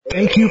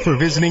Thank you for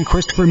visiting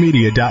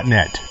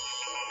ChristopherMedia.net.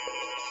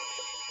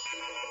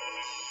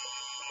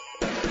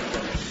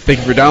 Thank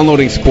you for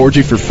downloading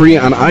Sporgy for free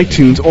on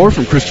iTunes or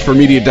from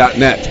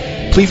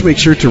ChristopherMedia.net. Please make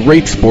sure to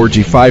rate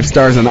Sporgy 5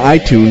 stars on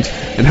iTunes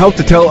and help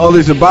to tell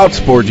others about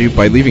Sporgy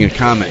by leaving a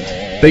comment.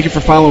 Thank you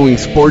for following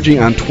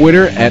Sporgy on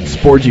Twitter at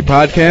Sporgy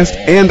Podcast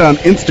and on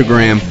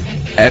Instagram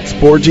at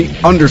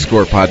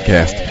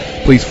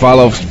Sporgy_podcast. Please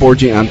follow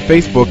Sporgy on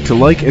Facebook to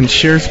like and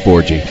share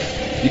Sporgy.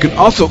 You can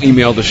also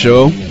email the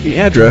show. The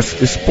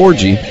address is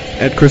sporgy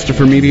at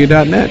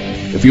ChristopherMedia.net.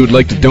 If you would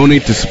like to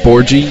donate to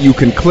Sporgy, you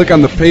can click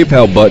on the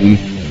PayPal button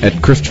at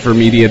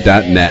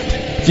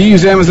ChristopherMedia.net. If you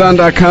use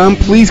Amazon.com,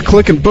 please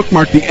click and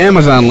bookmark the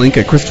Amazon link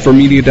at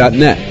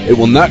ChristopherMedia.net. It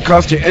will not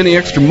cost you any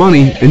extra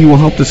money, and you will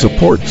help to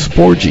support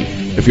Sporgy.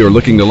 If you are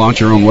looking to launch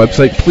your own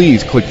website,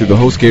 please click through the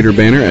HostGator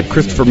banner at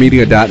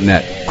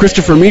ChristopherMedia.net.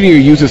 Christopher Media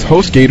uses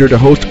HostGator to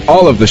host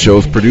all of the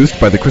shows produced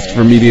by the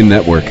Christopher Media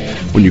Network.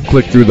 When you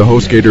click through the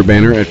HostGator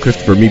banner at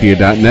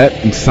ChristopherMedia.net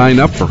and sign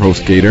up for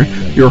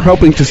HostGator, you're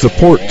helping to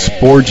support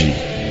Sporgy.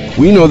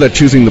 We know that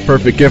choosing the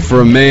perfect gift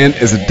for a man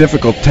is a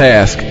difficult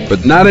task,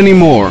 but not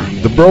anymore.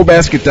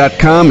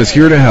 TheBroBasket.com is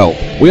here to help.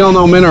 We all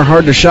know men are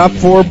hard to shop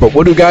for, but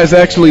what do guys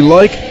actually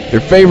like? Their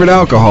favorite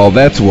alcohol,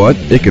 that's what.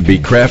 It could be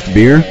craft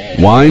beer,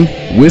 wine,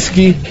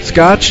 whiskey,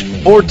 scotch,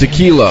 or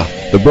tequila.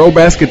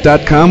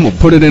 TheBroBasket.com will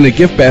put it in a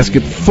gift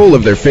basket full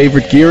of their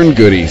favorite gear and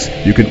goodies.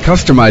 You can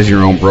customize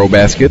your own Bro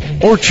Basket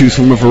or choose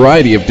from a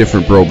variety of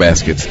different Bro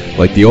Baskets,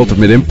 like the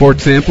Ultimate Import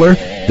Sampler,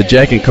 the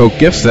Jack and Coke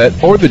gift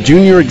set, or the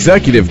Junior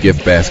Executive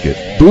gift basket.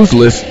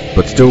 Boozeless,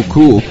 but still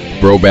cool,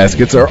 Bro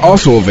Baskets are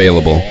also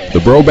available.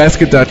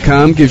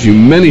 TheBroBasket.com gives you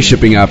many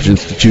shipping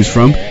options to choose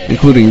from,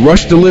 including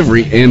rush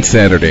delivery and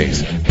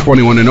Saturdays.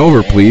 21 and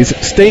over, please.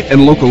 State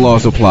and local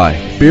laws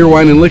apply. Beer,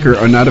 wine, and liquor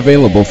are not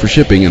available for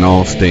shipping in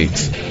all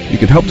states. You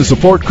can help to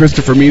support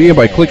Christopher Media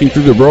by clicking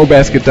through the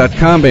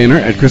BroBasket.com banner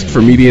at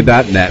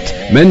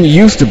ChristopherMedia.net. Men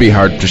used to be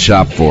hard to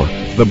shop for.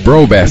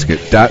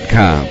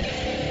 TheBroBasket.com.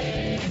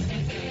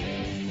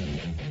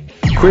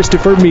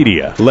 Christopher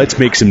Media. Let's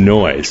make some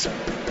noise.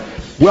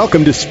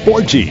 Welcome to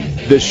Sporgy,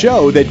 the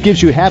show that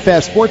gives you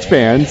half-ass sports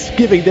fans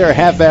giving their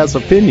half-ass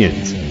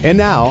opinions. And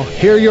now,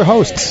 here are your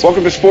hosts.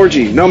 Welcome to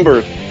Sporgy,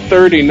 number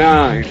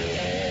 39.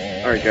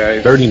 All right,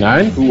 guys.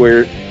 39?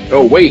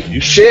 Oh,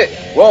 wait. Shit.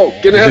 Whoa,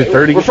 get ahead.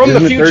 30, we're from the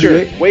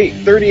future. 38? Wait,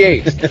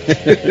 38.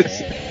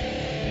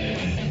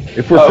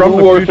 If we're from the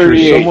future,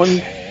 38?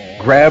 someone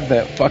grab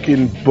that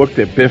fucking book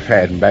that Biff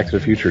had in Back to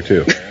the Future,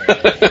 too.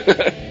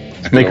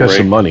 Make us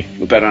some money.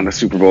 We'll bet on the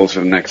Super Bowls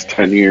for the next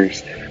 10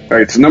 years. All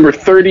right, so number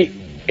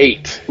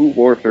 38. Who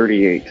wore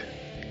 38?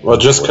 Well,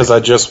 just because I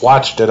just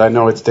watched it, I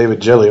know it's David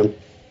Gilliam.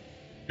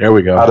 There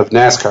we go. Out of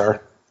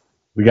NASCAR.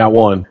 We got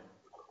one.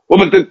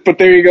 Well, but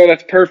there you go.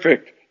 That's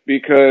perfect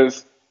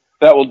because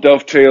that will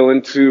dovetail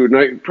into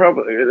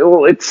probably.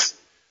 Well, it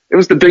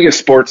was the biggest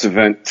sports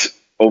event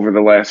over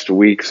the last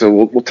week, so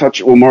we'll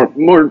touch. Well,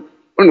 more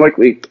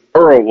likely,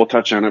 Earl will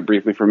touch on it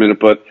briefly for a minute.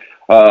 But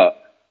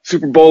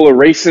Super Bowl of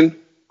racing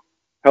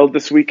held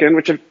this weekend,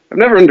 which I've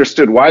never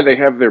understood why they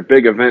have their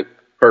big event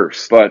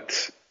first.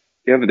 But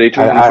yeah, the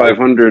Daytona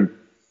 500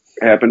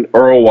 happened.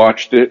 Earl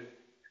watched it,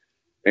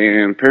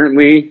 and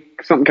apparently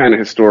something kind of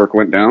historic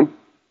went down.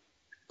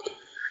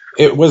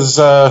 It was,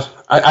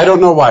 I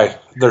don't know why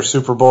their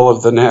Super Bowl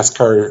of the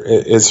NASCAR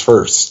is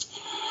first,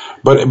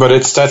 but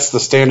it sets the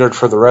standard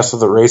for the rest of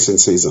the racing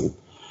season.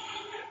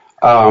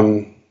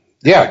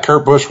 Yeah,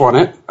 Kurt Busch won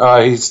it.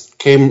 He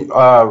came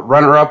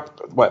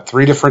runner-up,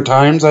 3 different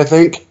times, I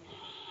think,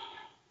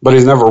 but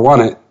he's never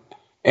won it.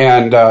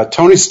 And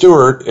Tony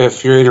Stewart,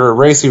 if you're a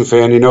racing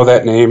fan, you know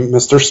that name,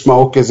 Mr.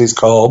 Smoke, as he's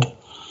called,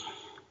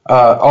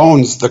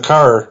 owns the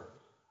car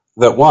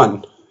that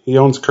won. He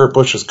owns Kurt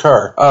Busch's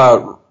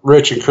car.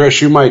 Rich and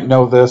Chris, you might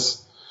know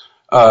this.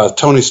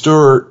 Tony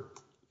Stewart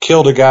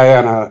killed a guy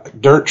on a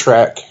dirt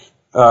track,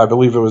 I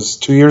believe it was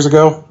 3 years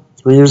ago.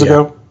 My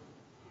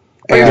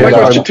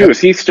question, too,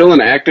 is he still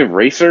an active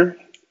racer?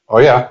 Oh,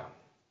 yeah.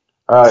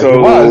 So he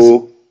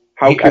was.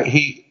 How could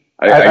I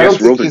guess don't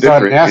think rules are he's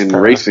on different in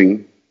NASCAR.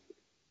 Racing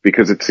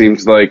because it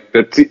seems like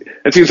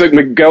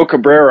Miguel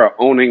Cabrera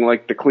owning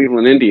like the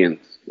Cleveland Indians.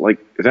 Like,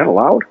 is that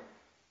allowed?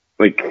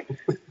 Like,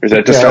 or is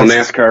that just how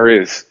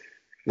NASCAR is?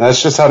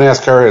 That's just how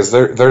NASCAR is.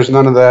 There's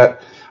none of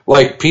that.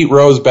 Like Pete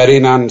Rose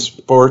betting on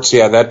sports,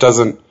 yeah, that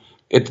doesn't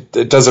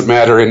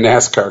matter in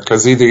NASCAR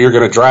because either you're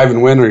going to drive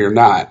and win or you're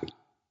not.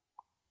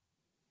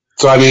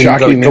 So I mean,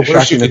 the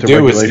worst you could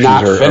do is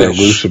not finish.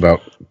 Are loose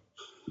about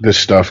this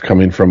stuff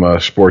coming from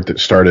a sport that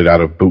started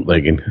out of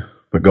bootlegging.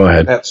 But go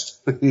ahead. That's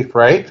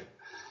right.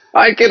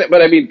 I get it,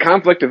 but I mean,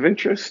 conflict of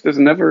interest does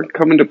never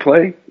come into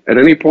play at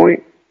any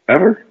point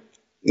ever.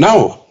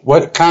 No.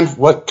 What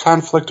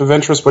conflict of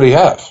interest would he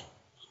have?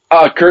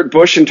 Kurt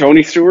Busch and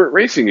Tony Stewart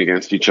racing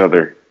against each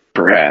other,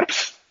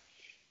 perhaps.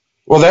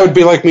 Well, that would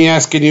be like me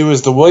asking you,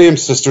 is the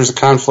Williams sisters a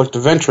conflict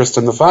of interest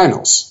in the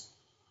finals?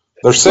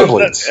 They're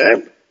siblings.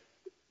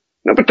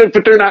 No, but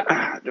they're not.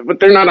 But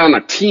they're not on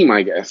a team,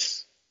 I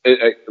guess.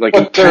 Like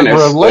but in tennis,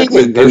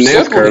 related. in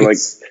NASCAR, like,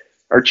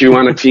 aren't you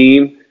on a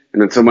team?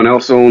 and then someone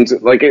else owns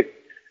it. Like I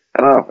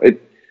don't know.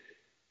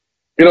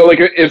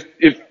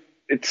 If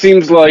it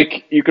seems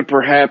like you could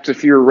perhaps,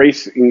 if you're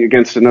racing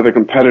against another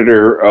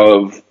competitor,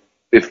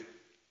 if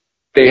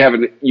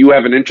you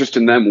have an interest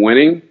in them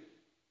winning,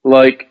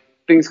 like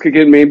things could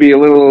get maybe a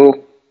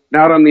little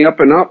not on the up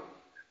and up.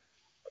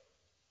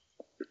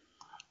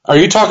 Are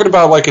you talking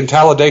about like in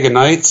Talladega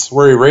Nights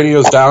where he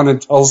radios down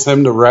and tells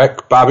him to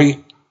wreck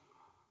Bobby?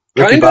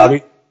 Ricky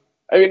Bobby?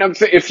 I mean, I'm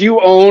saying if you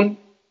own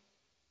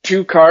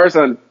two cars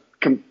on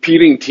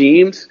competing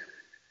teams,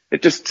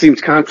 it just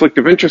seems conflict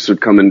of interest would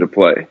come into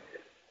play.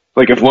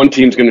 Like if one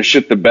team's going to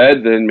shit the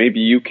bed, then maybe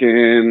you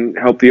can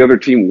help the other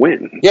team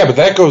win. Yeah, but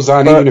that goes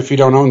on even if you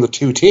don't own the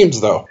two teams,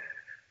 though.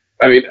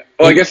 I mean,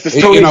 I guess does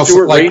Tony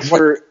Stewart race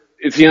for?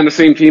 Is he on the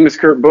same team as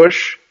Kurt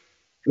Busch?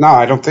 No,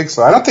 I don't think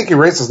so. I don't think he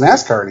races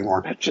NASCAR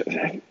anymore.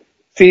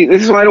 See,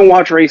 this is why I don't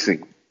watch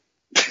racing.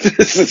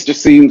 This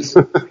just seems...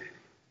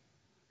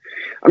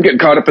 I'm getting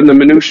caught up in the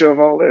minutia of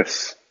all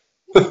this.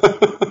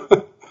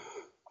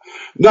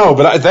 No,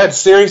 but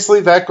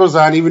that goes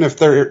on even if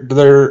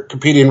they're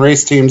competing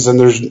race teams and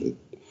there's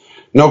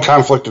no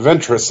conflict of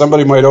interest.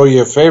 Somebody might owe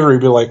you a favor.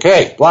 You'd be like,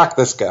 hey, block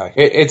this guy.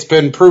 It's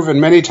been proven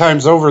many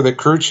times over that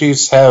crew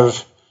chiefs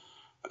have,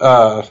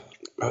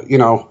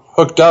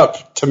 hooked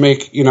up to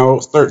make,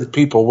 certain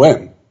people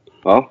win.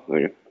 Well,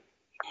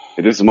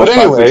 it is the most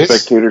popular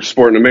spectator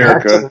sport in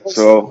America,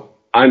 so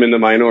I'm in the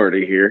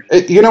minority here.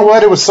 You know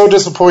what? It was so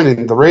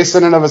disappointing. The race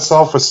in and of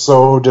itself was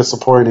so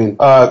disappointing.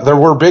 There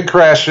were big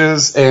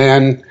crashes,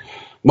 and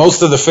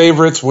most of the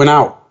favorites went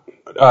out.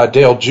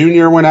 Dale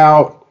Jr. went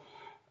out.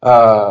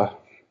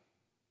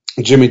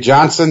 Jimmy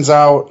Johnson's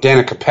out.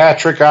 Danica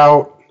Patrick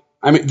out.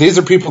 I mean, these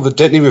are people that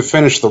didn't even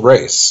finish the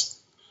race.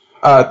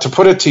 To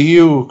put it to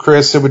you,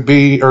 Chris, it would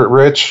be, or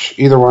Rich,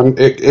 either one,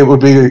 it would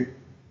be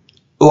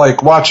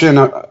like watching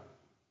a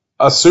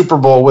Super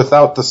Bowl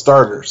without the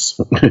starters.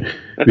 It'd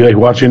be like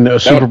watching a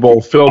Super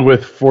Bowl filled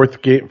with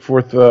fourth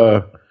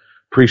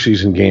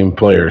preseason game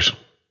players.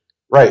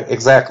 Right,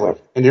 exactly.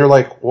 And you're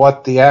like,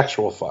 what the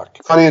actual fuck?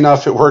 Funny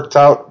enough, it worked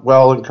out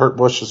well in Kurt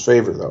Busch's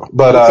favor, though.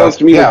 But it sounds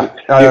to me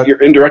like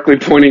you're indirectly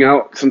pointing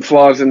out some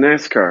flaws in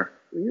NASCAR.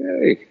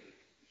 Yay.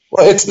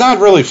 Well, it's not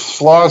really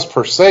flaws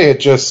per se.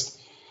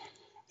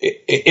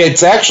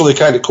 It's actually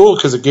kind of cool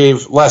because it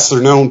gave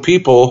lesser known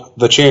people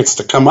the chance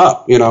to come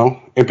up,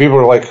 and people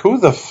were like, who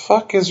the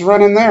fuck is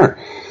running there?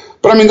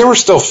 But I mean, there were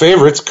still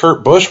favorites.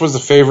 Kurt Busch was a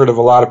favorite of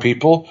a lot of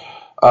people.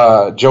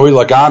 Joey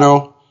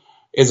Logano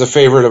is a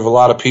favorite of a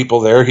lot of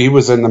people there. He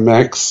was in the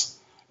mix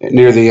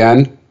near the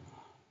end,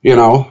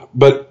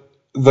 but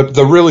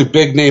the really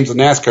big names in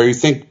NASCAR, you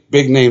think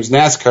big names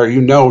NASCAR,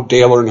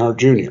 Dale Earnhardt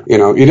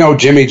Jr.,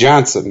 Jimmy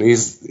Johnson.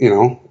 He's,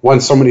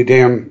 won so many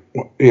damn,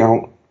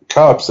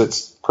 cups.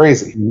 It's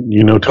crazy.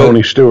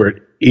 Tony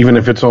Stewart, even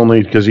if it's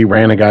only because he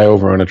ran a guy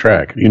over on a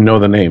track.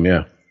 The name,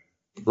 yeah.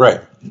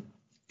 Right.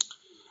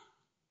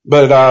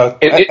 But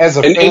as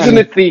a fan, isn't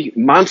it the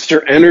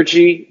Monster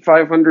Energy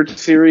 500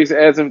 series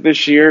as of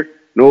this year?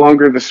 No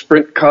longer the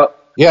Sprint Cup?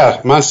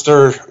 Yeah,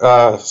 Monster,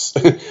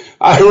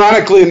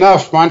 ironically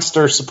enough,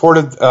 Monster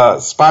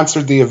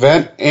sponsored the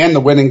event and the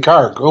winning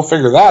car. Go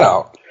figure that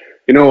out.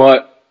 You know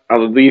what?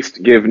 I'll at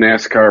least give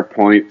NASCAR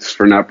points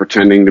for not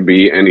pretending to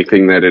be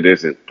anything that it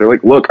isn't. They're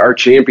like, look, our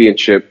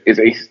championship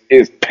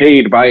is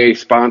paid by a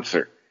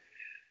sponsor.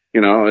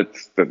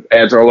 It's the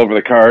ads are all over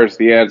the cars,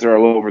 the ads are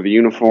all over the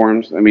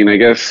uniforms. I mean, I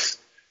guess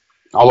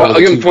I'll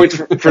give them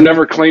points for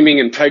never claiming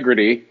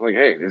integrity. Like,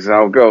 hey, this is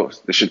how it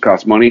goes. This should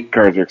cost money.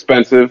 Cars are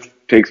expensive.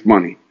 Takes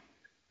money.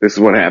 This is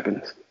what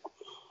happens.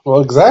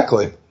 Well,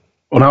 exactly.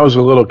 When I was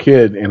a little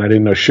kid and I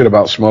didn't know shit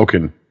about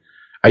smoking,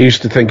 I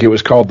used to think it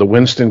was called the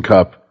Winston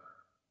Cup.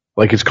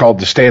 Like it's called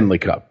the Stanley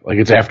Cup. Like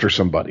it's after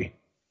somebody.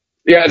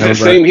 Yeah, it's the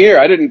same here.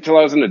 I didn't until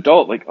I was an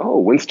adult. Like, oh,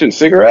 Winston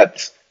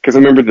cigarettes? Because I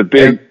remember the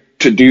big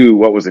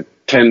to-do,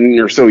 10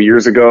 or so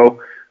years ago?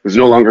 It was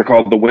no longer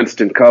called the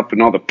Winston Cup,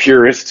 and all the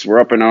purists were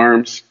up in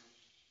arms.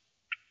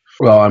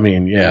 Well, I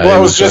mean, yeah. Well,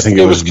 it was kind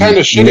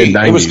of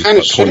shitty. It was kind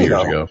of 20 shitty,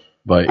 years ago.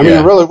 But, I mean,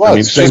 it really was. I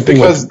mean, same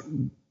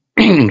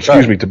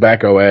thing with,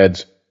 tobacco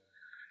ads.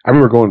 I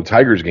remember going to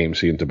Tigers games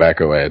seeing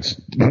tobacco ads.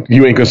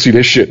 You ain't going to see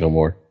this shit no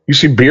more. You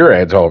see beer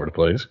ads all over the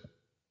place.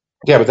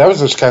 Yeah, but that was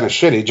just kind of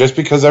shitty. Just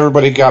because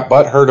everybody got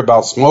butthurt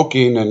about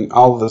smoking and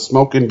all the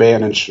smoking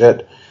ban and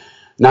shit,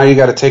 now you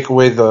got to take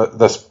away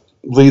the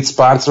lead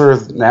sponsor of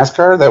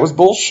NASCAR? That was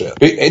bullshit.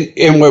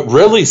 And what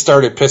really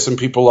started pissing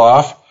people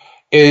off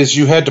is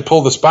you had to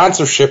pull the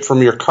sponsorship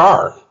from your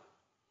car.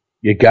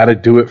 You got to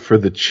do it for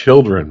the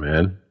children,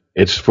 man.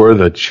 It's for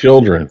the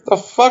children. The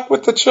fuck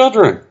with the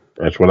children?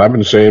 That's what I've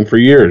been saying for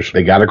years.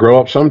 They got to grow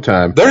up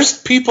sometime.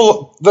 There's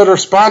people that are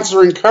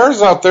sponsoring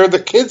cars out there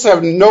that kids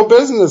have no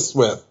business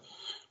with.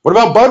 What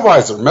about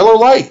Budweiser, Miller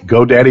Lite?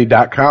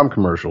 GoDaddy.com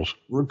commercials.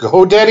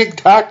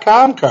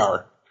 GoDaddy.com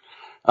car.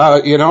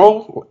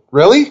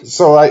 Really?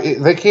 So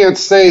they can't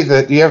say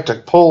that you have to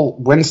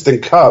pull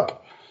Winston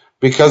Cup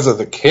because of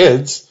the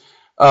kids.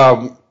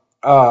 Al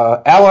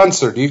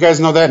Unser, do you guys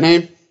know that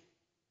name?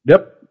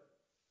 Yep.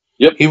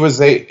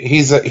 He's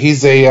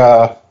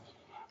a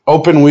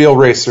open wheel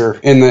racer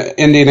in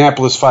the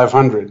Indianapolis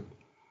 500,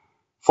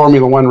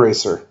 Formula One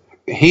racer.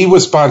 He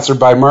was sponsored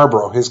by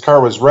Marlboro. His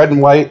car was red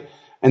and white,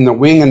 and the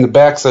wing and the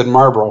back said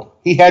Marlboro.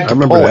 He had to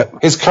pull it.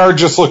 His car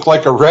just looked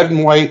like a red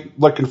and white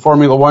looking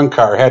Formula One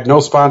car. Had no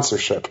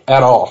sponsorship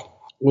at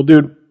all. Well,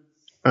 dude,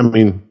 I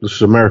mean, this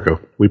is America.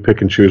 We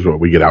pick and choose what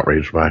we get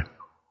outraged by.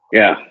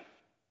 Yeah.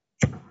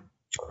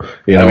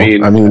 You know,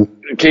 I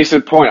mean, case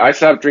in point, I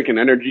stopped drinking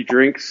energy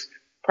drinks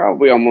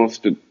probably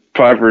almost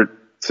 5 or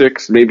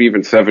 6, maybe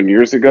even 7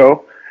 years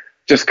ago,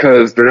 just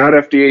because they're not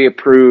FDA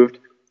approved.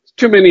 There's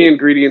too many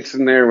ingredients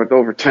in there with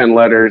over 10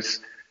 letters.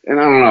 And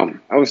I don't know.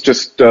 I was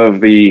just of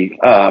the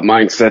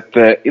mindset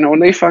that, you know, when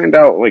they find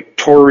out like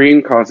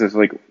taurine causes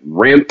like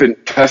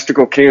rampant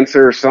testicle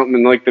cancer or something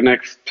in like the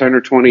next 10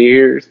 or 20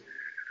 years,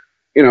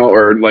 you know,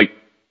 or like,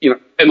 you know,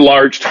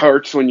 enlarged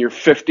hearts when you're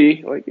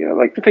 50, like, you know,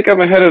 like to think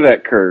I'm ahead of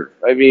that curve.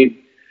 I mean,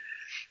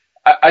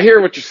 I hear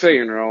what you're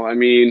saying, Earl. I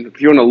mean,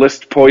 if you want to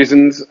list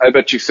poisons, I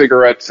bet you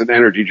cigarettes and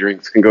energy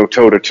drinks can go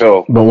toe to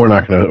toe. But we're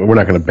not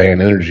gonna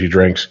ban energy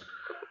drinks.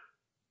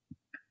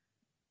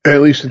 At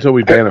least until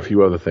we ban a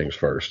few other things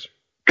first.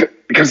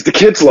 Because the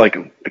kids like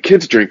them. The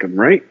kids drink them,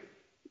 right?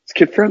 It's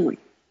kid friendly.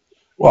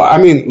 Well, I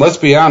mean, let's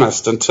be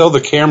honest. Until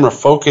the camera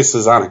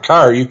focuses on a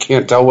car, you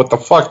can't tell what the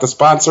fuck the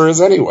sponsor is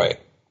anyway.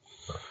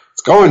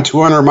 It's going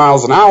 200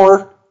 miles an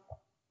hour.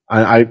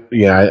 I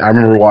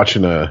remember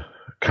watching a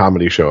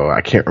comedy show.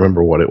 I can't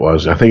remember what it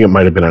was. I think it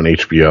might have been on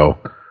HBO.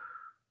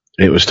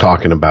 It was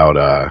talking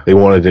about they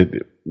wanted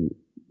it.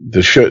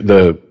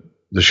 The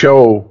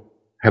show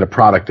had a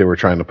product they were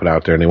trying to put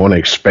out there, and they want to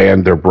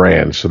expand their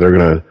brand, so they're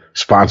going to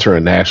sponsor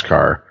a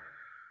NASCAR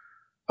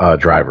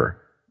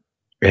driver.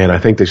 And I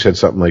think they said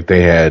something like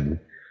they had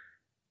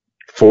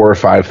 $4,000 or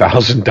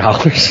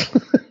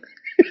 $5,000.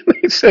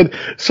 They said,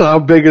 "So how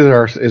big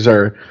is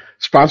our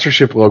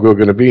sponsorship logo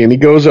going to be?" And he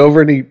goes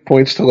over and he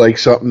points to like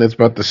something that's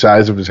about the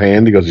size of his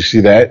hand. He goes, "You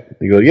see that?"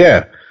 He goes,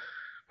 "Yeah,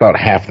 about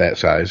half that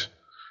size."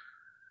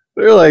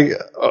 They're like,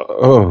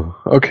 "Oh,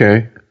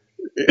 okay."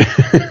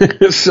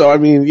 So I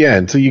mean, yeah,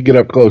 until you get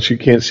up close, you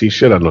can't see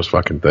shit on those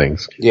fucking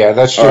things. Yeah,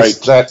 that's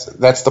just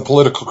that's the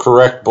political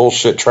correct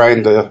bullshit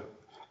trying to.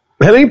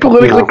 That ain't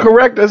politically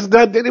correct.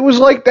 It was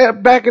like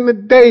that back in the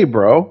day,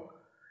 bro.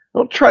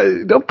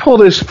 Don't pull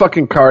this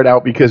fucking card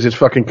out because it's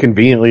fucking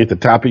conveniently at the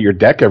top of your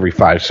deck every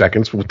 5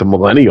 seconds with the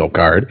millennial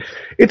card.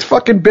 It's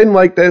fucking been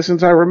like that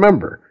since I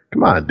remember.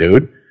 Come on,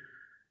 dude.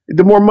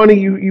 The more money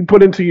you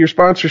put into your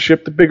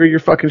sponsorship, the bigger your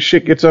fucking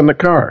shit gets on the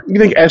car. You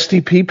think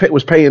STP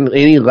was paying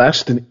any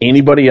less than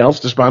anybody else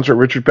to sponsor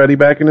Richard Petty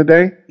back in the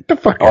day? Get the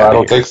fuck out of here. I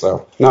don't think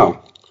so.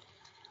 No.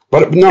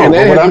 But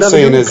what I'm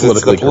saying is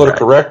it's the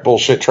political correct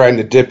bullshit trying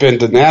to dip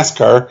into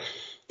NASCAR,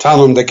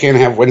 tell them they can't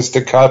have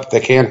Winston Cup, they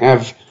can't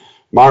have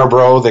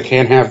Marlboro, they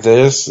can't have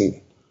this.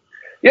 And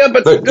yeah,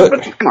 but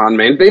come on,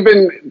 man.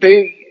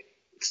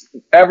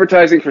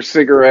 Advertising for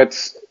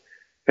cigarettes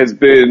has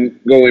been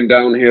going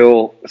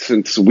downhill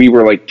since we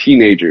were like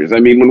teenagers. I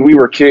mean, when we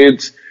were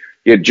kids,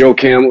 you had Joe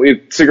Camel,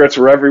 cigarettes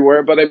were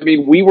everywhere, but I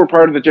mean, we were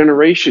part of the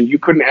generation. You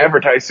couldn't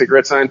advertise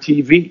cigarettes on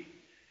TV.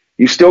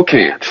 You still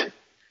can't.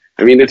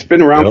 I mean, it's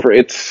been around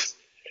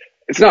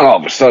it's not all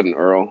of a sudden,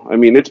 Earl. I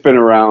mean, it's been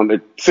around.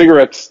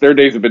 Cigarettes, their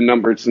days have been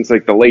numbered since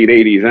like the late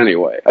 80s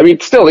anyway. I mean,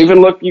 still, even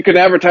look, you can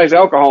advertise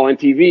alcohol on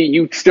TV.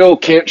 You still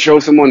can't show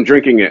someone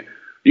drinking it.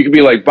 You can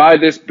be like, buy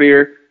this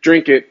beer,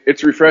 drink it,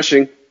 it's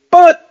refreshing.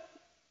 But,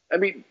 I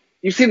mean,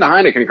 you've seen the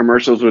Heineken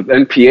commercials with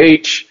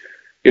NPH.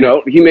 You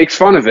know, he makes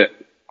fun of it.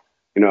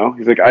 You know,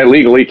 he's like, I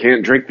legally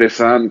can't drink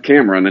this on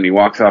camera. And then he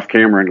walks off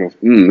camera and goes,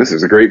 this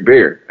is a great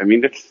beer. I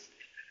mean,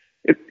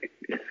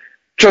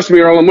 trust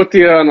me, Earl, I'm with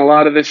you on a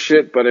lot of this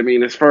shit, but I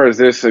mean, as far as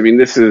this, I mean,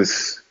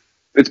 it's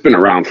been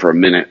around for a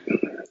minute.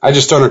 I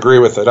just don't agree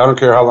with it. I don't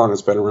care how long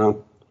it's been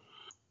around.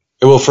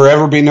 It will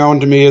forever be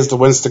known to me as the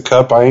Winston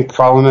Cup. I ain't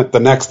calling it the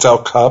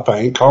Nextel Cup. I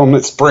ain't calling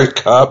it Sprint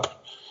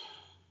Cup.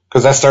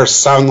 Because that starts to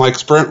sound like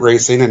sprint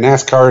racing, and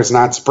NASCAR is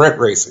not sprint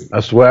racing.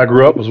 That's the way I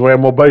grew up. That's the way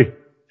I'm going to be.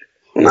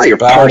 Well, not your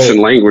Parson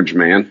language,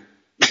 man.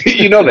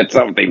 You know that's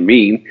not what they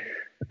mean.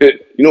 You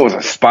know it was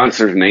a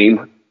sponsor's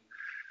name.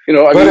 You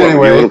know, I mean, when you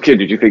were a little kid,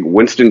 did you think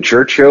Winston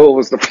Churchill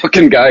was the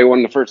fucking guy who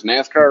won the first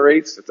NASCAR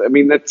race? I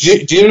mean, that's...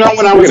 Do you know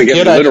when I was a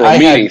kid, I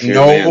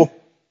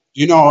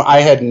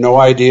had no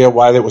idea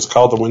why it was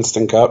called the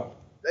Winston Cup?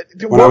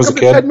 When I was a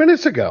kid? 10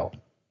 minutes ago.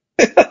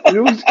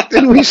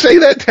 Didn't we say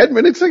that 10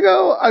 minutes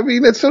ago? I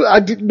mean,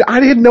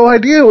 I had no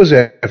idea it was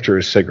after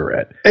a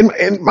cigarette.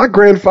 And my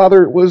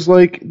grandfather was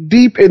like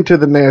deep into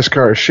the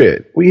NASCAR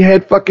shit. We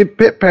had fucking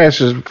pit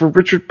passes for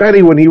Richard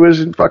Petty when he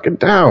was in fucking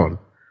town.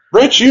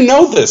 Rich, you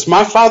know this.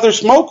 My father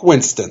smoked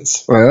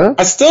Winstons.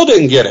 I still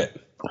didn't get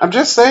it. I'm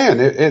just saying,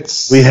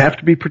 we have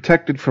to be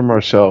protected from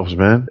ourselves,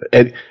 man.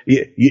 And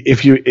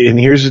and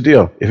here's the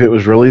deal: if it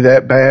was really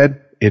that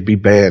bad, it'd be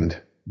banned.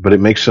 But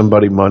it makes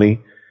somebody money,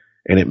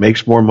 and it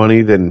makes more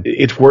money than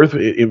it's worth.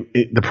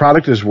 The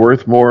product is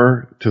worth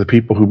more to the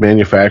people who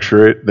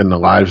manufacture it than the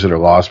lives that are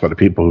lost by the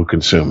people who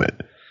consume it.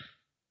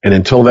 And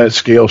until that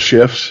scale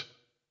shifts,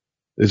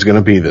 it's going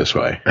to be this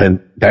way,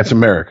 and that's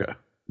America.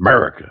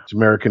 America. It's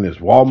American is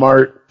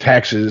Walmart,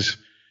 taxes,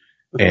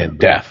 and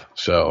death.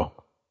 So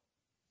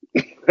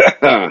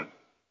I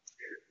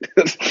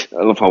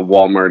love how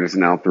Walmart is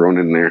now thrown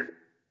in there.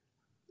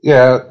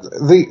 Yeah,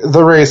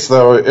 the race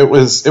though, it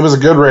was a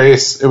good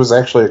race. It was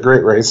actually a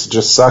great race. It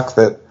just sucked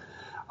that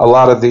a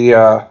lot of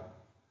the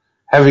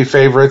heavy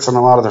favorites and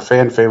a lot of the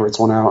fan favorites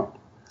went out.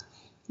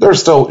 There's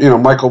still,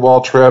 Michael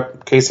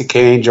Waltrip, Casey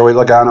Kane, Joey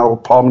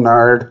Logano, Paul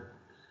Menard,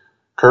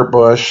 Kurt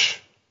Busch.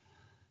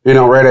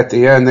 Right at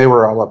the end, they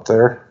were all up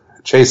there.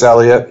 Chase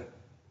Elliott.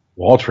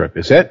 Waltrip,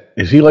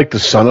 is he like the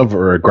son of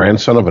or a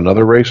grandson of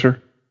another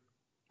racer?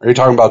 Are you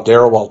talking about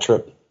Darrell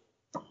Waltrip?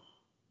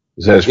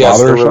 Is that his yes,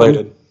 father or they're something?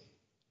 related.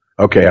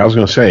 Okay, I was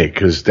going to say,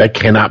 because that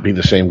cannot be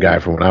the same guy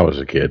from when I was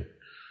a kid.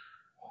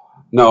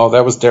 No,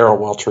 that was Darrell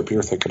Waltrip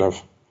you're thinking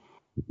of.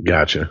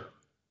 Gotcha.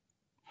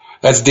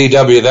 That's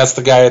DW. That's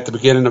the guy at the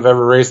beginning of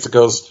every race that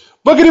goes,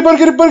 boogity,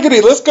 boogity,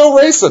 boogity, let's go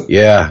racing.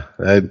 Yeah,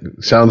 that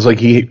sounds like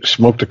he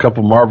smoked a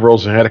couple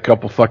Marlboros and had a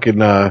couple fucking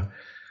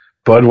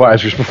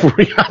Budweisers before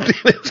he hopped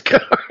in his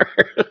car.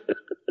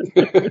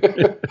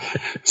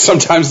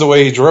 Sometimes the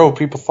way he drove,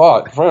 people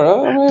thought.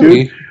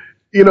 Dude,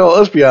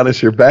 let's be honest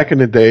here. Back in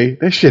the day,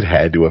 that shit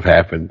had to have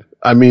happened.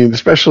 I mean,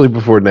 especially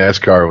before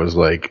NASCAR was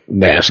like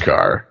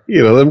NASCAR.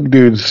 Them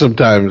dudes,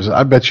 sometimes,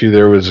 I bet you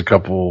there was a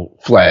couple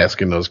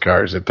flask in those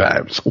cars at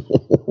times.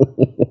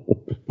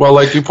 Well,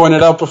 like you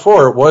pointed out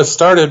before, it was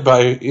started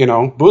by,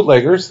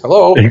 bootleggers.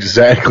 Hello.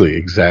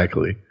 Exactly.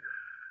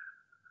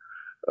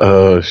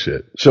 Oh,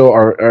 shit.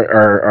 So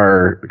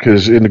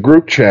because in the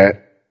group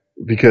chat,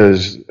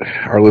 because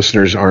our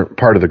listeners aren't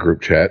part of the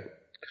group chat,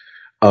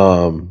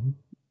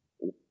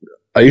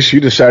 Ice, you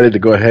decided to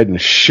go ahead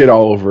and shit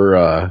all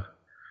over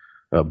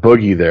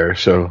Boogie there,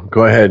 so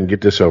go ahead and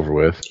get this over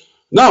with.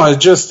 No,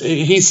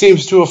 he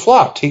seems to have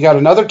flopped. He got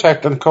another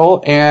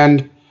technical,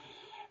 and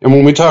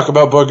when we talk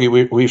about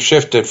Boogie, we've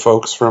shifted,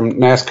 folks, from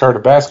NASCAR to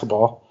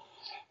basketball.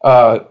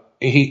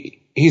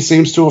 He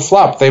seems to have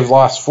flopped. They've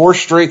lost 4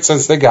 straight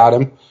since they got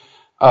him.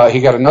 He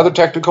got another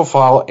technical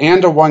foul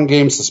and a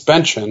 1-game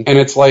suspension, and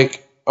it's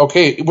like,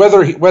 okay,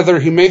 whether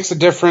he makes a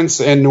difference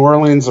in New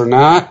Orleans or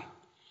not,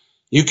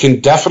 you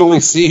can definitely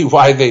see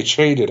why they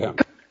traded him.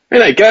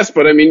 And I guess,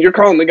 but I mean, you're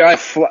calling the guy.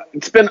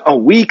 It's been a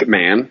week,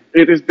 man.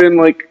 It has been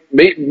like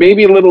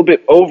maybe a little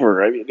bit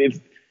over. I mean,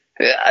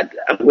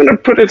 I'm going to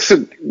put it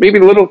maybe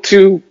a little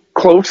too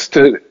close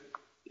to.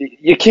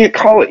 You can't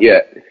call it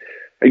yet.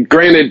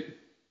 Granted,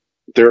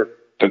 the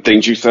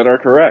things you said are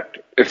correct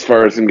as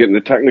far as him getting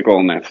the technical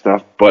and that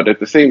stuff. But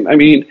at the same, I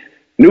mean,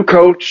 new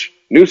coach,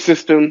 new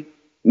system,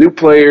 new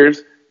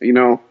players.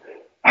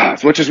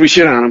 As much as we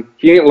shit on him,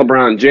 he ain't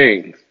LeBron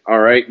James. All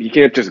right, you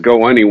can't just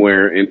go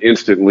anywhere and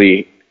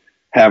instantly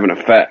have an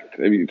effect.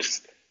 I mean,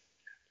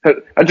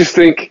 I just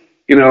think,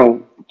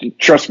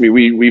 trust me,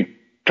 we've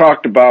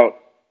talked about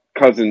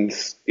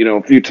Cousins,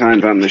 a few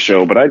times on the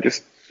show, but I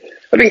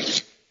think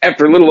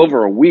after a little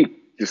over a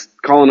week,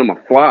 just calling him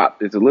a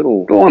flop is a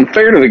little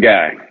unfair to the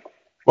guy.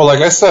 Well,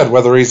 like I said,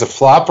 whether he's a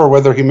flop or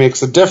whether he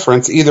makes a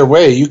difference, either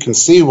way, you can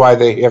see why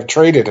they have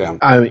traded him.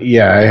 I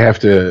have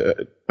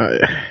to.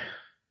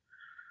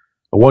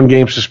 A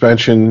 1-game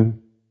suspension.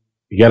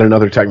 You got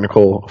another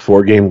technical,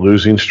 4-game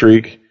losing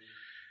streak.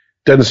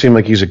 Doesn't seem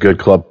like he's a good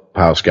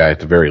clubhouse guy at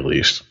the very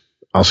least.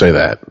 I'll say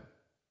that.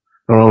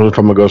 I don't know if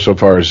I'm going to go so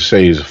far as to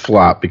say he's a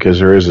flop because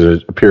there is a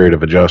period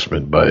of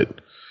adjustment, but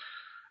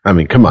I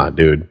mean, come on,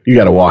 dude. You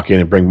got to walk in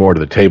and bring more to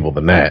the table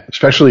than that,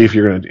 especially if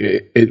you're going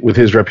to, with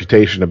his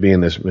reputation of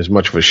being as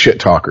much of a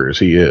shit talker as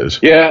he is.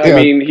 Yeah, I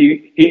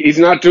mean, he's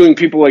not doing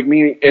people like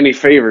me any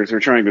favors or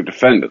trying to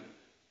defend him.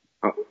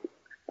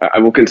 I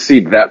will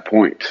concede that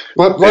point.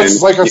 Like I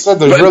said,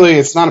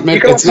 it's not a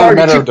matter of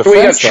defense. The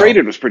way he got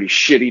traded was pretty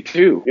shitty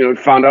too.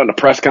 Found out in a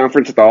press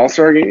conference at the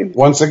All-Star game.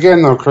 Once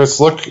again, though, Chris,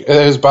 look at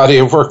his body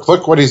of work.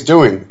 Look what he's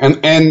doing,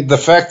 and the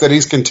fact that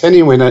he's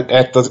continuing it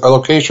at the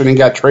location he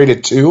got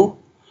traded to.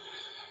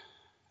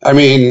 I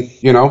mean,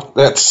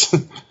 that's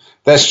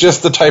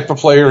just the type of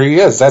player he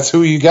is. That's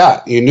who you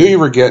got. You knew you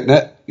were getting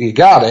it. You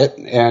got it,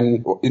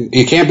 and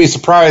you can't be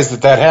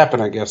surprised that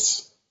happened. I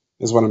guess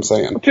is what I'm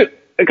saying.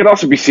 It could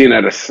also be seen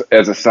as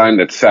a sign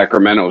that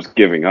Sacramento's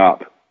giving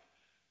up.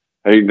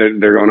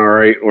 They're going, all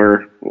right,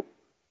 we're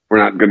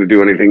not going to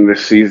do anything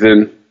this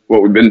season.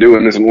 What we've been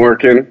doing isn't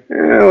working.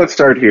 Let's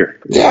start here.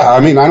 Yeah,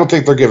 I mean, I don't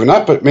think they're giving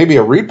up, but maybe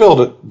a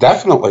rebuild,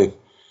 definitely.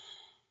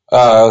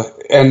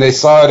 And they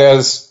saw it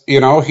as,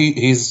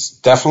 he's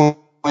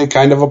definitely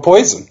kind of a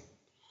poison.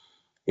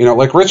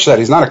 Like Rich said,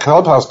 he's not a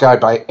clubhouse guy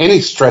by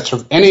any stretch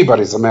of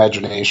anybody's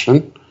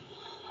imagination.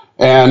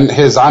 And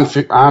his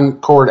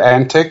on-court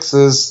antics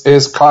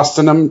is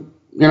costing him,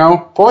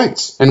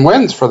 points and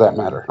wins for that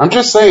matter. I'm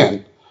just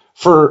saying,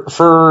 for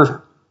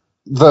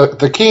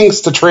the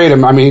Kings to trade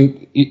him, I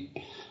mean,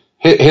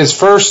 his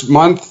first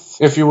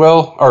month, if you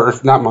will, or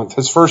not month,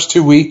 his first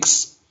 2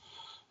 weeks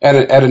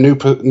at a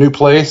new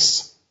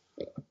place,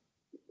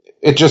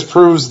 it just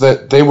proves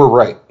that they were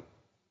right.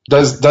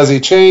 Does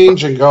he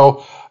change and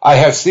go, I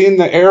have seen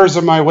the errors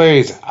of my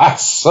ways. I'm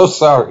so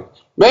sorry.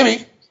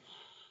 Maybe.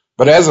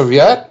 But as of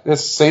yet,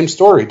 it's the same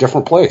story,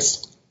 different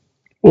place.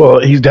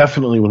 Well, he's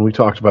definitely, when we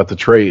talked about the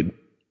trade,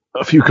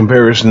 a few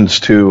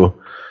comparisons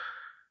to,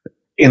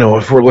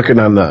 if we're looking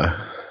on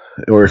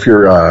or if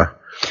you're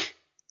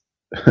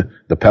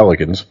the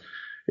Pelicans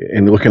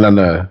and looking on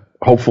the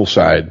hopeful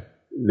side,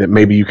 that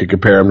maybe you could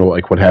compare him to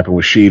like what happened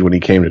with Sheed when he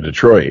came to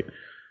Detroit.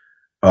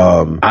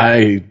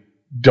 I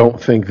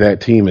don't think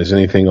that team is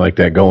anything like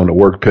that going to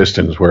work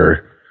Pistons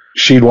where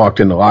Sheed walked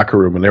in the locker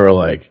room and they were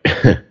like,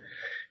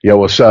 yo,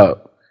 what's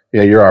up?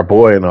 Yeah, you're our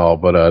boy and all,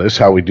 but this is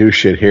how we do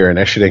shit here, and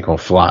that shit ain't gonna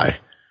fly.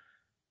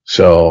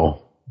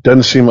 So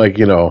doesn't seem like,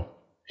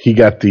 he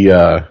got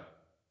the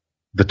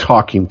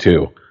talking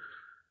to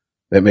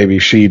that maybe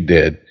Sheed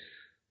did.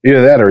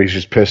 Either that or he's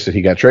just pissed that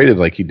he got traded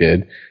like he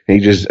did, and he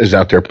just is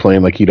out there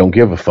playing like he don't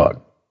give a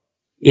fuck.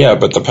 Yeah,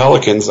 but the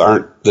Pelicans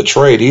aren't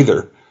Detroit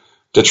either.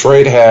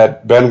 Detroit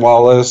had Ben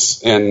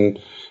Wallace and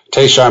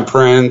Tayshaun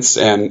Prince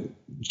and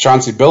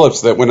Chauncey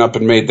Billups that went up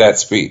and made that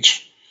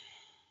speech.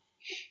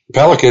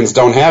 Pelicans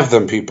don't have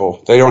them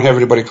people. They don't have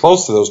anybody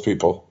close to those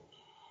people.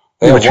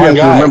 They have one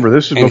guy, remember,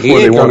 this is and before he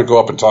they ain't going won. to go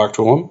up and talk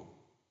to him.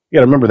 Yeah,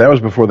 remember, that was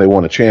before they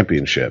won a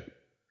championship.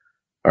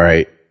 All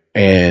right.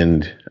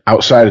 And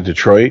outside of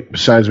Detroit,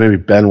 besides maybe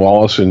Ben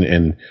Wallace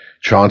and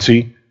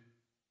Chauncey,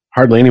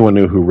 hardly anyone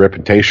knew who Rip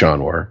and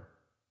Tayshaun were.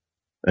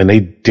 And they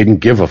didn't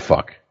give a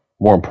fuck,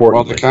 more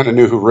importantly. Well, they kind of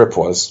knew who Rip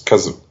was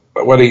because of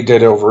what he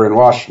did over in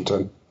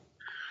Washington.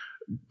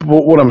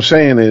 But what I'm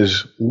saying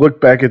is,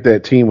 look back at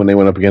that team when they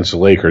went up against the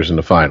Lakers in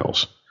the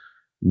finals.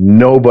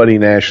 Nobody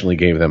nationally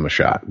gave them a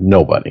shot.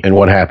 Nobody. And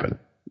what happened?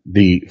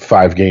 The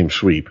 5-game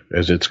sweep,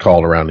 as it's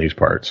called around these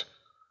parts.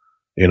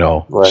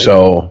 Right.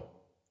 So,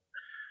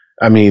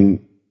 I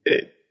mean,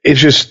 it's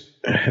just,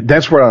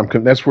 that's where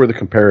the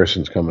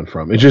comparison's coming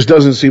from. It just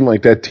doesn't seem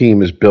like that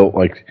team is built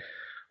like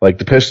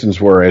the Pistons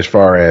were, as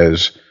far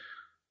as,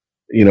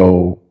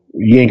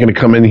 you ain't going to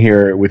come in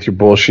here with your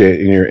bullshit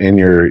and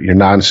your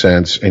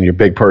nonsense and your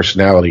big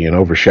personality and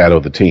overshadow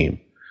the team.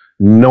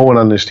 No one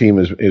on this team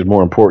is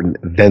more important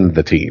than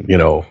the team. You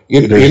know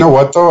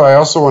what, though? I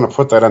also want to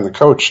put that on the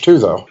coach, too,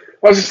 though. Well,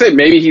 I was going to say,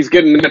 maybe he's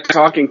getting that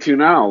talking to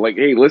now. Like,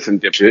 hey, listen,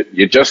 dipshit,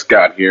 you just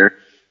got here.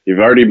 You've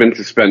already been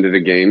suspended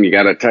a game. You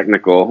got a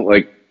technical.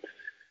 Like,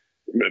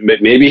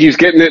 maybe he's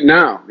getting it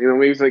now.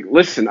 Maybe he's like,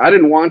 listen, I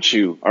didn't want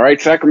you. All right,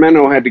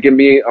 Sacramento had to give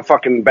me a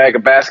fucking bag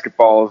of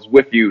basketballs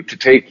with you to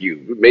take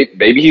you.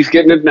 Maybe he's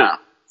getting it now.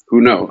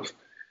 Who knows?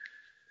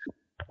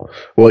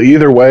 Well,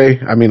 either way,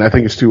 I mean, I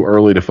think it's too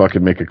early to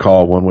fucking make a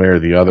call one way or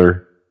the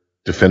other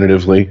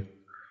definitively.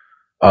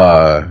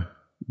 But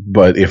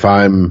if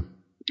I'm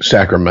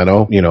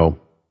Sacramento,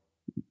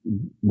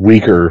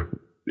 weaker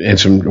and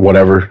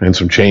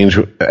some change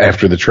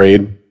after the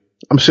trade,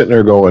 I'm sitting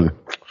there going,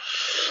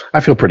 I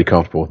feel pretty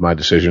comfortable with my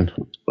decision.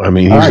 I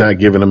mean, he's not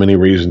giving them any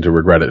reason to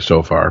regret it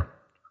so far.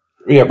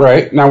 Yeah,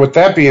 right. Now, with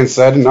that being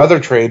said, in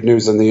other trade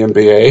news in the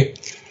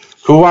NBA,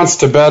 who wants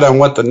to bet on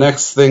what the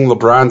next thing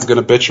LeBron's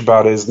going to bitch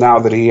about is now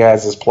that he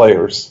has his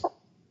players?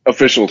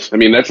 Officials. I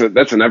mean, that's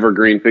an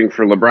evergreen thing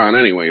for LeBron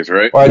anyways,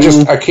 right? Well,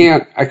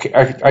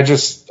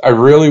 I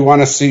really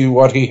want to see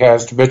what he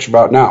has to bitch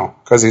about now,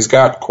 because he's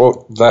got,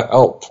 quote, the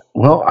help.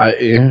 Well,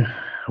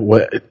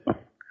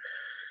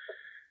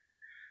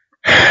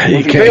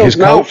 his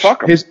coach,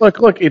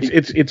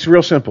 it's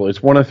real simple.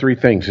 It's one of three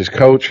things: his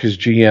coach, his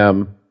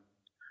GM,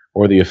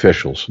 or the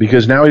officials.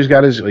 Because now he's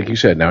got his, like you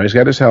said, now he's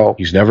got his help.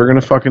 He's never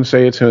going to fucking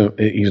say it's him.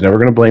 He's never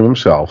going to blame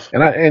himself.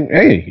 And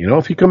hey,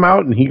 if he come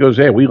out and he goes,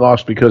 hey, we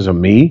lost because of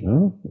me,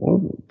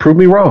 well, prove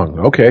me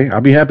wrong. Okay,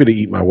 I'll be happy to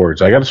eat my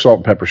words. I got a salt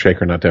and pepper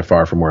shaker not that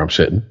far from where I'm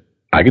sitting.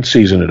 I could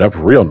season it up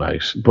real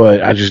nice,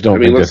 but I just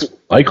don't think that's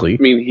likely. I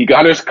mean, he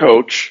got his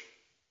coach.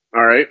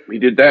 All right, he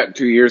did that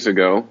 2 years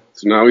ago.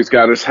 So now he's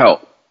got his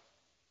help.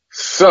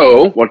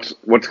 So what's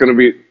going to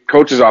be?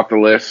 Coach is off the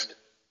list.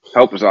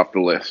 Help is off the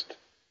list.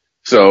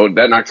 So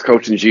that knocks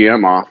coach and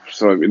GM off.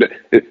 So I mean,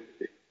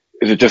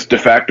 is it just de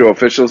facto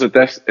officials at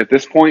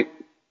this point?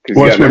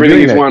 Because he's got everything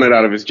he's wanted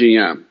out of his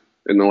GM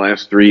in the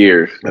last 3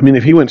 years. I mean,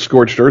 if he went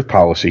scorched earth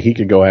policy, he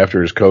could go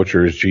after his coach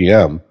or his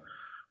GM,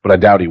 but I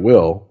doubt he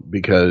will,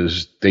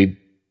 because the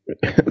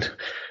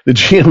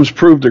GM's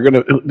proved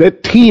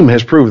that team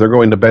has proved they're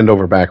going to bend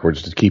over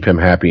backwards to keep him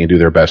happy and do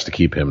their best to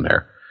keep him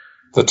there.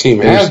 The team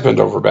has bent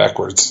over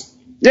backwards.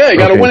 Yeah, he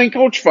got a winning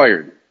coach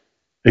fired.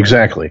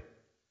 Exactly.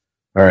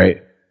 All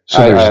right. So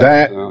there's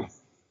that.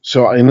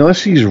 So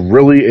unless he's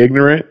really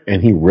ignorant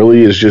and he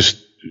really is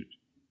just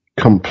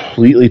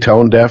completely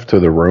tone deaf to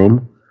the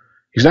room,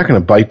 he's not going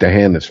to bite the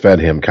hand that's fed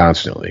him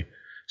constantly.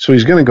 So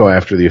he's going to go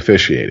after the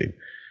officiating.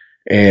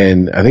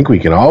 And I think we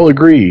can all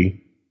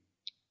agree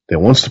that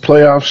once the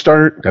playoffs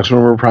start, that's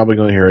when we're probably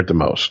going to hear it the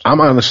most.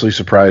 I'm honestly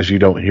surprised you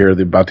don't hear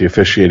about the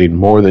officiating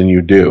more than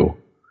you do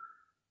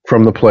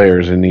from the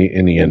players in the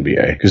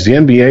NBA. Because the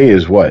NBA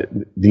is what?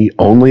 The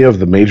only of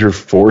the major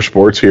four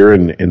sports here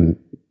in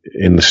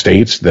the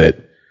States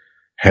that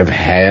have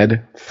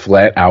had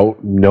flat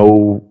out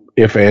no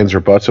ifs, ands, or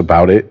buts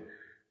about it.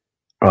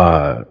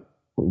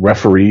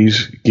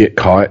 Referees get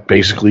caught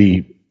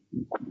basically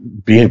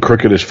being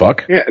crooked as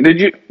fuck. Yeah,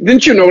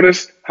 didn't you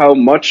notice how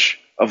much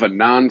of a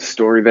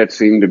non-story that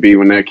seemed to be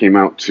when that came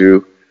out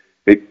too?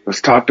 It was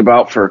talked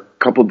about for a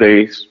couple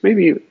days,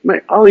 maybe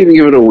I'll even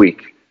give it a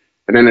week,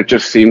 and then it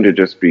just seemed to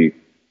just be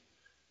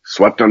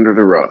swept under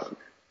the rug.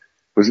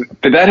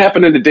 Did that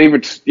happen to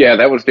David? Yeah,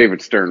 that was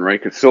David Stern,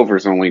 right? Because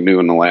Silver's only new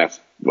in the last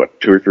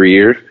 2 or 3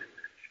 years.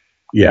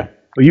 Yeah,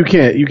 but you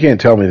can't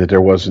tell me that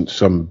there wasn't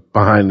some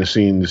behind the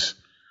scenes,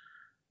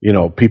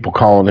 people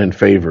calling in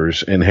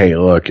favors and, hey,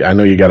 look, I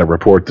know you got to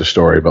report the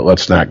story, but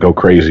let's not go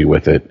crazy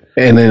with it.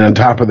 And then on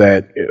top of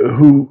that,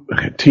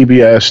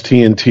 TBS,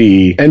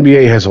 TNT,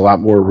 NBA has a lot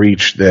more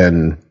reach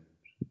than,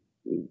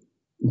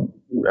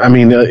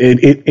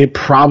 it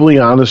probably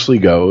honestly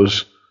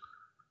goes,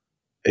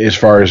 as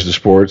far as the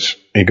sports,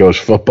 it goes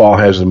football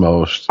has the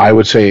most. I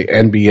would say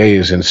NBA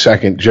is in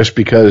second just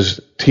because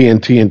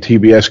TNT and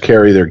TBS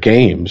carry their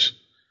games,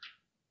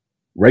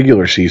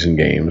 regular season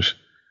games.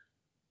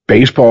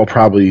 Baseball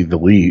probably the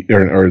lead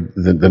or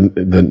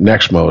the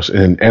next most,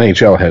 and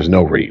NHL has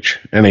no reach.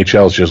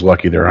 NHL is just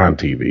lucky they're on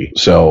TV.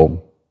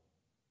 So,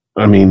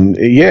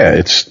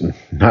 it's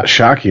not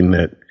shocking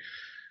that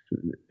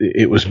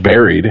it was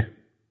buried.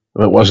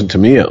 Well, it wasn't to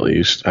me, at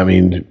least.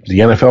 The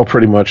NFL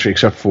pretty much,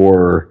 except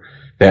for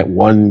that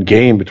one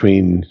game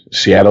between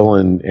Seattle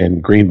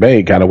and Green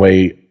Bay, got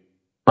away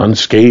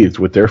unscathed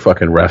with their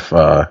fucking ref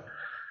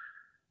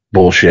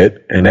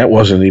bullshit, and that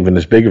wasn't even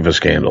as big of a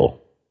scandal.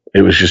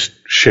 It was just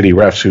shitty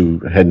refs who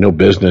had no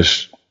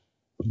business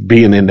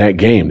being in that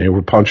game. They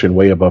were punching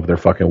way above their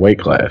fucking weight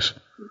class.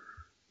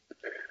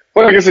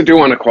 Well, I guess I do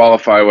want to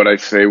qualify what I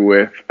say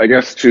with, I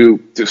guess to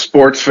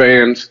sports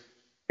fans,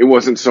 it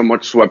wasn't so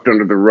much swept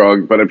under the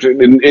rug, but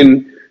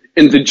in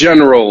the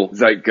general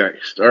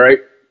zeitgeist, all right?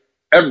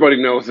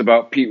 Everybody knows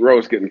about Pete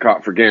Rose getting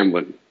caught for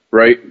gambling,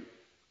 right?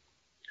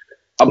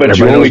 I'll bet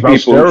you only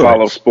people who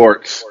follow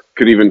sports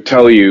could even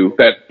tell you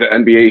that the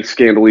NBA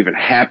scandal even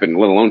happened,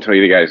 let alone tell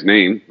you the guy's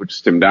name, which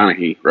is Tim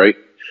Donaghy, right?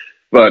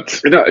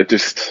 But no, it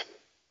just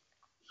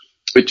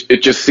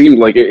seemed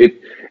like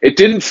it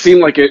didn't seem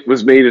like it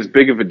was made as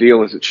big of a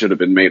deal as it should have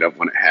been made of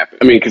when it happened.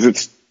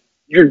 Because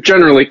you're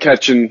generally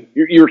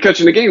you were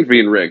catching the games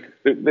being rigged.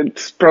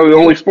 It's probably the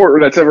only sport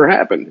where that's ever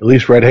happened. At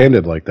least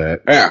red-handed like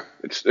that. Yeah.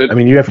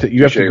 You have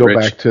to go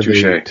back to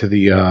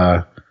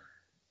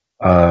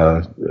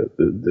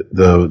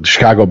the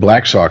Chicago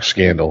Black Sox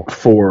scandal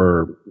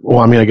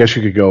I guess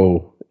you could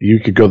go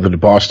to the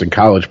Boston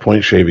College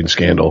point shaving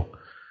scandal.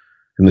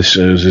 And this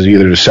is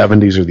either the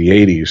 70s or the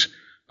 80s.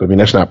 But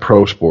that's not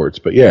pro sports.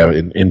 But yeah,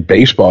 in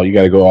baseball, you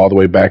got to go all the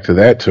way back to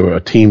that, to a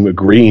team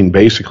agreeing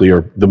basically,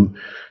 or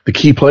the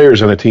key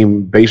players on a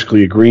team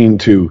basically agreeing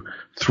to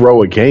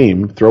throw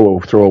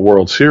a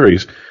World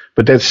Series.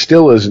 But that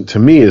still is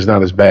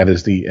not as bad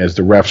as the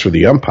refs or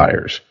the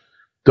umpires.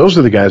 Those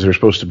are the guys that are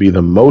supposed to be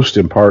the most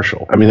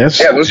impartial.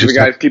 Those are the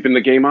guys keeping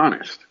the game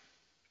honest.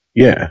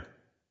 Yeah.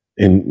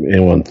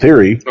 In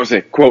theory. I would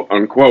say, quote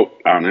unquote,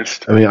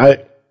 honest.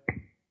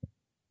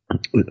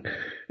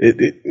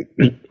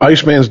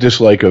 Iceman's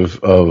dislike of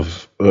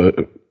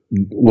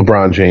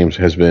LeBron James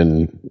has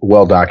been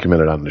well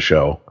documented on the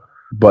show.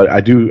 But I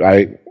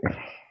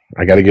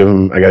gotta give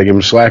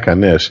him slack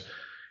on this.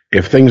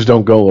 If things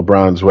don't go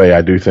LeBron's way,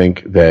 I do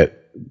think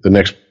that the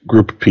next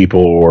group of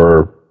people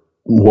or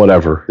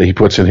whatever that he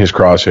puts in his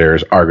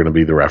crosshairs are going to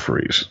be the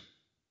referees.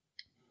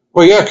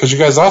 Well, yeah, because you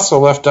guys also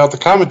left out the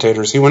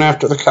commentators. He went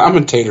after the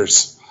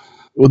commentators.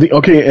 Well,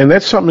 and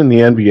that's something in the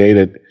NBA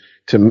that,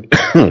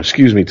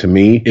 to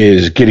me,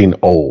 is getting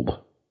old.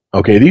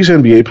 Okay, these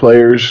NBA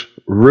players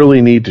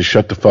really need to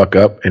shut the fuck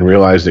up and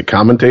realize that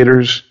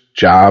commentators'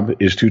 job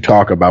is to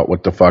talk about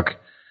what the fuck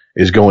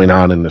is going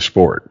on in the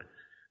sport.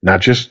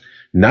 Not just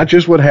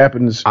what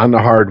happens on the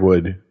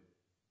hardwood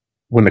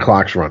when the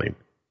clock's running.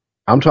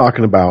 I'm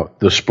talking about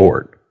the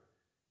sport.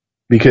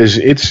 Because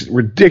it's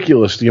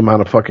ridiculous the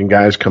amount of fucking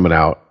guys coming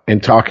out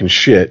and talking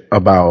shit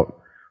about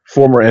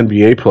former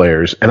NBA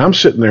players. And I'm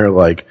sitting there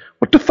like,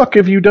 what the fuck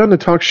have you done to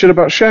talk shit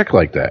about Shaq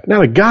like that?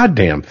 Not a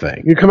goddamn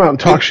thing. You come out and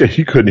talk shit.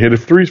 He couldn't hit a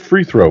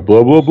free throw,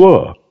 blah, blah,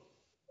 blah.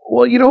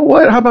 Well, you know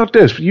what? How about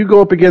this? You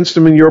go up against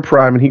him in your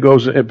prime and he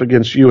goes up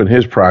against you in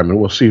his prime and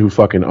we'll see who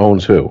fucking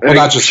owns who. Well,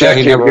 not just Shaq.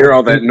 He can't hear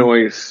all that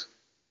noise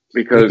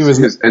because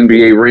his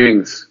NBA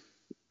rings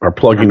are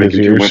plugging his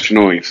ears. Too much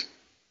noise.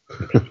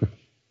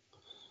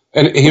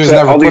 And he was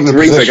never all put in these a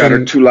rings position. I got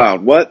are too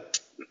loud. What?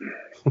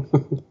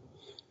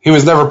 He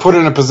was never put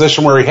in a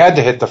position where he had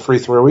to hit the free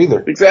throw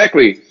either.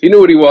 Exactly. He knew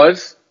what he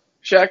was.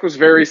 Shaq was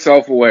very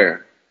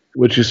self-aware.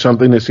 Which is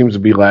something that seems to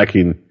be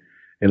lacking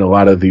in a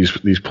lot of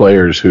these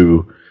players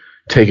who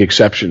take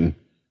exception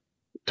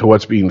to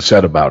what's being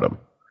said about him.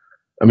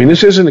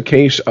 This isn't a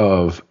case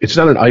of, it's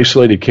not an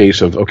isolated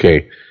case of,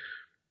 okay,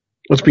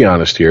 let's be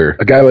honest here.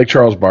 A guy like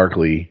Charles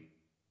Barkley,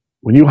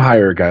 when you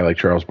hire a guy like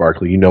Charles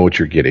Barkley, you know what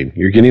you're getting.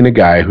 You're getting a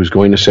guy who's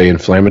going to say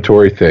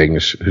inflammatory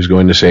things, who's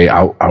going to say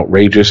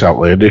outrageous,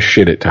 outlandish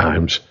shit at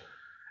times.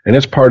 And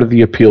that's part of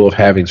the appeal of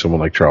having someone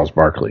like Charles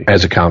Barkley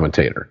as a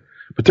commentator.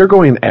 But they're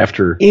going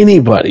after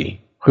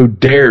anybody who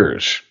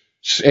dares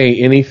say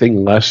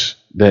anything less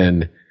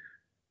than,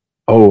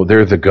 oh,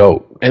 they're the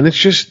GOAT. And it's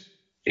just,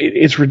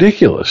 it's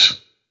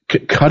ridiculous.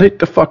 Cut it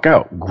the fuck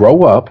out.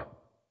 Grow up,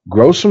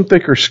 grow some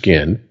thicker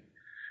skin,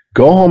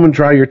 go home and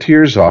dry your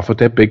tears off with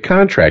that big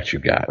contract you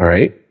got, all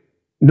right?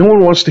 No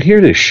one wants to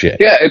hear this shit.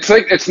 Yeah,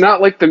 it's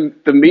not like the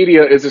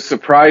media is a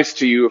surprise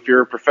to you if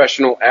you're a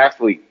professional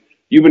athlete.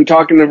 You've been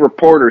talking to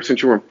reporters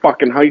since you were in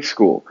fucking high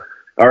school.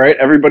 All right?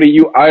 Everybody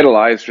you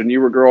idolized when you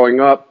were growing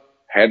up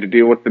had to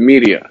deal with the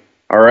media.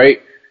 All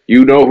right?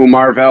 You know who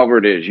Marv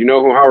Albert is. You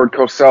know who Howard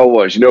Cosell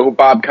was. You know who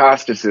Bob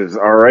Costas is.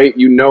 All right?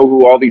 You know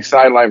who all these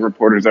sideline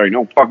reporters are. You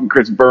know who fucking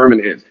Chris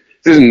Berman is.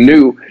 This isn't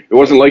new. It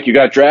wasn't like you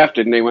got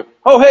drafted and they went,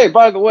 oh, hey,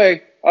 by the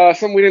way,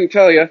 something we didn't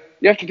tell you.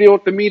 You have to deal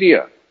with the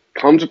media.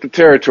 Comes with the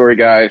territory,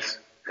 guys.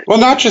 Well,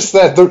 not just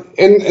that.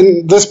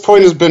 And this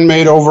point has been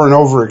made over and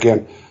over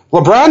again.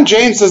 LeBron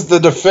James is the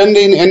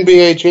defending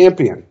NBA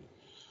champion.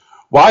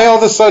 Why all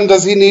of a sudden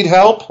does he need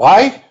help?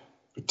 Why?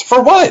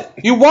 For what?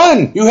 You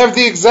won. You have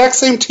the exact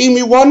same team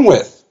you won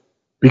with.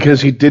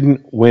 Because he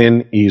didn't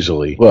win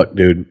easily. Look,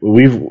 dude,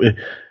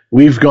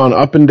 we've gone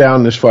up and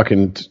down this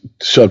fucking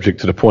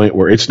subject to the point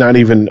where it's not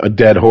even a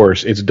dead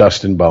horse. It's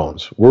dust and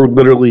bones. We're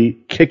literally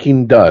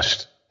kicking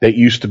dust that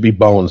used to be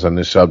bones on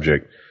this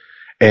subject.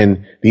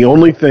 And the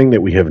only thing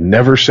that we have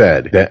never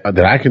said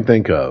that I can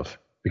think of,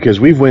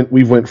 because we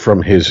went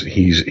from his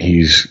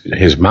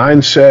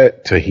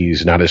mindset to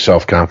he's not as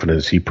self-confident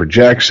as he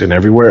projects and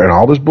everywhere and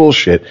all this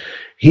bullshit.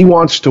 He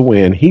wants to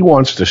win. He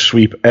wants to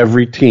sweep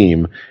every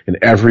team in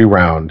every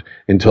round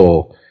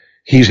until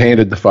he's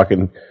handed the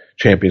fucking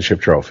championship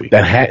trophy.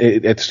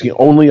 It's the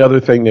only other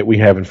thing that we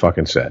haven't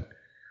fucking said.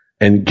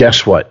 And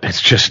guess what? It's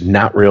just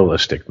not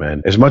realistic,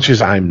 man. As much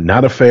as I'm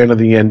not a fan of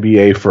the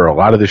NBA for a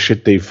lot of the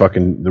shit the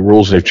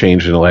rules they've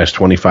changed in the last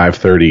 25,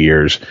 30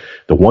 years,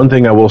 the one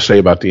thing I will say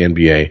about the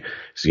NBA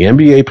is the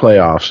NBA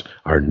playoffs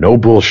are no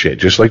bullshit,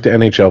 just like the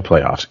NHL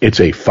playoffs. It's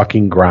a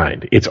fucking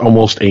grind. It's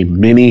almost a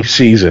mini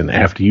season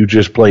after you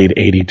just played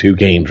 82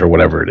 games or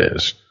whatever it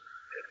is.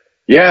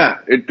 Yeah,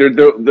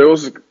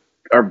 those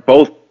are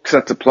both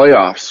sets of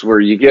playoffs where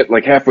you get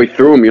like halfway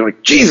through them, you're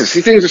like, Jesus,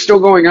 these things are still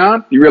going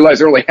on? You realize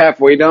they're only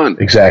halfway done.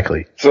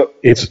 Exactly. So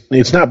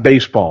it's not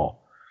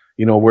baseball,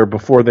 where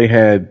before they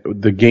had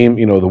the game,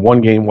 the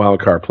 1 game wild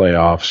card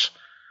playoffs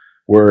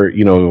where,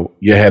 you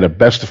had a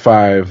best of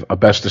 5, a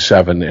best of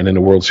 7, and in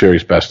the World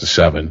Series best of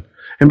 7.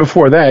 And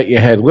before that, you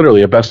had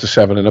literally a best of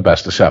 7 and a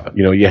best of 7.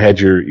 You had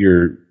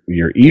your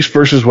East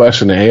versus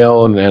West in the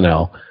AL and the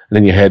NL, and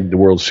then you had the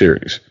World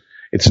Series.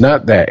 It's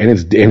not that, and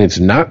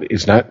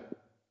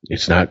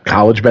it's not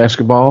college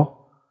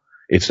basketball.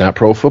 It's not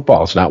pro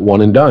football. It's not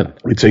one and done.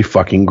 It's a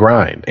fucking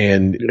grind.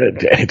 And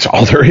it's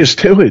all there is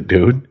to it,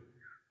 dude.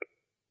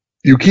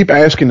 You keep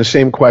asking the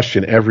same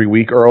question every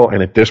week, Earl,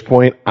 and at this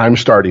point, I'm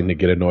starting to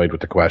get annoyed with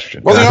the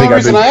question. Well, I think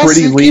I've been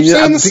pretty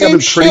lenient.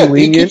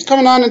 He keeps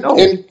coming on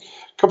and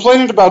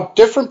complaining about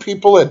different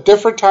people at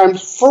different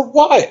times. For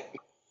what?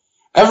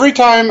 Every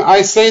time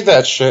I say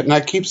that shit, and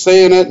I keep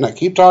saying it, and I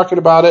keep talking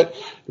about it,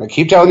 and I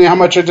keep telling you how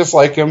much I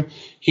dislike him,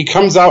 he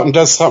comes out and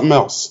does something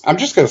else. I'm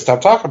just going to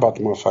stop talking about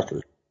the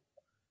motherfucker.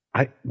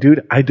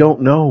 Dude, I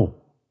don't know.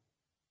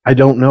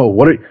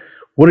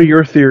 What are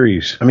your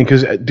theories? I mean,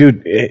 because,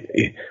 dude,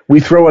 we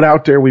throw it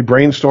out there, we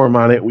brainstorm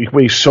on it, we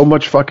waste so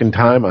much fucking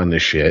time on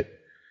this shit,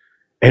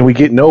 and we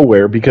get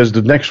nowhere because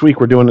the next week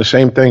we're doing the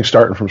same thing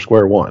starting from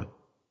square one.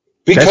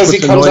 Because he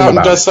comes out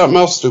and does something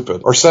else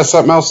stupid, or says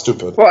something else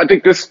stupid. Well, I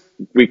think this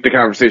week the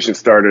conversation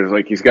started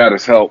like he's got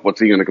his help. What's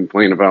he going to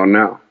complain about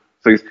now?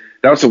 So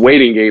that was a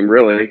waiting game,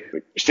 really.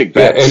 Just take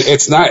bets. Yeah, and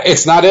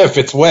it's not if,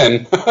 it's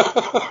when.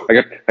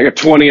 I got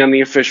 20 on the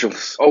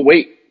officials. Oh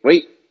wait,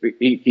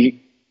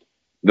 he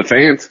the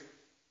fans.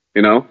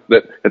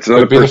 That's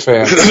another person,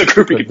 another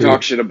group you can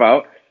talk shit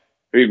about.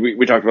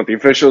 We talked about the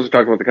officials. We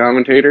talked about the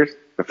commentators,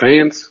 the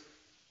fans.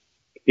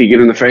 He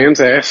get in the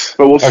fans' ass,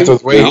 but we'll see. After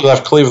the way he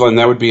left Cleveland,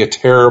 that would be a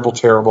terrible,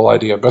 terrible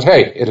idea. But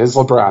hey, it is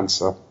LeBron,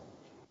 so.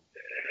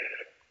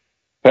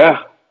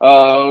 Yeah.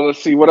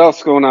 Let's see what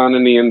else going on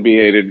in the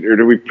NBA.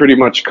 Did we pretty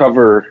much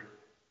cover?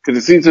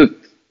 Because it seems that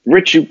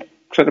Rich, you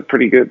set a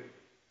pretty good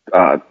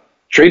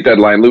trade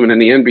deadline looming in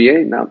the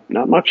NBA.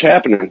 Not much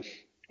happening.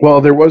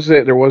 Well, there was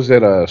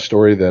that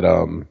story that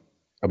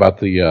about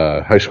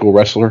the high school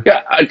wrestler.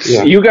 Yeah,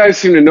 you guys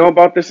seem to know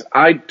about this.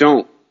 I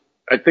don't.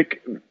 I think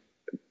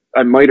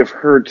I might have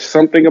heard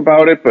something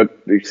about it, but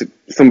you said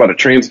something about a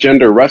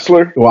transgender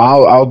wrestler.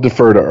 Well, I'll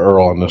defer to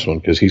Earl on this one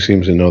because he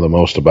seems to know the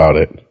most about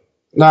it.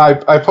 No,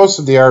 I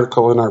posted the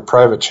article in our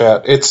private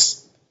chat.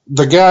 It's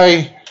the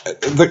guy,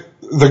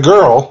 the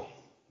girl,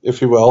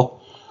 if you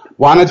will,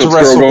 wanted to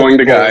wrestle. Girl going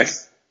to guy.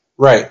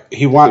 Right.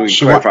 She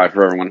clarify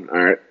for everyone.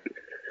 All right.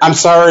 I'm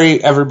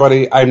sorry,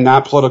 everybody. I'm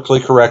not politically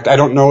correct. I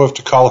don't know if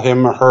to call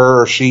him or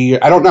her or she.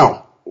 I don't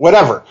know.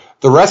 Whatever.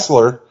 The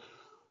wrestler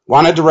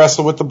wanted to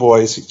wrestle with the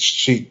boys.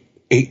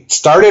 He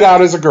started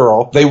out as a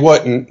girl. They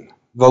wouldn't.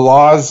 The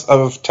laws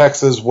of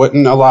Texas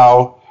wouldn't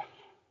allow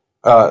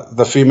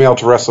the female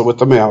to wrestle with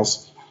the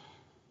males.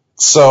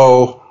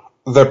 So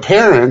the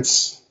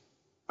parents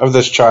of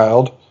this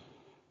child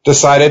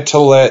decided to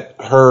let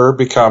her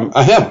become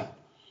a him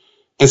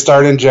and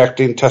start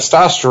injecting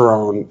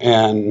testosterone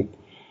and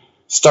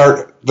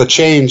start the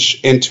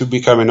change into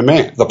becoming a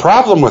man. The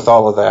problem with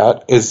all of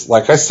that is,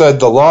 like I said,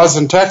 the laws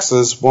in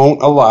Texas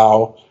won't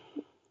allow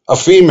a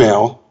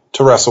female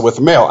to wrestle with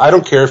a male. I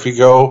don't care if you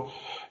go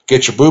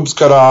get your boobs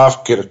cut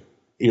off, get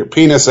your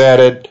penis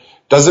added,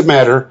 doesn't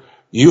matter.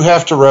 You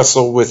have to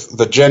wrestle with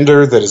the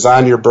gender that is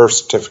on your birth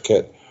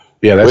certificate.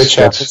 Yeah, that's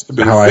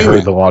how I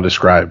heard the law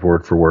described,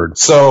 word for word.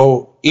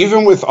 So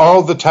even with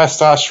all the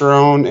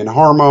testosterone and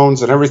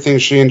hormones and everything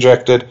she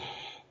injected,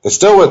 they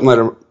still wouldn't let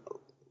her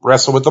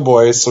wrestle with the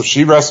boys. So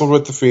she wrestled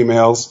with the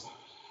females.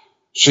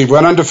 She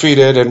went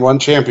undefeated and won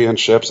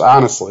championships,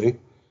 honestly.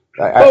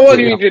 What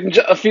do you mean?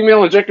 A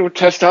female injected with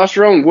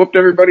testosterone whooped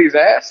everybody's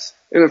ass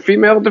in a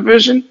female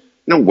division?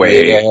 No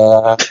way.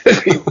 Yeah.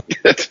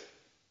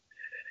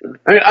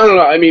 I don't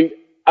know. I mean,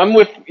 I'm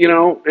with,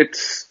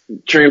 it's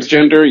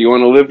transgender. You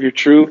want to live your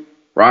truth,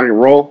 rock and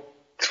roll.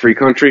 It's a free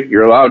country.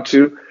 You're allowed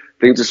to.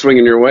 Things are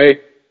swinging your way.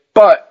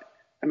 But,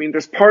 I mean,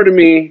 there's part of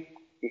me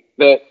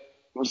that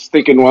was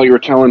thinking while you were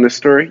telling this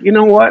story, you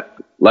know what?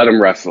 Let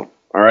them wrestle,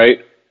 all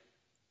right?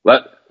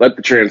 Let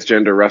the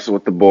transgender wrestle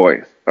with the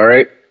boys, all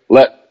right?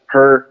 Let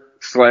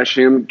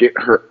her/him get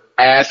her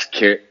ass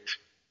kicked.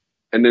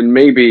 And then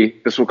maybe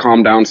this will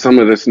calm down some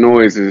of this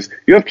noise. Is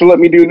you have to let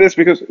me do this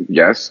because,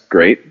 yes,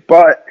 great.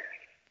 But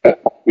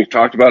we've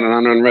talked about it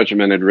on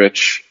Unregimented,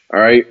 Rich. All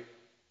right.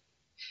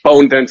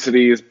 Bone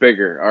density is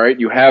bigger. All right.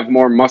 You have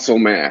more muscle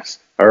mass.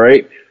 All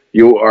right.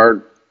 You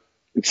are,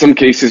 in some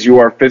cases, you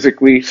are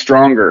physically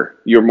stronger.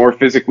 You're more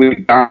physically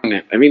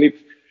dominant. I mean,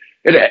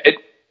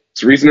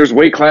 it's the reason there's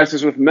weight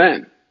classes with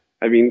men.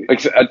 I mean,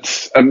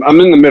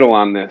 I'm in the middle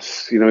on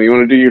this. You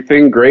want to do your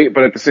thing, great,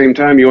 but at the same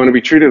time, you want to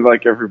be treated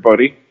like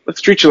everybody. Let's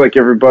treat you like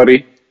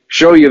everybody.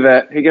 Show you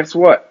that, hey, guess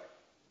what?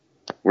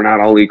 We're not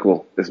all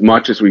equal. As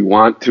much as we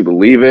want to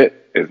believe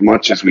it, as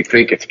much as we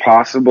think it's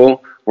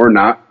possible, we're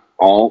not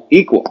all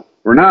equal.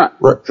 We're not.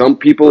 Right. Some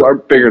people are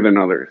bigger than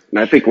others. And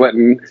I think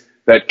letting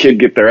that kid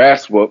get their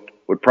ass whooped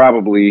would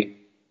probably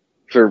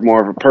serve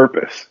more of a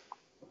purpose.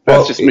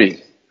 That's just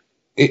me.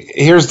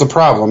 Here's the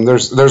problem.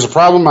 There's a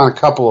problem on a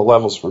couple of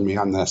levels for me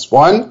on this.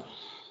 One,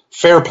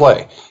 fair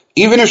play.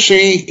 Even if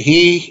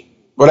even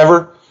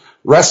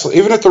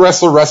if the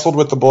wrestler wrestled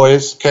with the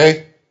boys,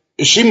 okay,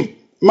 she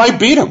might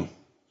beat him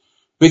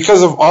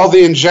because of all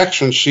the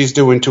injections she's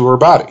doing to her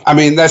body. I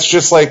mean, that's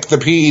just like the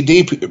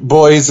PED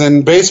boys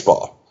in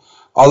baseball.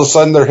 All of a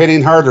sudden they're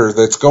hitting harder,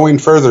 that's going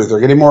further, they're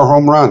getting more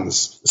home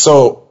runs.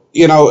 So,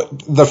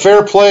 the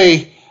fair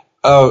play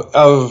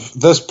of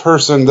this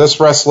person, this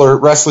wrestler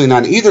wrestling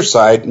on either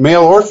side,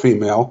 male or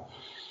female,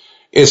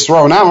 is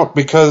thrown out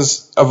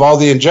because of all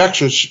the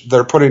injections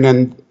they're putting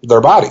in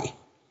their body.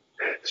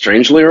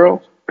 Strangely,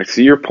 Earl, I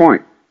see your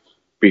point.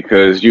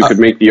 Because you could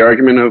make the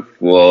argument of,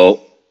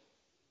 well,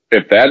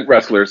 if that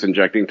wrestler's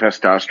injecting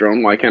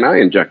testosterone, why can't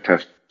I inject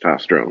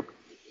testosterone?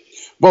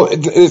 Well,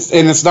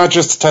 it's not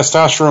just the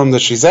testosterone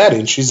that she's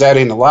adding. She's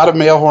adding a lot of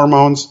male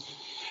hormones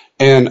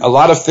and a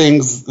lot of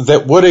things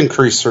that would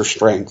increase her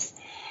strength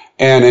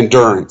and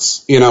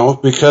endurance,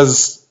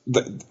 because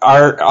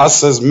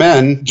us as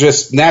men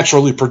just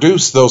naturally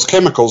produce those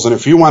chemicals. And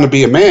if you want to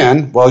be a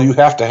man, well, you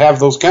have to have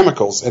those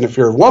chemicals. And if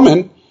you're a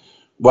woman,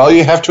 well,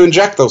 you have to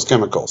inject those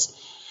chemicals.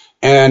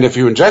 And if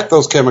you inject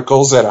those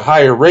chemicals at a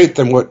higher rate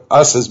than what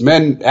us as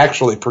men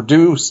actually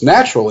produce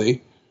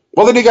naturally,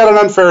 well, then you got an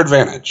unfair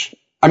advantage.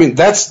 I mean,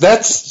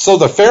 that's so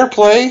the fair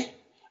play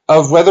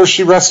of whether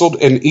she wrestled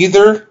in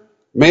either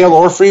male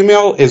or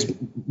female is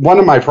one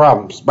of my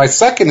problems. My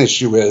second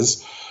issue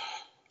is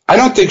I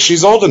don't think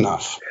she's old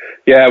enough.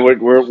 Yeah,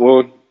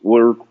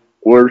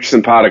 we're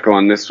simpatico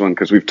on this one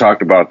because we've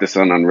talked about this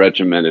on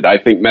Unregimented. I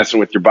think messing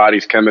with your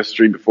body's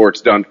chemistry before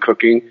it's done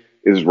cooking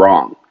is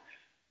wrong.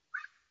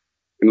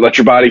 And let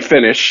your body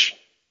finish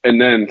and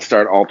then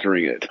start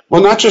altering it.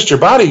 Well, not just your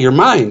body, your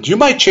mind. You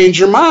might change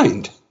your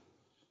mind.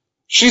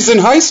 She's in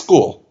high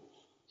school.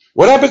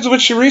 What happens when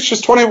she reaches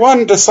 21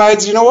 and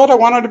decides, you know what, I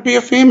wanted to be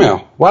a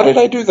female? Why did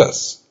I do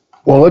this?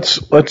 Well,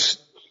 let's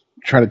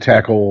try to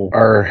tackle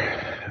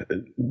our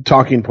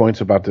talking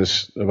points about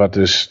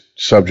this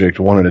subject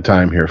one at a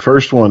time here.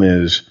 First one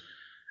is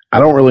I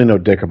don't really know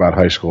dick about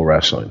high school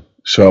wrestling,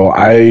 so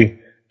I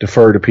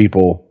defer to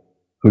people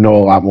who know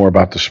a lot more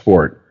about the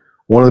sport.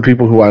 One of the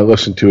people who I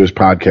listen to his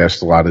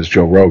podcast a lot is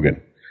Joe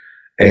Rogan.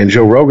 And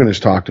Joe Rogan has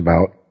talked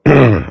about,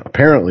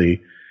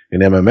 apparently, in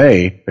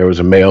MMA, there was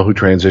a male who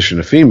transitioned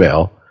to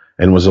female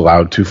and was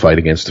allowed to fight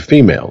against the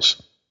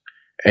females.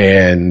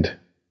 And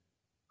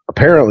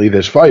apparently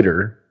this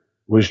fighter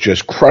was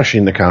just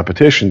crushing the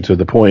competition to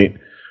the point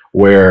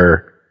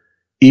where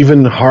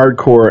even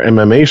hardcore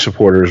MMA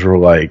supporters were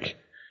like,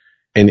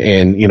 and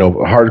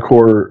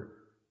hardcore,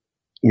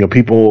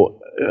 people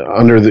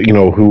under the,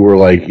 who were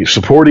like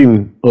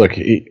supporting, look,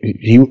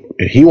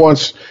 he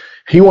wants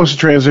to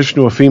transition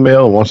to a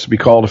female and wants to be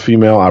called a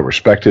female. I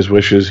respect his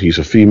wishes. He's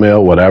a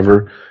female,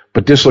 whatever.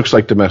 But this looks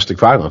like domestic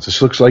violence.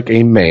 This looks like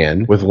a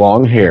man with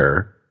long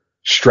hair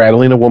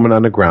straddling a woman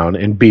on the ground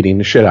and beating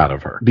the shit out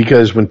of her.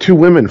 Because when two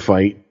women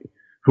fight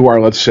who are,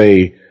 let's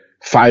say,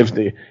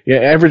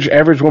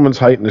 average woman's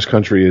height in this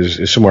country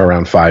is somewhere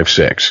around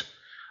 5'6".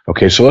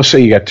 Okay, so let's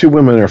say you got two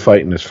women that are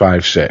fighting that's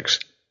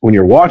 5'6". When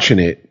you're watching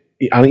it,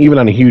 even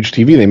on a huge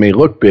TV, they may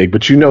look big,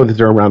 but you know that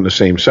they're around the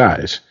same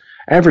size.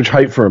 Average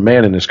height for a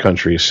man in this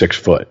country is 6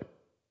 foot.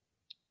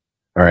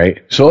 All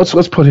right, so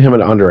let's put him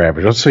at under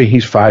average. Let's say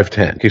he's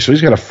 5'10". Okay, so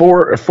he's got a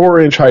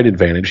 4-inch height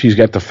advantage. He's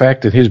got the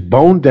fact that his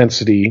bone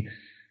density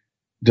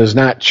does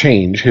not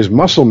change, his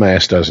muscle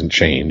mass doesn't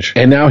change,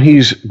 and now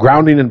he's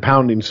grounding and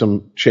pounding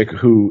some chick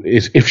who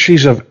is, if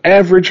she's of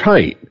average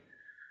height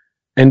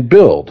and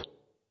build,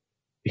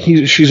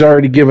 she's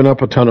already given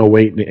up a ton of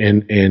weight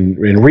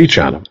and reach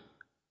on him.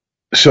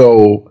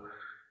 So,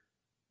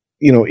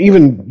 you know,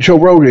 even Joe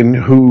Rogan,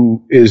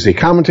 who is a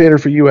commentator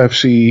for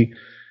UFC,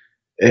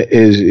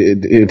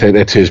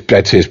 that's his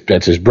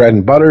bread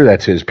and butter,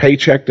 that's his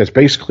paycheck, that's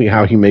basically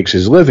how he makes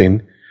his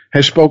living,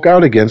 has spoke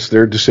out against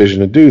their decision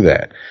to do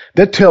that.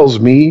 That tells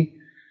me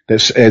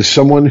that as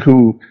someone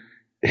who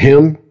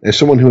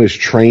has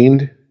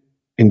trained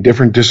in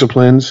different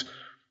disciplines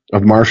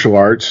of martial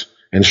arts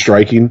and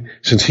striking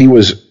since he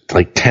was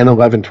like 10,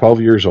 11, 12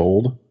 years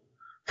old,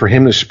 for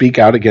him to speak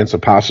out against a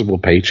possible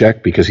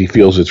paycheck because he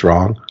feels it's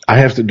wrong, I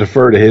have to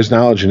defer to his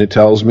knowledge, and it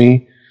tells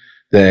me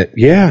that,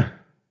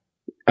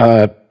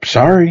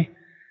 sorry,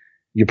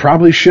 you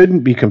probably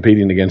shouldn't be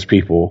competing against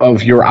people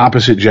of your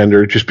opposite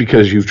gender just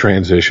because you've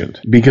transitioned.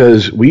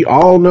 Because we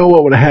all know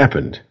what would have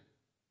happened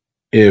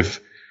if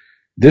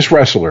this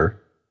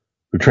wrestler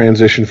who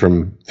transitioned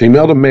from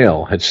female to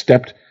male had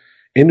stepped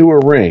into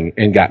a ring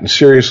and gotten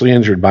seriously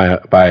injured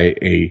by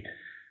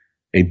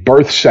a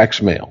birth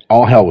sex male.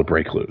 All hell would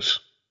break loose.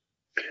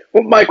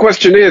 Well, my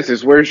question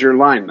is where's your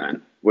line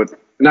then?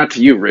 Not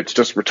to you, Rich,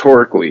 just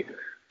rhetorically.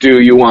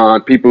 Do you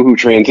want people who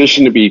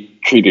transition to be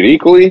treated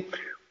equally?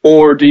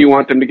 Or do you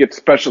want them to get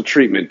special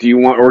treatment? Do you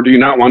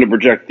not want to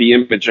project the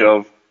image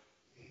of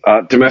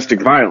domestic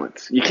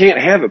violence? You can't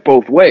have it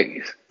both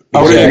ways.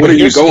 Okay, what are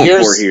you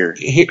going for here?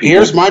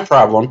 Here's my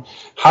problem.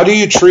 How do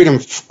you treat them,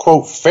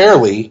 quote,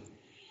 fairly,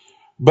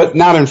 but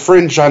not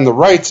infringe on the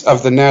rights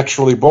of the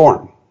naturally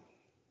born?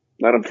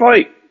 Let them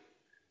fight.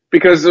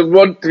 Because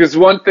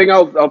one thing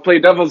I'll play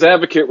devil's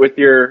advocate with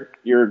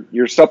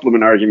your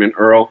supplement argument,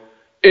 Earl,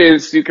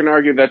 is you can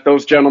argue that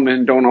those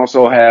gentlemen don't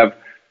also have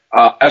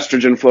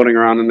estrogen floating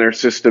around in their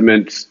system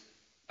and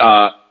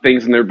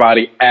things in their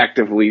body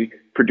actively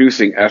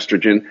producing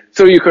estrogen.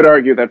 So you could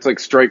argue that's like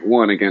strike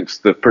one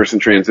against the person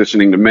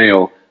transitioning to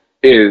male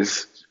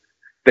is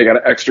they got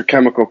an extra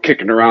chemical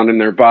kicking around in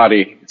their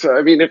body. So,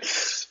 I mean,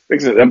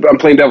 I'm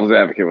playing devil's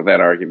advocate with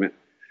that argument.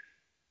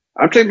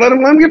 I'm saying let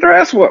them get their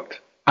ass whooped.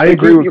 I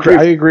agree with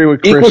Chris.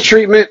 Equal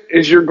treatment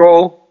is your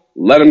goal.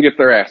 Let them get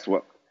their ass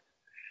whooped.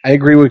 I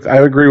agree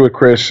with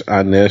Chris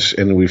on this,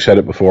 and we've said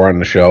it before on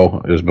the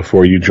show. It was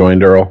before you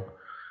joined, Earl.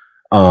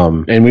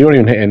 And I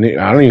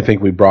don't even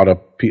think we brought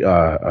up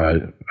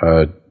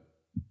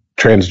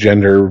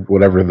transgender,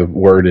 whatever the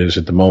word is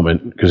at the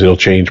moment, because it'll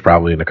change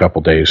probably in a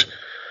couple days.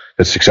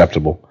 That's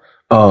acceptable.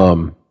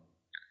 I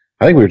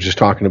think we were just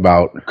talking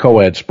about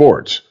co-ed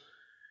sports,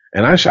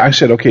 and I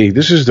said, okay,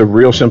 this is the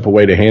real simple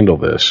way to handle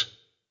this.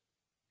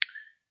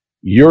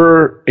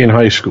 You're in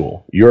high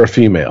school. You're a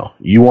female.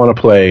 You want to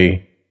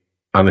play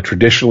on a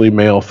traditionally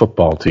male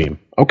football team.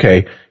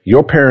 Okay,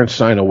 your parents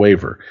sign a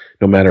waiver.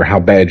 No matter how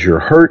bad you're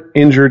hurt,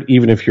 injured,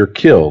 even if you're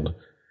killed,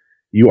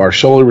 you are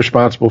solely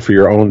responsible for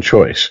your own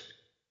choice.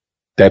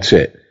 That's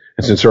it.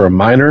 And since they're a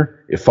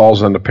minor, it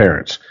falls on the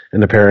parents.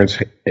 And the parents,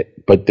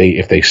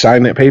 if they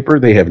sign that paper,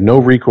 they have no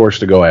recourse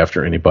to go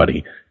after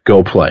anybody.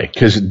 Go play.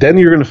 Because then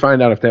you're going to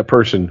find out if that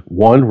person,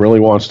 one, really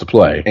wants to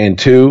play, and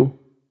two,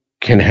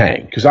 can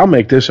hang. Because I'll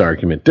make this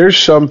argument. There's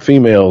some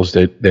females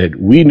that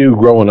we knew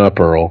growing up,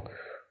 Earl,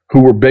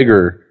 who were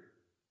bigger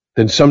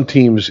than some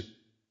teams,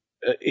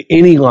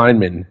 any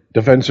lineman,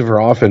 defensive or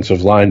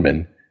offensive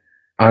lineman,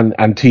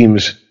 on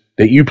teams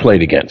that you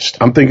played against.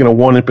 I'm thinking of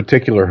one in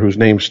particular whose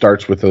name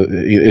starts with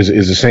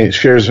is the same,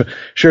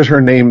 shares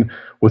her name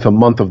with a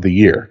month of the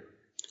year.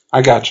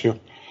 I got you.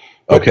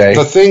 Okay.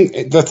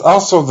 That's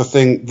also the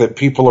thing that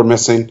people are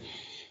missing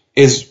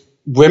is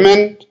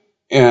women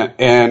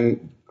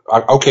and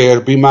okay,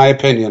 it'll be my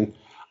opinion.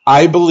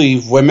 I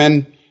believe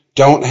women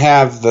don't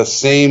have the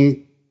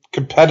same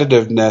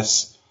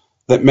competitiveness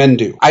that men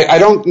do. I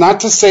don't,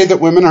 not to say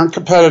that women aren't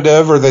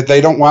competitive or that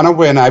they don't want to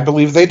win. I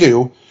believe they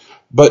do.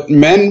 But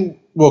men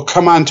will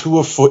come onto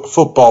a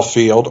football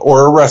field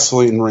or a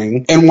wrestling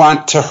ring and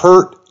want to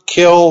hurt,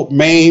 kill,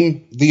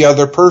 maim the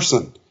other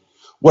person.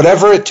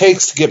 Whatever it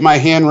takes to get my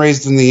hand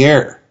raised in the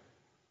air.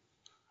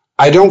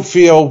 I don't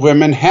feel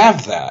women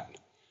have that.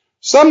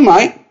 Some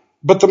might,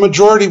 but the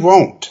majority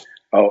won't.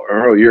 Oh,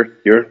 Earl,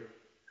 you're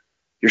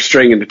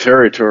straying into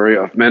territory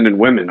of men and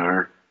women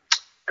are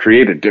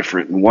created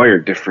different and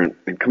wired different.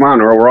 And come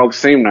on, Earl, we're all the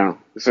same now.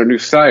 It's our new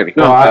society.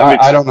 No,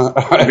 I don't know.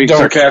 I'm being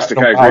sarcastic.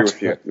 I agree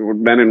with you.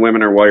 Men and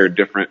women are wired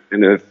different.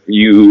 And if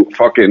you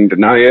fucking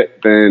deny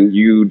it, then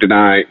you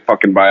deny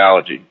fucking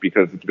biology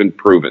because it's been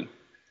proven.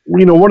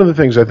 One of the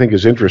things I think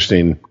is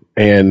interesting,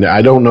 and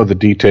I don't know the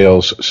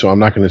details, so I'm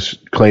not going to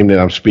claim that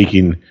I'm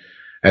speaking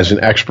as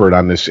an expert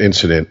on this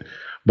incident,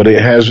 but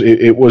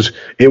it was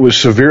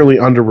severely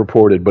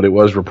underreported, but it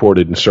was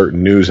reported in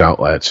certain news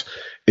outlets,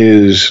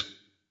 is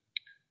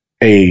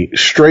a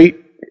straight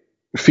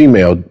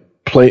female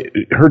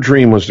her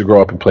dream was to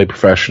grow up and play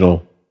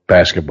professional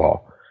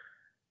basketball.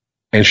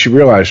 And she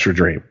realized her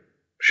dream.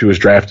 She was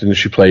drafted and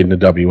she played in the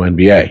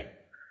WNBA.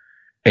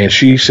 And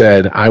she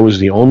said, I was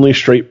the only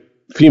straight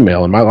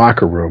female in my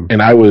locker room,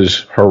 and I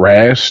was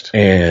harassed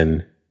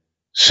and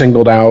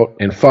singled out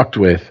and fucked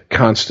with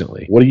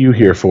constantly. What are you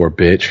here for,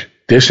 bitch?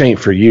 This ain't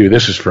for you.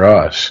 This is for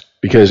us.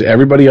 Because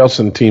everybody else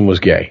on the team was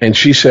gay. And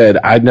she said,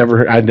 I'd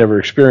never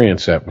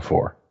experienced that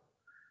before.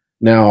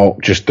 Now,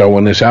 just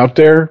throwing this out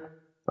there,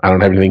 I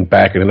don't have anything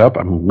backing it up.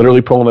 I'm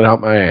literally pulling it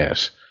out my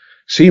ass.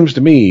 Seems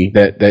to me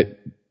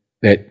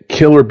that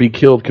kill or be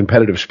killed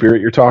competitive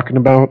spirit you're talking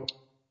about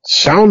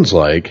sounds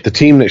like the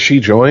team that she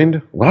joined.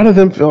 A lot of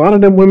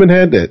them women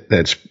had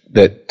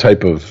that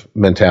type of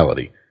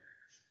mentality,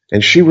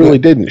 and she really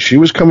didn't. She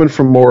was coming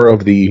from more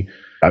of the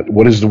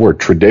what is the word,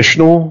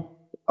 traditional?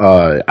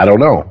 I don't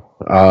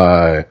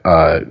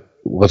know.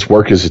 Let's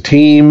work as a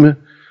team.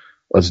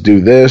 Let's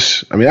do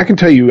this. I mean, I can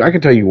tell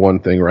you one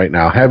thing right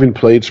now. Having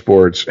played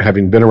sports,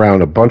 having been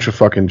around a bunch of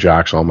fucking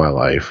jocks all my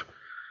life,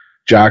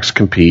 jocks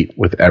compete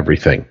with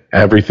everything.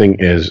 Everything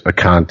is a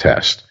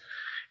contest.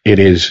 It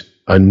is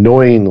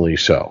annoyingly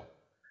so.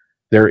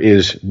 There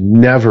is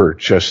never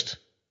just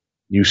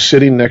you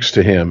sitting next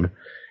to him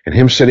and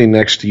him sitting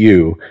next to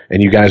you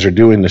and you guys are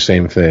doing the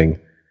same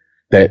thing.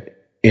 That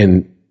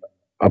in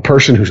a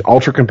person who's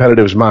ultra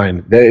competitive's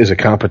mind, that is a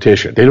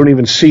competition. They don't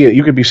even see it.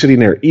 You could be sitting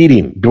there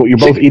eating. You're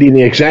both eating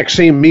the exact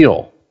same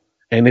meal,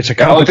 and it's a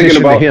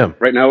competition to him.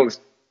 Right now, it's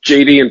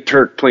JD and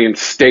Turk playing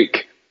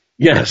steak.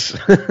 Yes.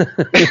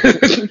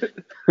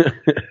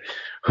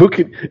 Who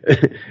could?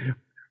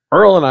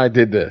 Earl and I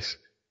did this.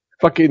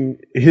 Fucking,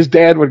 his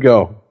dad would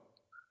go,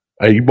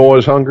 "Are you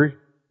boys hungry?"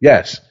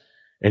 Yes.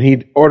 And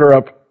he'd order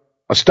up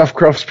a stuffed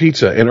crust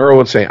pizza, and Earl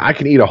would say, "I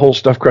can eat a whole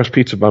stuffed crust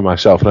pizza by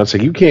myself." And I'd say,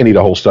 "You can't eat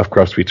a whole stuffed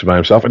crust pizza by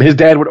himself." And his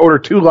dad would order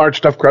 2 large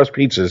stuffed crust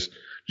pizzas,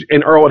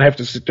 and Earl would have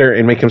to sit there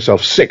and make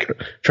himself sick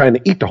trying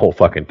to eat the whole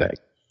fucking thing.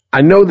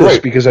 I know this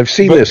because I've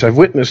seen this. I've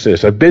witnessed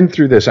this. I've been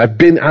through this. I've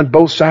been on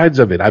both sides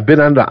of it. I've been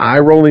on the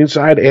eye-rolling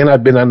side, and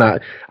I've been on the,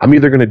 I'm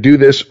either going to do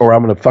this or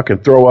I'm going to fucking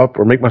throw up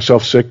or make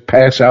myself sick,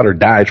 pass out, or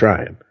die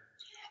trying.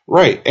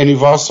 Right. And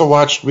you've also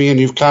watched me and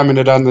you've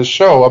commented on this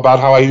show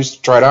about how I used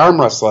to try to arm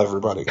wrestle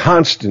everybody.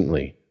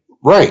 Constantly.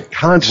 Right.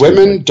 Constantly.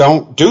 Women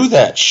don't do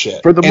that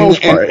shit. For the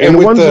most part. And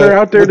the ones that are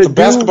out there to do. The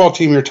basketball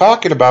team you're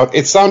talking about,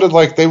 it sounded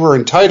like they were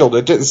entitled.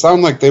 It didn't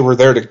sound like they were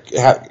there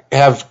to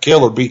have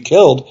kill or be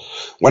killed.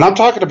 When I'm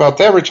talking about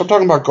that, Rich, I'm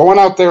talking about going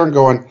out there and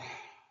going,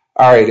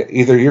 all right,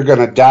 either you're going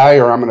to die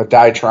or I'm going to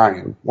die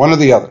trying. One or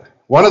the other.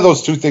 One of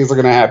those two things are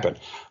going to happen.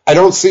 I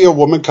don't see a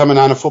woman coming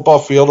on a football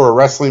field or a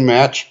wrestling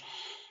match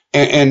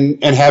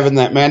and having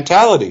that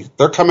mentality.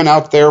 They're coming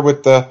out there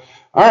with the,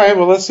 all right,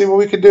 well, let's see what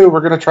we can do.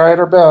 We're going to try at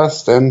our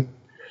best and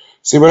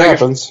see what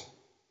happens.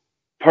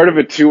 Part of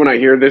it, too, when I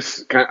hear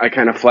this, I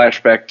kind of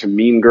flash back to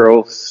Mean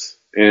Girls.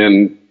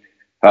 And,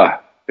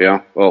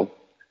 yeah, well,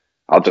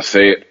 I'll just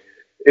say it.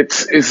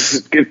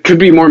 It could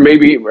be more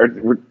maybe,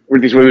 were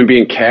these women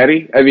being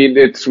catty? I mean,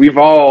 we've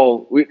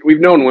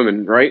known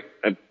women, right?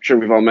 I'm sure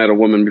we've all met a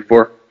woman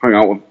before, hung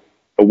out with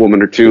a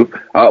woman or two,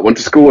 went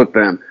to school with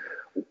them.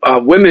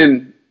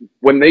 Women,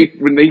 when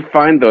they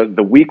find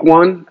the weak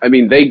one, I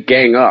mean, they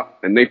gang up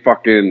and they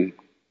fucking,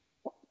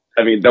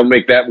 I mean, they'll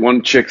make that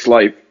one chick's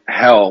life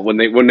hell when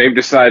they've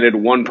decided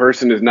one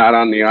person is not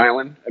on the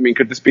island. I mean,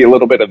 could this be a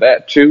little bit of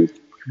that too?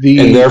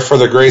 And there, for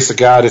the grace of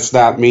God, it's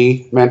not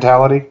me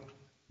mentality.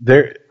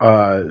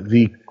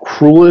 The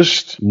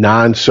cruelest,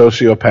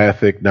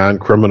 non-sociopathic,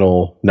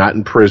 non-criminal, not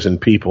in prison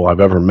people I've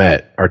ever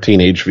met are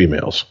teenage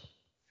females.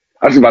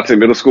 I was about to say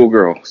middle school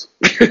girls.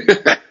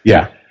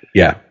 Yeah.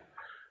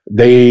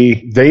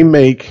 They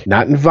make,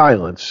 not in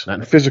violence, not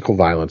in physical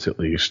violence at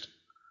least,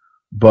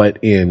 but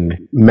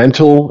in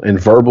mental and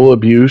verbal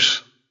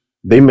abuse,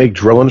 they make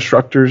drill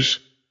instructors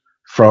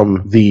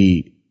from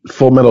the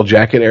Full Metal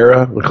Jacket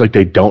era look like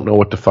they don't know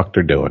what the fuck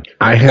they're doing.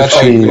 I have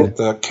seen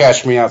the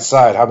Catch Me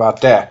Outside. How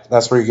about that?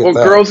 That's where you get that.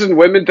 Well, girls and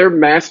women, they're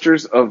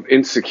masters of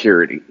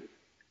insecurity.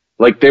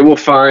 Like, they will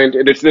find,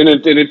 and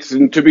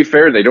to be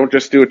fair, they don't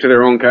just do it to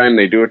their own kind,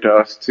 they do it to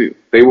us too.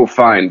 They will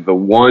find the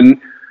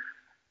one,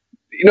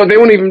 they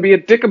won't even be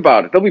a dick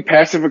about it. They'll be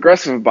passive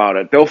aggressive about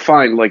it. They'll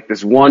find like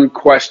this one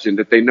question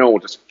that they know will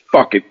just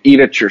fucking eat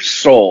at your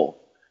soul.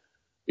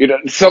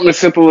 Something as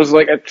simple as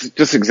like,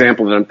 just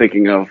example that I'm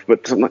thinking of,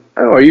 but something like,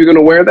 oh, are you going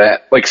to wear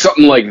that? Like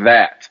something like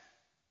that.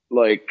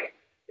 Like,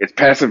 it's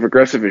passive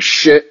aggressive as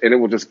shit, and it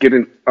will just get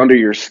under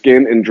your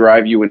skin and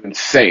drive you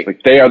insane.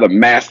 Like, they are the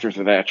masters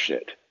of that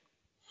shit.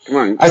 Come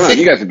on,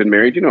 you guys have been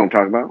married. You know what I'm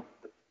talking about.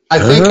 I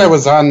think I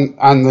was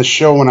on the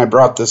show when I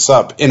brought this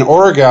up. In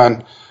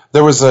Oregon,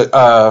 there was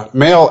a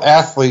male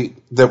athlete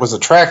that was a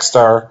track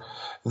star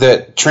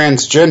that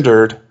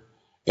transgendered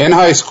in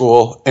high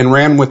school and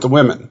ran with the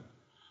women.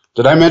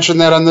 Did I mention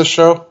that on this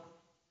show?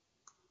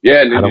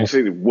 Yeah, and did you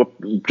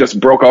say just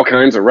broke all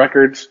kinds of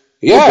records?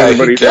 Yeah,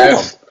 he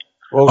killed him.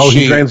 Well,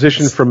 he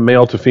transitioned from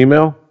male to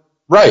female?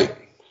 Right.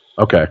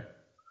 Okay.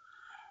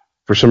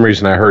 For some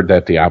reason, I heard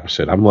that the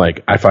opposite. I'm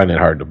like, I find it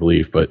hard to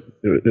believe, but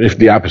if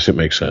the opposite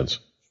makes sense.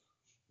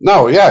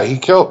 No, yeah, he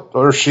killed,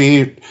 or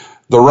she,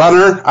 the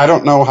runner, I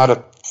don't know how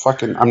to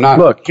fucking, I'm not.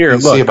 Look, I'm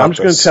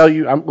just going to tell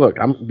you,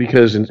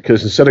 because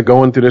instead of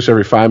going through this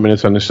every 5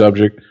 minutes on this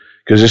subject,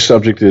 because this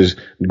subject is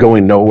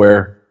going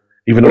nowhere,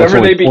 even whatever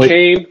though they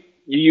became,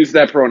 you use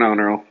that pronoun,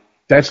 Earl.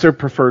 That's their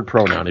preferred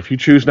pronoun. If you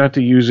choose not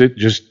to use it,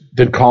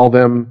 then call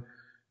them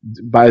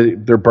by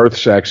their birth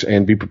sex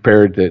and be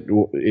prepared that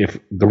if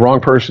the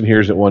wrong person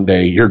hears it one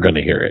day, you're going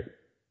to hear it.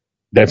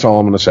 That's all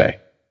I'm going to say.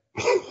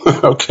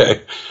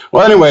 Okay.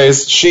 Well,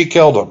 anyways, she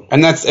killed him.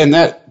 And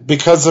that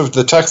because of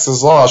the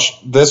Texas law,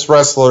 this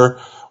wrestler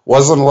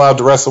wasn't allowed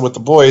to wrestle with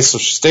the boys, so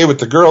she stayed with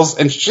the girls,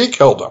 and she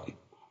killed him.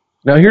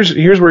 Now,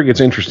 here's where it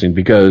gets interesting,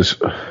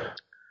 because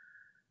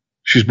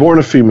she's born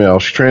a female,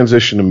 she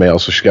transitioned to male,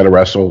 so she got to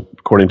wrestle,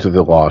 according to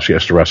the law, she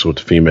has to wrestle with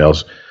the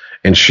females,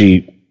 and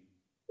she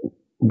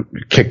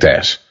kicked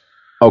ass.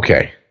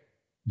 Okay.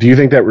 Do you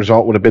think that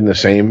result would have been the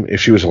same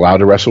if she was allowed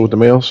to wrestle with the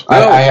males? No.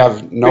 I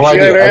have no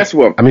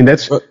idea. I mean,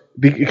 that's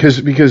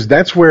because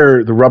that's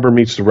where the rubber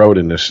meets the road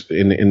in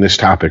this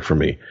topic for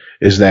me,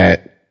 is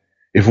that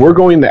if we're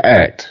going to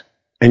act,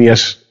 and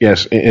yes,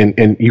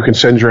 and you can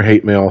send your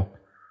hate mail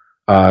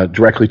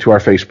directly to our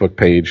Facebook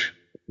page.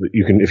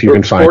 You can, if you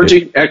can find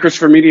it. at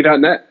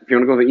ChristopherMedia.net. If you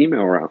want to go the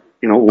email route,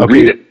 we'll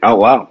read it out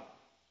loud.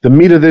 The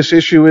meat of this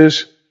issue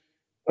is,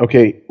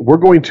 okay, we're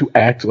going to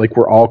act like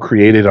we're all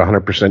created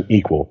 100%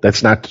 equal.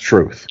 That's not the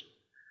truth.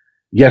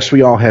 Yes,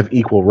 we all have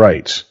equal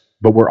rights,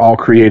 but we're all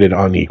created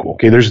unequal.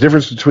 Okay, there's a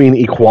difference between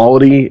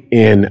equality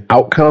in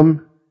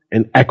outcome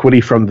and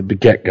equity from the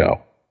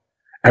get-go.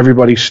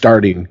 Everybody's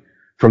starting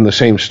from the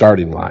same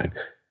starting line.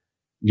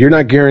 You're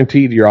not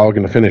guaranteed you're all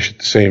going to finish at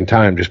the same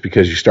time just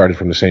because you started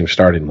from the same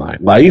starting line.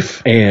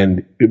 Life,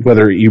 and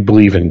whether you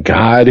believe in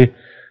God,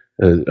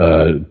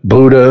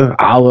 Buddha,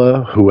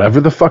 Allah,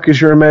 whoever the fuck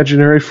is your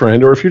imaginary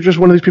friend, or if you're just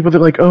one of these people that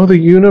are like, oh, the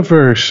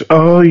universe,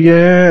 oh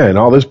yeah, and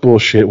all this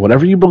bullshit,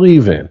 whatever you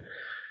believe in,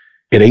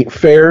 it ain't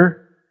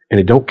fair, and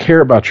it don't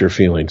care about your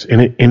feelings,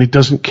 and it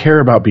doesn't care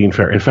about being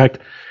fair. In fact,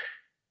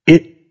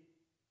 it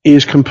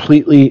is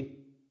completely,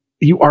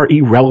 you are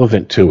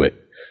irrelevant to it.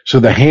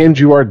 So the hand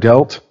you are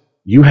dealt,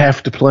 you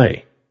have to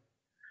play.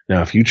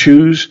 Now, if you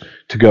choose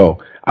to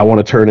go, I want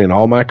to turn in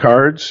all my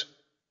cards,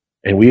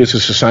 and we as a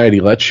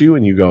society let you,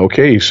 and you go,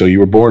 okay, so you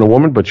were born a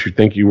woman, but you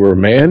think you were a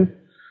man?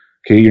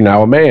 Okay, you're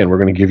now a man. We're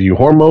going to give you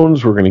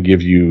hormones. We're going to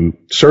give you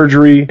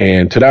surgery,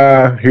 and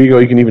ta-da, here you go.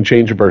 You can even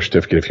change your birth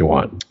certificate if you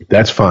want.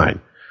 That's fine.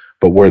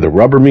 But where the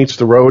rubber meets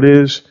the road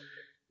is,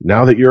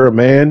 now that you're a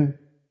man,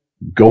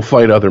 go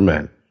fight other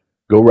men.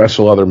 Go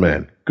wrestle other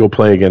men. Go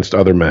play against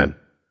other men.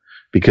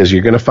 Because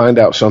you're going to find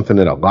out something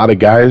that a lot of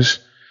guys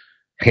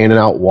handing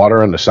out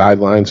water on the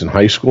sidelines in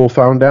high school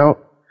found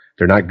out.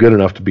 They're not good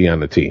enough to be on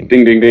the team.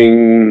 Ding, ding,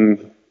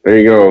 ding. There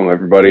you go,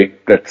 everybody.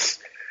 That's,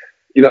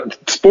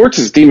 sports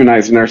is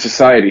demonized in our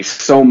society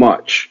so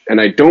much, and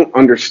I don't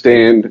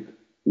understand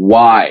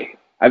why.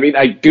 I mean,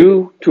 I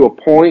do to a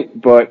point,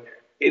 but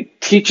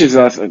it teaches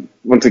us,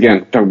 once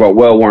again, talk about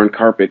well-worn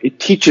carpet, it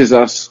teaches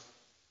us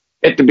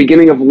at the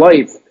beginning of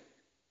life,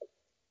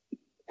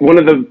 one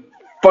of the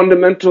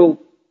fundamental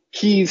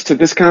keys to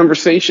this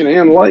conversation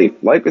and life.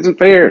 Life isn't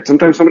fair.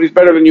 Sometimes somebody's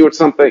better than you at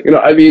something.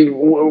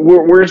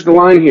 Where's the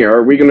line here?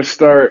 Are we going to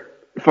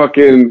start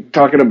fucking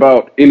talking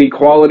about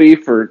inequality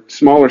for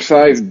smaller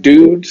sized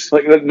dudes?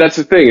 Like, that's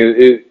the thing.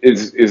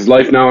 Is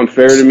life now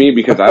unfair to me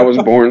because I was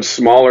born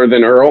smaller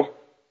than Earl?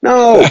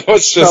 No. I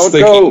was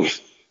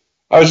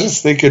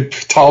just thinking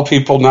tall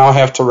people now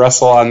have to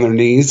wrestle on their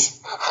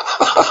knees.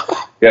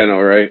 Yeah, I know,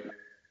 right?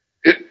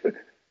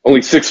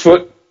 Only 6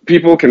 foot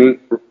people can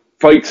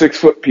fight 6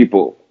 foot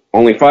people.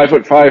 Only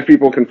 5'5"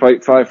 people can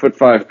fight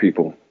 5'5"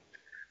 people.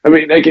 I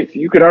mean,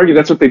 you could argue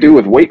that's what they do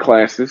with weight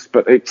classes,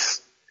 but I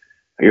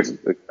guess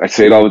I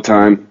say it all the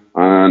time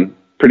on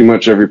pretty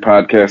much every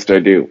podcast I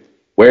do.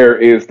 Where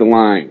is the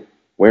line?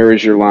 Where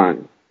is your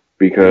line?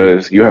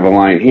 Because you have a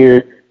line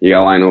here, you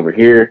got a line over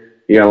here,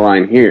 you got a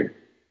line here.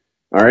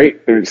 All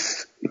right?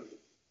 There's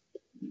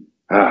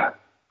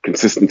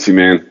consistency,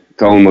 man.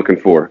 That's all I'm looking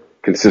for.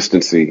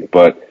 Consistency.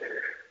 But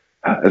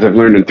as I've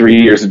learned in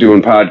 3 years of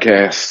doing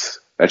podcasts,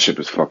 that ship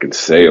has fucking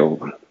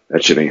sailed.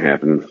 That shit ain't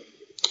happening.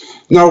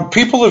 No,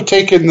 people have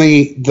taken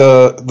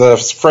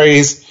the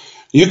phrase,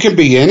 you can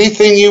be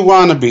anything you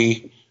want to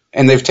be,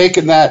 and they've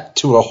taken that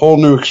to a whole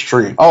new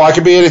extreme. Oh, I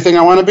can be anything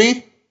I want to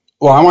be?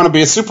 Well, I want to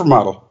be a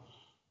supermodel.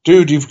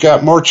 Dude, you've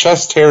got more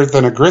chest hair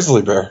than a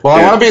grizzly bear. Well,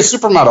 yeah. I want to be a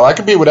supermodel. I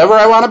can be whatever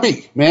I want to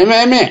be. Man.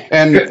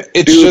 And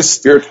it's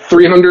just... You're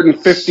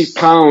 350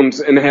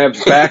 pounds and have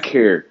back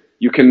hair.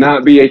 You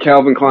cannot be a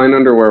Calvin Klein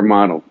underwear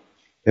model.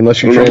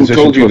 Unless you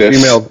transition to a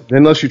female.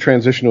 Unless you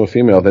transition to a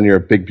female, then you're a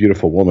big,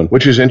 beautiful woman.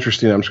 Which is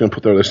interesting. I'm just going to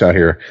throw this out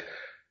here.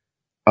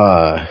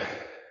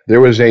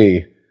 There was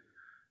a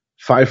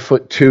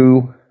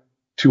 5'2",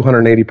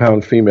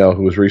 280-pound female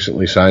who was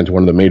recently signed to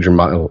one of the major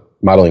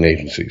modeling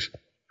agencies.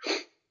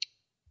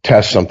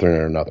 Test something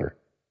or another.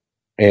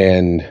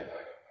 And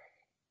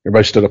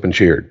everybody stood up and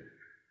cheered.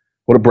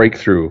 What a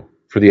breakthrough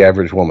for the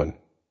average woman.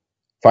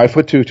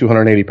 5'2",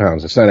 280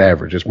 pounds. It's not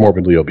average. It's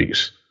morbidly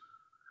obese.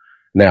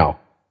 Now,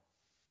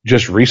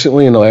 just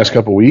recently in the last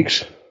couple of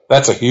weeks,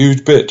 that's a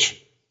huge bitch.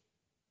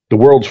 The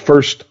world's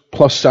first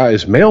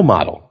plus-size male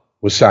model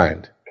was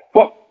signed.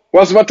 Well, I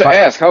was about to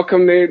ask, how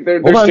come they're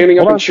standing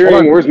up and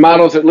cheering? Where's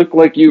models that look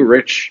like you,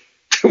 Rich?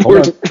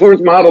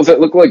 Where's models that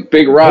look like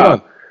Big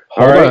Rob?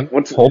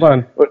 Hold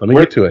on. Let me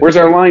get to it. Where's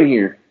our line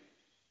here?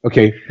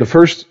 Okay, the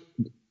first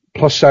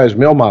plus-size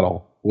male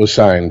model was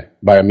signed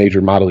by a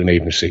major modeling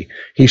agency.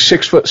 He's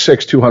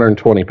 6'6",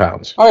 220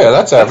 pounds. Oh, yeah,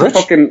 that's average.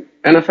 That's a fucking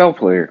NFL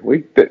player.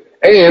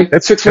 And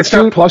that's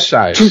 6'2", not plus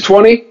size.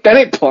 220? That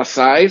ain't plus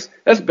size.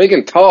 That's big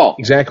and tall.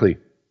 Exactly.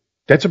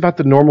 That's about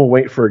the normal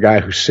weight for a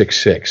guy who's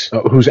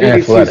 6'6", who's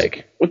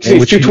athletic. What's he,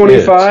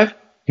 225?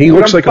 He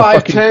looks like a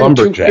fucking 5'10",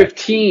 lumberjack.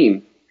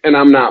 215, and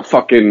I'm not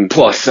fucking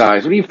plus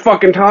size. What are you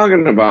fucking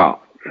talking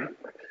about?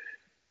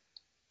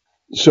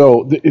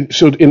 So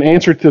in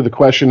answer to the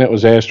question that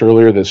was asked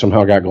earlier that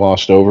somehow got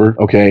glossed over,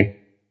 okay,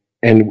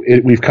 and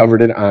we've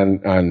covered it on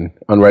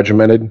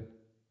Unregimented.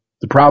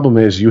 The problem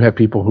is you have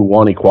people who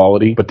want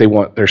equality, but they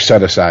want their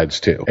set-asides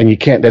too, and you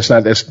can't. That's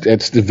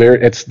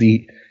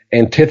the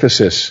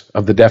antithesis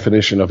of the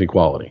definition of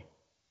equality.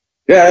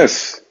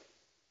 Yes.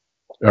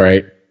 All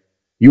right.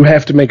 You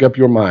have to make up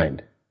your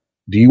mind.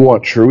 Do you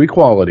want true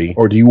equality,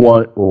 or do you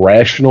want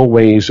rational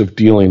ways of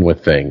dealing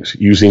with things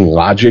using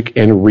logic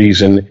and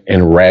reason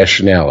and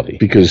rationality?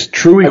 Because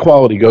true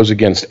equality goes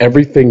against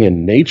everything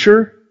in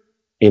nature,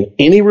 in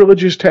any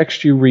religious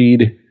text you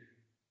read,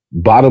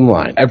 bottom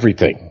line,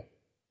 everything.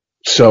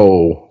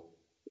 So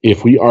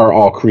if we are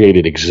all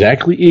created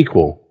exactly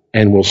equal,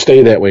 and will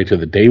stay that way to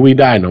the day we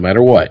die no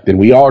matter what, then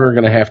we all are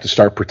going to have to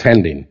start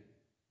pretending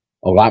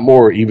a lot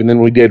more even than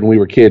we did when we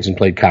were kids and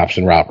played cops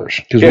and robbers.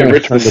 Yeah,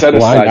 Rich, the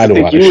set-asides. I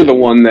think you were the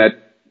one that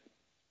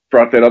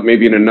brought that up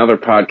maybe in another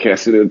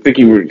podcast. I think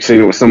you were saying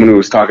it was someone who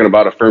was talking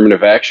about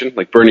affirmative action,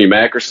 like Bernie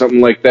Mac or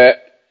something like that.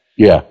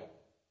 Yeah.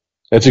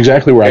 That's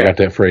exactly where I got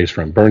that phrase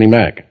from, Bernie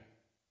Mac.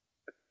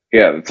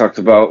 Yeah, it talks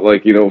about,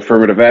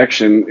 affirmative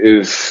action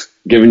is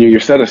giving you your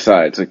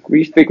set-asides. Like,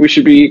 we think we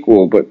should be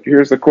equal, but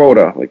here's the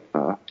quota.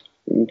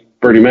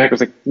 Bernie Mac was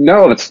like,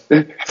 no, that's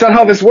not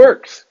how this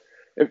works.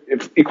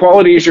 If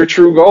equality is your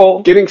true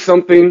goal, getting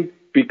something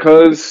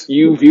because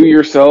you view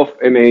yourself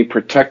in a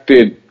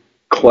protected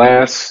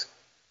class,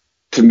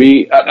 to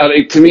me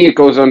it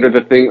goes under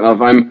the thing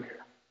of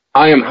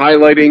I am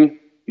highlighting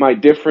my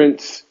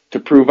difference to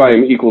prove I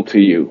am equal to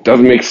you.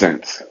 Doesn't make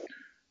sense.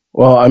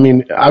 Well, I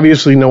mean,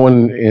 obviously no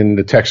one in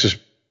the Texas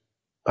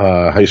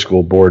high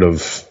school board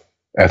of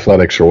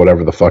athletics or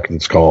whatever the fuck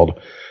it's called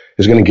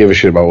is going to give a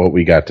shit about what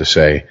we got to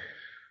say.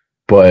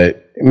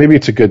 But maybe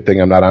it's a good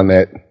thing I'm not on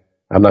that.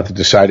 I'm not the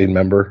deciding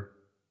member,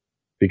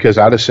 because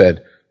I'd have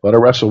said,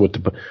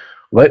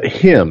 let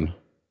him,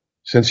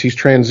 since he's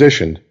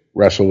transitioned,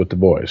 wrestle with the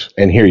boys.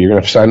 And here, you're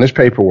going to sign this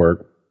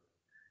paperwork,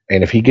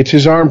 and if he gets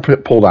his arm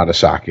pulled out of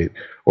socket,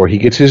 or he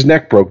gets his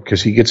neck broke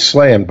because he gets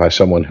slammed by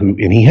someone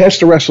and he has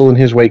to wrestle in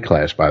his weight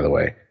class, by the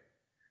way.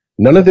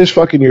 None of this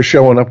fucking you're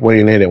showing up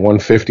weighing in at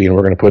 150 and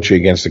we're going to put you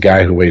against a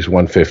guy who weighs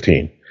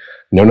 115.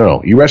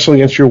 No. You wrestle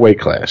against your weight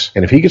class.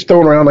 And if he gets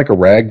thrown around like a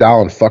rag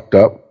doll and fucked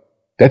up,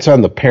 that's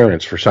on the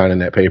parents for signing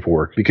that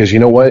paperwork, because you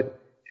know what?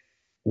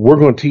 We're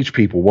going to teach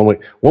people one way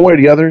or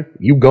the other.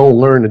 You go and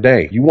learn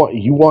today. You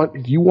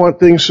want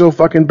things so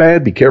fucking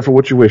bad. Be careful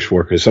what you wish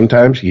for, because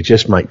sometimes you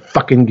just might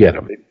fucking get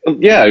them.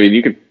 Yeah, I mean,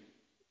 you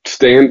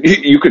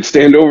could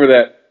stand over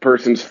that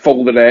person's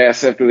folded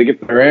ass after they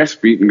get their ass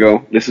beat and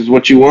go, "This is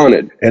what you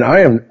wanted."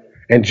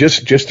 And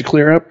just to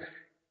clear up,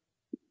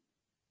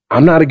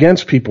 I'm not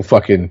against people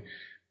fucking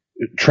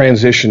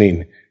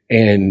transitioning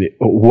and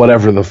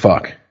whatever the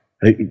fuck.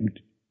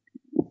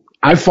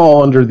 I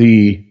fall under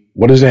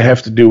what does it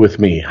have to do with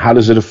me? How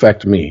does it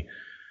affect me?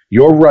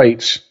 Your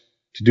rights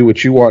to do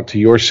what you want to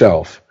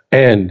yourself,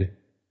 and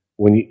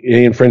when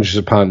it infringes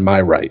upon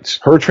my rights.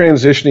 Her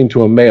transitioning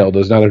to a male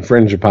does not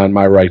infringe upon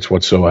my rights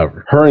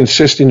whatsoever. Her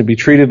insisting to be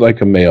treated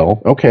like a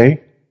male,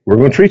 okay, we're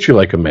going to treat you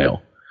like a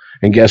male.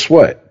 And guess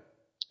what?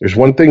 There's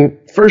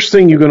first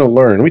thing you're going to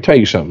learn. Let me tell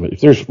you something.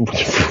 If there's,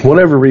 for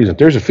whatever reason,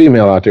 there's a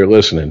female out there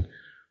listening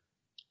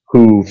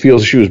who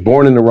feels she was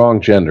born in the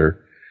wrong gender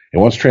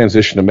and wants to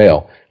transition to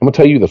male, I'm going to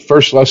tell you the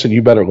first lesson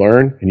you better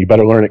learn, and you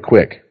better learn it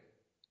quick.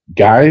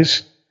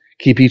 Guys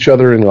keep each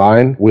other in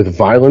line with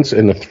violence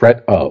and the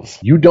threat of.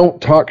 You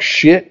don't talk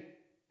shit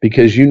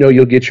because you know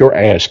you'll get your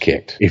ass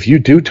kicked. If you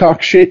do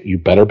talk shit, you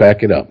better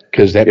back it up,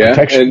 because that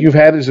protection you've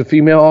had as a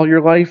female all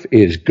your life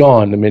is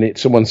gone the minute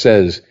someone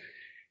says,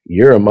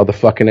 you're a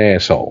motherfucking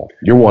asshole.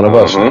 You're one of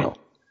us now.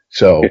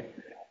 So...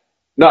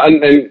 No,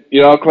 and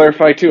I'll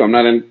clarify too. I'm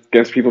not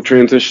against people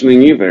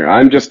transitioning either.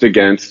 I'm just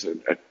against,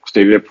 I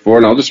stated it before,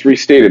 and I'll just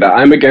restate it.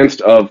 I'm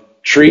against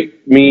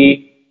treat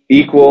me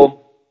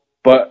equal,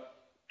 but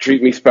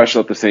treat me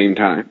special at the same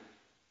time.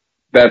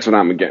 That's what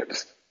I'm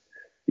against.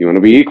 You want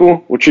to be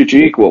equal? We'll treat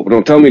you equal. But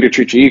don't tell me to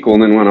treat you equal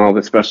and then want all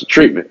this special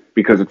treatment,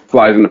 because it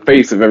flies in the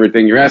face of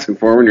everything you're asking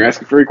for when you're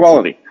asking for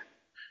equality.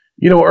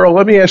 You know, Earl,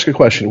 let me ask you a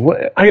question.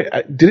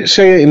 Did it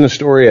say in the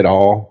story at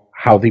all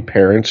how the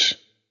parents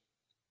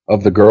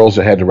of the girls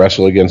that had to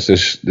wrestle against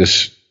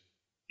this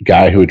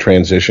guy who had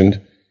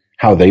transitioned,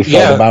 how they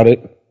felt about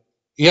it?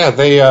 Yeah,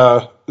 they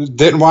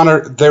didn't want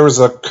her. There was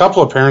a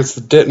couple of parents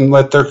that didn't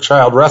let their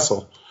child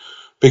wrestle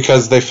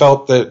because they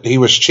felt that he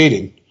was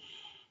cheating,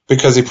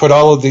 because he put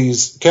all of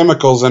these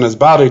chemicals in his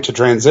body to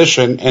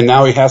transition, and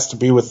now he has to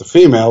be with the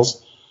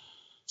females.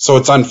 So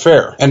it's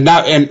unfair. And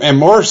now, and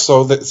more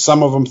so that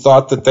some of them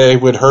thought that they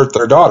would hurt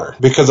their daughter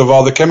because of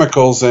all the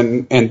chemicals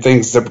and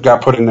things that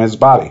got put in his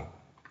body.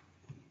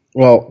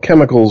 Well,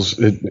 chemicals,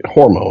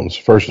 hormones,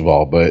 first of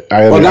all, but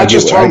not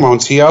just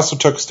hormones. He also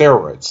took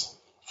steroids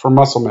for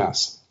muscle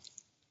mass.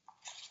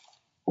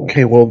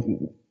 Okay, well,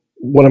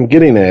 what I'm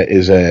getting at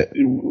is that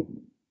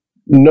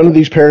none of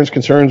these parents'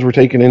 concerns were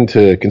taken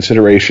into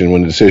consideration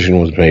when the decision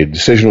was made. The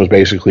decision was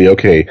basically,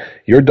 okay,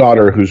 your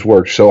daughter, who's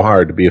worked so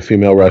hard to be a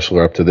female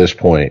wrestler up to this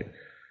point,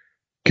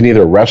 can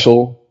either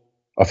wrestle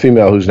a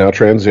female who's now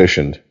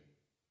transitioned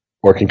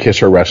or can kiss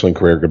her wrestling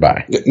career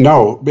goodbye.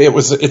 No,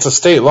 it's a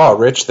state law,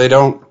 Rich. They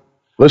don't...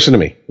 Listen to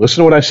me. Listen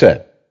to what I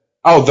said.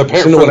 Oh, the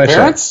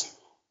parents?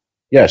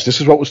 Yes,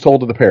 this is what was told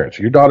to the parents.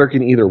 Your daughter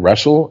can either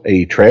wrestle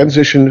a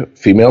transitioned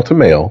female to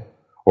male,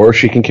 or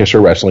she can kiss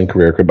her wrestling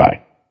career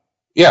goodbye.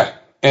 Yeah,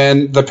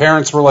 and the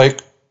parents were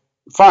like,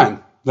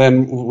 fine,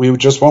 then we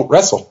just won't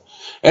wrestle.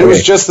 And okay. It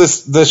was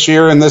just this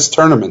year in this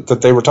tournament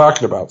that they were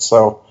talking about,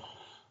 so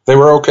they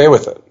were okay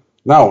with it.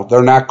 No,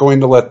 they're not going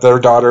to let their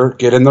daughter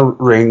get in the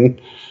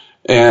ring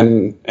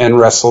and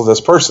wrestle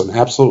this person.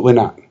 Absolutely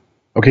not.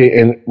 Okay,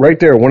 and right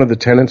there, one of the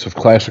tenets of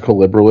classical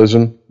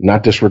liberalism,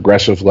 not this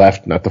regressive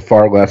left, not the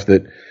far left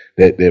that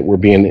we're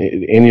being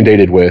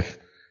inundated with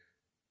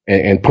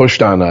and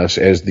pushed on us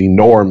as the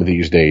norm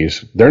these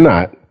days. They're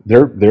not.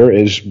 They're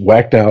as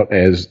whacked out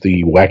as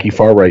the wacky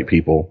far right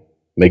people.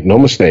 Make no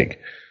mistake.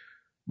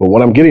 But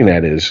what I'm getting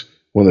at is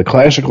one of the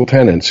classical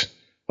tenets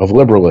of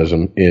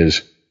liberalism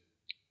is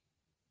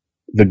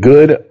the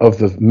good of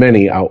the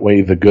many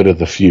outweigh the good of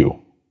the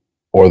few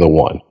or the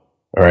one.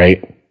 All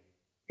right?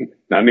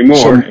 Not anymore.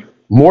 So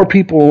more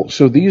people.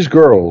 So these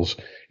girls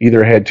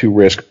either had to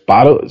risk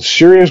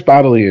serious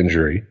bodily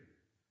injury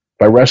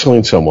by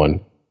wrestling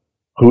someone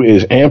who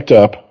is amped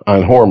up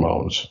on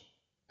hormones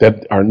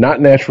that are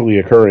not naturally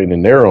occurring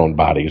in their own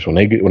bodies when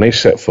they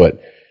set foot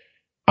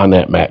on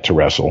that mat to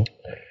wrestle,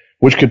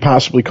 which could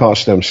possibly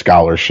cost them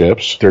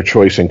scholarships, their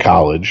choice in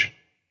college,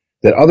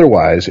 that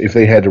otherwise, if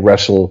they had to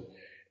wrestle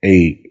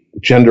a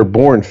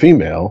gender-born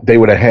female, they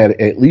would have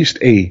had at least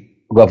a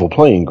level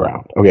playing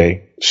ground.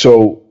 Okay,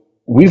 so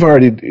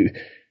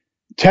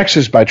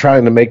Texas, by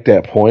trying to make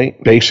that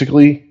point,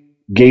 basically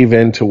gave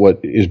in to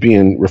what is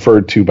being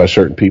referred to by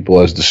certain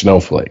people as the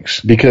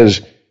snowflakes, because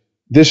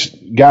this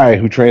guy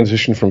who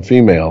transitioned from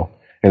female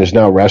and is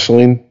now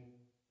wrestling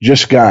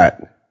just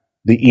got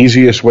the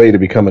easiest way to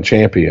become a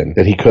champion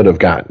that he could have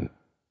gotten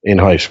in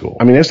high school.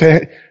 I mean,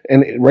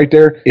 and right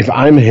there, if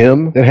I'm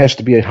him, that has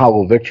to be a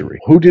hollow victory.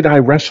 Who did I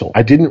wrestle?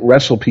 I didn't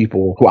wrestle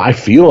people who I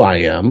feel I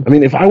am. I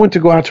mean, if I went to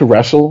go out to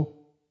wrestle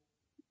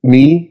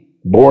me,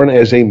 born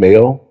as a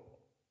male,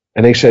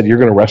 and they said, you're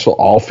going to wrestle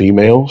all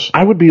females,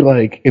 I would be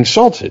like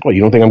insulted. What,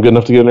 you don't think I'm good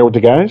enough to get in there with the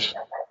guys?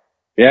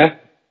 Yeah.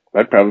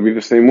 I'd probably be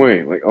the same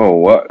way. Like, oh,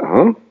 what?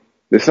 Huh?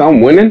 This how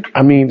I'm winning?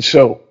 I mean,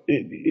 so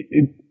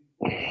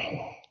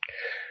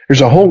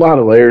there's a whole lot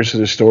of layers to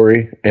this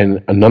story,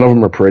 and none of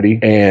them are pretty.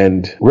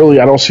 And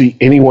really, I don't see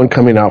anyone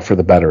coming out for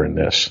the better in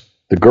this.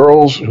 The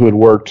girls who had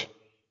worked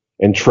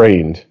and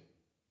trained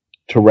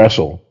to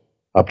wrestle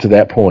up to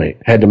that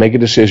point had to make a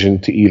decision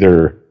to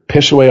either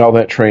piss away all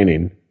that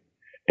training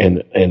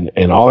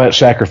and all that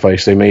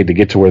sacrifice they made to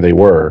get to where they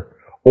were,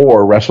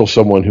 or wrestle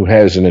someone who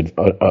has an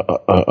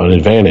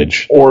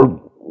advantage,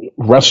 or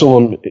wrestle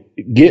them,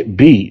 get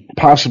beat,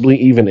 possibly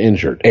even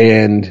injured.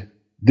 And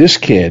this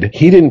kid,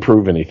 he didn't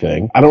prove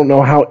anything. I don't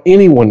know how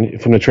anyone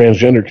from the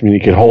transgender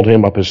community could hold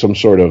him up as some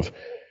sort of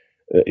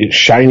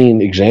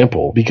shining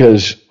example,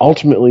 because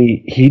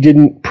ultimately he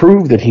didn't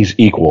prove that he's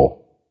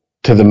equal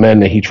to the men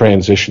that he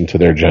transitioned to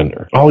their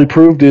gender. All he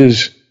proved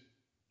is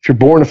if you're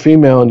born a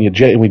female and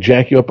we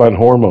jack you up on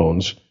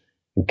hormones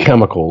and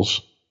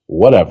chemicals,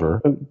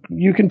 whatever,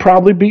 you can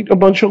probably beat a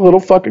bunch of little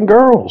fucking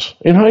girls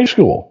in high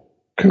school.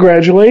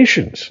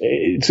 Congratulations.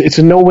 It's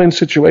a no-win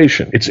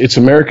situation. It's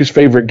America's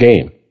favorite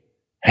game.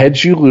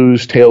 Heads you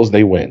lose, tails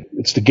they win.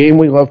 It's the game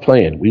we love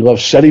playing. We love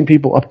setting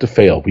people up to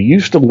fail. We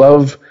used to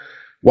love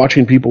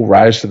watching people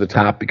rise to the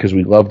top because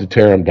we loved to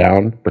tear them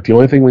down, but the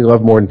only thing we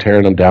loved more than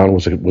tearing them down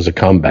was a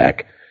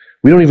comeback.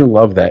 We don't even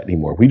love that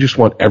anymore. We just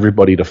want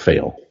everybody to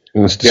fail.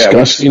 And it's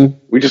disgusting. Yeah,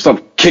 we just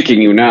love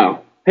kicking you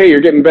now. Hey,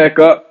 you're getting back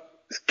up.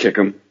 Just kick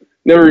them.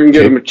 Never even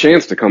give them a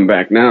chance to come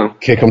back now.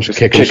 Kick them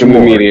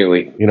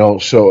immediately. You know,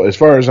 so as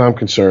far as I'm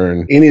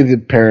concerned, any of the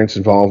parents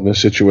involved in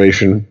this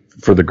situation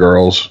for the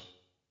girls,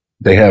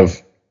 they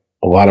have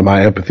a lot of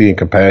my empathy and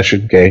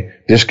compassion. Okay,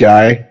 this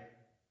guy,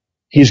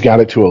 he's got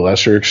it to a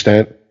lesser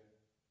extent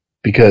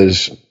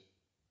because,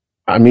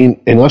 I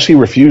mean, unless he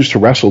refused to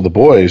wrestle the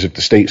boys, if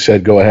the state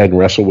said go ahead and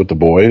wrestle with the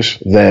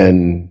boys,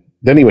 then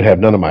he would have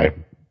none of my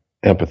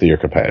empathy or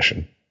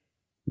compassion.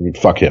 I mean,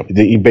 fuck him.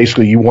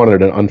 Basically, you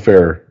wanted an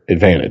unfair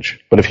advantage.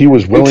 But if he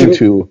was willing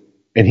to,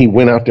 and he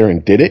went out there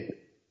and did it,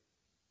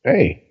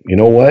 hey, you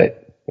know what?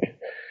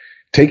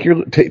 Take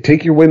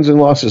your wins and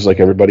losses like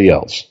everybody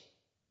else.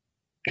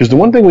 Because the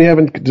one thing we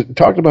haven't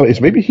talked about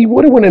is maybe he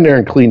would have went in there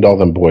and cleaned all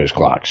them boys'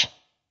 clocks.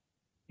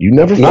 You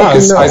never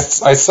fucking know. I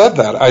said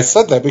that. I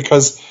said that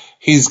because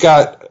he's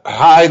got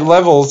high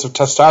levels of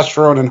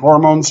testosterone and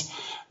hormones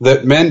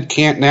that men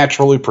can't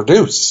naturally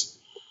produce.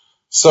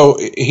 So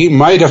he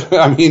might have.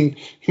 I mean,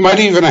 he might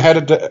even have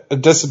had a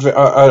disadvantage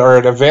or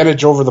an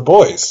advantage over the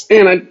boys.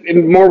 And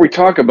the more we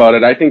talk about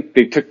it, I think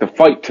they took the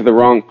fight to the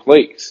wrong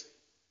place.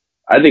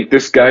 I think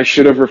this guy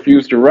should have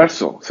refused to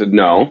wrestle. Said,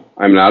 no,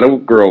 I'm not a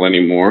girl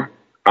anymore.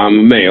 I'm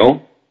a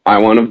male. I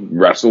want to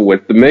wrestle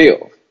with the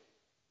males.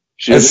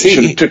 Should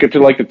have took it to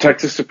like the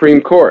Texas Supreme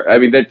Court. I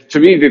mean, to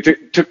me, they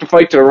took the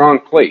fight to the wrong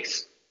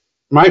place.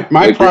 My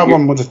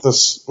problem with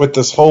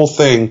this whole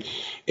thing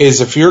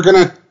is if you're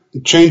going to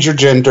change your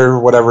gender or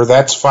whatever,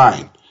 that's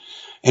fine.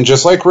 And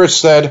just like Rich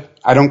said,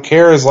 I don't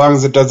care as long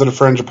as it doesn't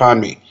infringe upon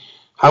me.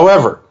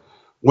 However,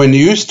 when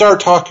you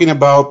start talking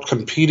about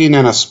competing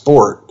in a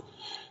sport,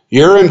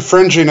 you're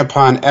infringing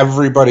upon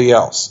everybody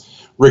else,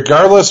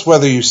 regardless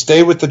whether you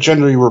stay with the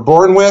gender you were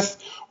born with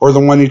or the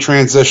one you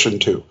transition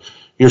to.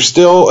 You're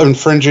still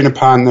infringing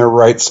upon their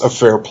rights of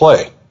fair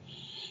play.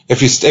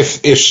 If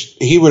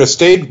he would have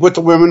stayed with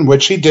the women,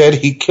 which he did,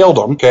 he killed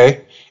them,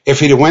 okay? If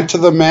he'd went to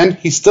the men,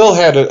 he still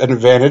had an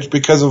advantage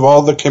because of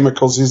all the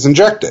chemicals he's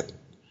injected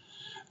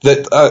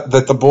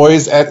that the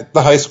boys at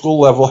the high school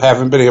level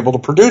haven't been able to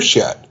produce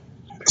yet.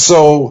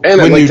 So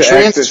and when I'd like to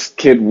ask this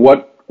kid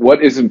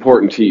what is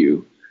important to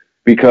you,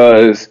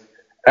 because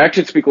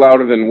actions speak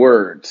louder than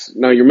words.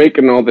 Now you're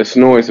making all this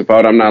noise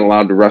about I'm not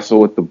allowed to wrestle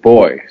with the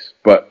boys,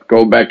 but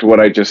go back to what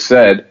I just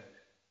said.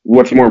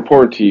 What's more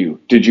important to you?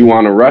 Did you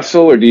want to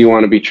wrestle or do you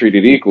want to be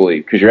treated equally?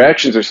 Because your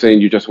actions are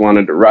saying you just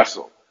wanted to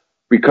wrestle.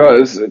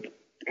 Because, like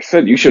I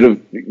said, you should have,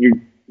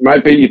 my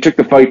opinion, you took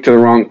the fight to the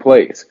wrong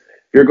place.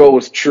 If your goal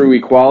was true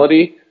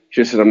equality, you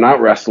should have said, I'm not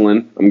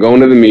wrestling, I'm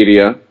going to the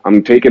media,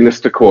 I'm taking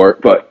this to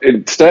court. But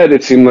instead,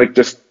 it seemed like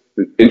just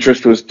the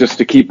interest was just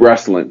to keep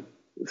wrestling.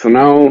 So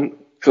now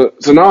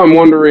I'm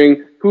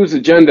wondering, whose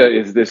agenda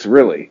is this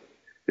really?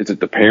 Is it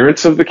the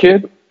parents of the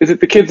kid? Is it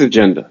the kid's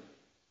agenda?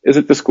 Is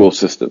it the school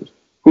system?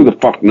 Who the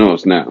fuck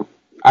knows now?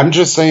 I'm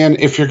just saying,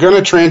 if you're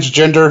going to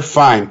transgender,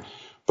 fine.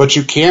 But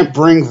you can't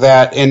bring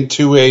that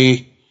into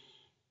a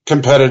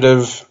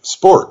competitive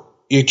sport.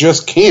 You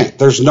just can't.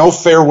 There's no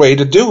fair way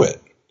to do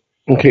it.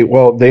 Okay,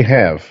 well, they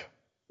have.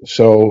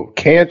 So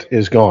can't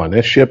is gone.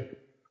 That ship,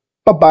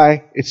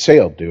 bye-bye. It's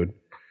sailed, dude.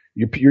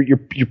 You're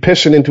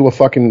pissing into a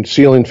fucking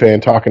ceiling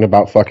fan talking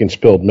about fucking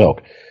spilled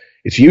milk.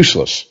 It's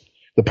useless.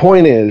 The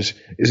point is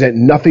that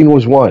nothing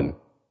was won.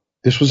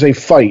 This was a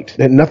fight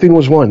that nothing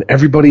was won.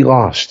 Everybody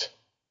lost.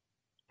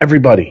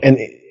 Everybody. And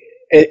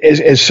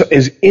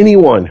as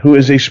anyone who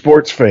is a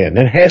sports fan,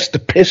 that has to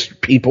piss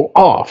people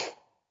off.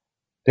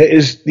 That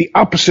is the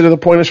opposite of the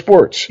point of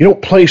sports. You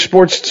don't play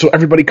sports so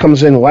everybody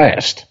comes in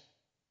last.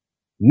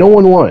 No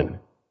one won.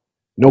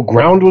 No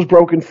ground was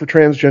broken for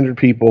transgender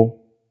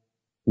people.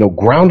 No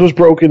ground was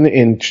broken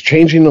in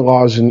changing the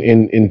laws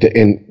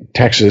in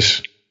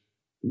Texas.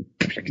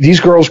 These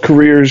girls'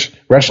 careers,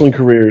 wrestling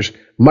careers,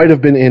 might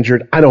have been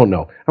injured. I don't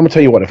know. I'm gonna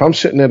tell you what. If I'm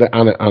sitting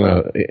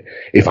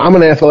if I'm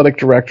an athletic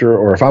director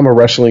or if I'm a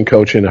wrestling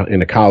coach in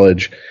a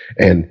college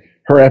and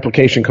her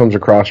application comes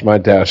across my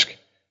desk,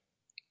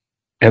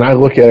 and I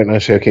look at it and I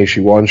say, okay, she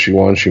won, she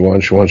lost.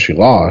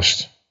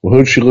 Well,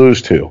 who'd she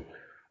lose to?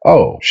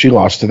 Oh, she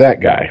lost to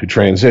that guy who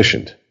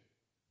transitioned.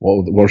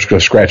 Well, we're just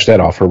going to scratch that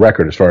off her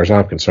record as far as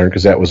I'm concerned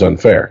because that was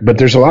unfair. But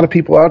there's a lot of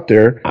people out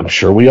there, I'm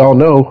sure we all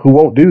know, who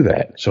won't do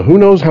that. So who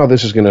knows how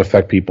this is going to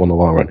affect people in the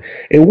long run.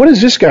 And what is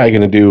this guy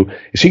going to do?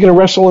 Is he going to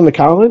wrestle in the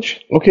college?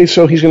 Okay,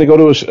 so he's going to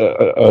go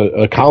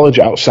to a college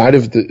outside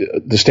of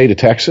the state of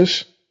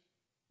Texas?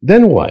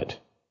 Then what?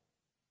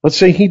 Let's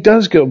say he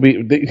does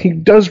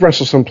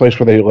wrestle someplace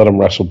where they let him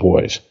wrestle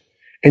boys.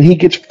 And he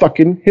gets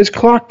fucking his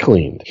clock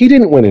cleaned. He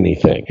didn't win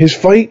anything. His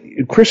fight,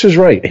 Chris is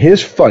right.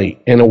 His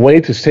fight, and a way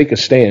to take a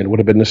stand would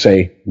have been to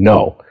say,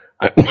 no,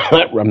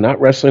 I'm not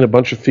wrestling a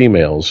bunch of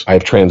females.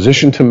 I've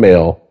transitioned to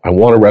male. I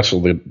want to wrestle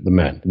the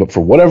men. But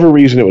for whatever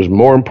reason, it was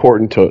more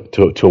important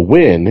to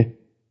win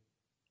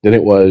than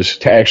it was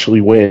to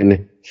actually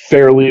win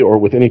fairly or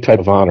with any type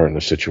of honor in the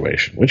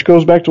situation. Which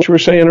goes back to what you were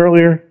saying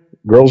earlier.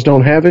 Girls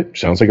don't have it.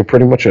 Sounds like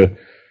pretty much a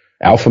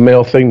alpha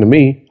male thing to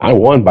me. I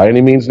won by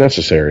any means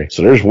necessary.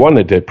 So there's one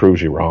that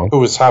proves you wrong. Who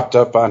was hopped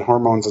up on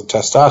hormones and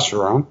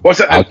testosterone. What's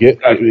that? I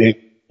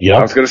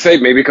was going to say,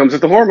 maybe it comes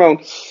with the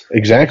hormones.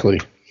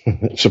 Exactly.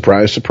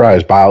 Surprise,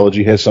 surprise.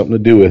 Biology has something to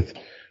do with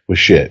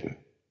shit.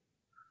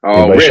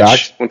 Oh,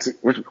 Rich,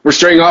 we're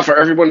straying off.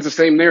 Everyone's the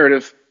same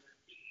narrative.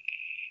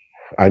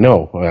 I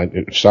know.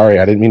 Sorry,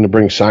 I didn't mean to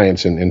bring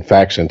science and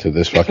facts into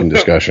this fucking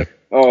discussion.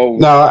 Oh,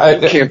 No, I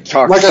can't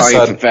talk like I science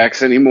said- and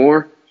facts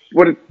anymore.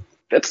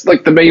 That's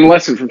like the main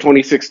lesson from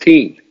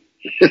 2016.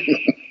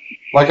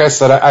 Like I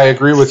said, I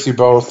agree with you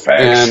both,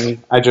 Facts.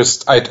 and I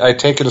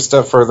take it a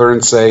step further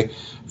and say,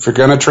 if you're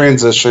going to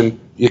transition,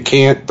 you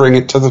can't bring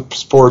it to the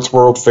sports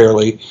world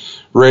fairly.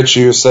 Rich,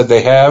 you said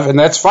they have, and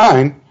that's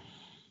fine.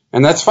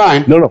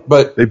 No,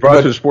 but they brought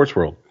it to the sports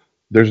world.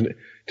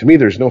 To me,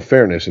 there's no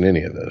fairness in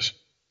any of this.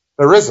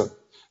 there isn't.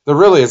 There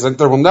really isn't.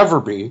 There will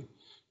never be,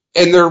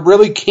 and there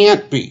really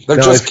can't be. There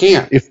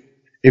can't.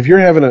 If you're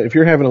having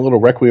a little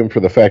requiem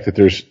for the fact that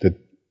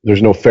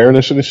there's no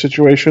fairness in this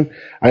situation,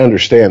 I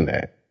understand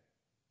that.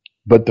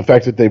 But the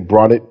fact that they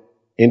brought it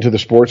into the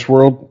sports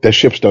world, that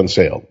ship's done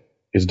sailed.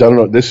 It's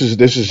done. This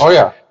is. Oh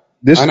yeah.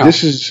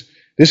 This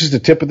is the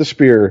tip of the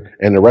spear,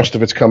 and the rest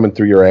of it's coming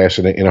through your ass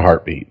in a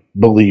heartbeat.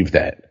 Believe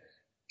that.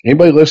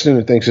 Anybody listening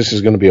that thinks this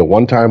is going to be a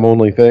one-time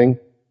only thing,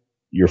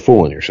 you're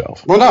fooling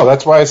yourself. Well, no,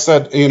 that's why I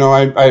said,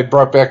 I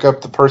brought back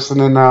up the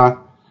person in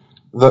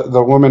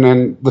the woman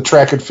in the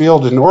track and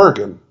field in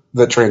Oregon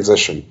that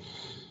transitioned,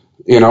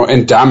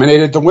 and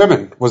dominated the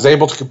women, was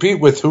able to compete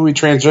with who he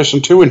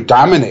transitioned to and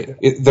dominated.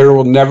 There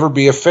will never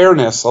be a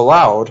fairness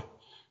allowed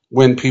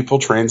when people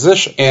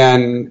transition.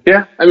 And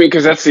Yeah, I mean,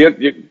 because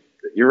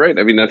you're right.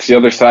 I mean, that's the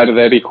other side of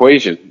that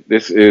equation.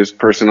 This is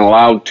person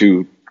allowed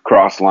to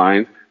cross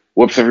lines,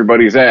 whoops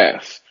everybody's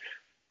ass,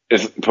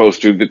 as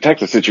opposed to the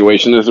Texas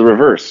situation is the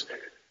reverse.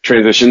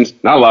 Transitions,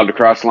 not allowed to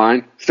cross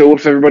line, still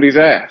whoops everybody's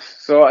ass.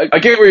 So I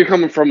get where you're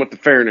coming from with the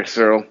fairness,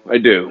 Earl. I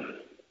do.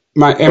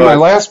 my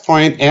last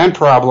point and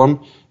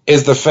problem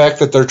is the fact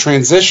that they're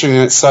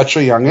transitioning at such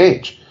a young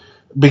age.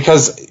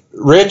 Because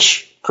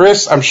Rich,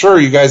 Chris, I'm sure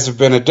you guys have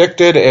been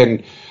addicted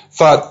and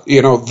thought,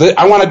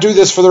 I want to do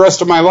this for the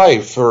rest of my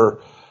life,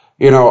 or,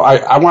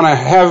 I want to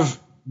have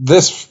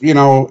this,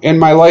 in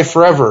my life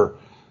forever,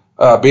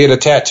 be it a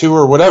tattoo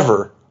or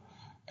whatever.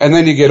 And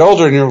then you get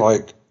older and you're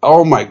like,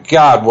 oh my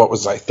God, what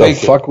was I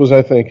thinking? The fuck was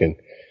I thinking?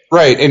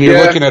 Right, and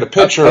you're looking at a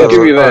picture I'll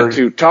give you or that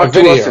too. Talk a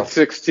to video. us at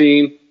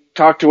 16,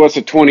 talk to us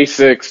at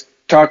 26,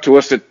 talk to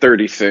us at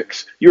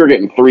 36. You were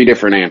getting 3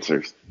 different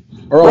answers.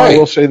 Earl, Right. I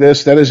will say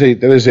this: that is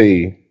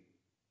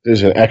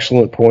an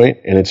excellent point,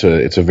 and it's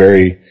a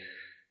very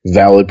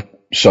valid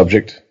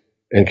subject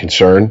and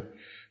concern.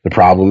 The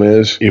problem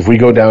is, if we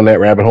go down that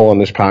rabbit hole on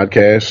this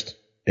podcast,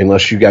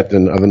 unless you got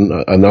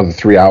another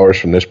 3 hours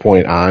from this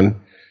point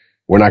on,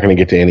 we're not going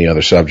to get to any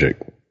other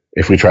subject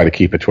if we try to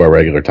keep it to our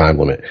regular time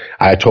limit.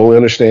 I totally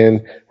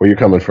understand where you're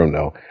coming from,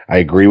 though. I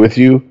agree with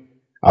you.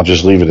 I'll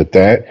just leave it at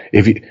that.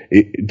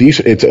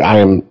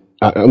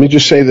 Let me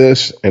just say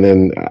this, and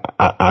then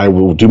I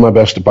will do my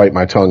best to bite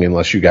my tongue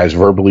unless you guys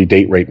verbally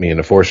date rape me and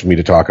to force me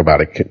to talk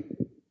about it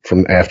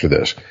from after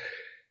this.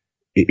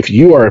 If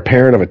you are a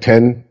parent of a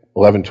 10,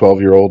 11,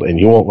 12-year-old and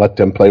you won't let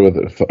them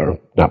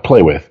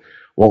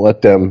won't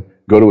let them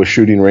go to a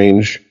shooting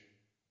range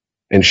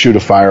and shoot a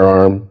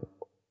firearm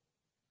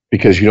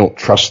because you don't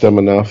trust them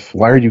enough,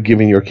 why are you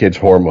giving your kids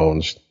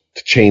hormones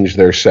to change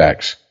their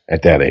sex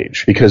at that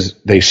age?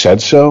 Because they said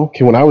so?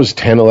 Okay, when I was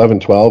 10, 11,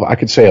 12, I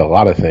could say a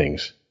lot of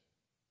things.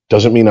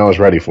 Doesn't mean I was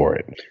ready for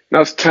it. When I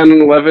was 10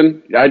 and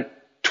 11,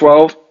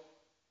 12,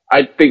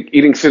 I think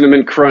eating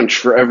Cinnamon Crunch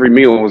for every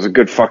meal was a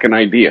good fucking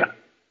idea.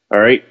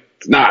 All right?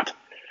 It's not.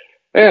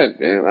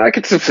 Yeah, I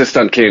could subsist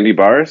on candy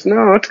bars.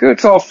 No, it's good.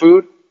 It's all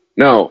food.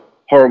 No,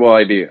 horrible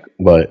idea.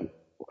 But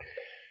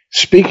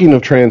speaking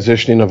of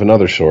transitioning of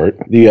another sort,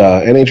 the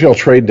NHL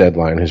trade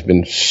deadline has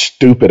been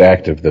stupid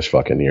active this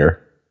fucking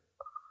year.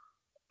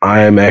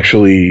 I am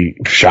actually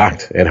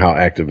shocked at how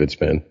active it's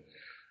been.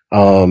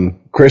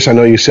 Chris, I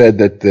know you said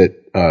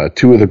that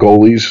 2 of the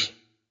goalies,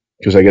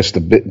 because I guess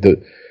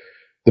the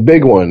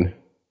big one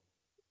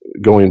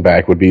going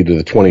back would be to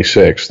the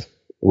 26th.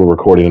 We're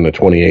recording on the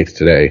 28th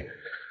today.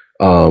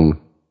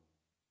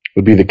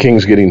 Would be the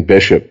Kings getting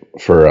Bishop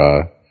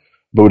for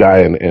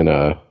Budaj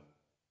and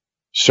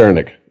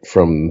Cernak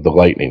from the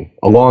Lightning,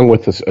 along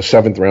with a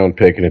 7th round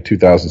pick and a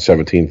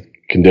 2017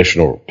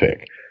 conditional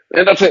pick.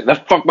 And that's it.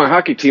 That fucked my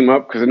hockey team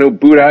up because I know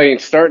Budaj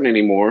ain't starting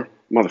anymore.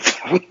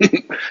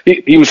 Motherfucker.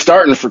 he was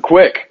starting for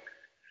Quick.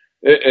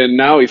 And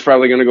now he's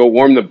probably going to go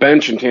warm the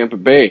bench in Tampa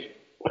Bay.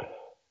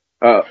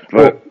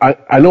 But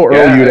I know,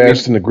 Earl, you had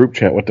asked in the group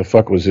chat what the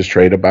fuck was this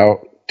trade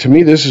about. To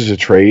me, this is a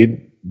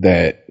trade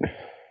that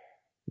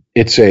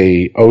it's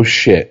a oh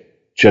shit,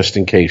 just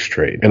in case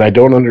trade. And I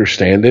don't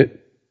understand it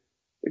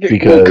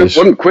because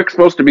wasn't Quick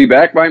supposed to be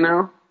back by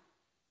now?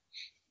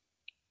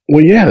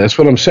 Well, yeah, that's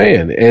what I'm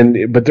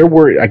saying. But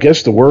I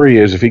guess the worry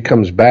is if he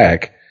comes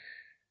back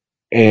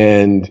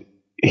and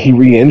he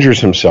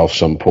re-injures himself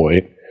some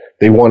point,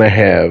 they want to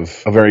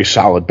have a very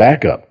solid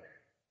backup.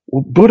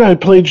 Well, Budaj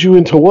played you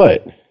into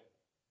what?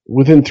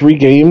 Within 3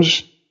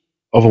 games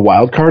of a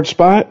wild card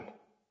spot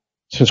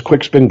since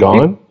Quick's been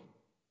gone?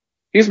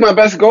 He's my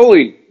best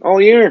goalie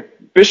all year.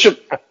 Bishop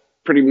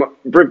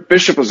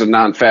was a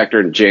non-factor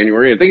in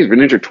January. I think he's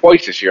been injured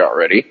twice this year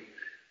already.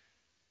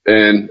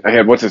 And I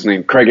had,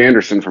 Craig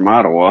Anderson from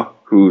Ottawa,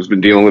 who's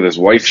been dealing with his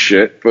wife's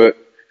shit. But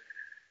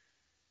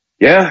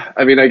Yeah,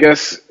 I mean, I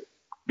guess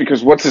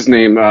because what's his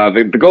name?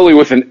 The goalie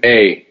with an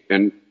A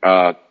in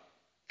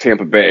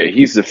Tampa Bay.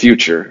 He's the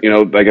future. You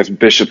know, I guess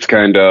Bishop's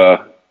kind of,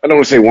 I don't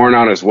want to say worn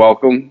out his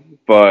welcome,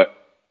 but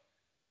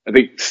I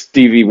think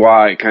Stevie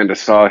Y kind of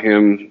saw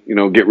him, you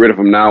know, get rid of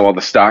him now while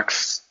the stock's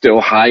still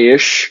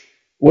high-ish.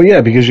 Well,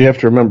 yeah, because you have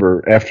to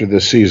remember, after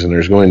this season,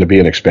 there's going to be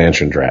an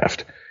expansion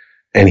draft.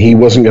 And he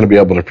wasn't going to be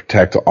able to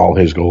protect all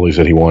his goalies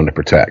that he wanted to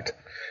protect.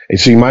 And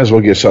so you might as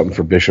well get something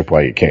for Bishop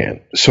while you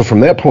can. So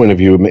from that point of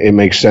view, it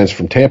makes sense.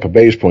 From Tampa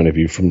Bay's point of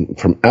view,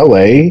 from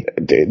LA,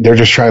 they're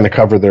just trying to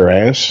cover their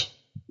ass.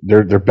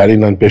 They're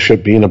betting on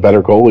Bishop being a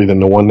better goalie than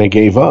the one they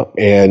gave up.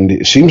 And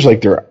it seems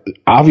like they're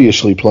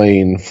obviously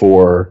playing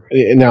for,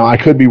 now I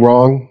could be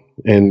wrong.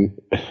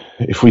 And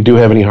if we do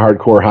have any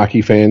hardcore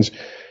hockey fans,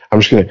 I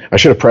should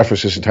have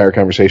prefaced this entire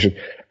conversation.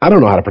 I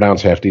don't know how to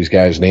pronounce half these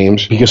guys'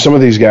 names because some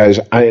of these guys,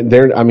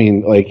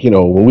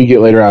 when we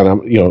get later on,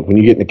 when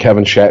you get into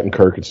Kevin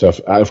Shattenkirk and stuff,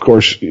 of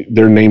course,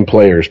 they're named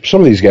players.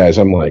 Some of these guys,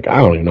 I'm like, I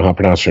don't even know how to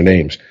pronounce their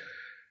names.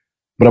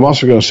 But I'm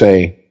also going to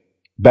say,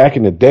 back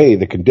in the day,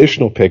 the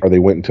conditional pick, or they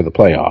went into the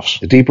playoffs.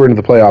 The deeper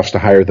into the playoffs, the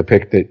higher the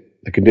pick that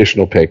the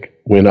conditional pick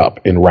went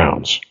up in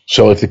rounds.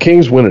 So if the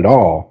Kings win it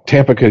all,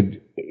 Tampa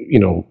could,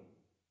 in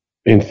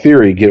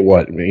theory, get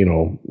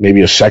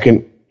maybe a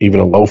second, even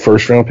a low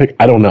first round pick.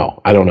 I don't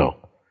know.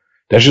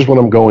 That's just what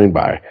I'm going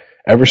by.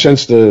 Ever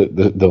since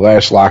the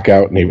last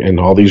lockout and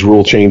all these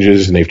rule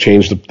changes, and they've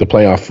changed the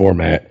playoff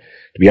format,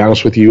 to be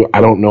honest with you,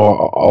 I don't know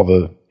all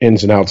the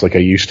ins and outs like I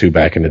used to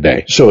back in the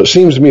day. So it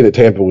seems to me that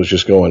Tampa was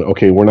just going,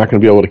 okay, we're not going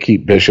to be able to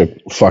keep Bishop.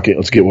 Fuck it.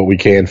 Let's get what we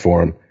can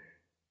for him.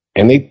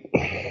 And they,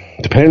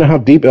 depending on how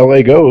deep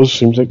LA goes,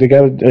 seems like they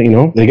got a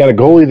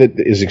goalie that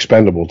is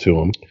expendable to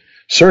them.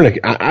 Cernak,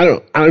 I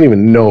don't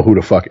even know who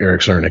the fuck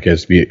Eric Cernak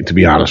is, to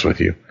be honest with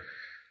you.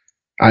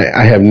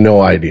 I have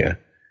no idea.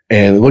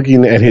 And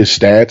looking at his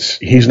stats,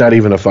 he's not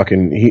even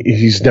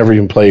he's never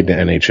even played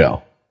in the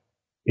NHL.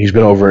 He's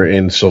been over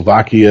in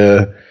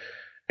Slovakia,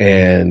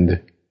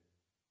 and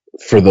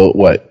for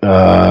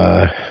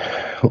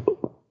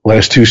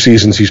last 2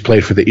 seasons he's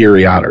played for the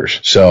Erie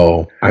Otters.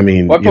 So, I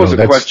mean, I'll pose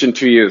a question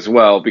to you as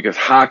well, because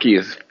hockey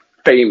is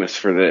famous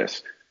for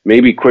this.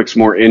 Maybe Quick's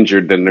more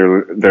injured than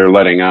they're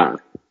letting on.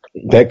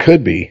 That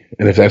could be.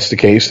 And if that's the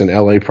case, then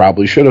LA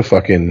probably should have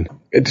to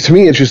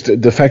me, it's just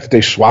the fact that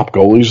they swap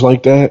goalies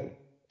like that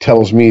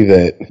tells me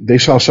that they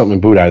saw something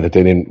in Budaj that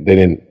they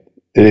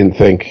didn't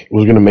think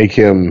was going to make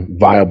him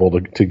viable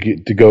to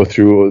go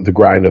through the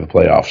grind of the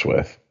playoffs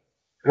with.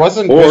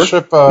 Wasn't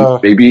Bishop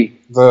maybe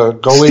the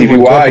goalie? Stevie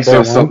Y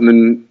saw something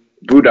in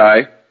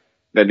Budaj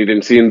that he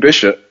didn't see in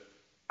Bishop.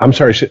 I'm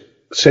sorry,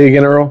 say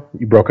again, Earl.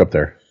 You broke up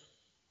there.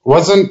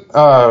 Wasn't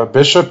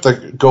Bishop the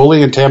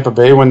goalie in Tampa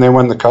Bay when they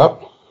won the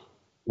Cup?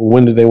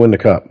 When did they win the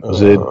Cup?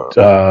 Was it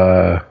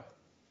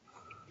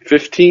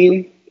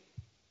 15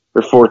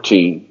 or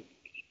 14?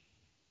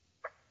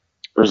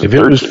 If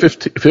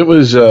it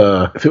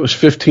was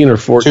 15 or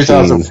 14,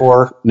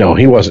 2004. No,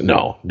 he wasn't.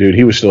 No, dude,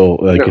 he was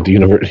still at the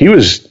university. He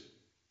was,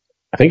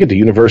 I think, at the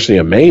University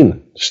of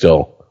Maine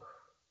still.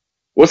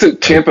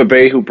 Wasn't Tampa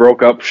Bay who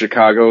broke up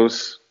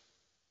Chicago's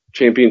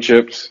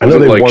championships? I know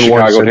they like won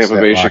Chicago, one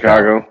Tampa Bay,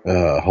 Chicago.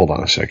 Hold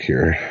on a sec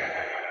here.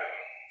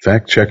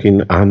 Fact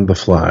checking on the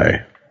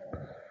fly.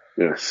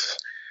 Yes.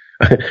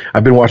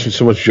 I've been watching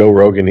so much Joe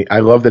Rogan.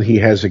 I love that he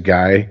has a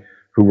guy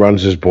who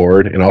runs his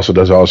board and also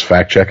does all his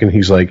fact checking.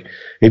 He's like,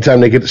 anytime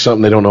they get to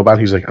something they don't know about,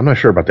 he's like, I'm not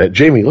sure about that.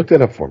 Jamie, look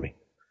that up for me.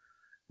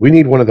 We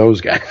need one of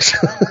those guys.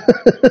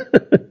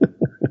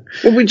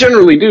 Well, we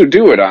generally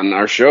do it on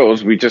our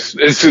shows. We just,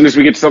 as soon as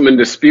we get something in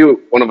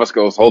dispute, one of us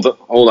goes, hold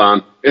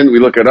on, and we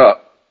look it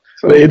up.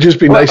 So it'd just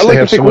be nice to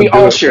have someone. We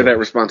all share that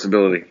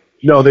responsibility.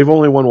 No, they've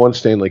only won one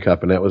Stanley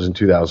Cup, and that was in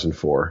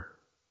 2004.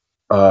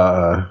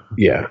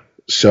 Yeah.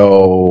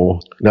 So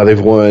now they've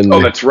won.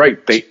 Oh, that's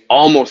right. They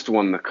almost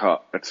won the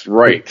Cup. That's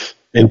right.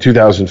 In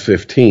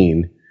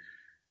 2015.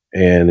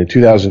 And in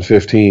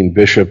 2015,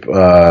 Bishop,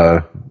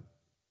 at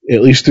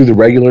least through the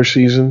regular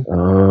season,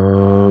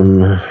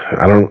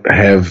 I don't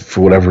have,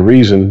 for whatever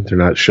reason, they're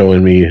not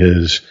showing me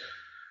his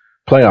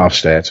playoff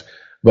stats,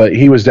 but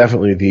he was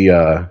definitely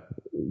the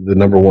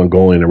number one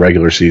goalie in the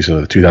regular season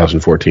of the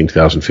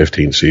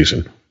 2014-2015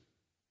 season.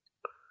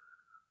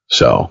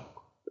 So,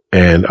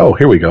 and,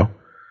 here we go.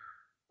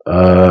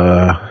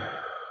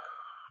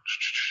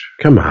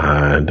 Come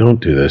on, don't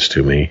do this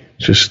to me.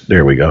 Just,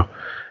 there we go.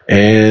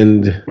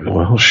 And,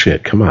 well,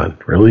 shit, come on.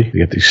 Really? You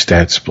get these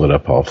stats split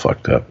up all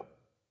fucked up.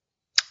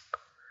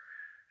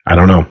 I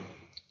don't know.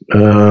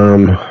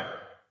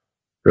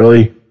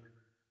 Really?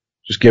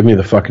 Just give me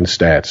the fucking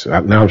stats.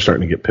 Now I'm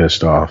starting to get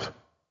pissed off.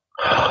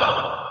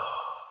 I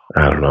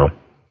don't know.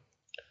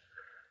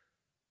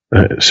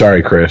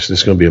 Sorry, Chris. This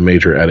is going to be a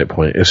major edit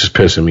point. This is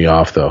pissing me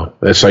off, though.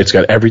 That site's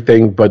got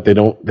everything, but they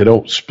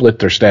don't split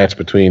their stats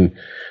between.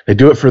 They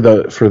do it for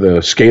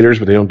the skaters,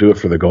 but they don't do it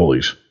for the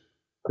goalies.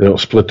 They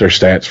don't split their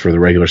stats for the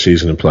regular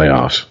season and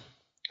playoffs.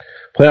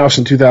 Playoffs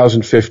in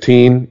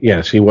 2015,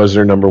 yes, he was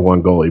their number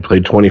one goalie. He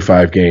played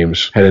 25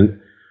 games, had a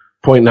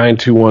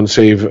 .921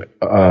 save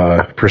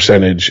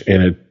percentage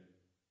and a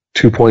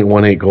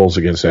 2.18 goals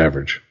against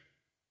average.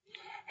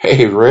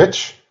 Hey,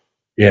 Rich.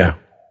 Yeah.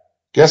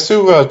 Guess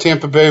who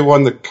Tampa Bay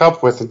won the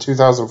Cup with in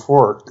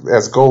 2004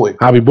 as goalie?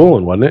 Javi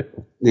Bulin, wasn't it?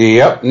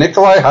 Yep,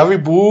 Nikolai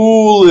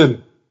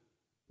Javibulin.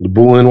 The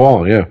Bulin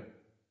Wall, yeah.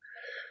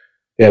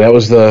 Yeah, that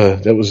was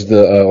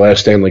the last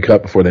Stanley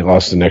Cup before they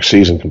lost the next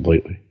season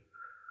completely.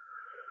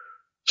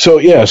 So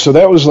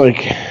that was like,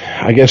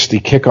 I guess, the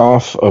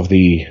kickoff of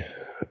the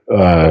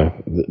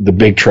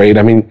big trade.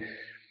 I mean,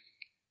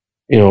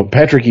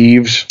 Patrick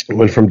Eaves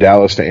went from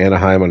Dallas to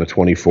Anaheim on the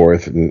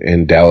 24th,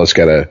 and Dallas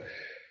got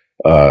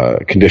a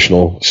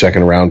conditional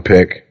second round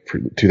pick for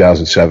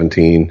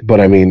 2017.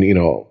 But I mean,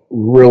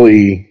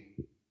 really,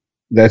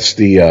 that's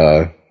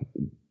the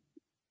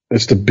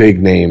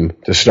big name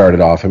to start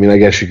it off. I mean, I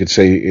guess you could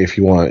say, if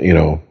you want,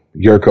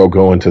 Yurko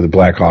going to the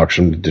Blackhawks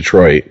from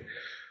Detroit,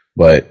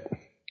 but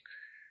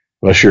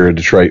unless you're a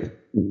Detroit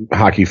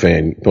hockey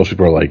fan, most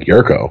people are like,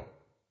 Yurko,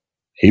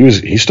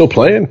 he's still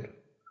playing.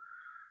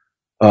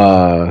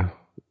 Now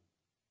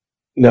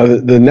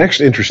the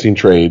next interesting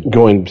trade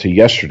going to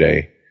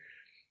yesterday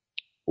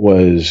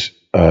was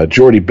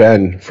Jordy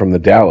Ben from the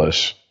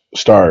Dallas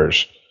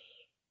Stars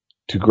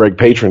to Greg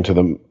Patron to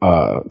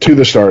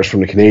the Stars from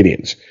the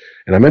Canadiens.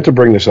 And I meant to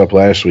bring this up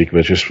last week,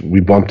 but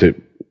we bumped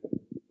it,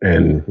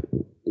 and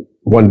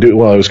it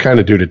was kind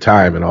of due to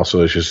time, and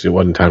also it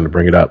wasn't time to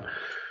bring it up.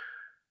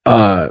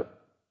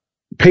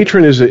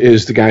 Patron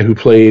is the guy who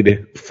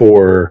played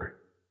for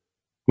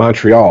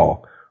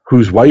Montreal,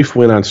 whose wife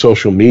went on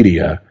social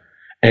media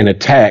and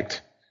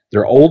attacked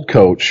their old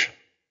coach,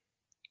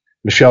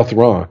 Michel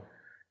Therrien,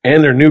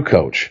 and their new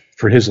coach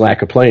for his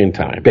lack of playing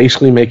time,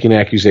 basically making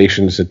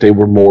accusations that they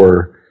were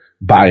more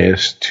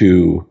biased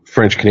to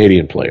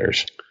French-Canadian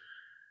players.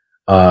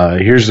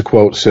 Here's the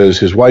quote. It says,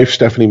 his wife,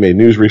 Stephanie, made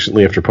news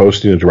recently after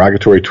posting a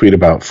derogatory tweet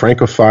about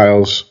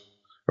Francophones,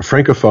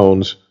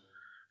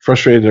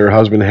 frustrated that her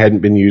husband hadn't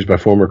been used by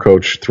former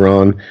coach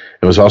Therrien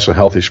and was also a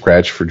healthy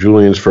scratch for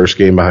Julian's first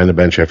game behind the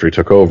bench after he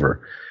took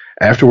over.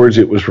 Afterwards,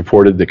 it was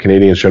reported that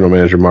Canadiens general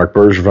manager Marc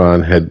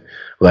Bergevin had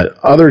let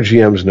other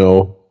GMs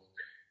know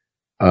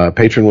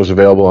Patron was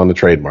available on the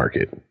trade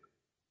market.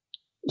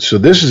 So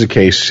this is a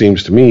case,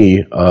 seems to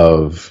me,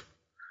 of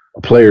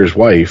a player's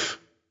wife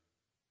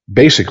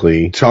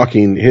basically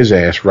talking his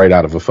ass right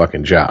out of a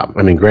fucking job.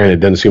 I mean, granted, it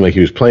doesn't seem like he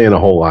was playing a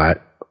whole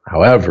lot.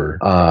 However,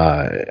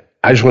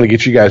 I just want to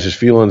get you guys'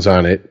 feelings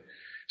on it.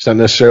 It's not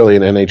necessarily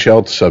an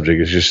NHL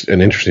subject. It's just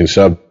an interesting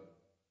sub.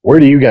 Where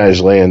do you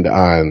guys land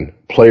on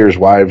players'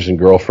 wives and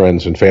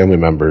girlfriends and family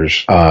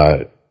members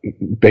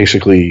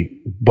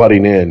basically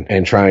butting in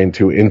and trying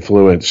to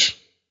influence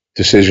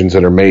decisions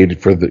that are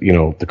made for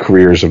the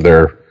careers of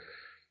their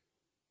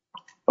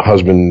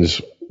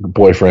husbands,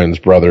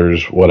 boyfriends,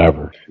 brothers,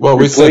 whatever? Well,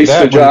 we said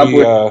that the job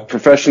with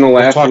professional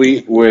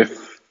athlete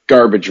with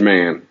garbage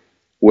man,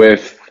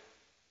 with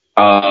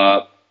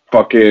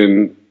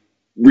fucking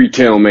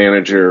retail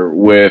manager,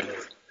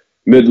 with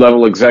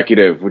mid-level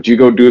executive. Would you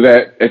go do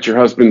that at your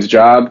husband's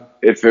job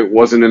if it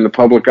wasn't in the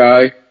public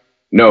eye?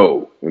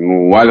 No.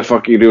 And why the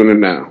fuck are you doing it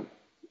now?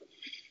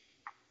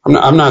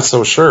 I'm not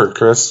so sure,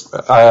 Chris.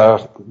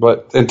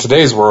 But in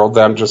today's world,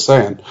 I'm just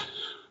saying.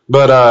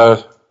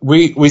 But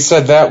we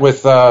said that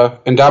with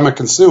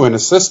Ndamukong Suh and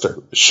his sister.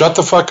 Shut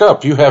the fuck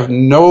up. You have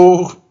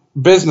no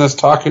business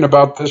talking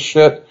about this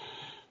shit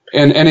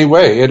in any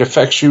way. It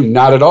affects you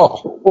not at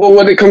all. Well,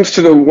 when it comes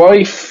to the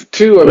wife,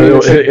 too, I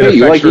mean,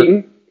 you like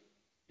eating?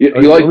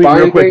 You like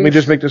buying things? Let me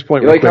just make this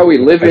point. You like how we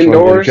live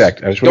indoors?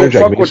 Don't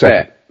fuck with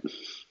that.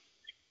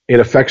 It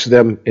affects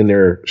them in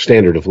their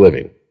standard of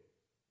living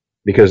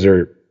because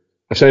they're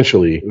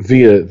essentially,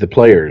 via the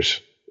players,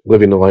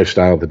 living the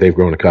lifestyle that they've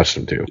grown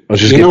accustomed to.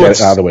 Let's just get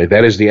that out of the way.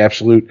 That is the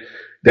absolute,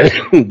 that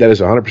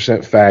is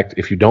 100% fact.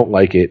 If you don't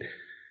like it,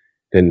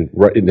 then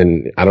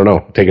I don't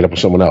know, take it up with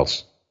someone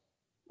else.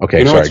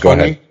 Okay, sorry, go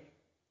ahead.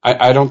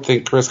 I don't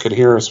think Chris could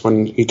hear us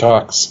when he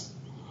talks.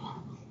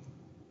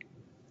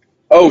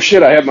 Oh,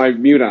 shit, I have my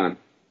mute on.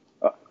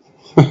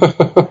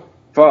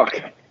 Fuck.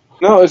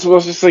 No, it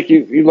was just like,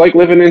 you like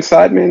living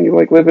inside, man? You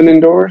like living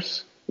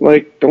indoors?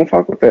 Like, don't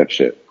fuck with that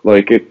shit.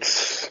 Like,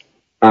 it's,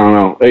 I don't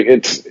know.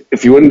 It's,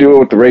 if you wouldn't do it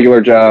with the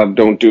regular job,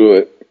 don't do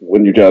it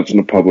when your job's in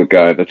the public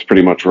eye. That's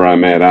pretty much where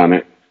I'm at on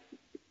it.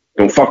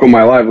 Don't fuck with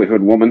my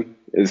livelihood, woman.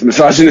 As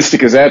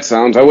misogynistic as that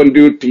sounds, I wouldn't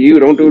do it to you.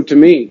 Don't do it to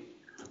me.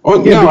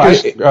 Oh, yeah, no,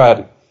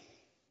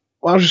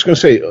 well, I was just going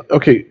to say,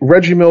 okay,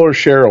 Reggie Miller,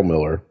 Cheryl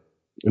Miller,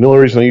 and the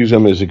only reason I use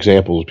them as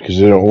examples is because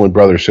they're the only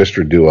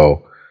brother-sister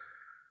duo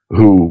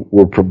who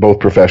were both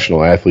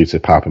professional athletes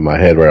that pop in my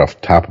head right off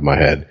the top of my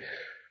head.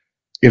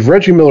 If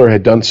Reggie Miller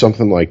had done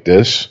something like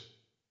this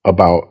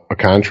about a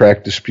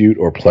contract dispute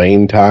or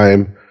playing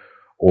time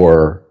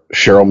or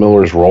Cheryl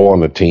Miller's role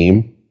on the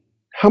team,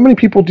 how many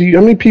people do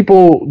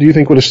you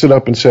think would have stood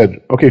up and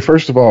said, okay,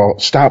 first of all,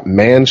 stop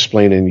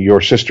mansplaining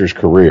your sister's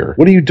career.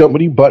 What are you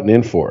butting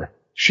in for?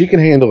 She can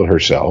handle it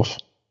herself.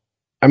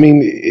 I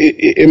mean,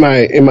 am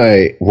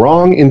I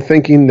wrong in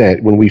thinking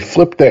that when we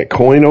flip that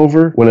coin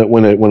over, when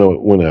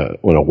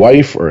a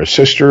wife or a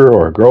sister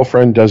or a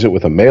girlfriend does it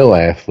with a male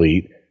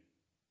athlete,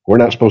 we're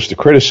not supposed to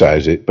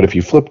criticize it, but if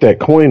you flip that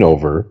coin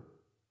over,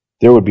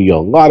 there would be a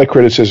lot of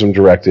criticism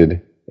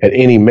directed at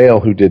any male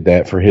who did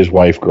that for his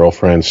wife,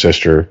 girlfriend,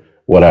 sister,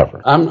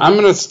 whatever. I'm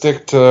going to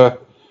stick to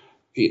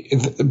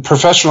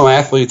professional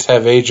athletes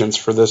have agents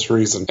for this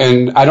reason.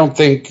 And I don't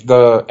think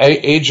the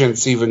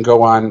agents even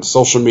go on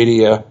social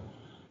media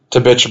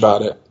to bitch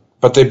about it.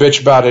 But they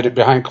bitch about it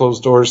behind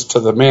closed doors to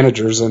the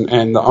managers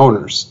and the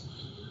owners.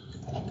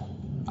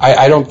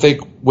 I don't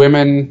think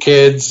women,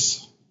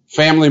 kids,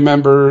 family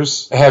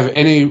members have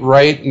any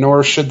right,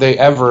 nor should they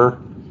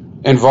ever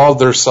involve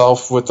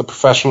themselves with the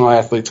professional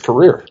athlete's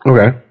career.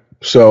 Okay.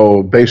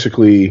 So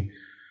basically,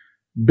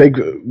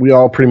 we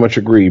all pretty much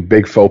agree,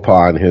 big faux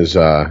pas on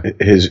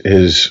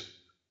his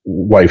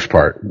wife's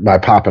part by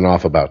popping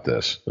off about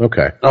this.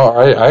 Okay. Oh,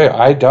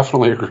 I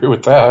definitely agree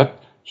with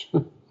that.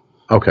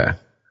 Okay.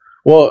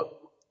 Well,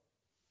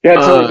 yeah,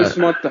 tell you this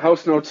month the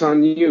house note's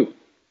on you.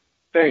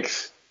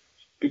 Thanks.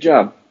 Good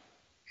job.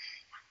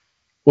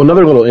 Well,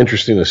 another little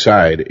interesting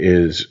aside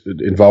is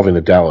involving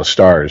the Dallas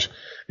Stars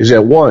is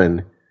that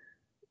one,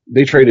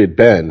 they traded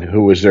Ben,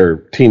 who was their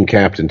team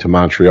captain, to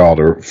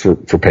Montreal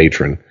for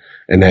Patron,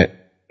 and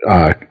that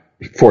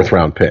fourth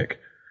round pick.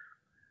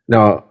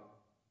 Now,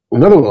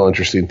 another little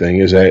interesting thing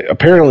is that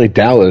apparently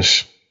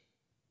Dallas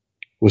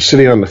was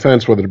sitting on the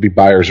fence whether to be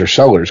buyers or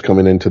sellers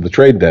coming into the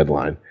trade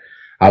deadline.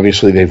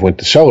 Obviously, they've went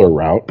the seller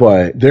route,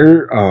 but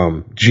their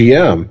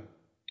GM,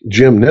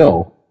 Jim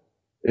Nill,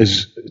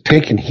 is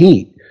taking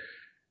heat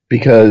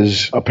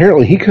because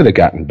apparently he could have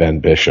gotten Ben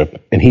Bishop,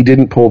 and he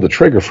didn't pull the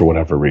trigger for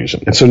whatever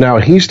reason. And so now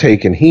he's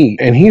taking heat,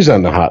 and he's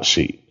on the hot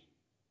seat.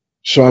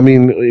 So, I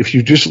mean, if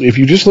you just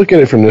look at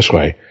it from this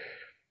way,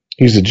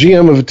 he's the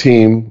GM of a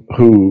team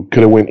who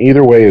could have went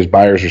either way as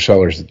buyers or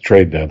sellers at the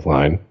trade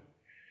deadline,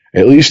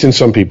 at least in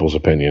some people's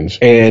opinions,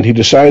 and he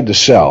decided to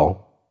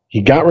sell.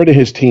 He got rid of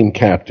his team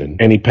captain,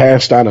 and he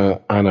passed on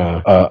a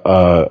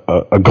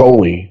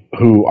goalie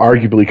who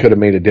arguably could have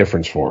made a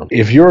difference for him.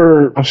 If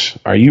you're us,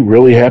 are you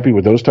really happy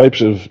with those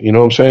types of, you know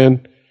what I'm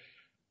saying?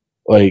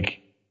 Like,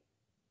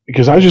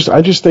 because I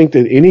just think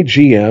that any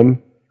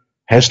GM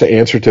has to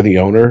answer to the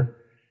owner,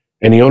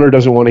 and the owner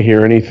doesn't want to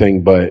hear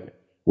anything but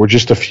we're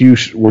just a few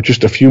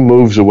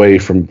moves away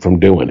from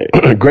doing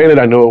it. Granted,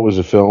 I know it was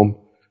a film,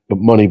 but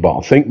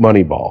Moneyball. Think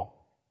Moneyball.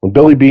 When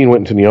Billy Beane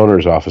went into the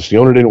owner's office, the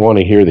owner didn't want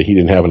to hear that he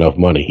didn't have enough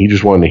money. He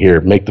just wanted to hear,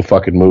 make the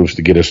fucking moves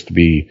to get us to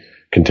be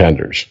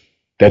contenders.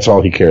 That's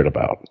all he cared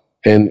about.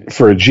 And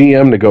for a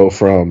GM to go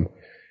from,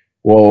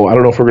 well, I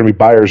don't know if we're going to be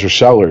buyers or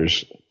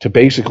sellers, to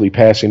basically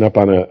passing up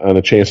on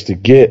a chance to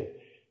get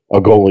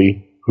a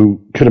goalie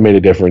who could have made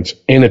a difference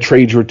and a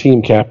trade your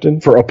team captain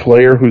for a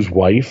player whose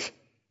wife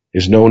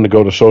is known to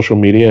go to social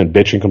media and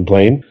bitch and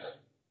complain.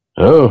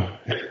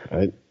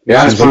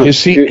 Yeah, his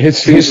seat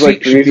seems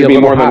like there needs to be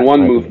more than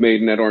one move move.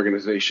 made in that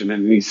organization,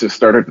 and it needs to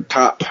start at the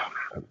top.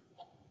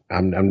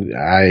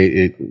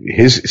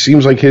 It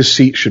seems like his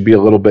seat should be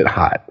a little bit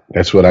hot.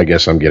 That's what I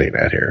guess I'm getting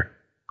at here.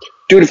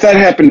 Dude, if that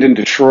happened in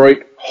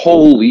Detroit,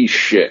 holy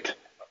shit.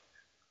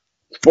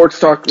 Sports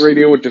talk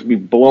radio would just be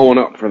blowing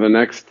up for the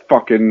next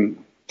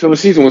till the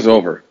season was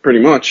over, pretty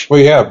much. Well,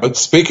 yeah, but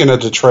speaking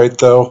of Detroit,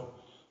 though,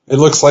 it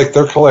looks like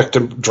they're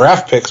collecting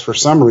draft picks for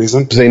some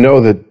reason. They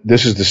know that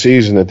this is the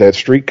season that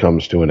streak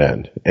comes to an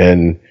end.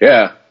 And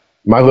yeah,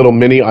 my little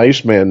mini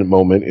Iceman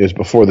moment is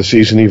before the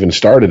season even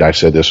started, I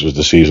said this was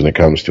the season that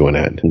comes to an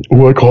end.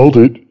 Oh, I called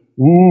it.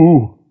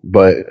 Ooh.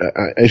 But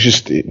I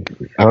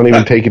don't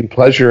even take any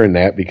pleasure in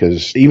that,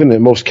 because even the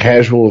most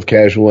casual of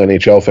casual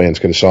NHL fans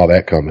could have saw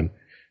that coming.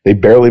 They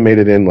barely made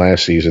it in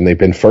last season. They've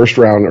been first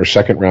round or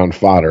second round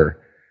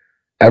fodder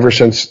ever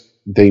since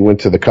they went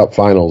to the Cup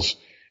Finals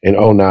in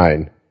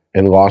 2009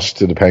 and lost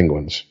to the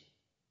Penguins.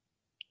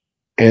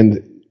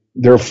 And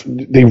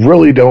they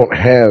really don't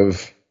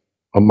have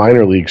a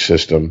minor league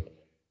system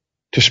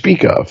to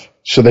speak of.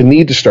 So they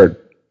need to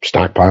start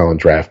stockpiling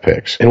draft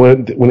picks. And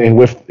with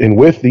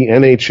the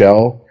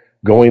NHL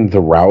going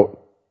the route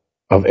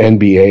of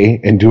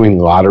NBA and doing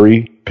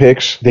lottery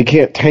picks, they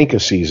can't tank a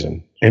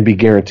season and be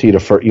guaranteed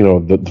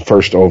the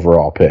first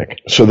overall pick.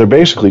 So they're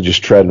basically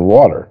just treading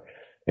water.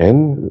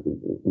 And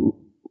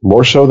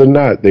more so than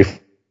not, they're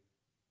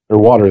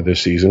water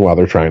this season while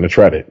they're trying to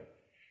tread it.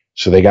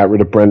 So they got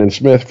rid of Brendan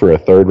Smith for a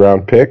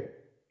third-round pick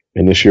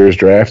in this year's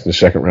draft and a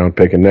second-round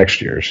pick in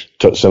next year's.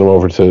 Send him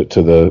over to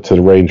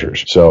the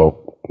Rangers.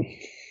 So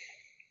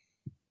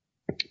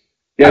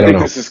yeah, I think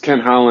this is Ken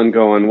Holland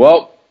going,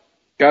 well,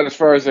 got as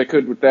far as I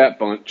could with that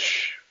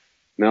bunch.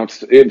 Now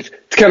it's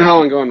Ken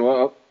Holland going,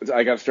 well,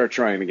 I got to start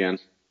trying again.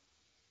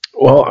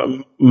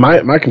 Well,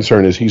 my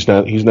concern is he's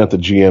not the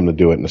GM to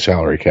do it in the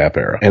salary cap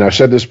era. And I've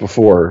said this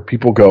before.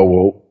 People go,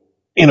 well,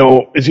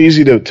 it's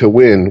easy to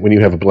win when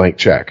you have a blank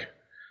check.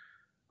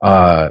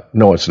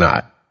 No, it's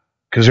not.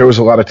 Because there was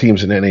a lot of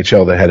teams in the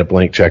NHL that had a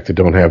blank check that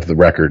don't have the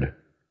record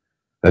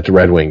that the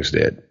Red Wings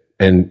did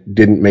and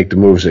didn't make the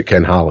moves that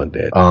Ken Holland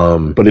did.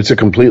 But it's a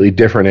completely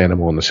different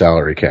animal in the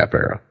salary cap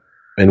era.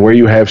 And where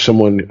you have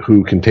someone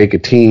who can take a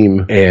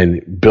team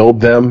and build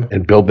them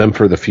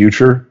for the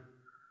future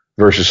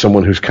versus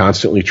someone who's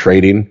constantly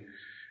trading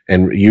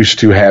and used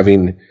to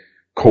having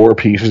core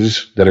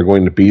pieces that are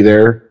going to be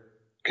there.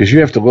 Because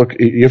you have to look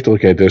at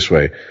it this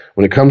way.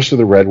 When it comes to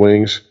the Red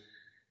Wings,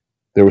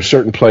 there were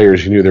certain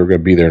players you knew they were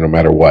going to be there no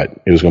matter what.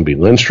 It was going to be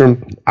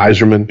Lindstrom,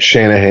 Yzerman,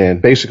 Shanahan.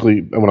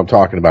 Basically, what I'm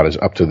talking about is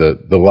up to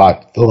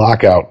the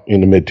lockout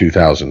in the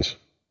mid-2000s.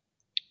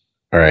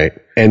 All right.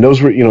 And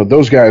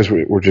those guys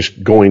were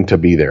just going to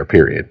be there,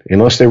 period,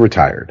 unless they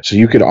retired. So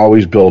you could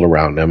always build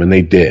around them, and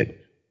they did.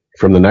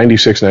 From the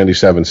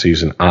 96-97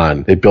 season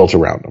on, they built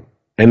around them.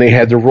 And they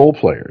had their role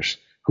players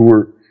who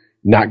were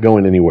not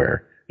going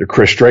anywhere. The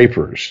Chris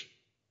Drapers,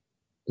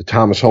 the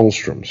Thomas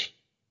Holmstroms,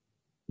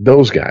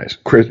 those guys,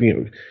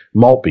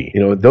 Maltby,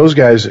 those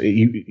guys,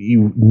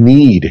 you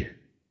need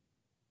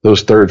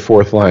those third,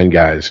 fourth line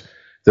guys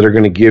that are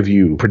going to give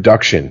you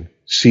production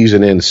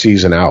season in,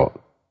 season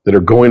out, that are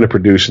going to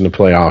produce in the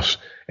playoffs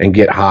and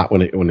get hot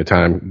when the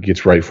time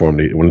gets right for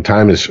them, when the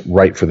time is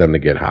right for them to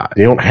get hot.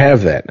 They don't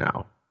have that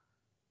now.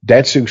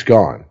 Datsuk's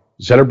gone.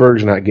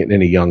 Zetterberg's not getting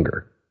any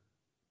younger.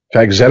 In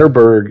fact,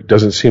 Zetterberg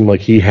doesn't seem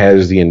like he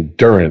has the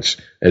endurance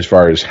as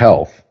far as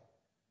health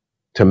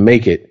to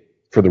make it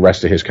for the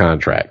rest of his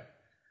contract,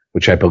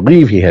 which I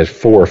believe he has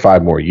 4 or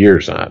 5 more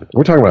years on.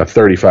 We're talking about a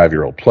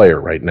 35-year-old player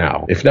right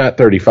now. If not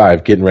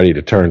 35, getting ready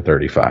to turn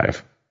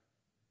 35.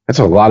 That's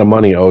a lot of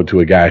money owed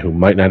to a guy who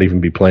might not even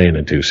be playing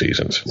in 2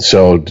 seasons.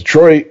 So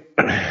Detroit,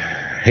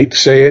 hate to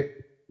say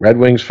it, Red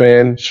Wings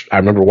fan. I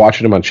remember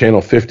watching him on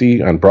Channel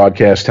 50 on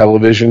broadcast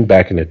television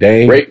back in the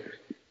day.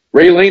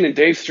 Ray Lane and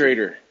Dave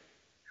Strader.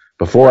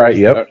 Before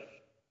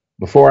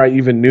I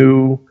even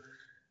knew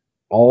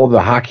all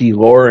the hockey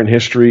lore and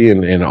history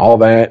and all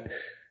that,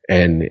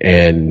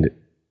 and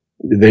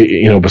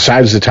they,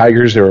 besides the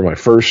Tigers, they were my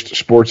first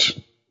sports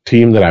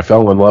team that I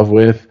fell in love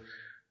with.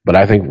 But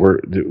I think we're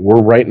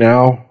right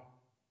now,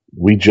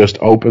 we just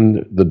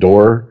opened the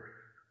door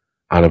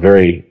on a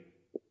very,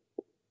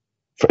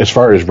 as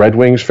far as Red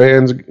Wings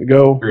fans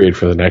go, period,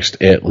 for the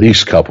next at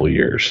least couple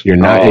years. You're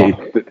not.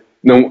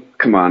 No,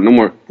 come on, no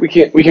more. We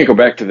can't go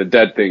back to the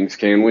dead things,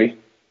 can we?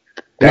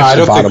 That's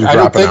the bottom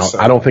dropping out. So.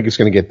 I don't think it's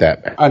going to get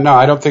that bad. No,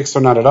 I don't think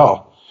so, not at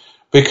all.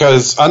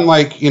 Because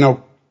unlike,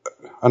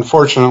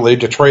 unfortunately,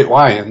 Detroit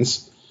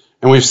Lions,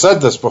 and we've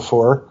said this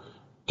before,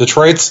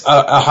 Detroit's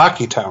a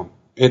hockey town.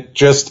 It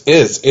just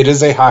is. It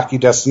is a hockey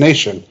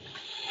destination.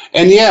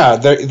 And yeah,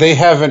 they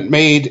haven't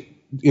made,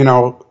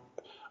 a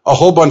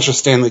whole bunch of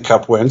Stanley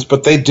Cup wins,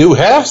 but they do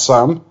have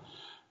some,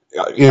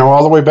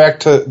 all the way back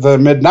to the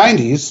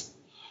mid-90s.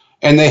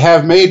 And they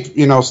have made,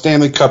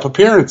 Stanley Cup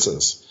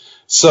appearances.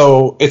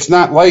 So it's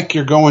not like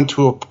you're going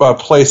to a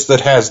place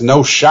that has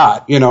no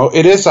shot.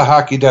 It is a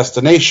hockey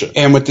destination.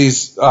 And with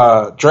these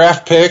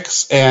draft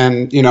picks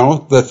and,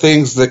 the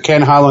things that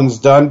Ken Holland's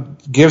done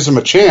gives them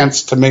a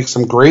chance to make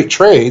some great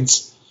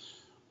trades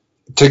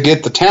to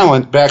get the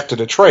talent back to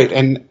Detroit.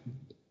 And,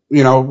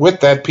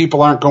 with that,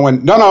 people aren't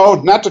going, no,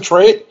 not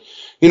Detroit.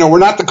 We're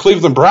not the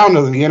Cleveland Browns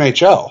of the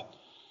NHL.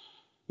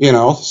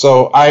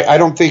 So I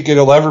don't think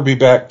it'll ever be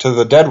back to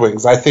the Dead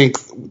Wings. I think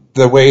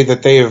the way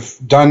that they have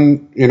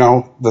done,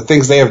 the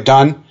things they have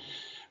done,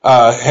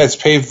 has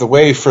paved the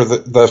way for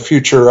the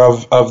future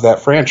of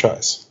that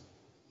franchise.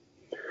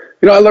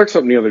 I learned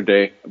something the other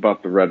day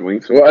about the Red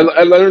Wings. Well,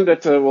 I learned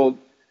that,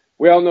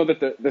 we all know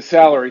that the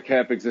salary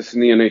cap exists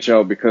in the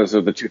NHL because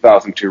of the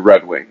 2002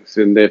 Red Wings.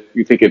 And if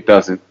you think it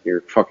doesn't, you're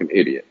a fucking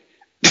idiot.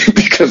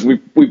 Because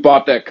we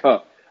bought that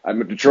cup.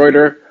 I'm a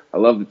Detroiter. I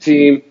love the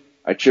team.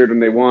 I cheered when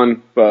they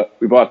won, but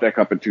we bought that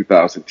cup in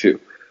 2002.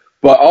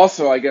 But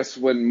also, I guess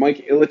when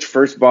Mike Ilitch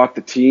first bought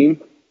the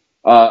team,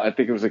 I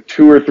think it was like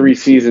 2 or 3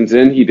 seasons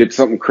in, he did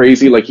something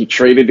crazy, like he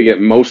traded to get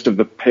most of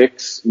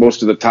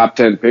the top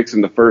 10 picks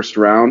in the first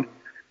round.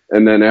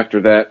 And then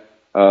after that,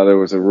 there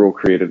was a rule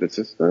created that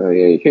says,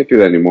 you can't do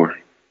that anymore.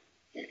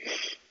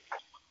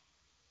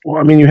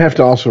 Well, you have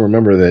to also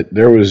remember that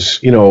there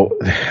was, they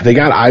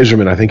got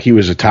Yzerman. I think he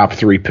was a top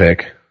 3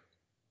 pick.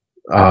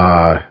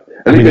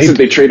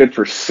 They traded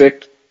for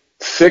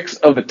six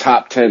of the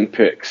top 10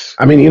 picks.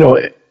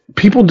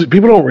 People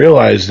don't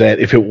realize that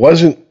if it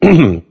wasn't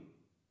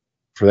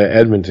for that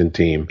Edmonton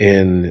team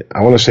in,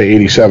 I want to say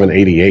 87,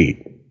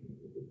 88,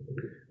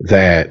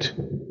 that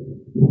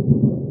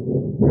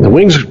the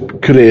Wings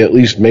could have at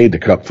least made the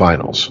Cup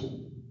Finals.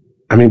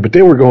 But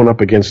they were going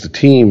up against a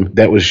team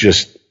that was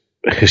just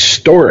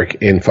historic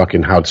in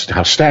fucking how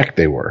stacked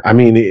they were.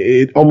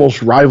 It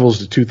almost rivals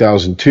the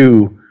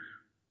 2002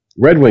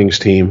 Red Wings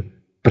team.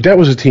 But that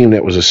was a team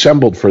that was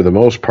assembled for the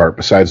most part,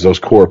 besides those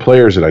core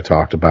players that I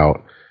talked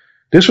about.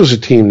 This was a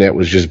team that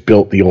was just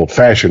built the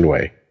old-fashioned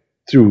way,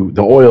 through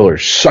the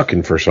Oilers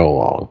sucking for so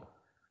long.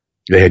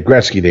 They had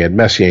Gretzky, they had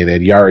Messier, they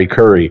had Jari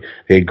Kurri,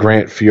 they had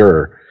Grant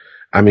Fuhr.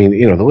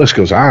 The list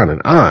goes on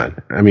and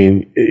on.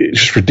 It's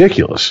just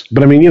ridiculous.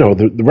 But,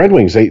 the Red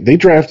Wings, they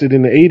drafted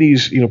in the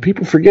 80s,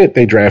 people forget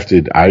they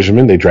drafted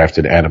Yzerman, they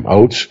drafted Adam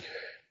Oates.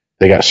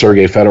 They got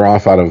Sergei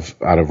Fedorov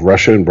out of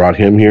Russia and brought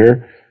him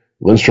here.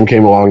 Lindstrom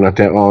came along not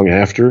that long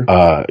after.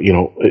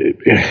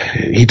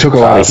 He took a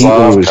lot of heat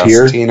when he was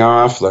here.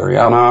 Kostinov,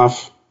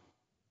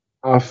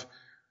 Larionov.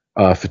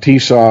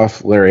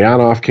 Fetisov,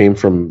 Larionov came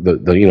from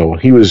the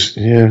he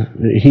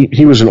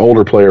was an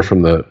older player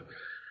from the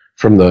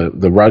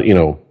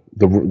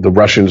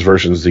Russians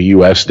versus the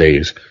U.S.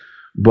 days,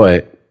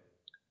 but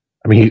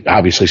I mean he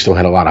obviously still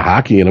had a lot of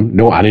hockey in him.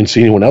 No, I didn't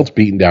see anyone else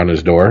beating down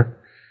his door.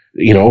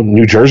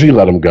 New Jersey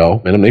let him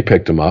go, and then they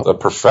picked him up. The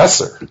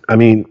professor. I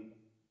mean,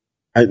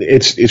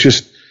 it's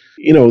just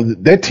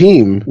that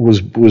team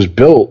was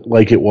built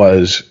like it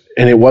was,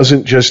 and it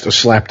wasn't just a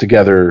slap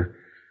together.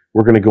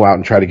 We're going to go out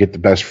and try to get the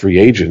best free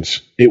agents.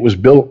 It was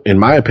built, in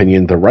my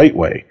opinion, the right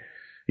way.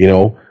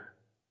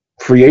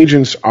 Free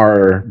agents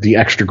are the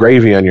extra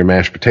gravy on your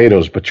mashed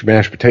potatoes, but your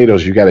mashed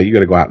potatoes, you got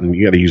to go out and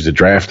you got to use the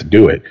draft to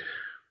do it.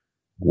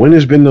 When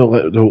has been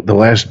the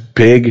last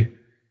big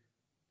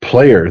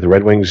player the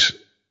Red Wings?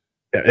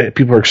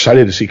 People are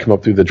excited to see come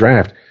up through the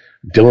draft.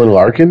 Dylan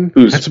Larkin.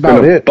 That's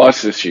about it.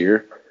 Bust this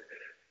year.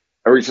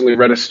 I recently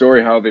read a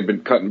story how they've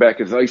been cutting back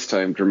his ice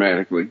time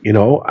dramatically.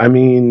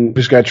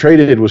 Just got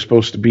traded. It was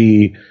supposed to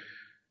be,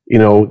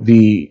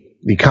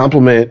 the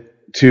complement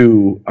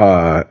to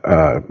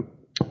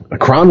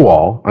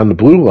Kronwall on the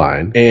blue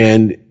line,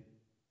 and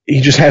he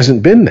just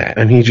hasn't been that.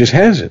 He just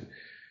hasn't.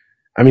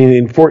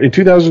 In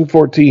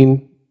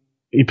 2014,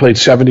 he played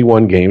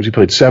 71 games. He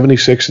played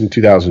 76 in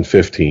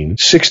 2015,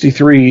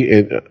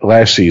 63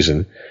 last season,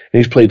 and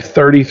he's played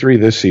 33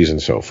 this season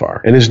so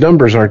far. And his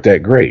numbers aren't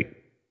that great.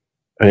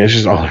 It's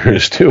just all there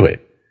is to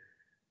it.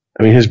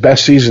 His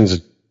best season's, a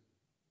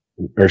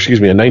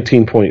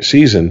 19-point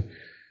season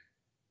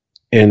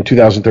in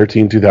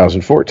 2013,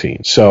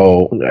 2014.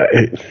 So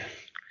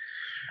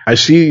I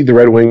see the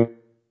Red Wings,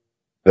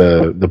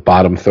 the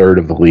bottom third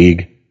of the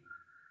league,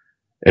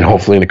 and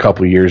hopefully in a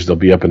couple of years they'll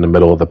be up in the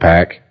middle of the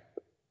pack.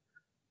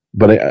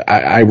 But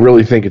I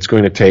really think it's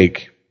going to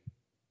take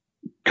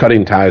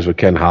cutting ties with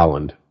Ken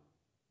Holland.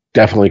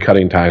 Definitely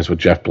cutting ties with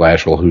Jeff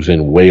Blashill, who's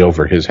in way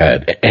over his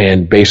head,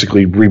 and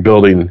basically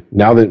rebuilding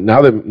now that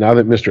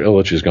Mr.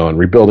 Ilitch is gone,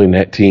 rebuilding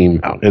that team,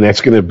 and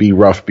that's going to be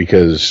rough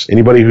because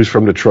anybody who's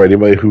from Detroit,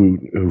 anybody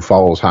who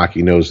follows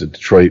hockey knows that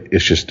Detroit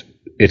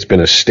it's been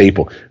a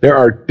staple. There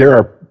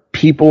are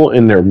people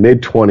in their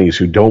mid-20s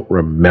who don't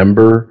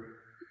remember,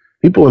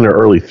 people in their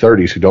early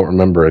 30s who don't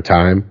remember a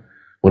time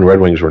when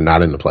Red Wings were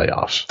not in the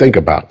playoffs. Think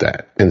about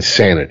that.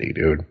 Insanity,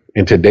 dude.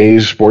 In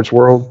today's sports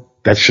world,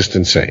 that's just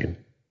insane.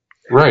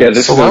 Right. Yeah,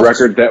 this is a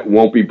record that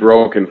won't be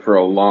broken for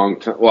a long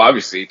time. Well,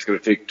 obviously, it's going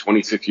to take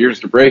 26 years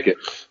to break it.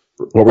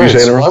 What were you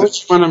saying, why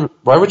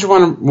would you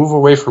want to move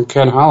away from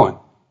Ken Holland?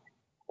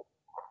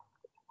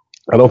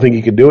 I don't think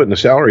he could do it in the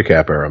salary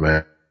cap era,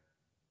 man.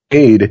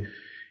 Made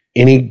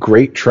any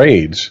great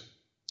trades,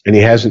 and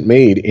he hasn't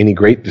made any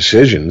great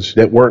decisions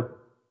that weren't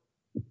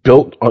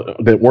built,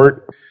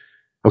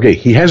 okay,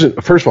 he hasn't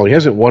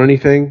won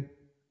anything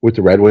with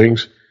the Red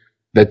Wings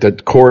that the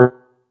core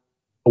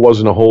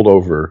wasn't a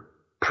holdover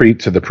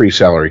to the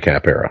pre-salary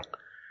cap era.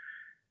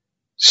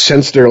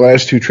 Since their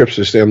last two trips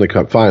to the Stanley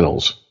Cup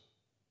Finals,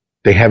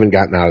 they haven't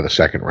gotten out of the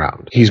second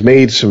round. He's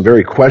made some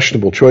very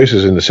questionable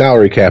choices in the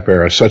salary cap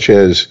era, such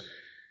as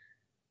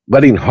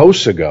letting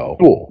Hossa go,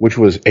 which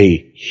was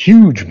a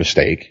huge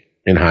mistake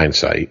in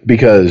hindsight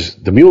because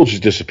the Mule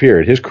just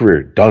disappeared. His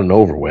career done and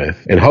over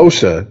with. And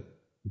Hossa,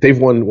 they've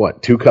won,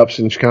 2 cups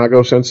in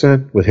Chicago since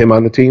then with him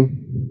on the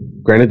team?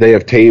 Granted, they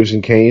have Taves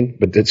and Kane,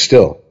 but it's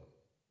still.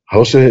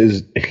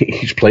 Hossa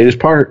he's played his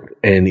part,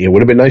 and it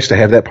would have been nice to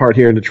have that part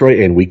here in Detroit,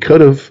 and we could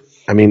have.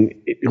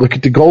 Look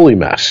at the goalie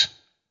mess.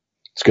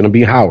 It's going to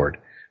be Howard.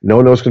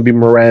 No, it's going to be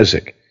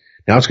Mrazek.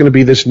 Now it's going to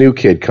be this new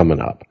kid coming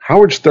up.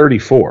 Howard's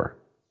 34.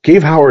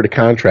 Gave Howard a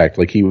contract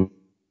like he,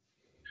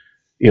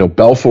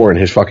 Belfour in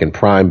his fucking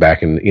prime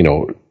back in,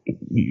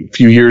 a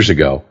few years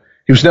ago.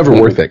 He was never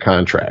worth that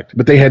contract.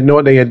 But they had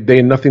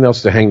nothing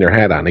else to hang their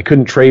hat on. They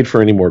couldn't trade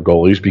for any more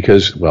goalies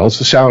because, it's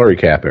the salary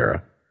cap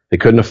era. They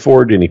couldn't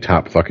afford any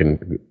top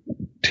fucking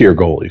tier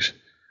goalies.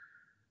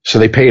 So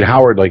they paid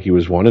Howard like he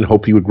was one and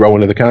hoped he would grow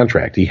into the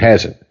contract. He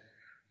hasn't.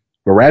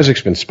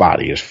 Mrazek's been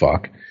spotty as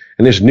fuck.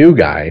 And this new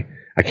guy,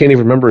 I can't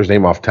even remember his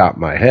name off the top of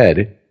my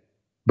head,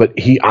 but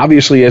he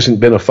obviously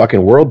hasn't been a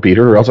fucking world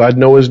beater or else I'd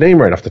know his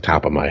name right off the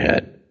top of my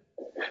head.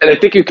 And I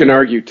think you can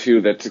argue,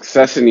 too, that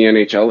success in the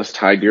NHL is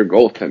tied to your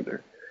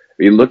goaltender.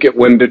 You look at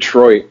when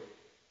Detroit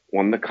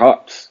won the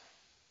Cups.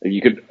 You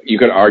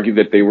could argue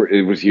that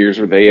it was years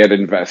where they had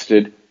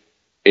invested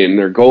in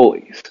their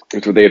goalies.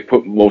 It's where they had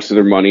put most of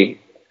their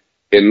money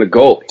in the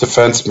goalie.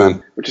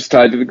 Defensemen. Which is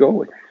tied to the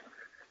goalie.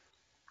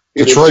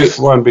 Detroit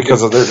won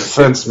because of their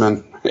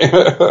defensemen.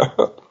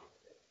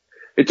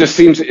 It just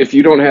seems if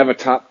you don't have a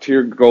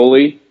top-tier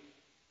goalie,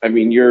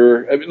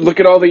 look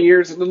at all the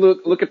years,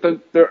 look at the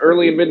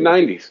early and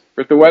mid-'90s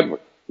with the Red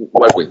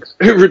Wings.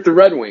 With the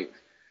Red Wings.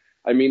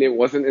 It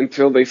wasn't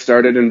until they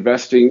started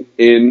investing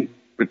in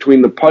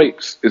between the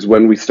pipes is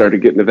when we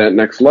started getting to that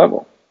next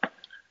level.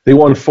 They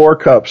won 4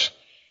 cups.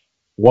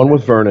 1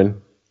 with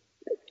Vernon,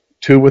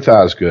 2 with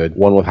Osgood,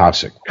 1 with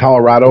Hasek.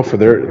 Colorado for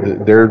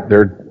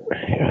their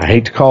I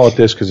hate to call it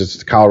this because it's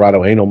the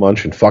Colorado anal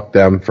munch and fuck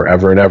them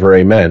forever and ever,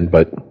 amen.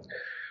 But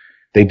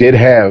They did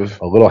have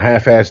a little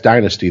half-assed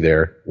dynasty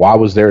there. Waugh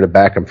was there to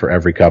back them for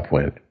every cup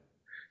win.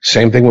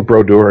 Same thing with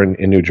Brodeur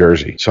in New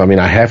Jersey. So, I mean,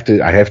 I have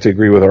to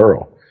agree with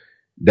Earl.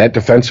 That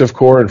defensive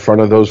core in front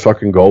of those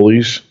fucking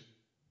goalies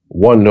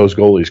won those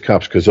goalies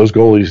cups because those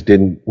goalies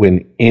didn't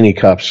win any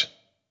cups,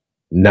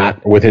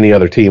 not with any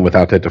other team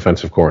without that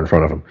defensive core in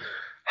front of them.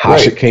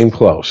 Hasek came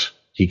close.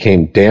 He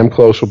came damn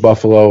close with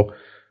Buffalo.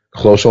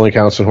 Close only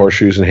counts in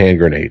horseshoes and hand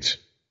grenades.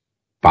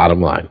 Bottom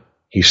line.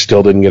 He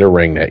still didn't get a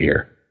ring that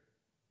year.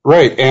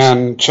 Right,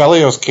 and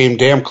Chelios came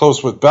damn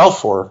close with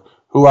Belfour,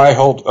 who I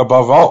hold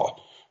above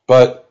all.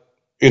 But,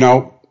 you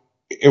know,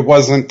 it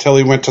wasn't until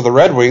he went to the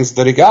Red Wings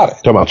that he got it.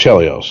 Talking about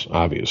Chelios,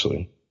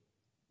 obviously.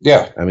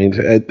 Yeah. I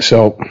mean,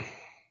 so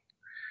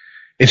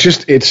it's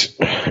just,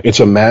 it's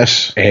a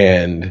mess.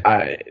 And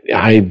I,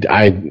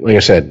 like I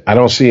said, I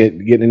don't see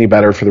it getting any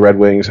better for the Red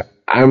Wings.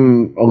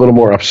 I'm a little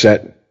more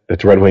upset that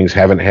the Red Wings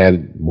haven't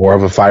had more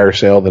of a fire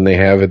sale than they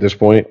have at this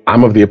point.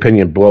 I'm of the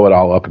opinion, blow it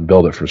all up and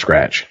build it from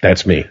scratch.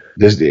 That's me.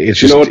 It's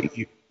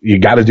just, you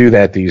got to do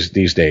that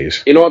these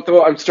days. You know what,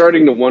 though? I'm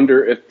starting to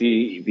wonder if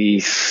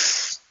the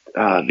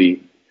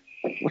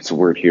what's the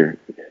word here?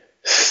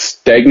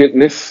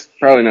 Stagnantness,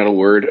 probably not a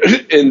word,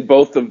 in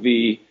both of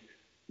the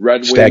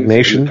Red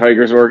Wings and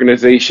Tigers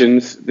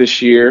organizations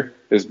this year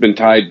has been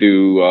tied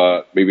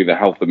to maybe the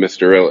health of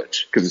Mr.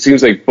 Ilitch. Because it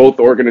seems like both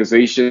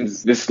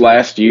organizations this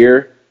last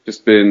year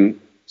just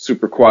been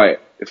super quiet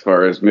as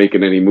far as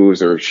making any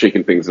moves or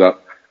shaking things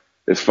up.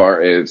 As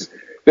far as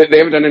they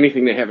haven't done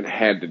anything they haven't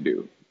had to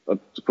do.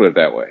 Let's put it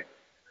that way.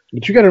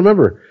 But you got to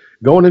remember,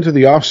 going into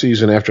the off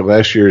season after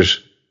last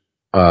year's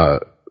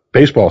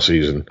baseball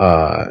season,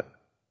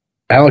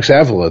 Alex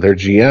Avila, their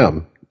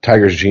GM,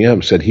 Tigers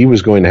GM, said he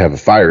was going to have a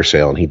fire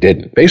sale, and he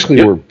didn't.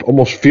 Basically, we're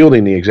almost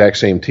fielding the exact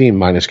same team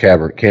minus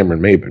Cameron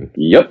Maben.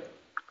 Yep.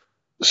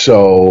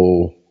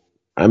 So,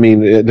 I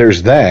mean,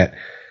 there's that.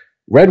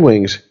 Red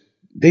Wings,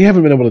 they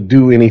haven't been able to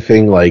do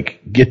anything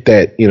like get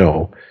that, you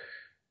know,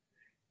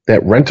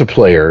 that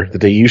rent-a-player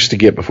that they used to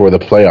get before the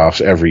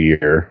playoffs every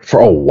year for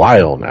a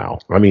while now.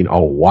 I mean,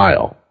 a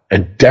while.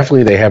 And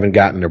definitely they haven't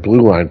gotten their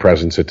blue line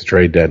presence at the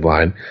trade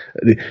deadline.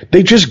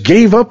 They just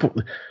gave up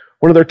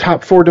one of their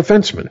top 4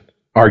 defensemen,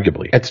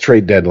 arguably, at the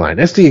trade deadline.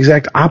 That's the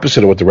exact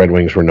opposite of what the Red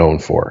Wings were known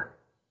for.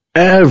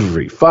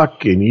 Every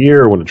fucking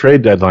year when the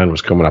trade deadline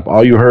was coming up,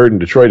 all you heard in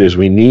Detroit is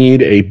we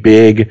need a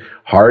big,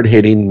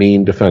 hard-hitting,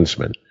 mean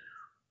defenseman.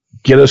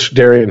 Get us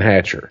Darian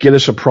Hatcher. Get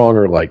us a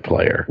Pronger-like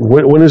player.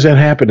 When has that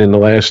happened in the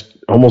last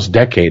almost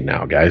decade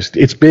now, guys?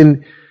 It's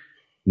been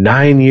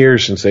 9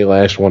 years since they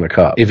last won a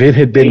cup. If it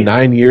had been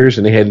 9 years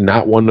and they had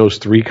not won those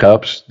 3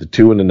 cups, the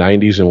 2 in the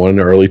 90s and 1 in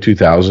the early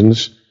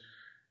 2000s,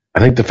 I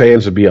think the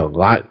fans would be a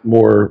lot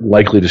more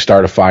likely to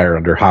start a fire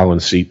under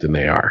Holland's seat than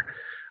they are.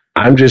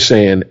 I'm just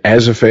saying,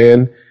 as a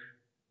fan,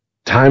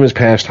 time has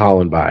passed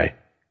Holland by.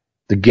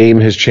 The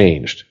game has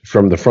changed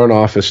from the front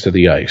office to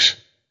the ice,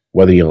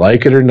 whether you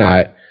like it or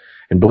not.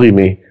 And believe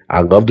me,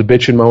 I love to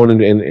bitch and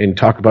moan and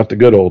talk about the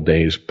good old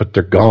days, but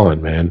they're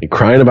gone, man. And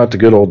crying about the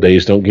good old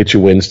days don't get you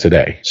wins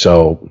today.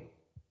 So,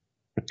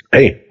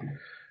 hey,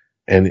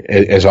 and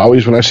as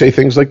always when I say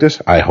things like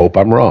this, I hope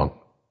I'm wrong.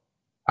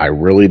 I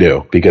really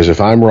do. Because if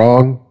I'm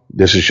wrong,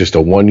 this is just a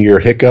 1-year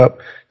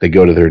hiccup. They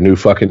go to their new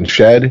fucking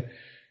shed.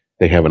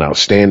 They have an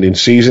outstanding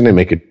season. They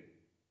make it.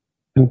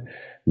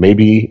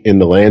 Maybe in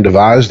the land of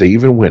Oz, they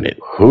even win it.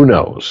 Who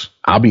knows?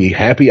 I'll be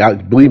happy.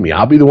 Believe me,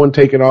 I'll be the one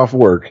taking off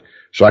work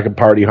so I can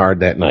party hard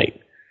that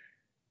night.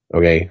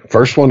 Okay?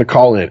 First one to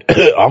call in.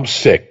 I'm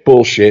sick.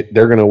 Bullshit.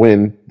 They're going to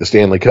win the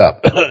Stanley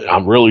Cup.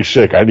 I'm really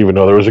sick. I didn't even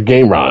know there was a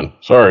game on.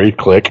 Sorry.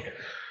 Click.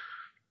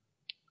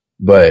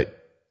 But,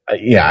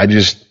 yeah,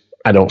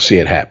 I don't see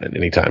it happening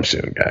anytime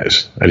soon,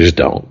 guys. I just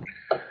don't.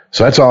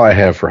 So that's all I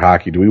have for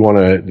hockey. Do we want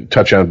to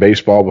touch on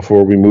baseball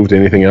before we move to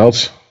anything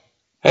else?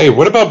 Hey,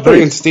 what about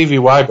bringing Stevie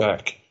Y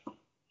back?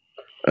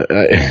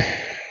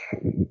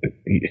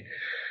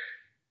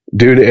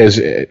 Dude,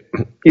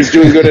 he's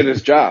doing good at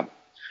his job.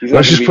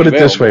 Let's just put it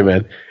this way,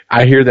 man.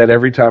 I hear that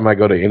every time I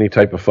go to any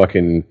type of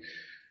fucking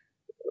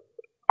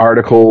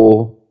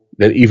article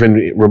that even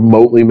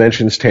remotely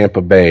mentions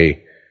Tampa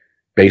Bay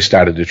based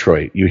out of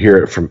Detroit. You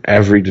hear it from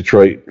every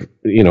Detroit,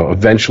 you know,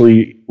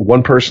 eventually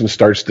one person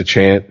starts to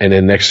chant, and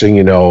then next thing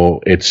you know,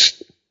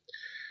 it's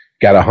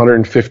got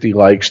 150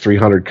 likes,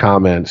 300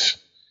 comments,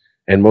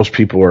 and most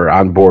people are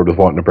on board with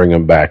wanting to bring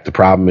him back. The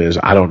problem is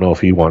I don't know if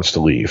he wants to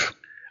leave.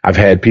 I've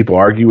had people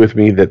argue with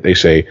me that they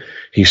say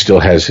he still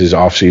has his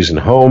off-season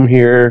home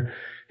here.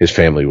 His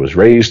family was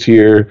raised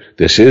here.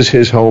 This is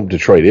his home.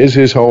 Detroit is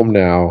his home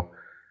now.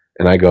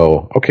 And I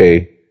go,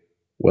 okay,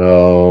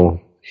 well,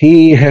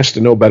 he has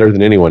to know better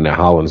than anyone that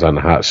Holland's on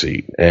the hot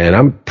seat. And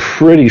I'm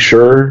pretty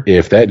sure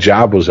if that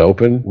job was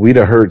open, we'd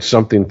have heard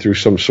something through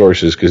some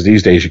sources, because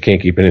these days you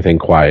can't keep anything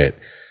quiet.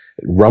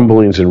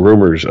 Rumblings and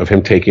rumors of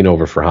him taking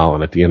over for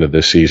Holland at the end of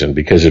this season.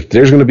 Because if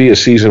there's going to be a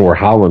season where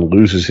Holland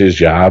loses his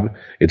job,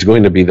 it's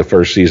going to be the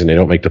first season they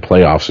don't make the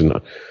playoffs in,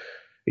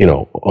 you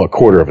know, a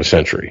quarter of a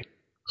century.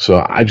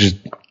 So I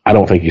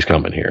don't think he's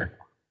coming here.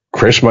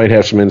 Chris might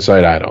have some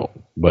insight. I don't,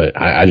 but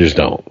I just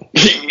don't.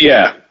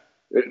 Yeah,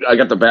 I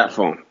got the bat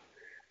phone.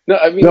 No,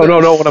 I mean,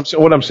 no.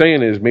 What I'm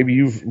saying is maybe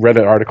you've read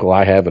an article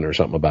I haven't or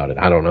something about it.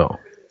 I don't know.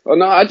 Oh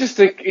no, I just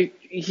think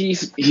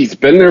he's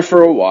been there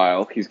for a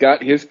while. He's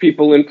got his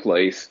people in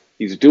place.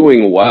 He's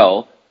doing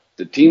well.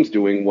 The team's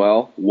doing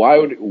well. Why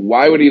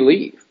would he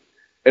leave?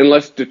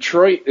 Unless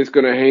Detroit is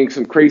going to hang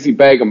some crazy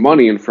bag of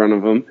money in front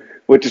of him,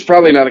 which is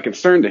probably not a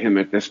concern to him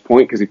at this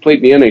point because he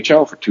played in the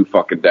NHL for 2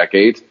 fucking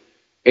decades,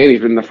 and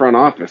he's been in the front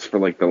office for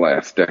like the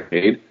last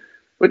decade.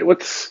 But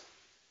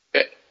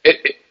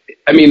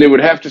I mean, it would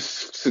have to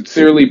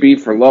sincerely be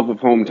for love of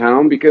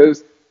hometown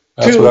because,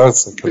 That's what I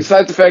was thinking.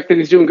 Besides the fact that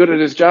he's doing good at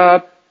his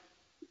job,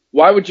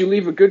 why would you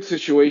leave a good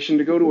situation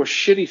to go to a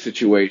shitty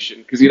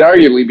situation? Because he'd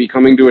arguably be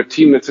coming to a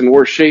team that's in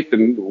worse shape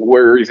than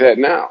where he's at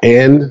now.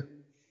 And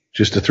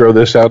just to throw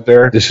this out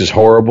there, this is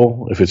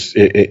horrible,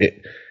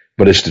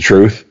 but it's the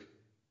truth.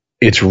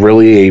 It's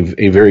really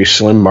a very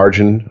slim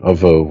margin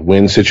of a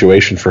win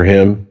situation for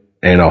him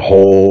and a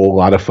whole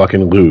lot of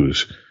fucking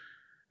lose.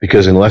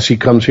 Because unless he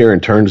comes here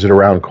and turns it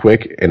around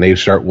quick and they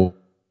start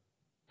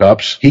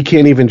ups, he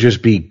can't even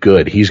just be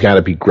good. He's got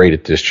to be great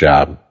at this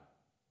job,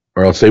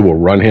 or else they will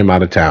run him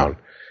out of town.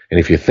 And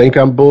if you think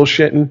I'm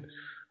bullshitting,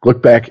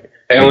 look back.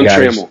 Alan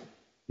Trammell.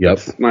 Yep.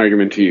 That's my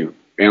argument to you.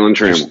 Alan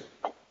Trammell.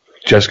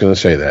 Just going to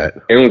say that.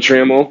 Alan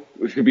Trammell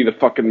was going to be the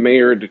fucking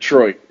mayor of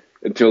Detroit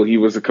until he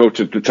was the coach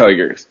of the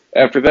Tigers.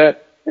 After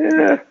that,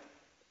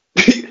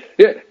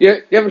 yeah,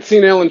 you haven't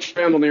seen Alan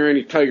Trammell near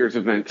any Tigers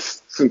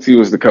events since he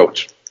was the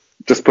coach.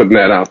 Just putting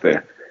that out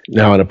there.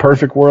 Now, in a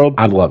perfect world,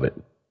 I'd love it.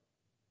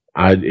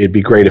 It'd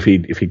be great if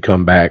he'd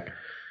come back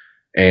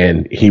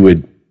and he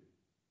would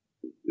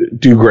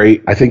do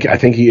great. I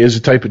think he is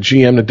the type of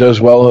GM that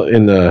does well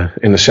in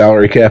the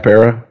salary cap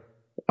era.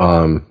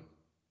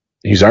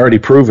 He's already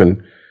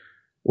proven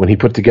when he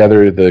put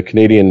together the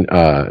Canadian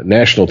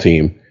national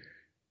team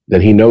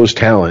that he knows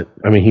talent.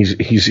 I mean,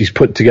 he's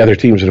put together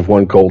teams that have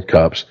won Gold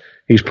Cups.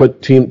 He's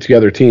put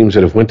together teams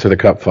that have went to the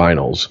Cup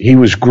Finals. He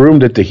was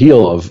groomed at the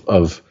heel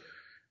of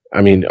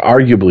I mean,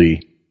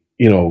 arguably,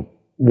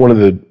 one of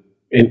the,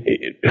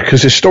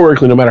 because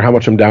historically, no matter how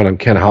much I'm down on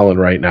Ken Holland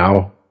right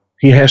now,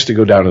 he has to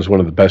go down as one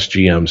of the best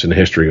GMs in the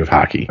history of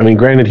hockey. I mean,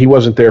 granted, he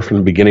wasn't there from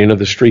the beginning of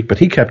the streak, but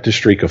he kept his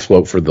streak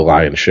afloat for the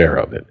lion's share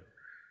of it.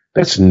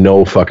 That's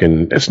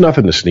nothing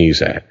to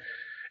sneeze at.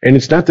 And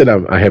it's not that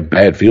I have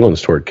bad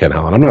feelings toward Ken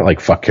Holland. I'm not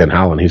like, fuck Ken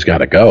Holland, he's got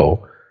to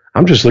go.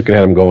 I'm just looking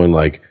at him going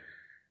like,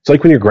 it's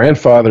like when your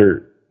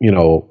grandfather,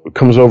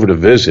 comes over to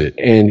visit,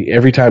 and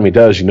every time he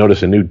does, you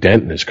notice a new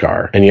dent in his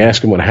car, and you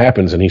ask him what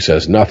happens, and he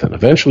says nothing.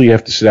 Eventually, you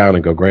have to sit down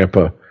and go,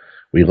 Grandpa,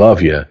 we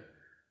love you,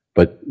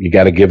 but you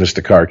got to give us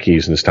the car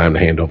keys, and it's time to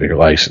hand over your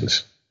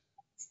license.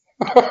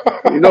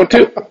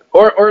 Too.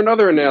 Or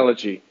another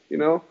analogy,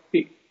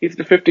 he's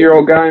the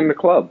 50-year-old guy in the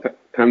club.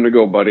 Time to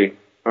go, buddy.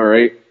 All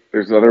right,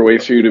 there's other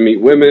ways for you to meet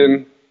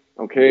women.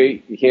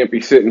 Okay, you can't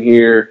be sitting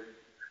here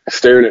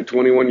staring at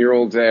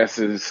 21-year-olds'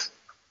 asses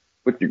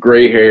with your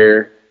gray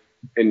hair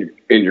and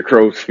your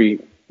crow's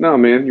feet. No,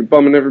 man, you're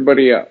bumming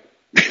everybody out.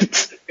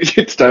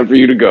 It's time for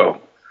you to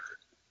go.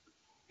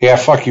 Yeah,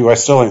 fuck you. I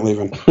still ain't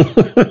leaving.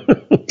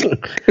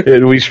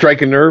 Did we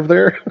strike a nerve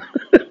there?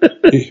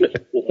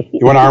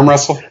 You want to arm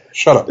wrestle?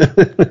 Shut up.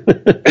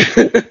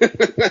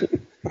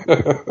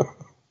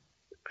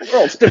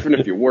 Well, it's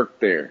different if you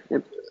work there.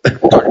 We're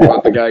talking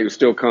about the guy who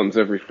still comes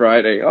every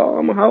Friday. Oh,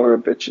 I'm a holler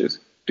at bitches.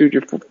 Dude,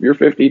 you're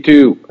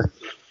 52.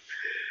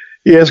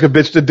 He asks a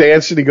bitch to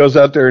dance, and he goes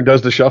out there and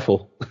does the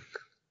shuffle.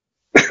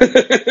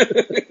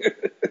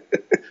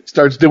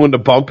 Starts doing the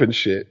bump and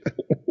shit.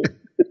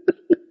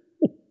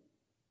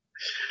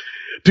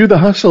 Do the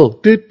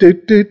hustle.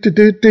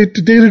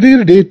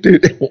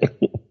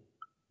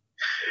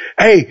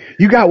 Hey,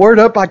 you got Word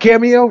Up by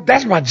Cameo?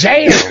 That's my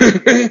jam.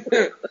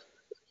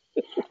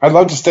 I'd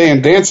love to stay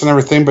and dance and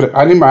everything, but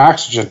I need my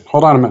oxygen.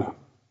 Hold on a minute.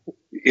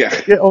 Yeah.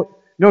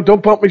 No,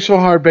 don't bump me so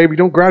hard, baby.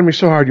 Don't grind me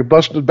so hard. You're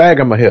busting the bag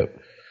on my hip.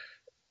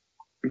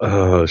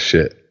 Oh,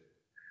 shit.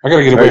 I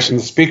gotta get away from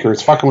the speaker.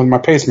 It's fucking with my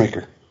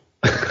pacemaker.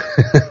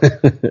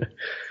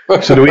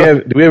 So do we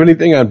have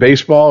anything on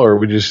baseball, or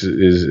we just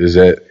is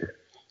that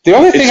the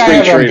only thing I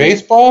have on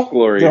baseball?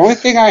 Glorious. The only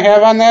thing I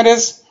have on that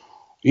is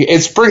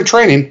it's spring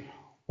training.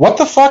 What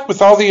the fuck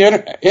with all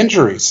the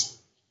injuries?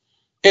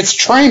 It's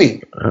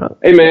training.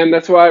 Hey man,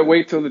 that's why I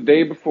wait till the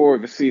day before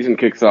the season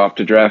kicks off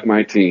to draft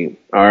my team.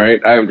 All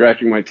right, I am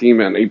drafting my team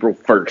on April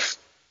 1st.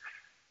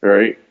 All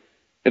right,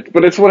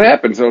 but it's what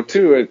happens though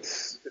too.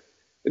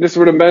 This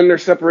would have been they're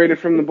separated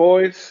from the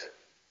boys.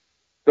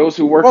 Those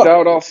who worked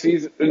out all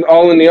season,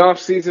 all in the off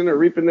season, are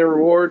reaping their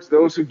rewards.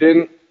 Those who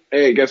didn't,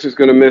 hey, guess who's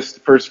going to miss the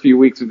first few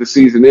weeks of the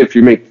season if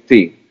you make the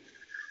team?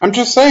 I'm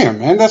just saying,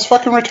 man, that's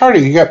fucking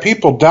retarded. You got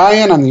people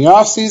dying on the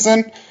off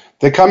season.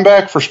 They come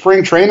back for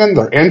spring training.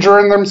 They're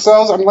injuring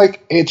themselves. I'm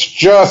like, it's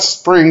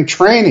just spring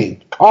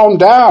training. Calm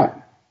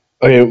down.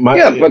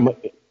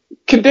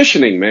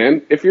 Conditioning,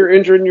 man. If you're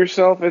injuring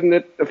yourself, isn't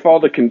it the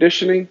fault of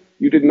conditioning?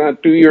 You did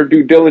not do your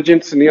due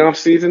diligence in the off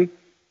season.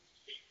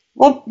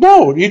 Well,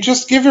 no, you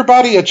just give your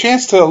body a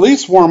chance to at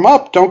least warm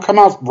up. Don't come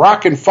out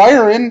rocking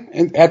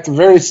firing at the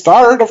very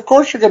start. Of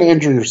course you're going to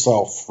injure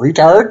yourself,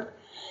 retard.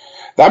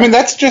 I mean,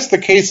 that's just the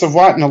case of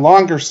wanting a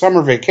longer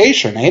summer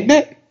vacation, ain't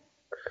it?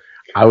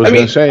 I was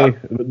going to say,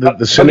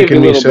 the cynic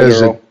in me says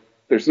that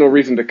there's no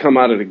reason to come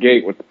out of the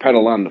gate with the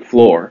pedal on the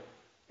floor.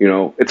 You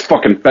know, it's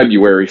fucking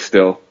February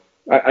still.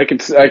 I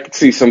could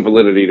see some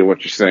validity to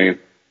what you're saying.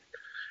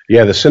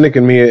 Yeah, the cynic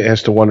in me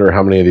has to wonder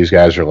how many of these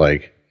guys are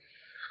like,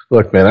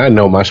 look, man, I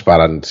know my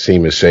spot on the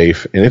team is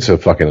safe, and it's a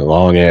fucking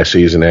long-ass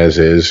season as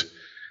is.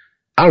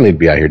 I don't need to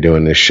be out here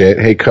doing this shit.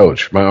 Hey,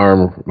 coach, my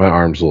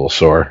arm's a little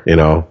sore, you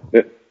know.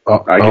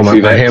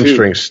 My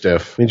hamstring's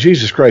stiff. I mean,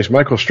 Jesus Christ,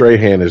 Michael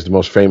Strahan is the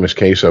most famous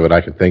case of it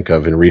I can think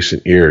of in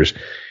recent years.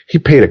 He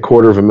paid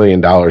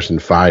 $250,000 in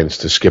fines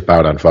to skip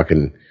out on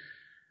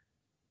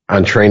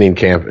training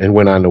camp and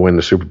went on to win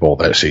the Super Bowl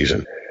that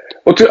season.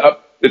 Well,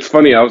 it's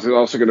funny. I was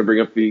also going to bring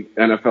up the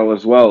NFL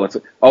as well. It's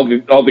all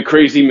the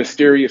crazy,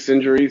 mysterious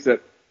injuries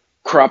that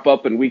crop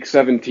up in Week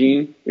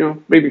 17. You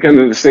know, maybe kind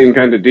of the same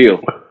kind of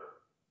deal.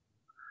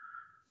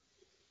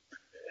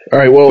 All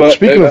right. Well,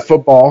 speaking of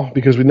football,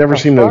 because we never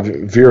seem to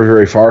veer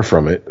very far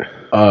from it.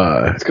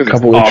 It's because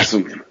it's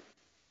awesome.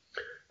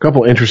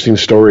 Couple interesting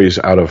stories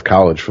out of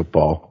college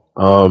football.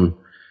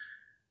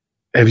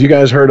 Have you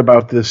guys heard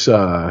about this?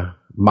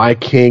 My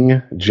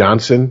King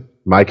Johnson.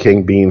 My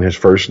King being his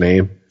first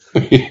name.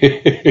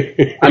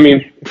 I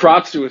mean,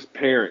 props to his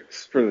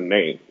parents for the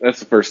name. That's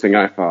the first thing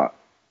I thought.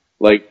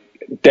 Like,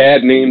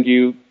 Dad named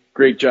you.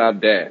 Great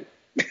job, Dad.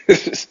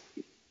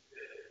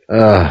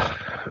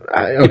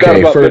 Okay,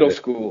 about middle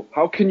school.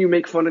 How can you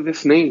make fun of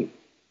this name?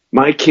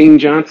 My King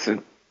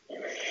Johnson.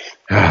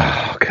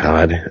 Oh,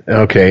 God.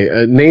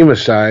 Okay, name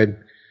aside,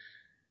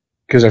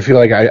 because I feel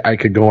like I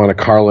could go on a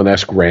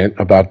Carlin-esque rant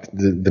about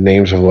the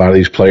names of a lot of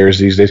these players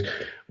these days.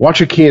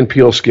 Watch a Key and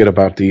Peele skit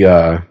about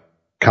the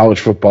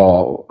college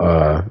football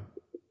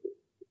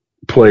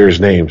players'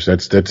 names.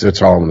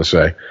 That's all I'm going to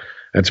say.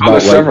 That's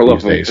about several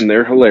of them, and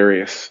they're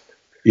hilarious.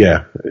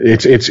 Yeah,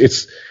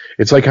 it's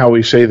like how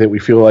we say that we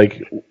feel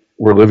like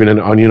we're living an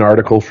Onion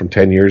article from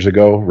 10 years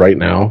ago right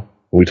now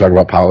when we talk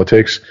about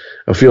politics.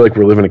 I feel like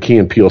we're living a Key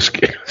and Peele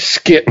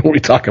skit when we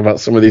talk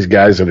about some of these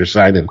guys that are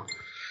signing.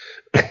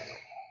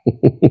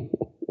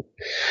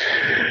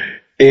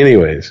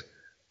 Anyways,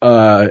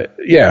 besides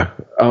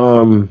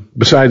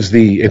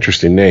the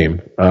interesting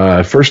name,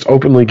 first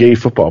openly gay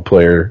football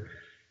player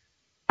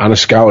on a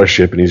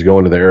scholarship, and he's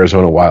going to the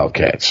Arizona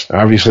Wildcats.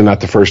 Obviously not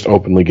the first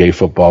openly gay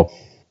football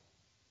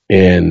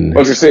in...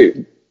 I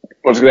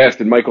was going to ask,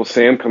 did Michael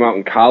Sam come out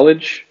in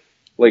college?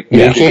 Like,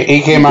 yeah,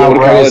 he came out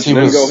right college and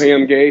then go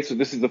ham gay, so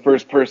this is the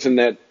first person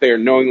that they're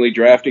knowingly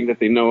drafting that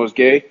they know is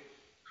gay?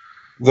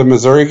 The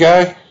Missouri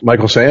guy?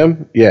 Michael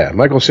Sam? Yeah,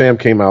 Michael Sam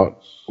came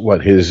out,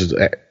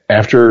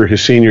 after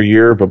his senior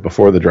year, but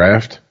before the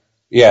draft?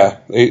 Yeah,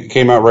 it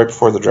came out right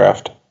before the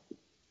draft.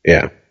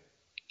 Yeah.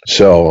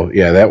 So,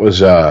 yeah, that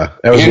was a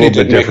little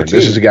bit different.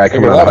 This is a guy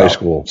coming out of high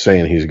school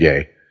saying he's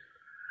gay.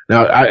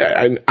 Now,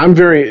 I'm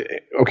very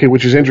okay,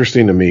 which is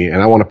interesting to me,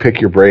 and I want to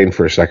pick your brain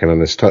for a second on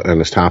this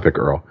topic,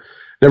 Earl.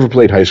 Never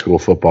played high school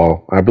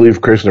football. I believe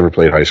Chris never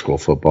played high school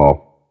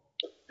football.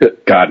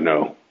 God,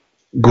 no.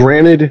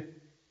 Granted,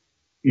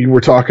 you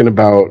were talking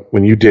about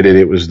when you did it,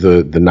 it was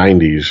the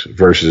 90s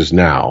versus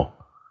now.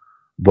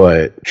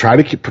 But try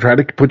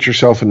to put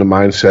yourself in the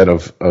mindset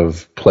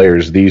of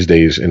players these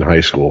days in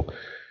high school.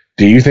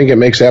 Do you think it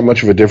makes that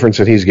much of a difference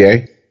that he's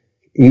gay?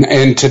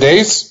 In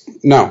today's,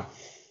 no.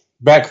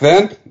 Back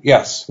then,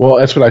 yes. Well,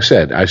 that's what I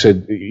said. I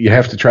said you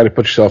have to try to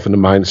put yourself in the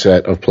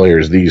mindset of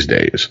players these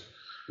days.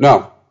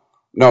 No,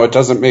 it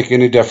doesn't make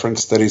any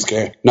difference that he's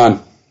gay.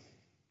 None.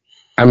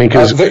 I mean,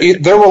 because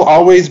there will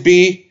always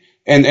be,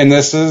 and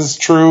this is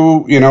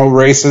true, you know,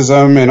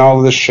 racism and all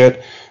of this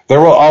shit. There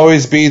will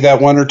always be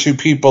that one or two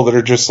people that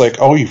are just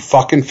like, oh, you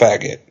fucking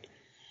faggot.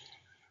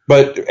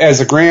 But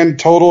as a grand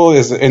total,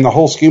 is in the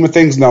whole scheme of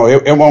things, no,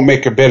 it won't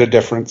make a bit of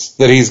difference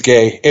that he's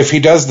gay. If he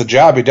does the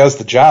job, he does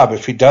the job.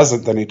 If he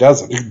doesn't, then he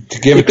doesn't. To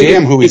give a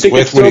damn who he's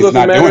with when he's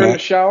not doing it.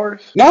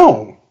 Showers?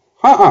 No,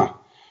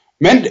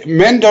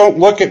 Men don't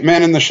look at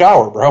men in the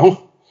shower,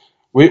 bro.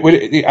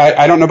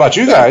 I don't know about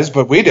you guys,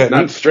 but we didn't.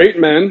 Not straight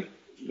men.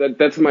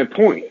 That's my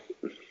point.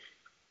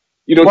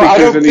 You don't think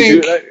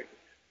there's any?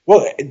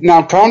 Well,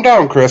 now calm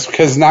down, Chris,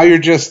 because now you're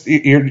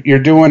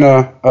doing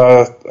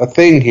a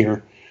thing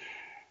here.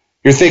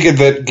 You're thinking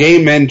that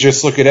gay men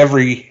just look at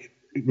every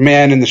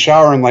man in the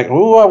shower and like,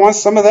 oh, I want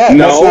some of that.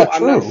 No, that's not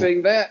true. I'm not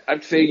saying that.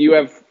 I'm saying you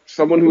have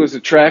someone who is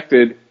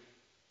attracted.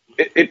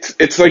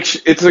 It's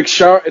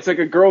like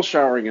a girl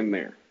showering in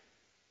there.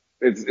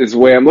 It's the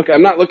way I'm looking.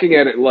 I'm not looking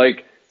at it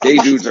like gay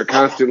dudes are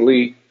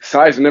constantly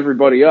sizing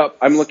everybody up.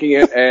 I'm looking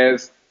at it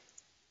as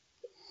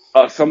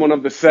someone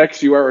of the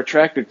sex you are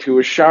attracted to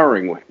is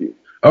showering with you.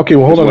 Okay,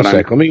 well, hold on a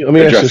sec. Let me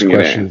ask this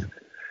question.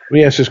 Let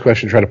me ask this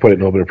question. Try to put it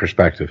in a little bit of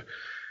perspective.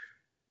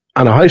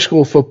 On a high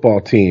school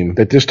football team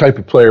that this type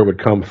of player would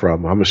come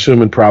from, I'm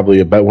assuming probably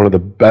about one of the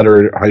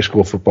better high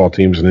school football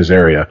teams in his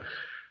area.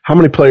 How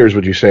many players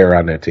would you say are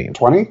on that team?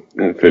 20?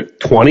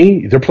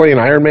 20? They're playing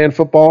Ironman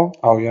football?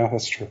 Oh, yeah,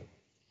 that's true.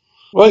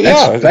 Well,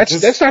 yeah.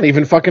 That's not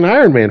even fucking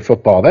Ironman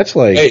football. That's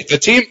like... Hey,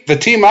 the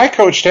team I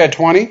coached had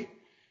 20.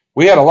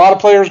 We had a lot of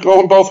players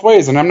going both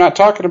ways, and I'm not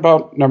talking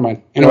about... Never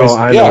mind. Anyways, no,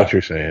 I know what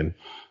you're saying.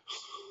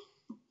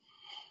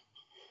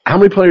 How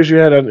many players you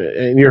had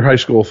in your high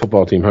school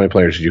football team? How many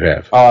players did you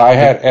have? I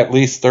had at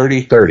least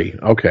 30. 30,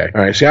 okay.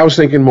 All right, see, I was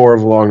thinking more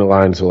of along the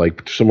lines of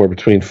like somewhere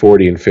between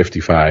 40 and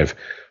 55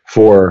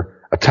 for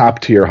a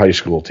top-tier high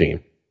school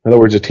team. In other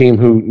words, a team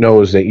who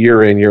knows that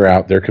year in, year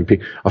out, they're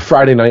competing. A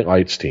Friday Night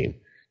Lights team.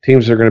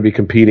 Teams that are going to be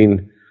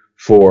competing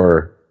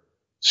for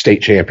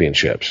state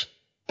championships.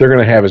 They're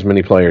going to have as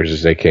many players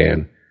as they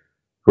can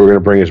who are going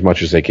to bring as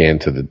much as they can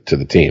to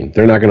the team.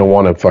 They're not going to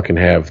want to fucking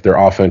have their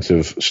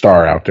offensive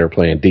star out there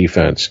playing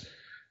defense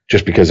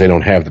just because they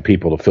don't have the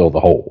people to fill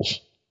the holes.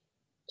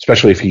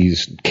 Especially if he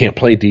can't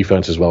play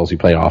defense as well as he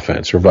play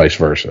offense or vice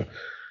versa.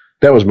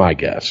 That was my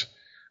guess.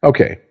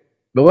 Okay.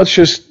 But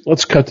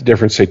let's cut the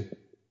difference.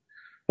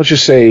 Let's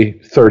just say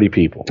 30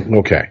 people.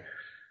 Okay.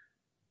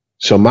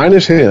 So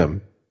minus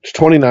him, there's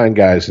 29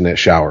 guys in that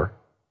shower,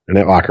 in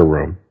that locker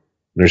room.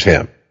 There's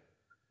him.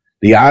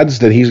 The odds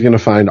that he's going to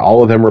find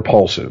all of them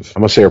repulsive, I'm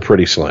going to say, are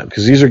pretty slim.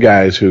 Because these are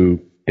guys who,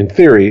 in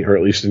theory, are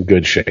at least in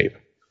good shape.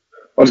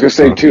 I was going to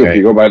say, too, if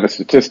you go by the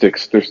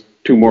statistics, there's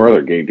 2 more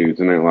other gay dudes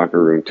in that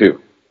locker room,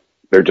 too.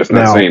 They're just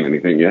not saying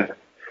anything yet.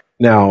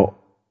 Now,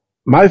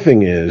 my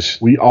thing is,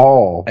 we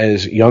all,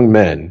 as young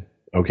men,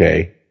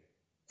 okay,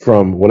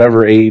 from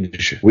whatever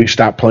age, we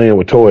stopped playing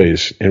with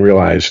toys and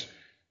realized,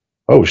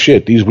 oh,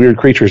 shit, these weird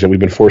creatures that we've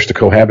been forced to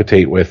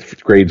cohabitate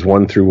with grades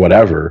 1 through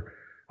whatever,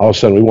 all of a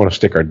sudden we want to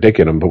stick our dick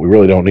in them, but we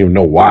really don't even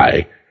know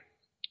why.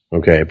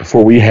 Okay,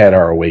 before we had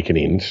our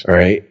awakenings, all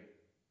right?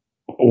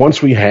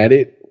 Once we had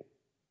it,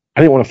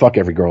 I didn't want to fuck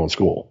every girl in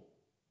school.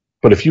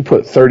 But if you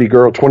put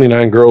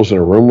 29 girls in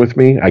a room with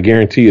me, I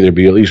guarantee you there'd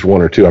be at least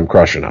 1 or 2 I'm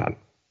crushing on.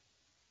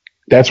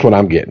 That's what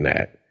I'm getting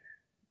at.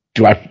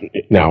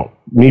 Now,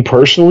 me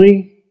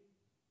personally,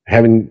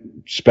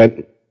 having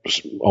spent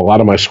a lot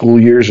of my school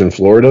years in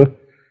Florida,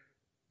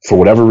 for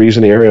whatever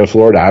reason, the area of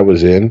Florida I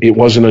was in, it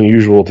wasn't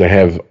unusual to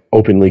have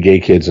openly gay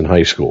kids in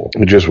high school.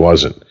 It just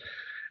wasn't.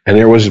 And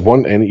there was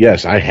one, and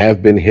yes, I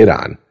have been hit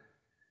on.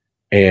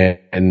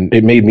 And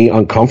it made me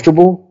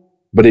uncomfortable,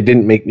 but it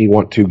didn't make me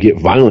want to get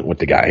violent with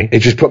the guy. It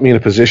just put me in a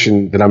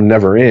position that I'm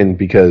never in,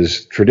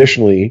 because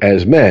traditionally,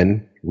 as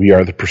men, we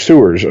are the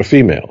pursuers of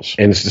females.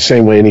 And it's the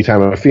same way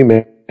anytime a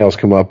female's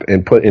come up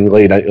and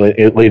laid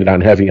it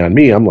on heavy on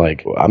me, I'm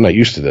like, well, I'm not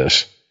used to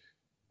this.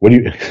 What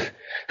do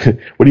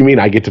you mean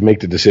I get to make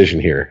the decision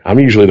here? I'm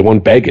usually the one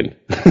begging.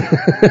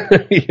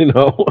 You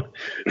know?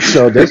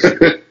 So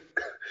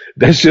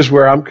that's just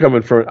where I'm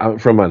coming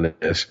from on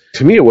this.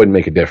 To me, it wouldn't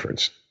make a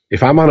difference.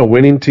 If I'm on a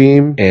winning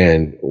team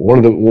and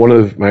one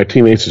of my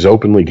teammates is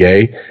openly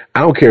gay,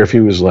 I don't care if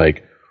he was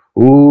like,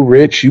 "Ooh,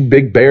 Rich, you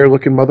big bear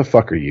looking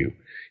motherfucker, you."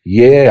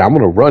 Yeah, I'm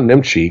gonna run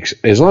them cheeks.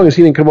 As long as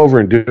he didn't come over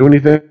and do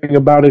anything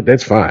about it,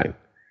 that's fine.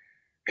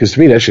 Because to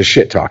me, that's just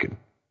shit talking.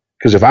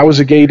 Because if I was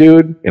a gay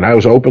dude and I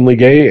was openly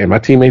gay and my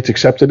teammates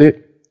accepted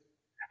it,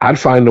 I'd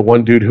find the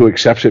one dude who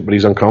accepts it but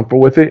he's uncomfortable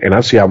with it, and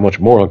I'd see how much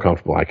more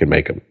uncomfortable I can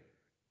make him.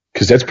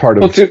 Because that's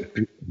part of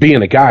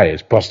being a guy,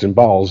 is busting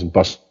balls and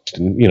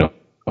busting,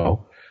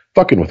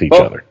 fucking with each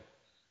other.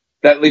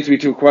 That leads me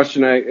to a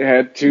question I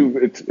had too.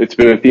 It's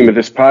been a theme of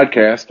this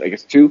podcast, I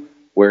guess, too.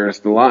 Where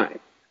is the line?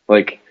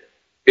 Like,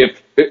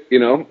 if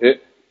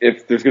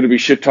there's going to be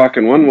shit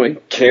talking one way,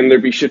 can there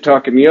be shit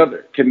talking the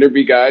other? Can there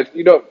be guys,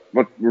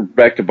 we're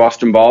back to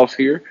busting balls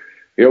here.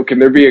 Can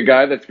there be a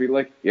guy that's be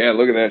like, yeah,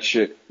 look at that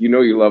shit.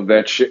 You love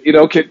that shit.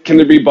 Can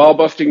there be ball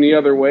busting the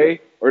other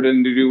way? Or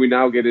then do we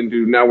now get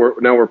into, now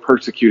we're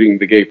persecuting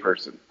the gay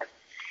person?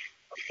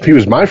 If he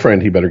was my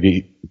friend, he better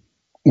get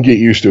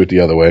used to it the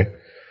other way.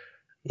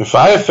 If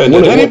I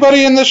offended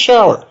anybody in the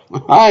shower,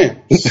 I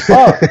am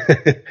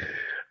sorry.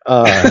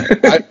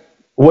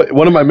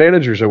 One of my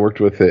managers I worked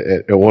with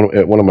at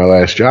one of my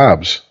last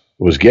jobs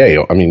was gay.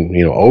 I mean,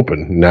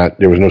 open.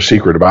 There was no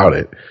secret about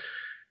it.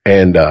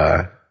 And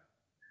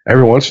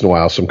every once in a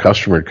while, some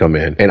customer would come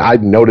in, and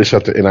I'd notice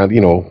at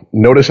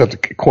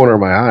the corner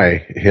of my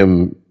eye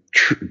him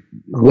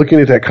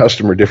looking at that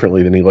customer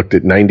differently than he looked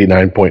at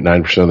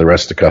 99.9% of the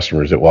rest of the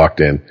customers that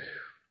walked in.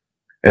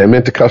 And it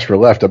meant the customer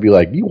left. I'd be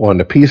like, "You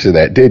wanted a piece of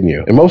that, didn't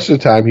you?" And most of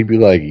the time, he'd be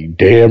like, "You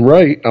damn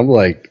right." I'm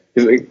like,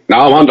 he's like, "No,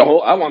 I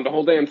wanted the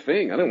whole damn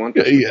thing. I didn't want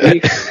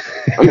this.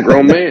 I'm a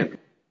grown man."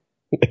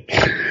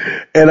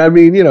 And I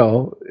mean,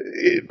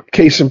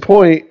 case in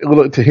point,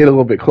 to hit a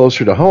little bit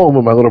closer to home,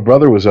 when my little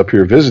brother was up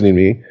here visiting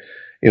me,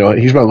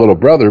 he's my little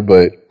brother,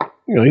 but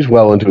he's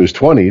well into his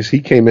 20s. He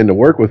came in to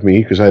work with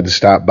me because I had to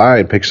stop by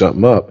and pick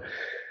something up.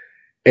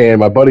 And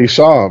my buddy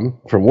saw him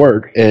from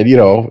work and,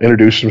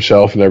 introduced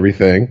himself and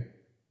everything.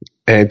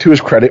 And to his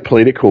credit,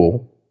 played it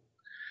cool.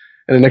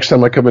 And the next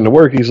time I come into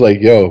work, he's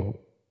like, "Yo,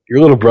 your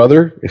little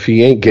brother, if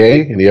he ain't gay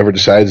and he ever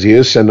decides he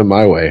is, send him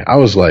my way." I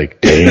was like,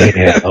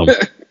 damn.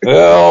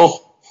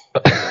 Hell.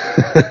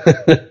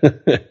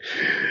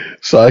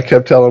 So I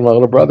kept telling my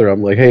little brother,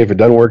 I'm like, hey, if it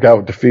doesn't work out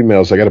with the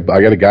females, I got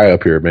a guy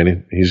up here,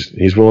 man.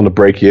 He's willing to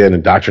break you in and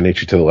indoctrinate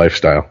you to the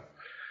lifestyle.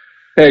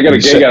 Hey, I got a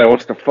gay guy that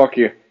wants to fuck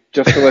you,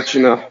 just to let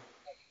you know.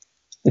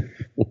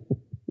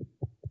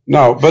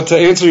 No, but to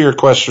answer your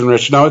question,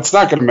 Rich, no, it's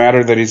not going to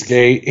matter that he's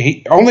gay.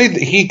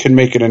 He can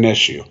make it an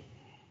issue.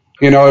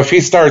 If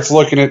he starts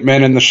looking at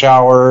men in the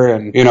shower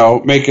and,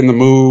 making the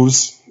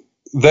moves,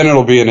 then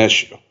it'll be an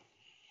issue.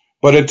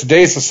 But in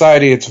today's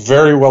society, it's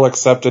very well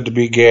accepted to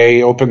be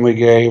gay, openly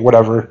gay,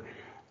 whatever,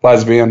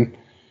 lesbian.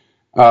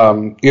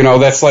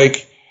 That's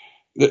like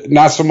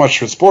not so much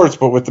for sports,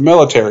 but with the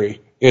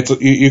military.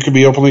 You can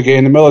be openly gay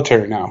in the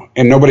military now,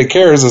 and nobody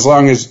cares as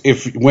long as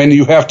when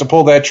you have to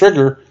pull that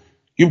trigger,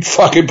 you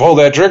fucking pull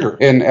that trigger.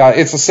 And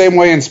it's the same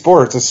way in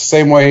sports. It's the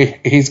same way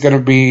he's going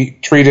to be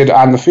treated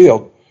on the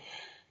field.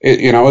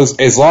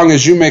 As long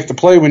as you make the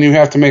play when you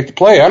have to make the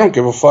play, I don't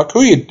give a fuck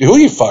who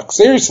you fuck.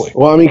 Seriously.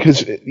 Well, I mean,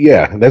 because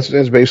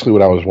that's basically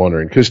what I was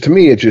wondering. Because to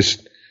me, it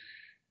just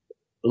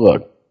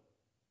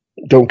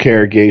don't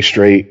care, gay,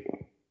 straight,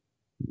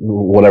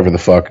 whatever the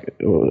fuck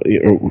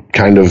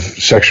kind of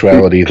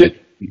sexuality that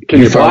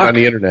you found on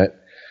the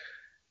internet.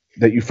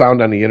 That you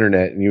found on the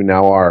internet and you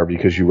now are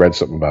because you read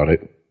something about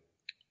it.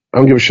 I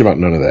don't give a shit about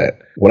none of that.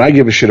 What I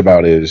give a shit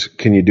about is,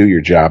 can you do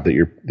your job that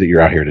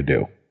you're out here to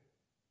do?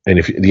 And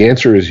if the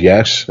answer is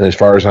yes, and as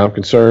far as I'm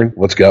concerned,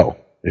 let's go.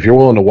 If you're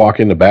willing to walk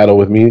into battle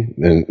with me,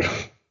 then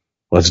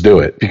let's do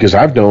it. Because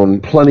I've known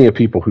plenty of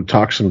people who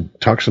talk some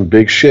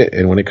big shit,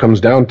 and when it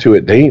comes down to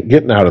it, they ain't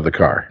getting out of the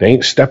car. They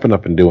ain't stepping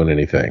up and doing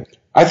anything.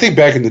 I think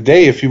back in the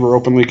day, if you were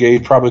openly gay,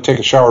 you'd probably take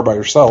a shower by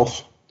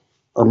yourself,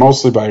 or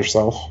mostly by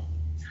yourself.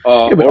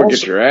 Or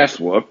get your ass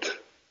whooped.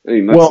 I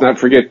mean, let's not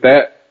forget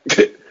that.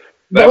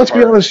 Let's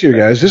be honest here,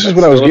 guys. This is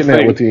what I was getting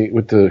at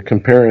with the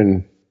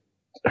comparing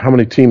how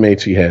many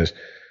teammates he has.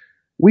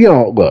 We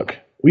all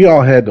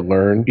had to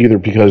learn either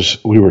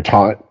because we were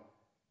taught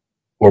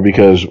or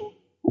because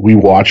we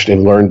watched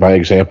and learned by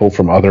example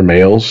from other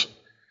males.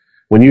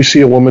 When you see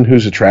a woman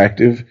who's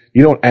attractive,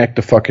 you don't act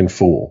a fucking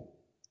fool.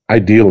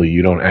 Ideally,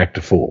 you don't act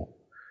a fool.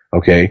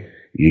 Okay?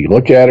 You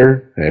look at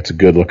her, and it's a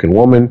good looking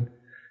woman,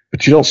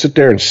 but you don't sit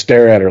there and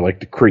stare at her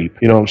like the creep.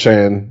 You know what I'm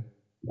saying?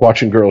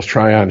 Watching girls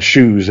try on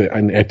shoes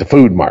at the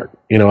food mart.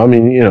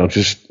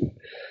 Just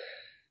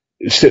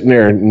sitting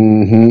there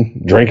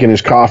and drinking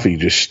his coffee,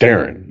 just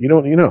staring. You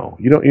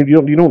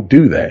don't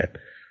do that.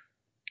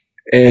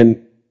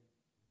 And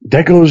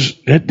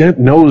that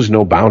knows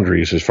no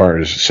boundaries as far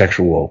as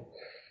sexual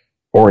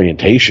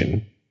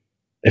orientation.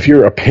 If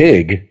you're a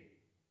pig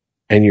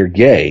and you're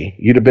gay,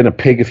 you'd have been a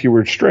pig if you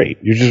were straight.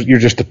 You're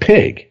just a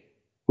pig.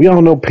 We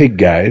all know pig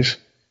guys.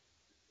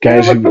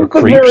 Guys who are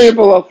creeps. The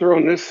variable I'll throw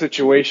in this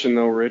situation,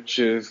 though, Rich,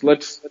 is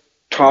let's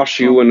toss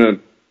you in a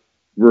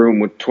room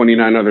with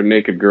 29 other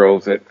naked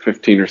girls at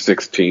 15 or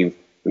 16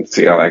 and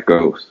see how that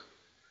goes.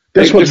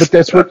 That's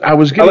what I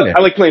was getting at.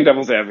 I like playing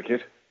devil's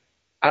advocate.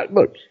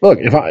 Look,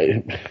 if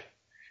I,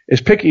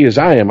 as picky as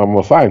I am, I'm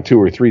going to find 2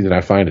 or 3 that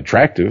I find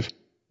attractive.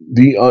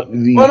 The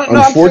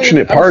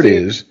unfortunate part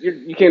is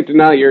you can't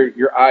deny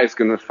your eye's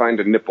going to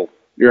find a nipple.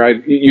 Your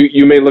eye,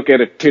 you may look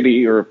at a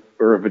titty or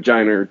a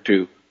vagina or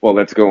two while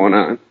that's going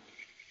on.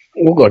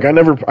 Well, look, I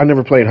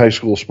never played high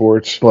school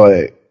sports,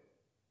 but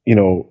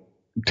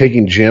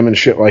taking gym and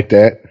shit like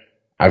that,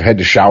 I've had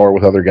to shower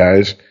with other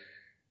guys.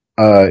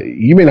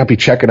 You may not be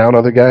checking out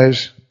other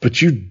guys,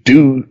 but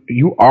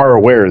you are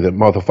aware that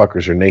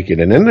motherfuckers are naked.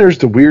 And then there's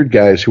the weird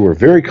guys who are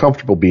very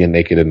comfortable being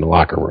naked in the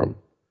locker room.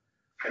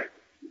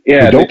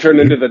 Yeah, they turn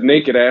into the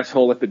naked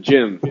asshole at the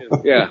gym.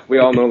 Yeah, we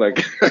all know that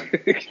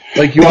guy.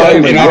 Like you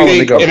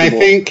I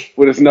think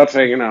with his nuts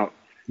hanging out.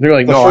 They're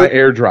like, I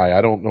air dry.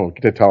 I don't know.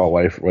 Get the towel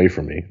away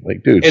from me.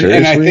 Like, dude, seriously?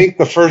 And I think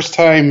the first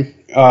time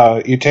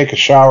you take a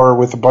shower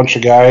with a bunch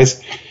of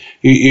guys,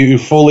 you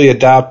fully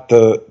adopt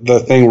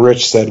the thing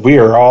Rich said. We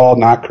are all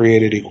not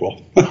created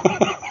equal.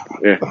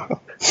 Yeah.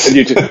 And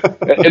you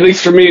at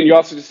least for me, and you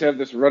also just have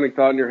this running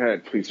thought in your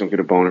head: please don't get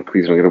a boner.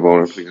 Please don't get a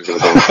boner. Please don't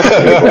get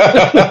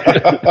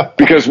a boner.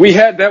 Because we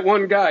had that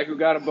one guy who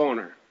got a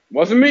boner.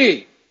 Wasn't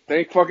me.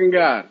 Thank fucking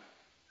God.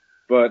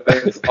 But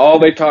that's all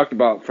they talked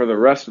about for the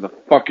rest of the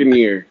fucking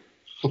year.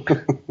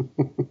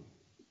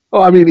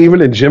 Well, I mean,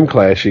 even in gym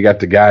class, you got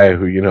the guy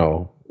who,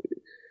 you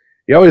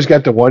always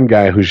got the one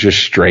guy who's just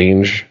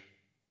strange.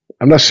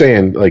 I'm not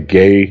saying like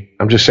gay.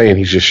 I'm just saying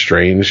he's just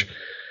strange.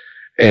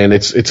 And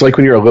it's like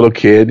when you're a little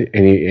kid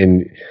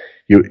and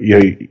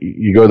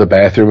you go to the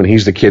bathroom and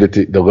he's the kid at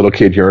the little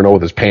kid urinal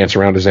with his pants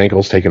around his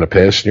ankles taking a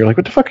piss. And you're like,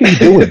 what the fuck are you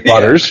doing,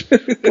 Butters?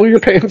 Pull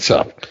your pants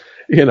up,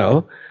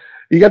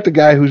 You got the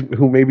guy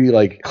who maybe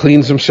like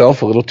cleans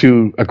himself a little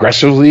too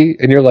aggressively,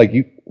 and you're like,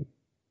 do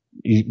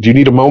you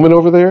need a moment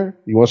over there?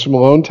 You want some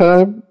alone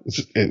time?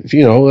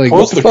 Like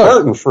close the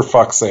curtain for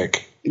fuck's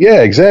sake.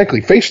 Yeah,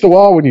 exactly. Face the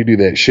wall when you do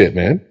that shit,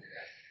 man.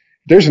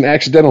 There's an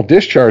accidental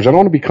discharge. I don't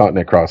want to be caught in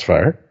that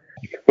crossfire.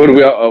 What do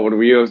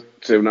we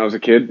say when I was a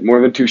kid?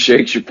 More than 2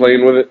 shakes, you're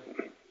playing with it.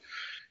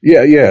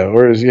 Yeah.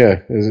 Or as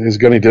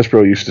Gunny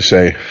Dispro used to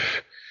say,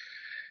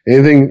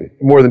 anything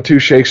more than 2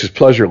 shakes is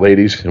pleasure,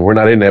 ladies, and we're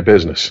not in that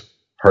business.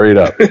 Hurry it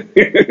up.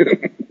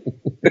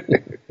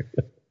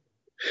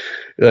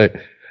 Like,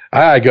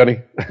 hi,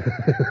 Gunny.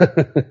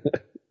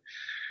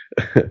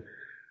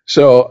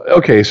 So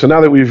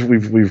now that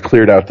we've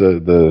cleared out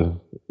the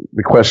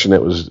question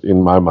that was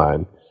in my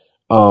mind,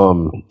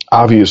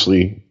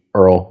 obviously,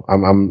 Earl,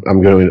 I'm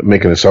going to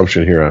make an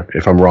assumption here.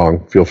 If I'm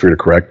wrong, feel free to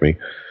correct me.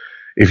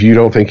 If you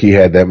don't think he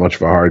had that much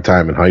of a hard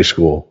time in high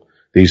school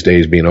these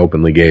days being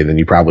openly gay, then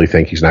you probably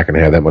think he's not going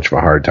to have that much of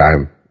a hard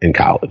time in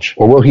college.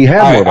 Or will he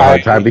have more of a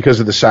hard time because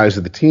of the size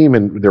of the team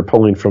and they're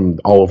pulling from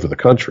all over the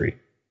country?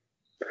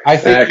 I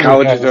think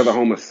colleges are the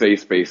home of safe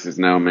spaces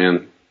now,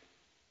 man.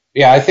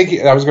 Yeah, I think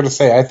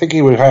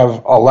he would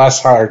have a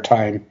less hard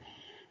time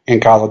in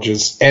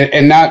colleges,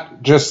 and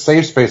not just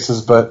safe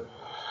spaces, but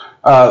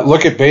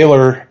look at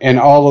Baylor and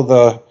all of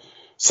the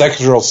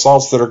sexual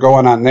assaults that are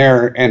going on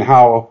there, and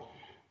how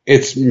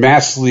it's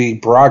massively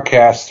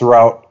broadcast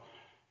throughout,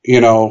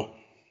 the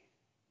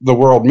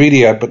world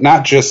media. But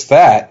not just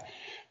that,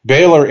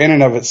 Baylor in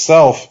and of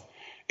itself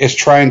is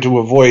trying to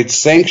avoid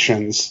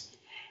sanctions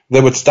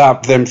that would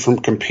stop them from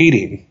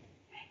competing.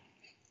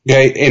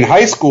 Okay, in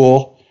high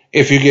school,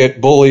 if you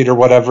get bullied or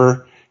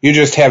whatever, you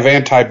just have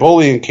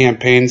anti-bullying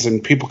campaigns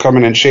and people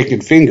coming and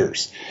shaking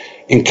fingers.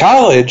 In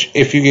college,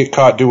 if you get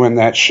caught doing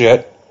that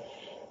shit,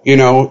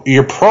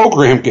 your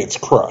program gets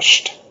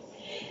crushed.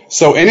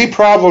 So any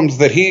problems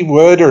that he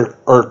would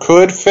or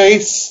could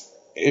face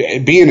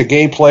being a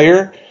gay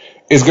player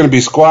is going to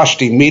be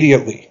squashed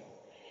immediately,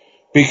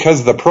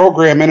 because the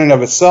program in and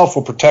of itself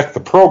will protect the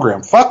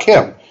program. Fuck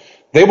him.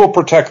 They will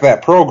protect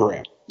that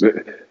program.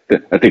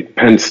 I think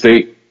Penn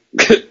State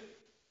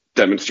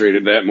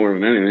demonstrated that more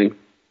than anything.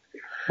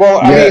 Well,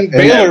 I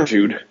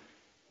mean,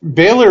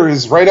 Baylor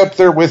is right up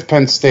there with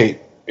Penn State.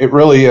 It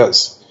really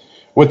is.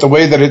 With the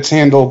way that it's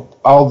handled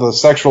all the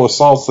sexual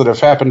assaults that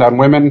have happened on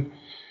women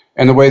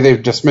and the way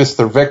they've dismissed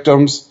their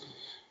victims.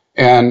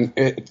 And,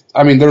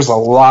 there's a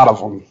lot of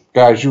them.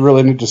 Guys, you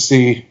really need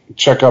to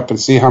check up and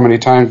see how many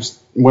times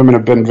women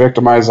have been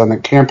victimized on the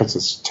campus.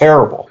 It's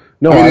terrible.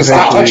 No, I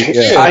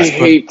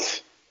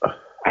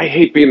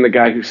hate being the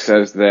guy who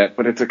says that,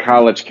 but it's a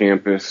college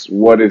campus.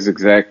 What is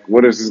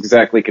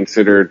exactly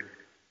considered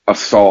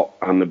assault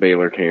on the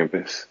Baylor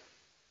campus?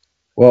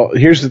 Well,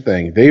 here's the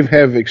thing. They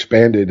have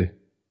expanded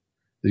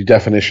the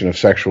definition of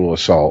sexual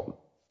assault.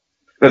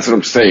 That's what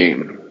I'm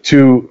saying.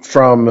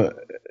 From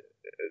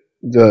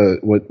the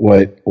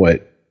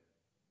what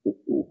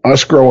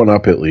us growing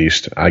up, at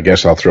least, I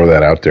guess I'll throw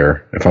that out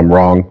there. If I'm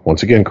wrong,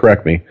 once again,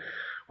 correct me.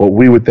 What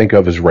we would think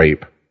of as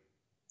rape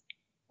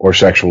or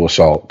sexual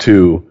assault,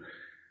 to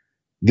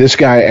this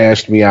guy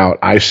asked me out,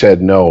 I said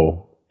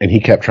no, and he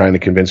kept trying to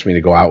convince me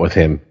to go out with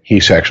him. He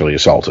sexually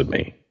assaulted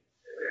me.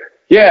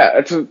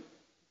 Yeah,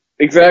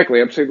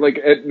 exactly. I'm saying,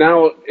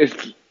 now,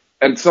 if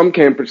at some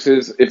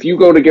campuses, if you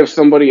go to give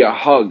somebody a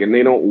hug and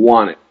they don't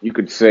want it, you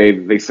could say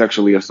they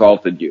sexually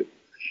assaulted you.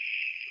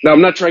 Now,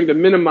 I'm not trying to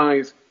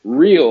minimize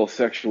real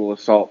sexual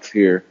assaults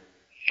here.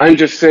 I'm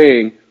just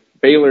saying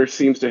Baylor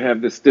seems to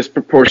have this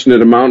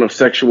disproportionate amount of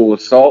sexual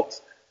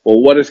assaults.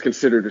 Well, what is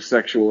considered a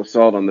sexual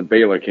assault on the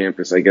Baylor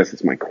campus? I guess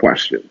is my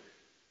question.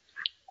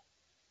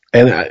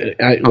 And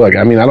I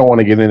don't want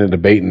to get into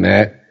debating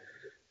that.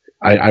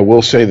 I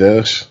will say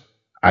this.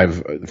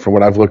 From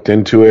what I've looked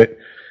into it,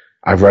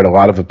 I've read a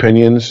lot of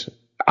opinions.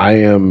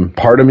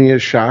 Part of me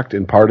is shocked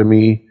and part of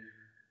me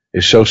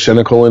is so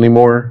cynical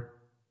anymore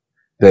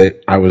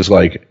that I was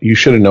like, you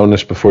should have known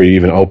this before you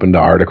even opened the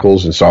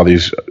articles and saw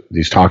these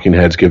talking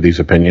heads give these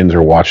opinions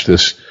or watched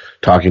this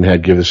talking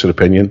head give this an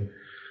opinion.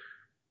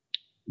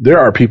 There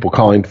are people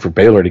calling for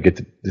Baylor to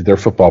get their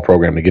football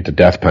program to get the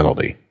death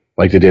penalty,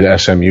 like they did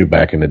SMU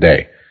back in the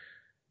day.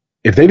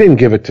 If they didn't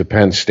give it to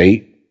Penn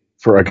State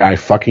for a guy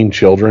fucking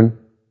children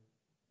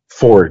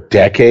for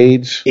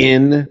decades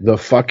in the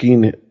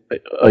fucking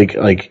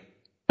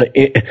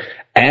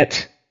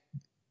at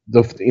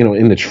the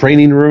in the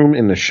training room,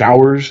 in the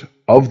showers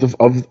of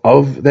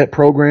that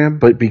program,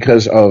 but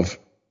because of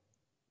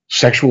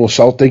sexual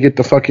assault they get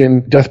the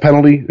fucking death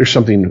penalty, there's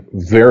something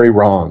very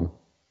wrong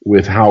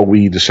with how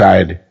we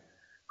decide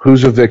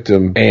who's a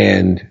victim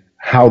and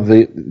how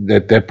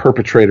that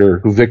perpetrator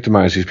who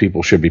victimized these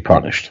people should be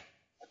punished.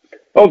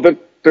 Oh,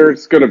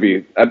 there's going to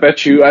be. I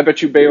bet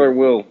you Baylor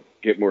will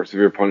get more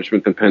severe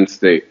punishment than Penn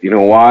State. You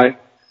know why?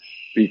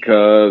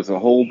 Because a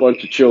whole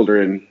bunch of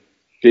children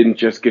didn't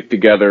just get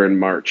together and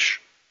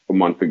march a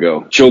month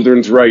ago.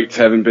 Children's rights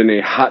haven't been a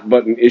hot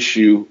button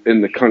issue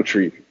in the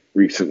country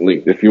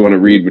recently, if you want to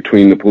read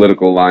between the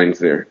political lines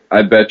there.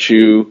 I bet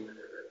you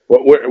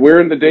we're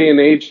in the day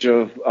and age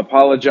of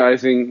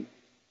apologizing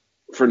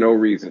for no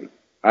reason.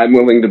 I'm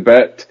willing to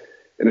bet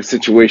in a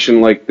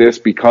situation like this,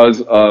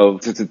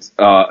 since it's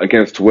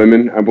against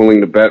women, I'm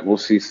willing to bet we'll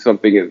see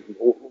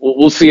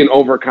we'll see an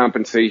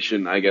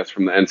overcompensation, I guess,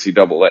 from the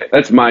NCAA.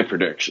 That's my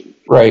prediction.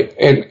 Right.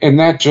 And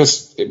that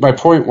my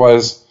point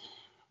was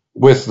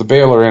with the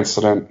Baylor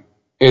incident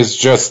is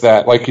just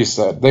that, like you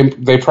said,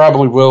 they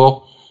probably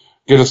will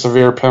get a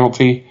severe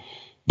penalty,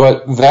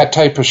 but that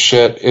type of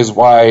shit is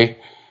why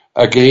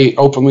a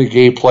openly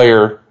gay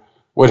player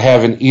would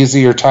have an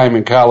easier time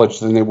in college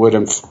than they would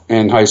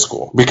in high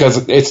school.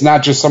 Because it's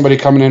not just somebody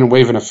coming in and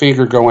waving a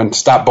finger going,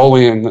 stop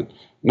bullying.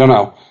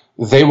 No.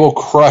 They will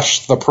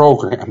crush the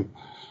program.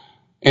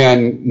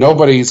 And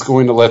nobody's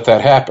going to let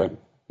that happen.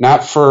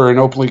 Not for an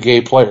openly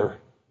gay player.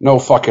 No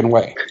fucking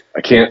way.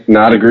 I can't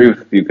not agree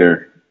with you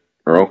there,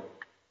 Earl.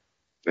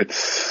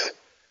 It's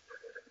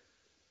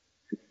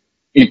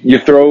you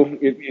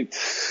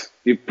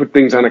put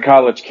things on a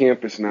college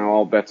campus now,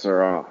 all bets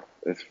are off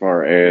as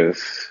far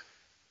as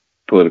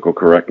political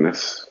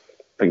correctness,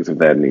 things of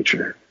that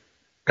nature.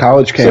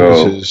 College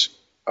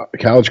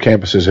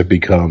campuses have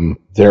become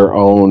their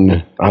own.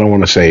 I don't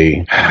want to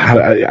say.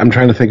 I'm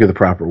trying to think of the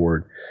proper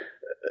word.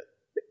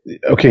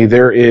 Okay,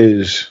 there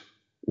is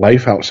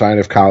life outside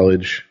of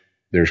college.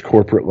 There's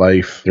corporate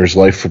life. There's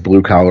life for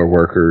blue collar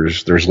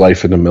workers. There's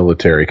life in the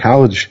military.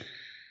 College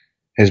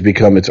has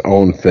become its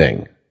own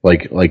thing,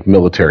 like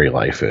military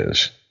life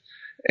is,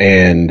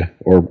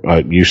 or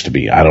used to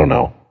be. I don't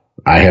know.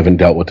 I haven't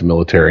dealt with the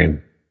military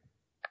in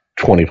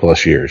 20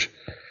 plus years.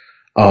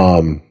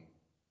 And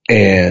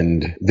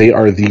they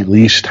are the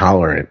least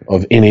tolerant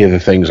of any of the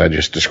things I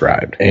just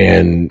described.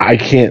 And I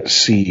can't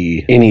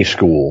see any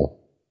school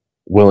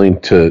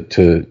willing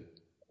to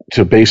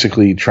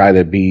basically try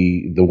to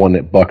be the one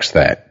that bucks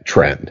that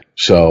trend.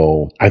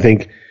 So I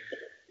think,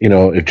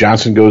 if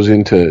Johnson goes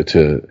into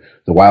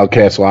the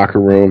Wildcats locker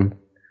room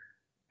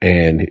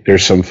and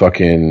there's some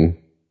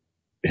fucking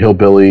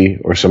hillbilly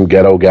or some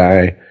ghetto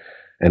guy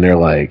and they're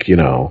like,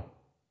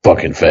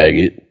 fucking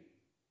faggot,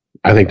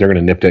 I think they're going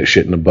to nip that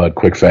shit in the bud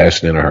quick,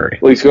 fast, and in a hurry.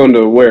 Well, he's going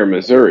to where?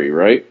 Missouri,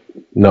 right?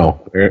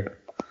 No.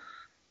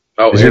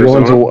 Is he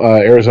going to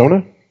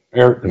Arizona?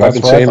 Have I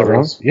been saying it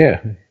wrong?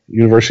 Yeah.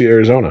 University of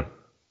Arizona.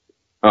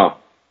 Oh.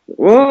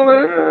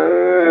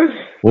 Well,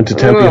 went to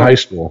Tempe High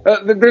School.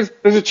 There's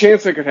a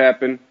chance that could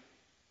happen.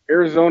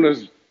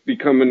 Arizona's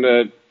becoming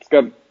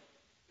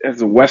has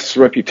the West's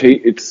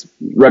reputation. Its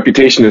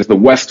reputation as the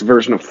West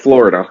version of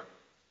Florida.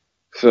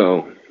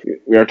 So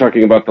we are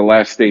talking about the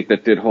last state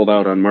that did hold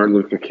out on Martin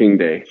Luther King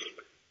Day.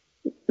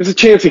 There's a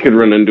chance he could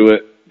run into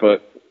it,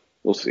 but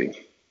we'll see.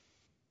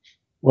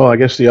 Well, I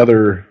guess the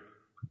other,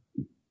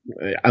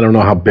 I don't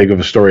know how big of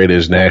a story it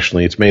is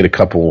nationally. It's made a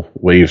couple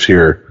waves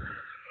here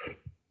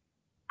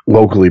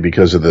locally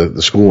because of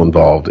the school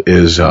involved,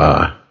 is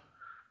a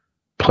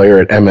player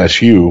at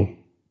MSU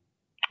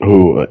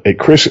who,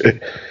 Chris,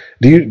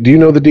 do you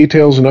know the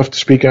details enough to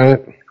speak on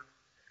it?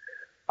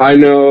 I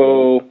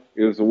know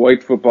he was a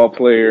white football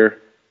player.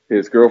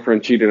 His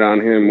girlfriend cheated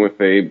on him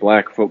with a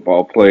black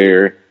football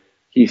player.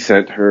 He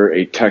sent her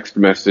a text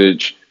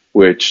message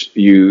which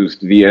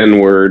used the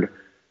N-word,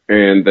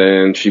 and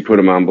then she put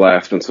him on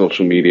blast on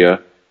social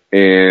media.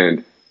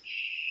 And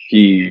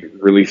he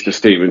released a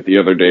statement the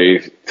other day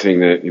saying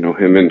that,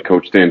 him and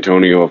Coach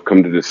D'Antonio have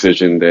come to the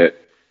decision that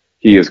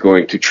he is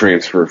going to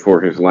transfer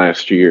for his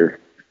last year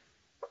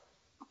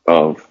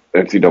of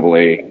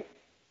NCAA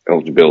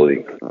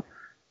eligibility.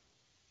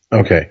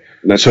 Okay.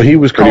 So he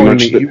was calling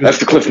that's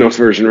the Cliff Notes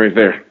version right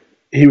there.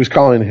 He was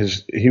calling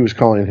his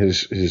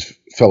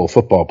fellow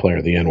football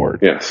player the N-word.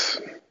 Yes.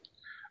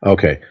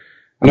 Okay.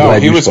 No,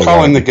 he was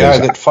calling the guy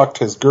that fucked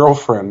his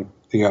girlfriend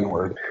the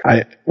N-word.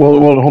 Well,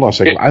 hold on a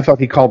second. I thought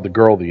he called the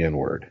girl the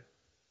N-word.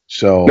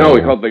 So no,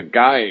 he called the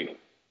guy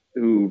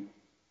who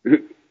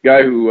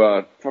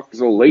fucked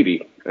his old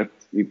lady.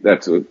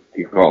 That's what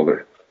he called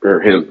her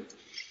or him.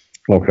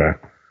 Okay.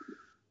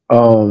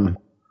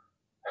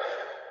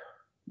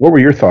 What were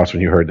your thoughts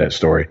when you heard that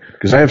story?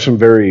 Because I have some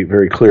very,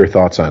 very clear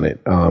thoughts on it.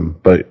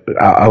 But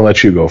I'll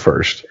let you go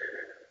first.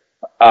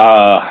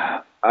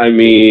 I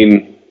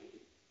mean,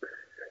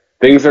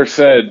 things are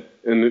said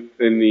in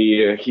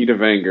the heat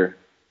of anger.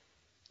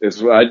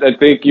 I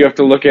think you have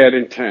to look at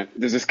intent.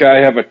 Does this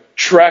guy have a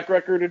track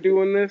record of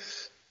doing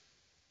this?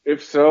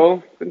 If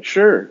so, then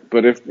sure.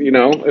 But if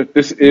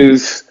this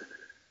is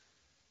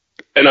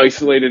an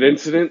isolated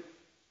incident,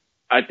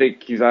 I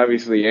think he's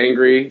obviously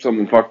angry.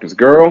 Someone fucked his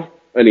girl,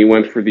 and he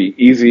went for the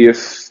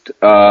easiest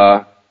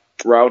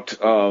route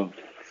of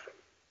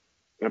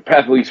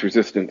path of least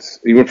resistance.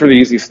 He went for the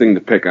easiest thing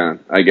to pick on,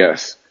 I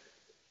guess.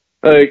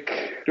 Do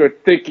I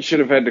think he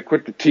should have had to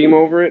quit the team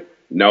over it?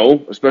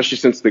 No, especially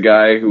since the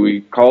guy who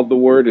he called the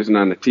word isn't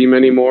on the team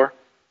anymore.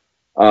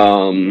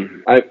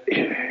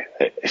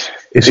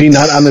 Is he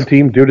not on the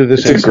team due to this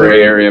incident? It's a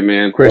gray area,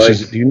 man.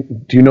 Chris, do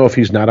you know if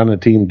he's not on the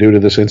team due to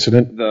this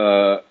incident?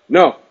 The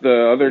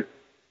other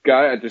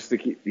guy, I just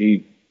think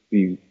he's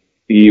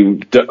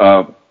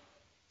done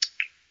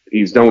with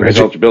his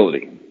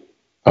eligibility.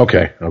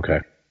 Okay.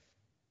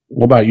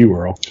 What about you,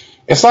 Earl?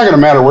 It's not going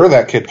to matter where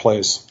that kid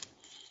plays.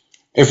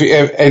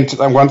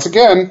 And once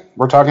again,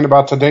 we're talking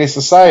about today's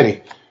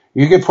society.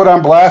 You get put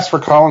on blast for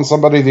calling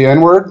somebody the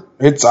N-word.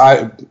 There's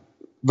going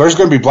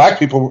to be black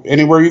people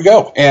anywhere you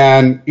go.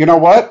 And you know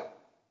what?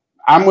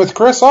 I'm with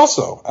Chris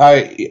also.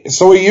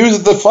 So he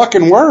used the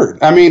fucking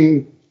word. I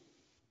mean,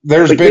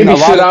 there's been a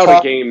lot of sit out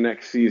a game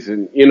next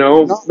season.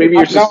 Maybe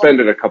you're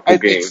suspended a couple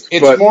games.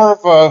 It's more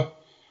of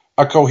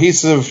a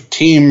cohesive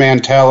team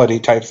mentality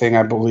type thing,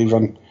 I believe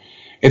in.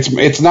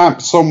 It's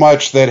not so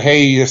much that,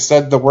 hey, you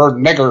said the word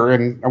nigger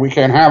and we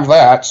can't have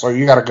that, so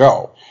you got to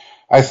go.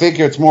 I think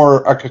it's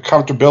more a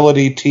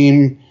accountability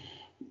team,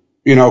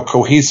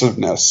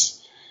 cohesiveness.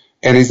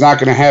 And he's not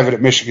going to have it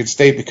at Michigan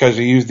State because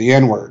he used the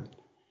N-word.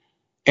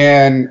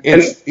 And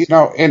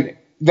and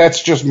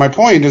that's just my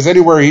point, is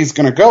anywhere he's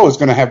going to go is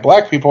going to have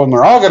black people, and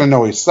they're all going to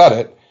know he said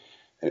it,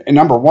 and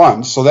number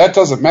one. So that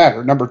doesn't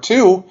matter. Number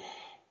two,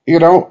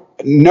 no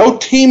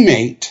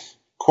teammate,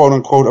 quote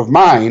unquote, of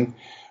mine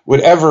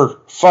would ever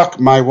fuck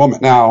my woman.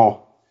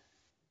 Now,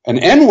 an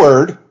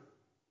N-word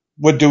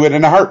would do it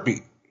in a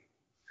heartbeat.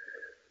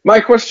 My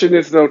question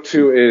is, though,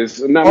 too, is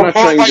I'm not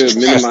trying to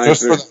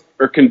minimize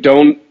or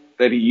condone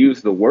that he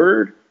used the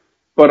word,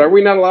 but are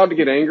we not allowed to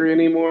get angry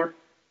anymore?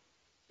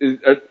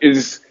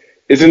 Is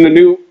in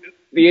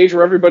the age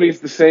where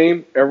everybody's the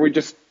same? Are we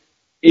just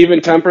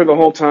even temper the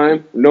whole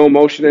time? No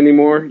emotion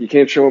anymore? You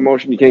can't show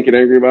emotion? You can't get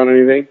angry about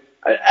anything?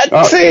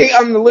 I'd say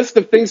on the list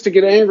of things to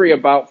get angry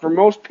about for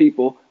most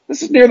people,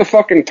 this is near the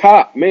fucking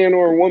top, man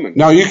or woman.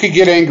 No, you could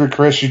get angry,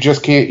 Chris. You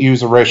just can't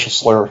use a racial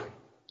slur.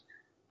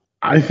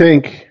 I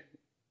think,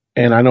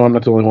 and I know I'm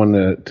not the only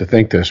one to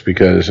think this,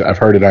 because I've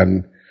heard it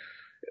on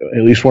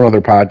at least one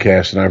other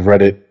podcast, and I've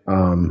read it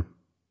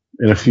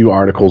in a few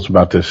articles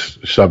about this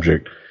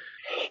subject.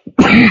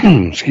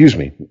 Excuse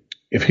me.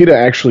 If he'd have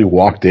actually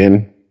walked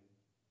in,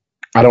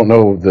 I don't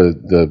know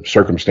the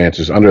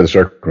circumstances, under the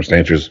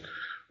circumstances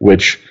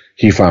which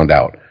he found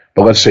out,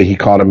 but let's say he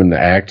caught him in the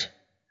act.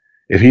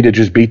 If he'd have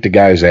just beat the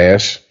guy's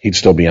ass, he'd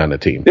still be on the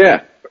team.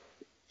 Yeah.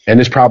 And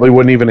this probably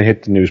wouldn't even have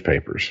hit the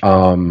newspapers.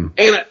 And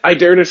I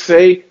dare to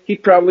say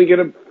he'd probably get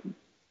in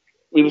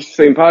the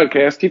same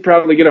podcast, he'd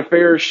probably get a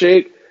fairer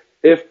shake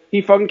if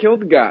he fucking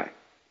killed the guy.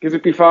 Because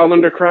if he filed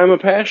under crime of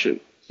passion,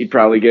 he'd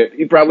probably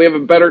have a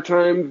better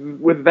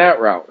time with that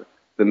route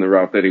than the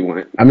route that he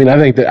went. I mean, I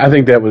think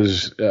that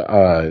was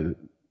the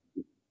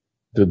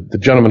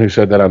gentleman who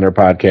said that on their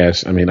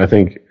podcast. I mean, I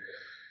think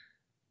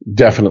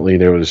definitely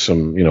there was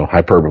some,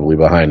 hyperbole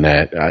behind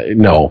that.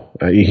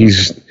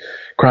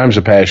 Crimes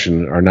of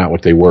passion are not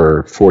what they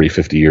were 40,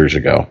 50 years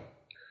ago.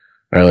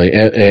 Really.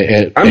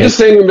 I'm just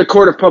saying in the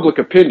court of public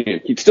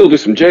opinion, he'd still do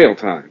some jail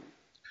time.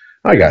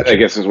 I got you. I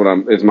guess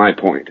is my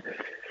point.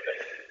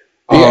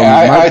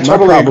 Yeah, I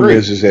totally agree.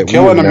 Is that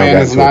killing a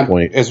man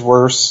is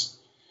worse.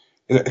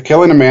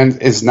 Killing a man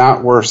is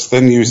not worse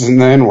than using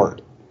the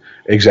N-word.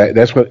 Exactly.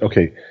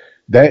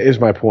 That is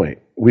my point.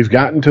 We've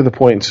gotten to the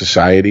point in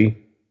society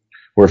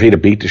where if he'd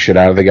have beat the shit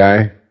out of the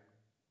guy,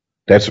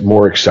 that's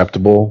more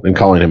acceptable than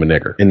calling him a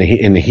nigger in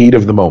the heat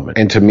of the moment.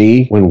 And to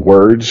me, when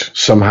words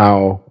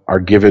somehow are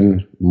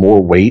given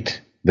more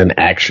weight than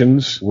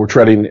actions, we're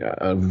treading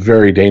a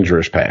very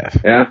dangerous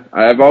path. Yeah,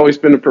 I've always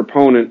been a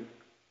proponent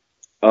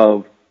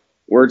of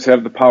words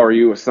have the power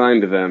you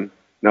assign to them.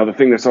 Now, the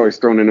thing that's always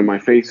thrown into my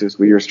face is,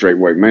 well, you're a straight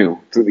white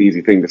male. It's an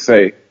easy thing to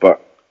say,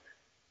 but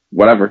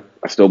whatever.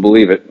 I still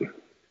believe it.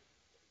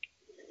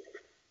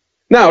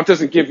 Now, it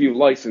doesn't give you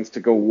license to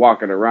go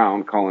walking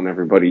around calling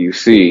everybody you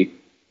see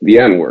the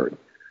N-word.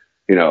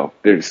 Now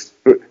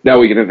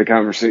we get into the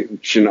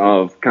conversation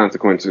of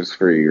consequences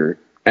for your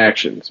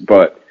actions.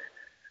 But,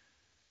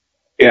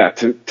 yeah,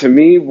 to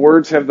me,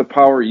 words have the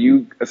power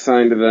you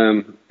assign to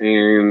them,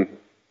 and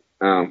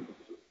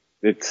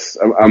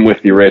I'm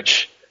with you,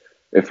 Rich.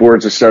 If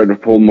words are starting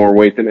to pull more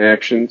weight than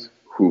actions,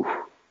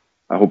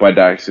 I hope I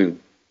die soon.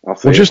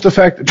 Just the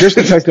fact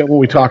that when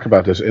we talk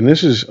about this, and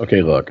this is,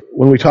 okay, look,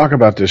 when we talk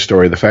about this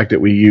story, the fact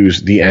that we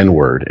use the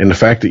N-word, and the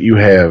fact that you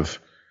have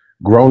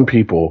grown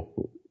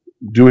people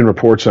doing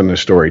reports on this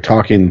story,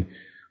 talking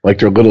like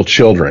they're little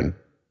children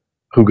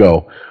who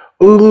go,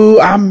 ooh,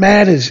 I'm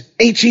mad as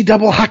HE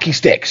double hockey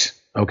sticks.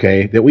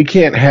 Okay, that we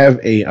can't have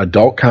a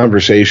adult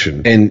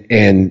conversation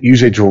and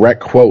use a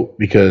direct quote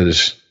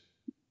because,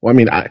 well, I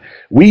mean,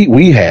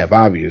 we have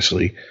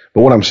obviously,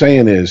 but what I'm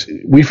saying is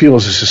we feel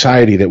as a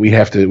society that we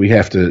have to, we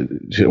can't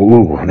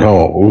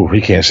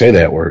say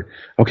that word.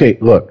 Okay,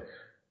 look,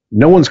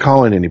 no one's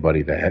calling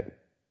anybody that.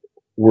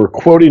 We're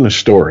quoting a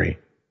story,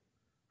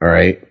 all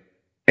right,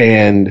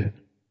 and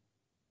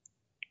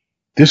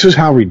this is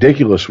how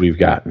ridiculous we've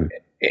gotten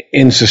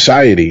in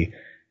society.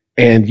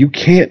 And you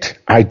can't,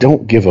 I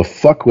don't give a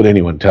fuck what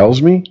anyone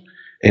tells me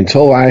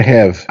until I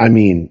have,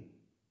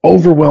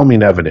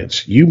 overwhelming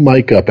evidence. You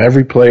mic up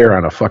every player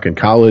on a fucking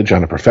college,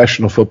 on a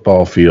professional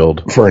football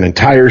field for an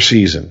entire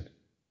season,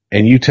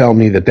 and you tell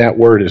me that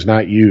word is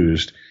not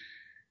used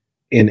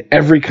in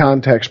every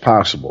context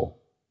possible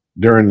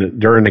during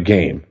the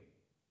game,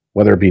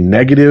 whether it be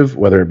negative,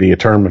 whether it be a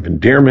term of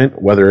endearment,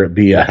 whether it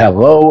be a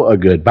hello, a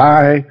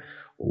goodbye.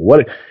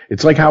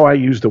 It's like how I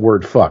use the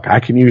word fuck.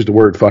 I can use the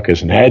word fuck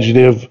as an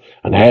adjective,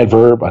 an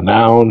adverb, a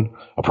noun,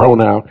 a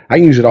pronoun. I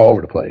can use it all over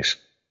the place.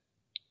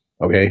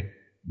 Okay?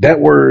 That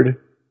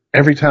word,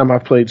 every time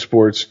I've played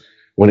sports,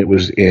 when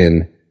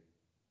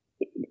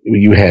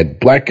you had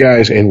black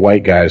guys and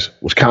white guys,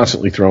 was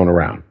constantly thrown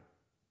around.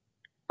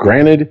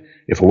 Granted,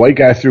 if a white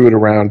guy threw it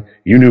around,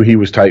 you knew he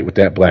was tight with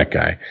that black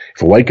guy.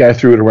 If a white guy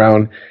threw it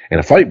around and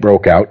a fight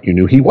broke out, you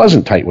knew he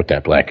wasn't tight with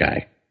that black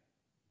guy.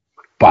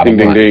 Bottom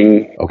ding, line. ding,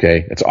 ding.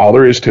 Okay, that's all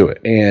there is to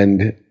it.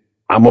 And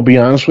I'm gonna be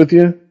honest with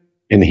you.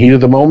 In the heat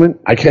of the moment,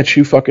 I catch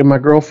you fucking my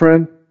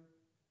girlfriend,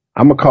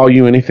 I'm gonna call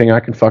you anything I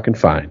can fucking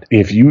find.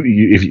 If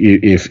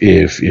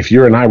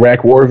you're an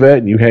Iraq war vet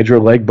and you had your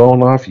leg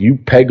blown off, you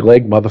peg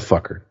leg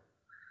motherfucker.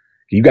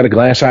 You got a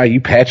glass eye, you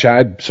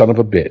patch-eyed son of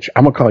a bitch.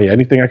 I'm gonna call you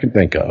anything I can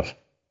think of.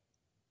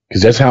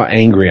 Because that's how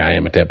angry I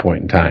am at that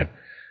point in time.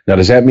 Now,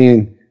 does that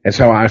mean that's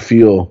how I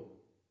feel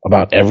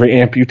about every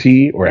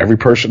amputee or every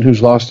person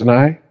who's lost an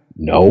eye?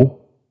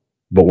 No.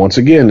 But once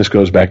again, this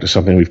goes back to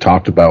something we've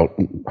talked about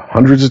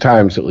hundreds of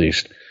times at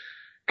least.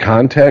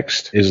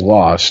 Context is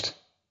lost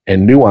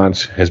and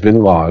nuance has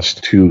been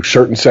lost to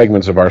certain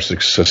segments of our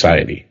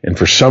society. And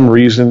for some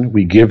reason,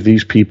 we give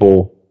these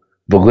people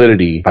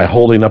validity by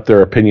holding up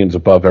their opinions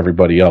above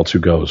everybody else who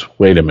goes,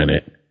 wait a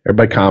minute,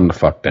 everybody calm the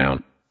fuck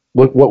down.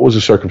 What was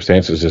the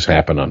circumstances this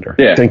happened under?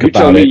 Yeah, think you about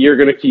tell me it. you're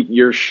going to keep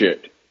your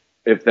shit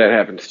if that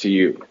happens to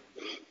you.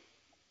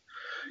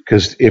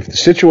 Because if the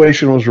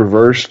situation was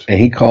reversed and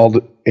he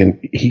called and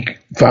he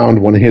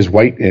found one of his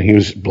white, and he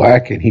was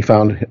black, and he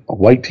found a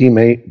white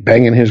teammate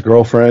banging his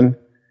girlfriend,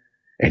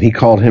 and he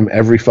called him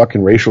every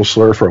fucking racial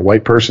slur for a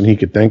white person he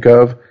could think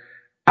of,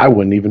 I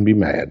wouldn't even be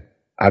mad.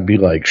 I'd be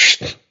like,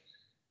 shh,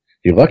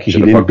 you're lucky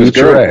he didn't beat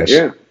your ass.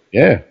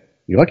 Yeah.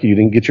 You're lucky you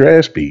didn't get your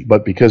ass beat.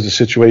 But because the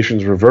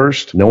situation's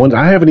reversed,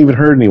 I haven't even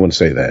heard anyone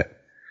say that.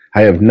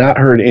 I have not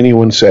heard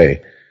anyone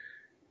say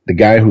the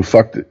guy who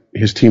fucked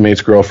his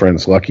teammate's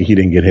girlfriend's lucky he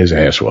didn't get his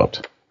ass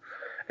whooped.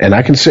 And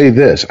I can say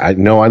this. I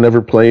know I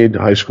never played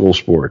high school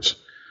sports,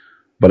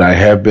 but I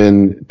have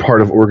been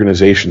part of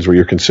organizations where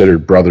you're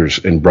considered brothers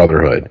in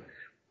brotherhood.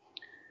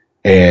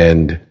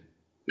 And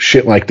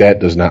shit like that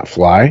does not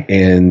fly.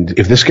 And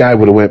if this guy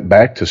would have went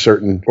back to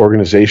certain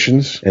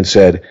organizations and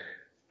said,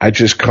 I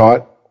just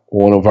caught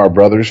one of our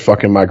brothers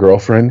fucking my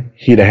girlfriend,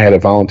 he'd have had a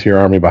volunteer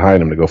army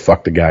behind him to go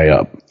fuck the guy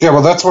up. Yeah,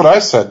 well, that's what I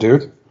said,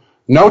 dude.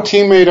 No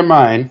teammate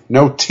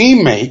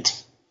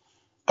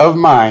of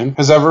mine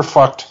has ever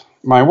fucked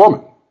my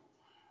woman.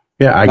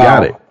 Yeah, I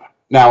got it.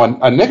 Now,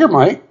 a nigger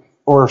might,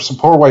 or some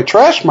poor white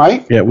trash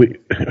might. Yeah,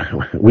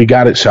 we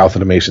got it south of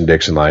the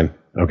Mason-Dixon line,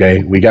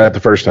 okay? We got it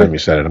the first time you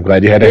said it. I'm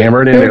glad you had to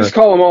hammer it in there. Just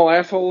call them all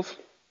assholes.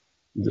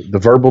 The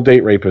verbal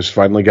date rapist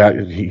finally got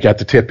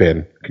the tip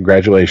in.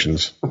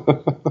 Congratulations.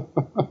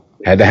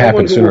 Had to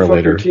happen sooner or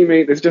later. Your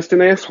teammate is just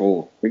an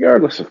asshole,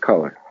 regardless of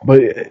color.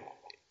 But it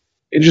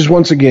just,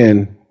 once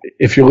again,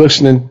 if you're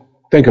listening,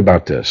 think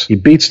about this. He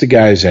beats the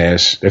guy's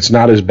ass. It's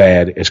not as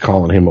bad as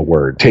calling him a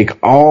word. Take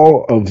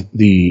all of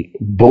the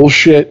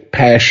bullshit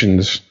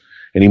passions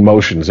and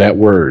emotions that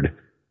word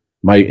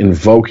might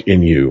invoke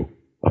in you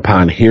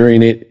upon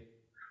hearing it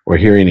or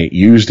hearing it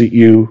used at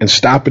you, and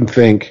stop and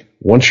think,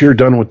 once you're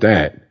done with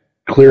that,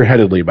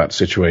 clear-headedly about the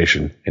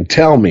situation, and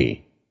tell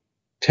me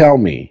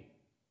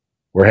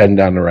we're heading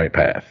down the right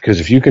path. Because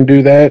if you can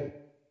do that,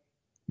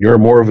 you're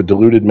more of a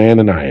deluded man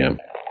than I am.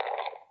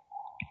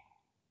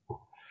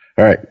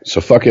 All right,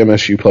 so fuck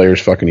MSU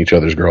players fucking each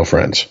other's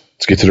girlfriends.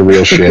 Let's get to the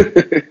real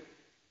shit.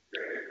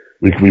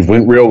 We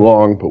went real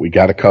long, but we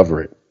got to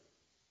cover it.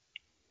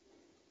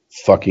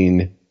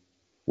 Fucking,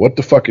 what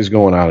the fuck is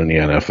going on in the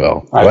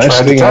NFL?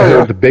 Last thing I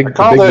heard, the big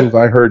move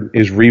I heard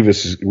is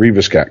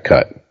Revis got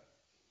cut.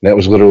 That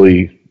was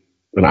literally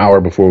an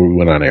hour before we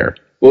went on air.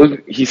 Well,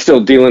 he's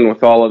still dealing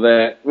with all of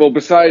that. Well,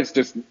 besides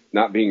just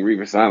not being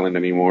Revis Island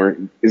anymore,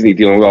 isn't he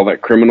dealing with all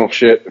that criminal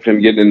shit of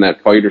him getting in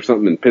that fight or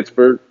something in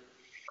Pittsburgh?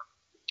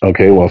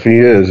 Okay, well, if he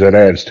is, that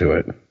adds to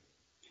it.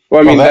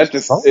 Well, I mean,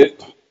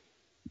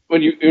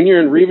 when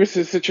you're in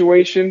Revis's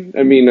situation,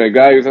 I mean, a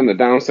guy who's on the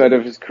downside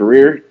of his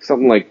career,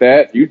 something like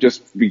that, you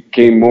just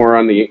became more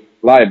on the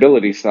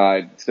liability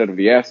side instead of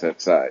the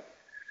asset side.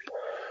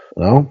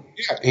 Well,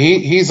 yeah,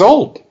 he's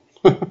old.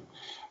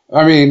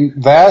 I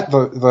mean,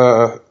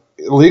 the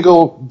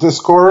legal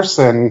discourse,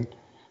 and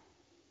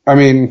I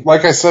mean,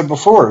 like I said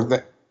before,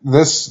 that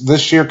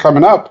this year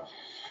coming up,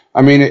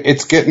 I mean,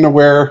 it's getting to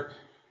where,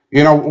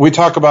 you know, we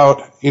talk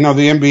about, you know,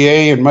 the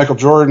NBA and Michael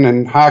Jordan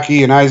and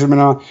hockey and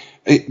Yzerman.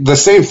 The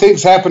same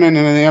thing's happening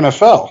in the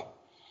NFL.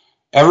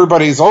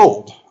 Everybody's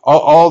old.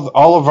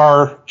 All of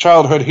our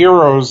childhood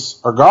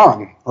heroes are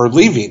gone or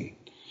leaving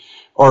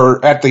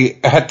or at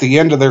the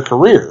end of their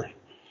career.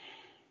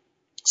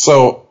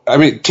 So, I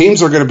mean,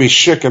 teams are going to be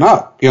shaken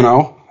up, you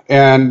know,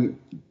 and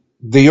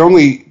the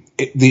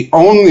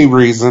only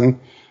reason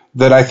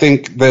that I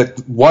think that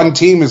one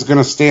team is going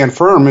to stand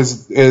firm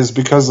is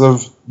because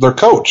of their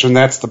coach, and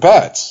that's the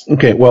Pats.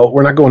 Okay, well,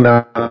 we're not going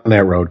down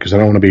that road because I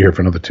don't want to be here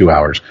for another 2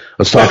 hours.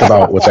 Let's talk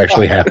about what's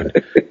actually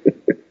happened.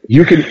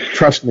 You can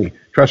trust me,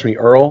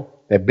 Earl.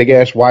 That big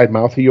ass wide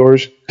mouth of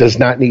yours does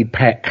not need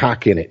Pat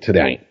cock in it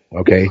tonight.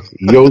 Okay,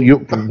 you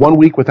 1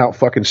 week without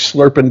fucking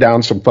slurping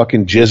down some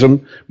fucking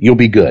jism, you'll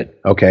be good.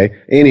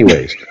 Okay.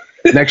 Anyways,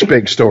 next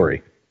big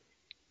story: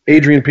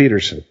 Adrian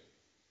Peterson,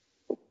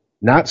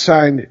 not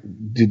signed,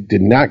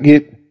 did not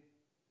get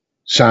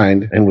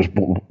signed,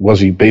 and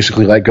was he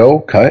basically let go,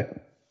 cut?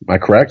 Am I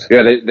correct?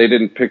 Yeah, they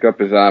didn't pick up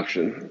his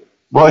option.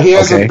 Well, he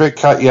hasn't been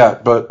cut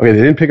yet, but okay,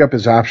 they didn't pick up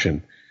his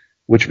option,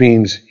 which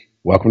means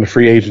welcome to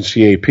free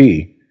agency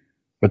AP.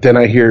 But then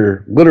I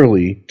hear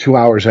literally 2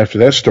 hours after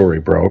that story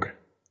broke,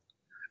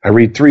 I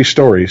read 3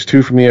 stories,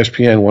 2 from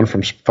ESPN, 1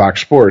 from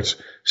Fox Sports,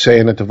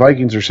 saying that the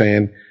Vikings are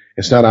saying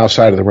it's not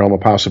outside of the realm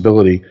of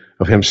possibility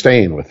of him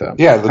staying with them.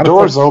 Yeah, the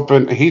door's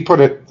open. AP put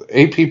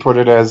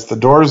it as the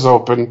door's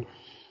open.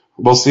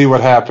 We'll see what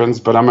happens,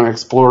 but I'm going to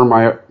explore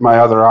my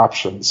other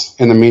options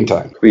in the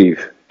meantime. Please,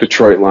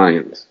 Detroit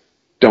Lions,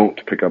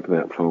 don't pick up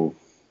that phone.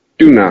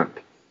 Do not.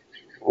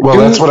 Well,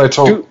 that's what I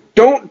told.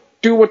 Don't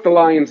do what the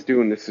Lions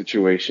do in this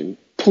situation.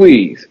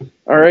 Please.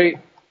 All right?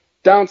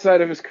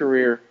 Downside of his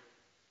career,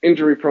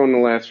 injury prone the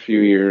last few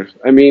years.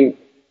 I mean,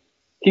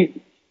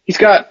 he's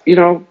got,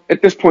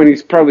 at this point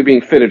he's probably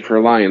being fitted for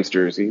a Lions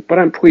jersey, but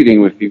I'm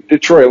pleading with you,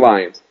 Detroit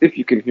Lions, if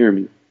you can hear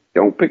me,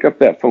 don't pick up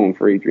that phone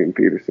for Adrian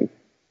Peterson.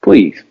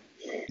 Please.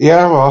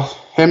 Yeah, well,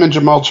 him and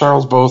Jamal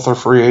Charles both are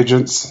free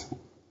agents.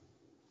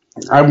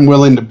 I'm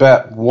willing to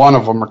bet one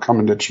of them are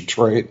coming to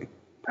Detroit.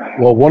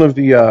 Well, one of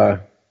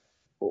the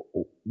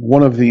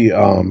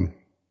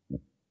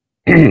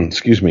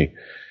excuse me,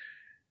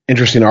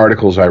 interesting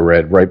articles I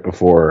read right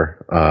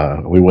before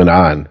we went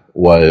on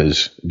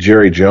was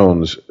Jerry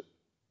Jones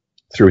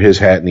threw his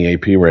hat in the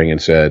AP ring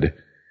and said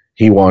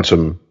he wants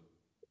him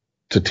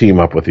to team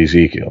up with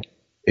Ezekiel.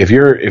 If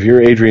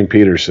you're Adrian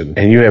Peterson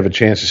and you have a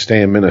chance to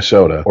stay in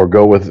Minnesota or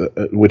go with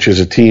which is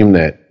a team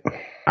that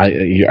are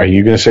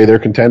you going to say they're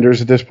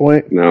contenders at this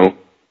point? No.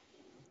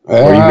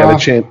 Or you got a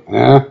chance?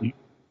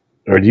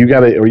 Or you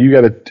got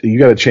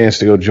a chance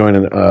to go join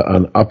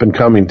an up and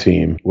coming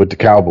team with the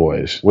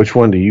Cowboys? Which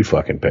one do you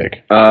fucking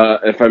pick?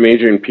 If I'm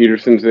Adrian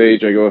Peterson's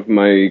age, I go with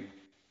my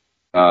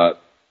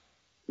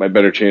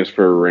better chance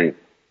for a ring.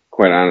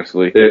 Quite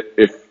honestly,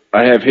 if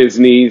I have his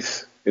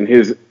knees and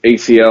his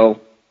ACL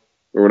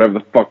or whatever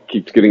the fuck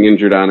keeps getting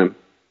injured on him,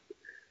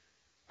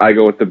 I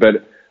go with the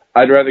better.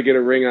 I'd rather get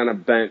a ring on a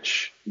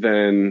bench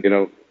than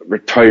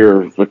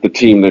retire with the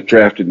team that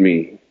drafted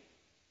me.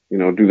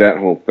 Do that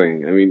whole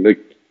thing. I mean, like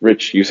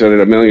Rich, you said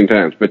it a million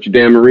times, but you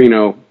Dan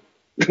Marino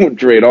would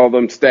trade all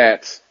them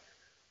stats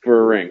for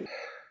a ring.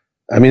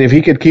 I mean, if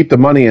he could keep the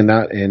money and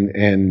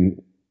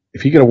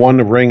if he could have won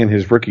the ring in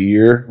his rookie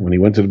year when he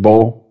went to the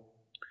bowl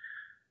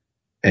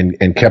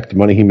and kept the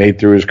money he made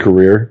through his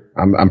career,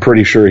 I'm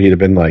pretty sure he'd have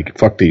been like,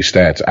 fuck these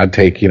stats. I'd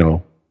take,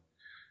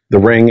 the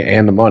ring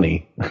and the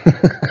money.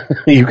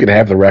 You can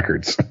have the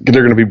records.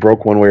 They're going to be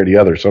broke one way or the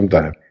other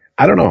sometime.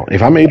 I don't know.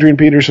 If I'm Adrian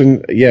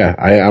Peterson, yeah,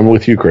 I'm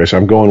with you, Chris.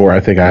 I'm going where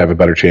I think I have a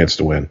better chance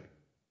to win.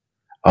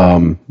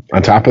 On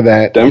top of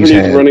that, Denver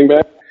needs a running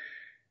back.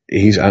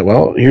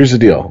 Well, here's the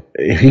deal.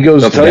 If he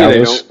goes to Dallas,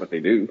 they don't, but they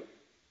do.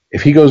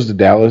 If he goes to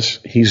Dallas,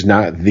 he's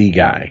not the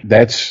guy.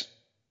 That's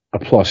a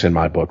plus in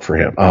my book for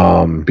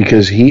him.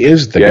 Because he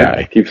is the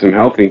guy. Keeps him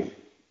healthy.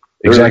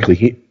 Exactly.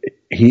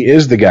 He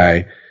is the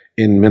guy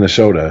in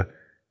Minnesota,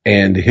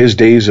 and his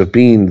days of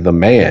being the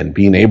man,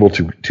 being able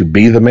to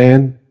be the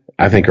man,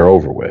 I think are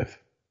over with.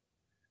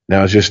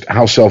 Now it's just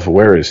how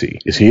self-aware is he?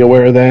 Is he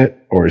aware of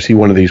that? Or is he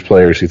one of these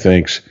players who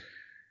thinks,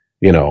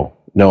 no,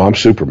 I'm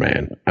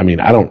Superman. I mean,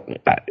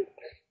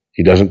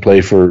 he doesn't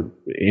play for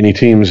any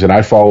teams that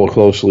I follow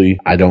closely.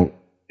 I don't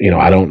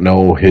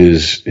know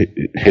his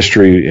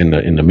history in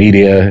the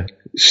media.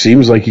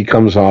 Seems like he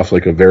comes off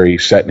like a very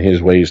set in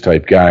his ways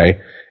type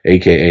guy,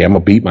 AKA I'm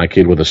going to beat my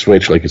kid with a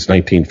switch like it's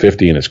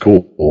 1950 and it's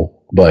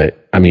cool.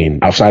 But, I mean,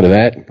 outside of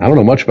that, I don't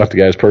know much about the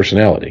guy's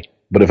personality.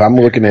 But if I'm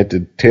looking at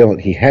the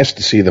talent, he has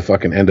to see the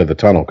fucking end of the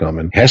tunnel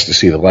coming. He has to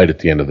see the light at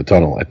the end of the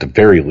tunnel, at the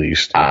very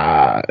least.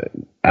 I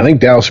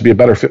think Dallas would be a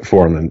better fit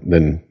for him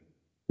than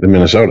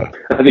Minnesota.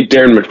 I think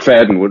Darren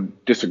McFadden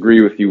would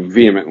disagree with you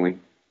vehemently,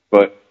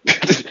 but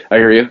I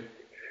hear you.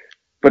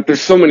 But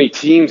there's so many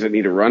teams that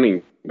need a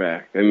running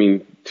back. I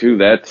mean,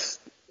 the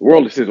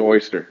world is his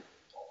oyster.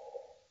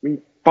 I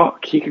mean,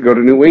 fuck, he could go to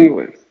New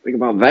England. Think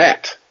about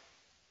that.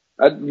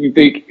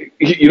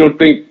 You don't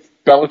think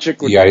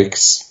Belichick would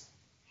Yikes.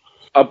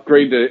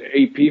 upgrade to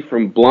AP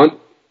from Blunt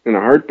in a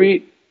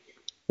heartbeat?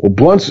 Well,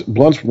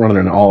 Blunt's running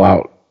an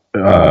all-out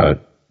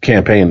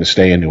campaign to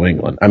stay in New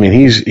England. I mean,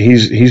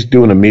 he's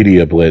doing a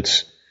media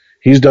blitz.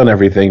 He's done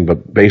everything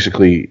but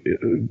basically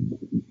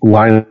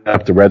line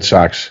up the Red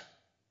Sox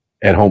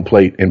at home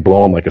plate and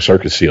blow them like a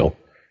circus seal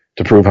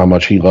to prove how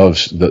much he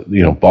loves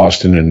the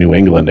Boston and New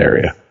England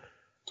area.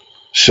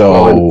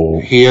 So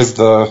he is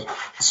the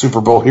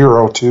Super Bowl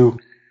hero too.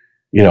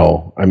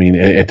 I mean,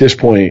 at this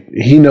point,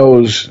 he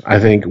knows, I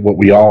think, what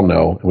we all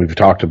know, and we've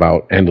talked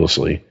about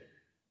endlessly,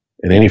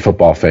 and any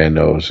football fan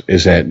knows,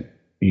 is that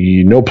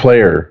no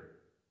player,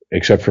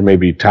 except for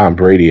maybe Tom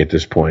Brady at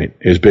this point,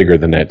 is bigger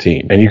than that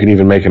team. And you can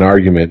even make an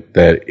argument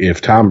that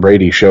if Tom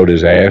Brady showed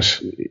his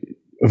ass,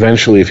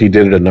 eventually, if he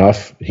did it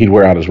enough, he'd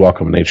wear out his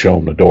welcome and they'd show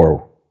him the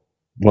door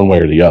one way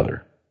or the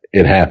other.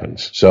 It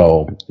happens.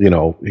 So, he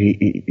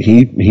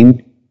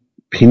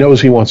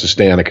knows he wants to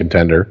stay on a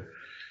contender.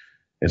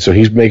 And so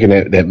he's making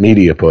that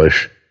media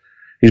push.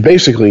 He's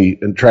basically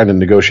trying to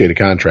negotiate a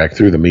contract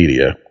through the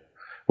media,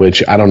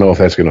 which I don't know if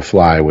that's going to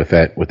fly with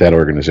that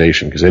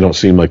organization because they don't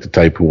seem like the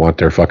type who want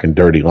their fucking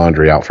dirty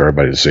laundry out for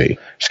everybody to see.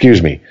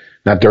 Excuse me.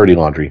 Not dirty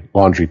laundry.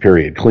 Laundry,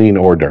 period. Clean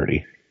or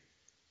dirty.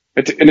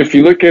 And if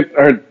you look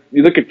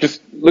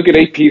at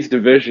AP's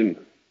division,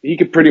 he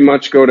could pretty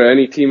much go to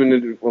any team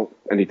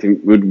any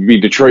team would be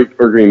Detroit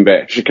or Green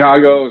Bay.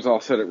 Chicago is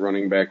all set at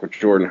running back with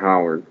Jordan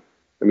Howard.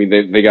 I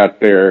mean, they got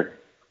their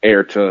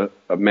heir to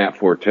Matt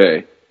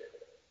Forte.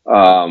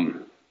 I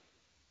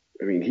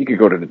mean, he could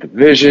go to the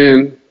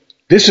division.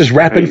 This is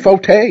Rappin'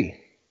 Forte.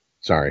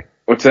 Sorry.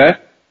 What's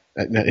that?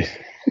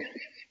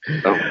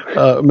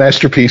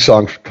 Masterpiece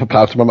song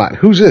pops in my mind.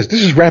 Who's this?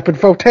 This is Rappin'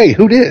 Forte.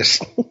 Who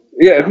this?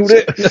 Yeah, who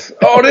this?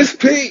 Oh, this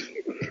Pete.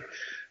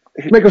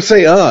 Make him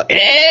say,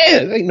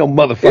 ain't no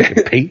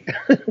motherfucking Pete.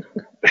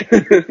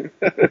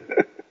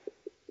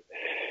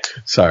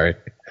 Sorry.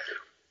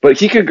 But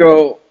he could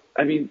go,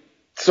 I mean,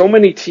 so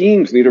many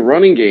teams need a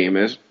running game,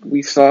 as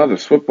we saw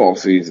this football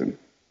season.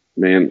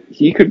 Man,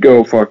 he could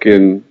go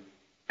fucking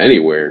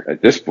anywhere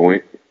at this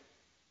point.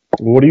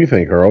 What do you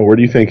think, Earl? Where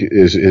do you think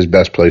is his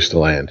best place to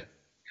land?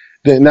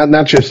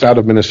 Not just out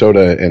of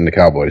Minnesota and the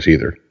Cowboys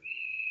either.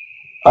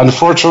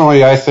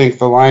 Unfortunately, I think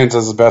the Lions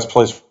is the best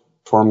place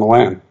for him to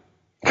land.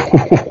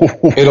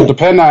 It'll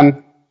depend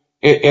on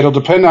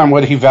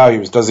what he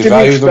values. Does he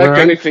value the ring? Did we expect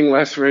anything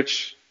less,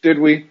 Rich? Did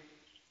we?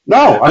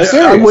 No, I'm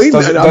serious. I'm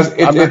waiting.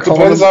 It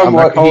depends on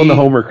what he the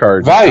Homer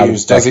card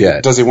values. Does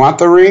he want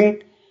the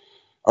ring,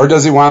 or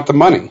does he want the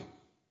money?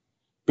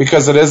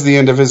 Because it is the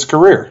end of his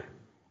career.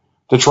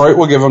 Detroit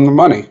will give him the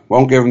money,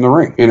 won't give him the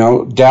ring. You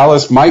know,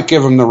 Dallas might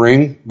give him the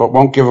ring, but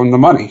won't give him the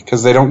money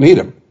because they don't need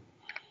him.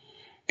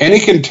 Any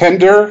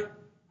contender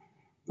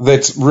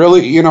that's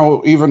really, you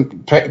know,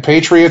 even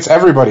Patriots,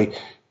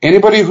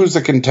 anybody who's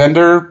a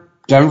contender,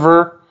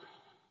 Denver,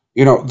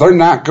 you know, they're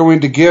not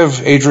going to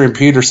give Adrian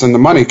Peterson the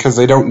money because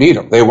they don't need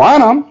him. They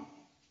want him.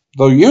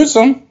 They'll use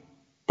him,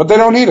 but they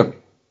don't need him.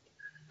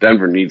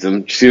 Denver needs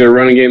him. Did you see their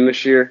running game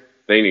this year?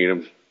 They need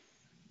him.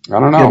 I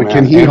don't know, yeah, but man.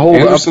 Can he hold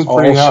Anderson's up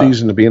all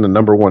season to being the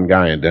number one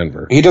guy in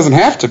Denver? He doesn't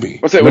have to be.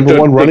 What's that? Number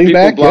one running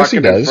back? Yes, he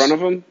does. In front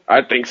of him?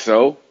 I think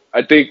so.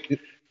 I think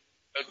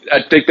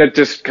that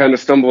just kind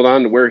of stumbled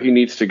on to where he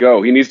needs to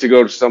go. He needs to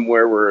go to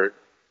somewhere where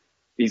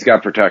he's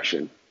got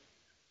protection,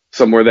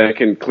 somewhere that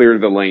can clear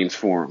the lanes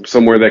for him,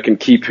 somewhere that can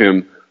keep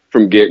him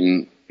from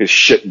getting his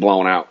shit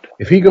blown out.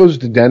 If he goes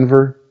to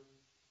Denver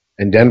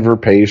and Denver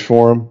pays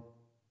for him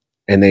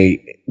and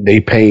they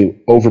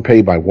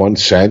overpay by 1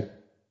 cent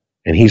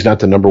and he's not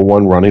the number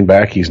one running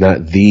back, he's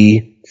not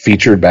the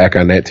featured back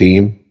on that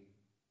team,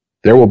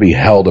 there will be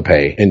hell to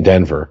pay in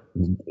Denver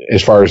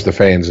as far as the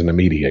fans and the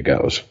media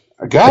goes.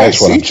 Guys,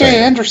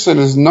 C.J. Anderson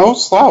is no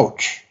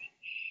slouch.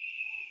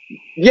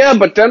 Yeah,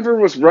 but Denver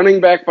was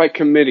running back by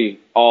committee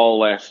all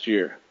last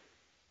year.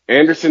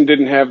 Anderson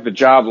didn't have the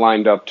job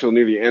lined up till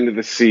near the end of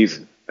the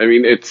season. I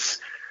mean,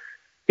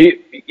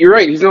 you're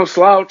right, he's no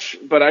slouch,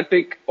 but I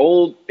think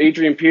old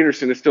Adrian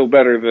Peterson is still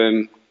better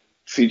than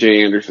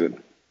C.J.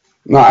 Anderson.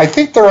 No, I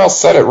think they're all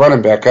set at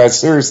running back, guys.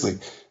 Seriously.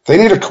 They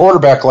need a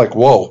quarterback like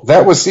Woe.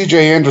 That was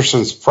C.J.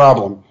 Anderson's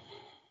problem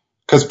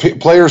because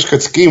players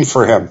could scheme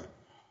for him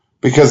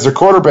because their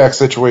quarterback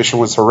situation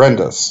was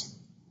horrendous.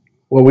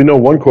 Well, we know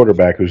one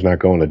quarterback who's not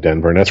going to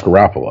Denver, and that's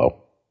Garoppolo.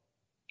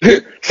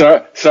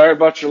 Sorry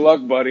about your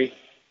luck, buddy.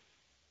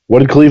 What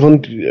did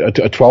Cleveland, a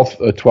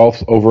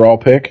 12th overall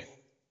pick?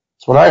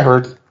 That's what I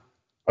heard.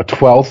 A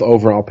 12th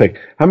overall pick.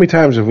 How many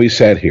times have we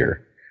sat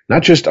here,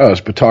 not just us,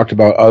 but talked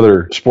about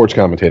other sports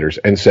commentators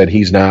and said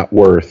he's not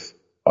worth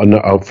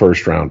a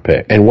first-round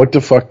pick? And what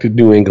the fuck did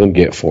New England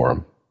get for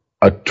him?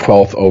 A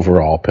 12th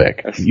overall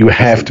pick. You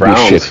have to be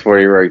shit for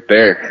you right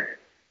there.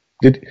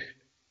 Did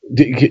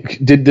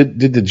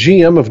the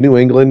GM of New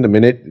England, the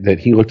minute that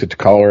he looked at the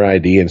caller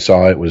ID and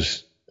saw it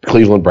was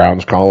Cleveland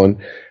Browns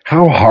calling,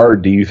 how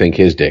hard do you think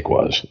his dick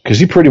was? Because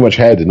he pretty much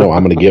had to know,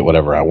 I'm going to get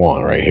whatever I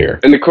want right here.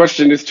 And the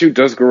question is, too,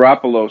 does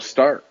Garoppolo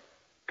start?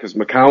 Because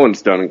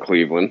McCown's done in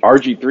Cleveland.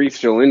 RG3's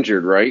still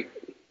injured, right?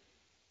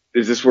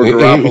 Is this where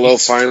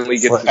Garoppolo finally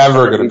gets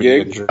forever going to be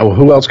gig? injured? Oh,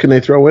 who else can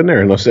they throw in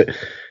there? Unless the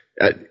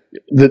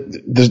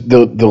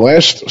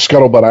last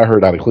scuttlebutt I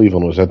heard out of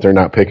Cleveland was that they're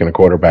not picking a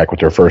quarterback with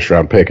their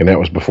first-round pick, and that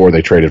was before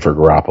they traded for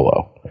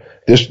Garoppolo.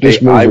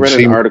 I read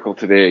an article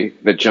today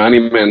that Johnny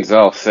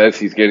Manziel says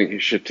he's getting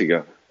his shit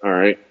together. All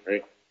right.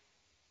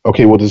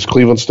 Okay, well, does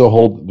Cleveland still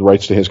hold the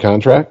rights to his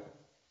contract?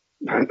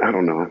 I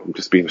don't know. I'm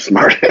just being a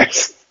smart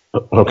ass.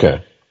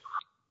 Okay.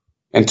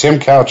 And Tim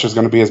Couch is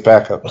going to be his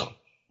backup.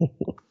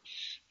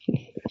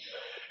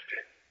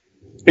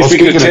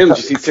 Speaking of Tim, did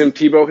you see Tim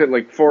Tebow hit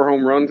like 4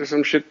 home runs or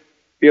some shit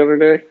the other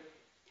day?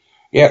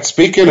 Yeah,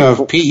 speaking of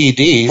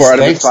PEDs, 4 out of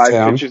thanks, 5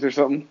 Tim. pitches or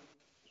something?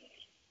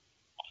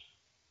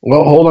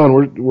 Well, hold on.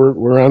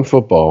 We're on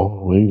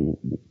football.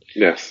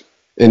 Yes.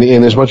 And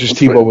as much as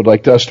Tebow would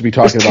like us to be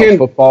talking about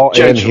football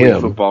and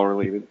him, football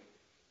related,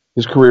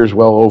 his career is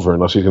well over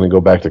unless he's going to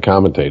go back to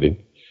commentating.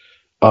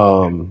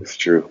 It's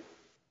true.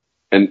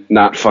 And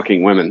not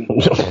fucking women.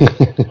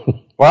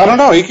 Well, I don't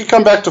know. He could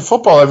come back to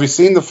football. Have you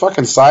seen the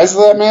fucking size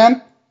of that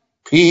man?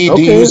 PED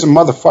using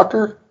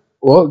motherfucker.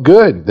 Well,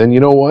 good. Then you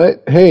know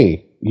what?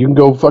 Hey, you can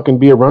go fucking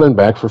be a running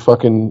back for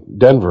fucking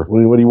Denver.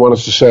 What do you want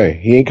us to say?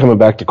 He ain't coming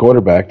back to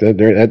quarterback.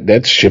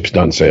 That ship's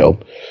done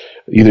sailed.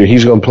 Either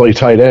he's going to play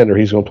tight end or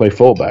he's going to play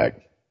fullback.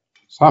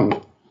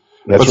 Something.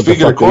 That's but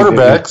speaking of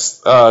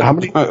quarterbacks,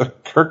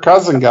 Kirk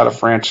Cousins got a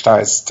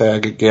franchise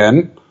tag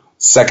again.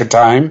 Second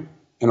time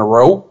in a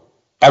row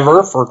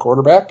ever for a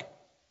quarterback.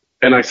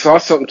 And I saw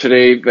something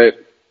today that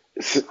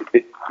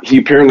he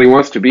apparently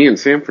wants to be in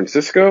San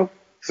Francisco,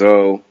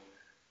 so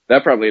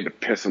that probably had to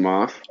piss him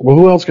off. Well,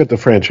 who else got the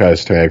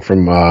franchise tag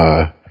from?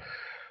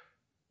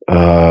 It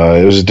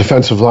was a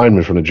defensive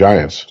lineman from the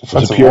Giants.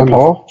 Was it Pierre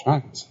Paul?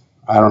 Giants.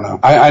 I don't know.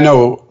 I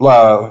know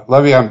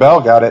Le'Veon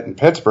Bell got it in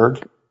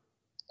Pittsburgh.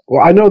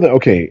 Well, I know that.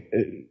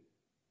 Okay,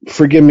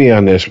 forgive me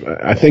on this.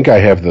 I think I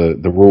have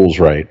the rules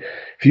right.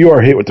 If you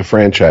are hit with the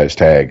franchise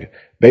tag,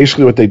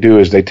 basically what they do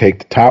is they take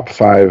the top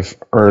 5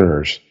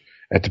 earners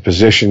at the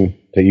position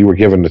that you were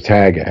given the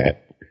tag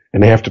at,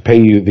 and they have to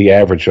pay you the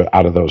average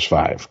out of those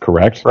 5,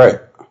 correct? Right.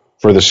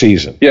 For the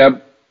season. Yeah,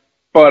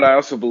 but I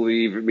also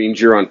believe it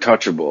means you're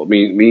untouchable. It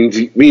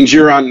means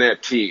you're on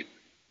that team.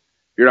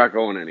 You're not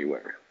going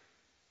anywhere.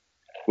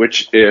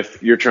 Which,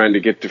 if you're trying to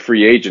get to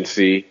free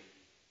agency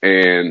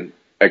and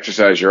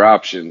exercise your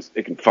options,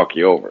 it can fuck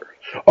you over.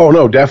 Oh,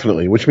 no,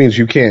 definitely. Which means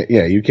you can't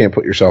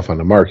put yourself on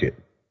the market.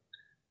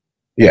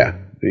 Yeah,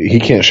 he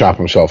can't shop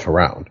himself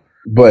around.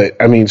 But,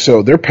 I mean,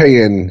 so they're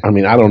paying, I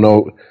mean, I don't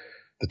know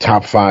the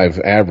top 5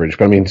 average,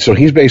 but I mean, so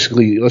he's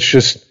basically,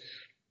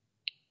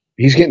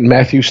 he's getting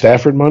Matthew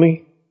Stafford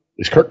money?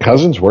 Is Kirk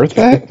Cousins worth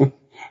that?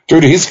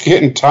 Dude, he's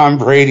getting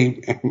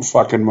Brady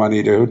fucking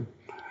money, dude.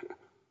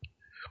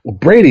 Well,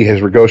 Brady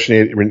has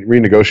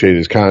renegotiated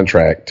his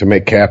contract to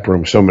make cap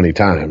room so many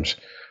times.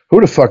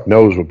 Who the fuck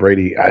knows what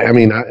Brady?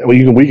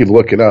 We could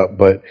look it up,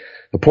 but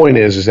the point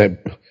is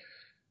that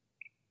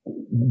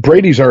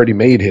Brady's already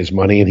made his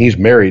money, and he's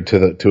married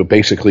to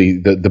basically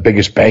the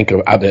biggest bank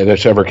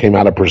that's ever came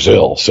out of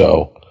Brazil.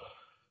 So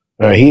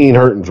he ain't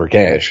hurting for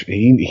cash.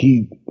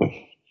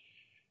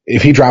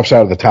 If he drops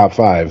out of the top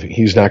 5,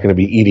 he's not going to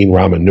be eating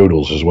ramen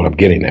noodles, is what I'm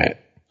getting at.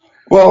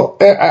 Well,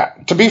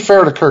 to be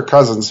fair to Kirk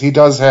Cousins, he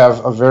does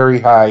have a very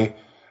high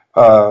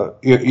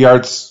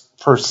yards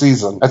per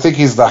season. I think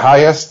he's the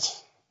highest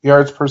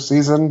yards per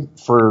season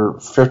for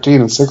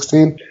 15 and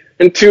 16.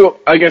 And 2,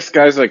 I guess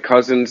guys like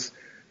Cousins,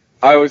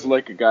 I always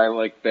like a guy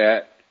like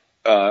that,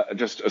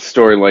 just a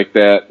story like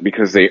that,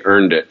 because they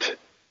earned it.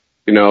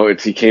 You know,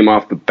 he came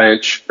off the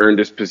bench, earned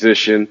his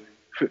position,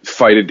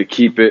 fighted to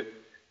keep it.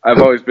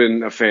 I've always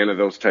been a fan of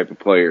those type of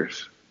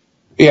players.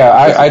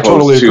 Yeah, I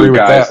totally agree with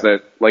guys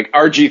that. Like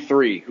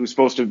RG3, who's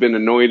supposed to have been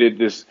anointed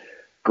this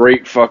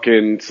great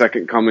fucking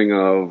second coming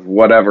of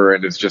whatever,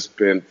 and has just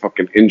been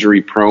fucking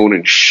injury prone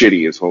and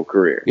shitty his whole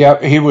career.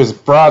 Yeah, he was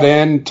brought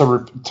in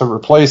to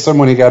replace him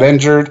when he got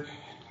injured,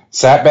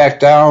 sat back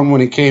down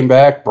when he came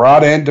back,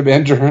 brought in to be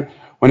injured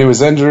when he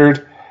was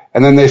injured,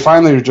 and then they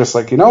finally were just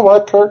like, you know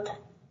what, Kirk?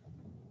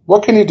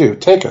 What can you do?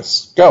 Take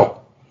us.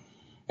 Go.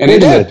 And he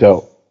did.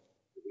 Though.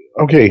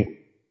 Okay,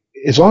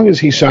 as long as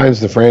he signs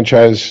the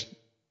franchise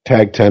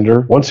tag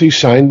tender, once he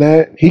signed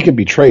that, he can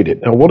be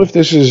traded. Now, what if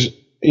this is,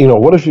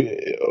 what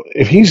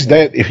if he's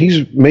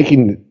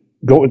making,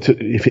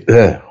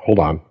 hold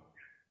on,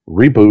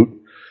 reboot.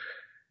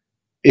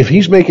 If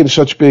he's making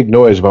such big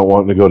noise about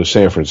wanting to go to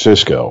San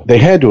Francisco, they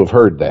had to have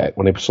heard that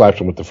when they slapped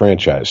him with the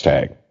franchise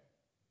tag.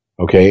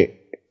 Okay?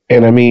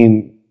 And I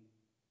mean,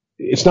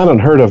 it's not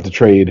unheard of to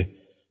trade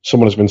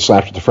someone who's been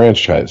slapped with the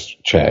franchise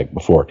tag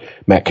before.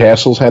 Matt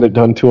Castle's had it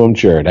done to him,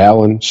 Jared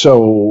Allen.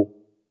 So,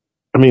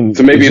 I mean.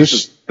 So maybe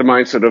it's the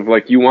mindset of,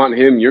 like, you want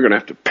him, you're going to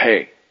have to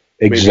pay.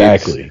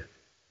 Exactly.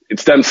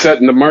 It's them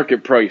setting the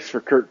market price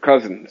for Kirk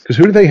Cousins. Because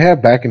who do they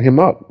have backing him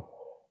up?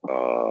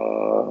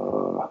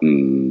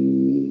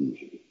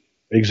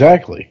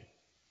 Exactly.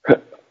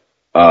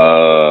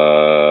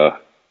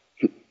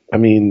 I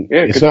mean,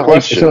 yeah, it's not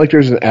like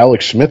there's an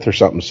Alex Smith or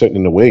something sitting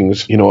in the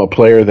wings. A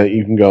player that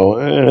you can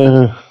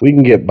go, we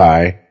can get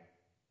by.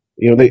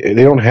 They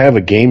don't have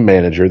a game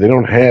manager. They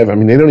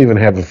don't even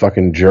have a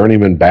fucking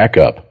journeyman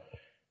backup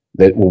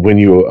that will win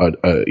you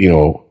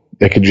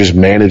that could just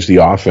manage the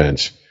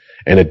offense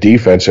and a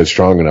defense that's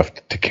strong enough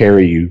to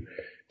carry you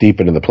deep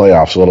into the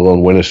playoffs, let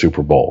alone win a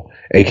Super Bowl,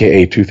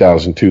 aka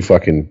 2002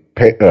 fucking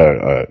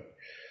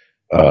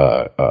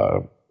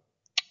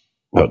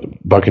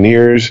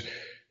Buccaneers,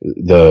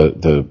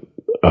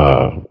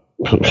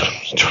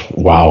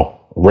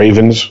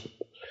 Ravens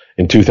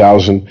in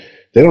 2000.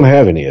 They don't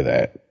have any of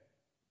that.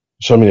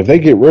 So I mean, if they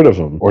get rid of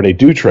him or they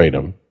do trade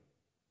him,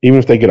 even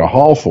if they get a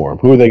haul for him,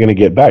 who are they going to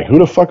get back? Who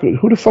the fuck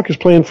is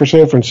playing for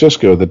San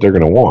Francisco that they're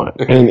going to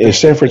want? And is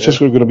San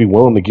Francisco going to be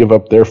willing to give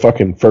up their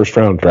fucking first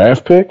round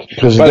draft pick?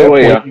 Because at that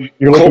point,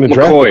 you're looking to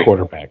draft a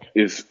quarterback.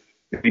 Is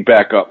the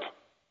backup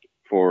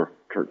for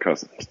Kirk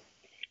Cousins?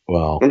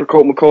 Well, remember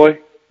Colt McCoy?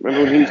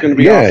 Remember when he was going to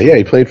be? Yeah,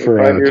 he played for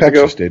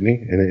Texas, didn't he?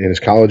 In his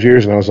college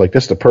years, and I was like,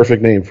 that's the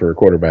perfect name for a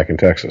quarterback in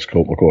Texas,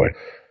 Colt McCoy.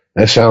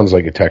 That sounds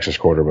like a Texas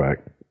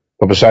quarterback.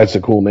 But besides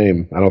the cool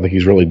name, I don't think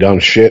he's really done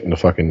shit in the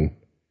fucking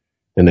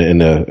in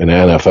the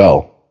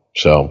NFL.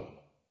 So,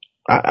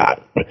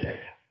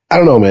 I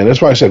don't know, man.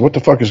 That's why I said, what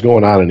the fuck is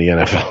going on in the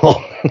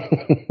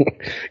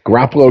NFL?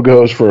 Garoppolo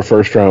goes for a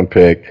first-round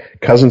pick.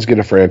 Cousins get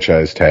a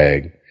franchise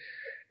tag.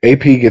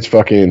 AP gets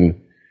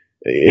fucking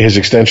his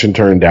extension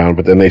turned down,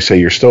 but then they say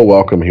you're still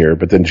welcome here.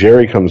 But then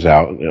Jerry comes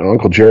out.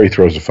 Uncle Jerry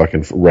throws a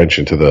fucking wrench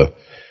into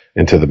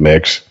the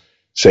mix,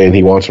 saying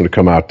he wants him to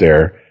come out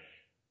there.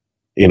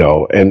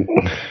 And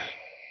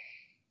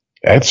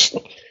that's,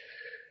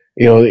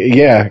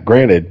 yeah,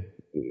 granted,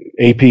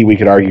 AP, we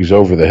could argue, is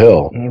over the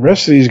hill. The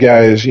rest of these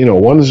guys,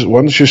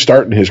 one's just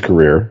starting his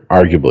career,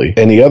 arguably,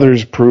 and the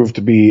others proved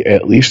to be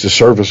at least a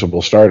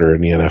serviceable starter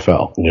in the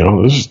NFL.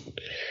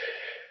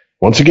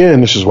 Once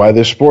again, this is why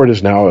this sport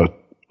is now a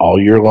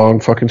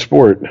all-year-long fucking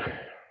sport.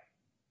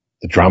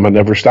 The drama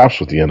never stops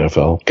with the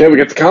NFL. Okay, we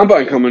got the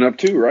Combine coming up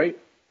too, right?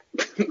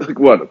 Like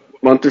what, a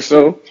month or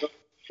so?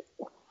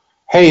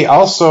 Hey,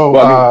 also,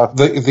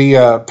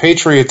 the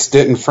Patriots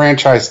didn't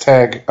franchise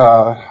tag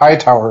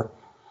Hightower,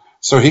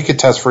 so he could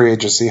test free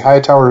agency.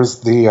 Hightower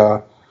is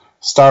the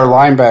star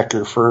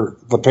linebacker for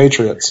the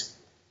Patriots.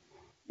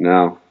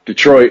 Now,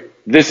 Detroit,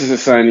 this is a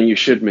signing you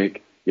should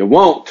make. You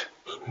won't.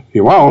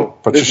 You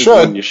won't, but this you should.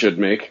 Is one you should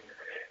make.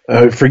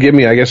 Forgive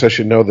me, I guess I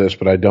should know this,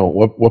 but I don't.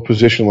 What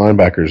position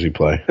linebacker does he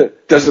play?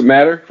 Does it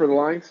matter for the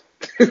Lions?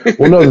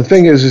 Well, no, the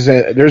thing is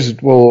that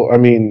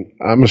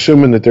I'm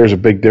assuming that there's a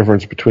big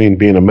difference between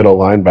being a middle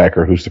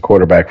linebacker who's the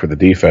quarterback for the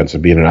defense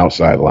and being an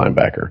outside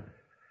linebacker.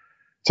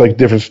 It's like the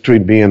difference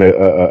between being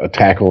a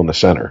tackle and a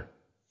center.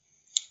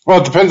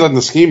 Well, it depends on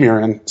the scheme you're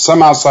in.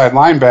 Some outside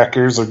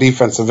linebackers are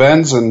defensive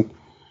ends, and,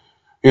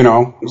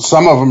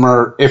 some of them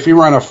are, if you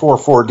run a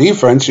 4-4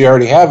 defense, you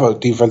already have a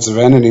defensive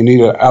end and you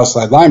need an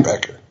outside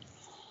linebacker.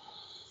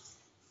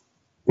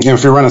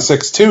 If you run a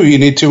 6-2, you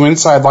need 2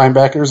 inside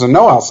linebackers and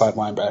no outside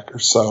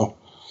linebackers. So,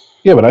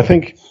 yeah, but I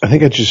think I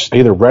just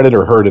either read it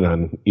or heard it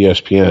on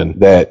ESPN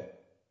that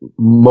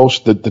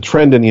the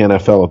trend in the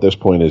NFL at this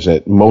point is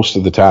that most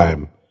of the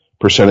time,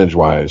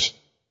 percentage-wise,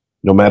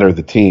 no matter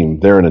the team,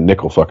 they're in a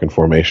nickel fucking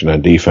formation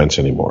on defense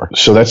anymore.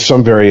 So that's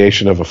some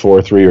variation of a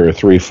 4-3 or a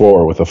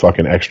 3-4 with a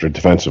fucking extra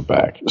defensive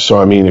back.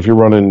 So, I mean, if you're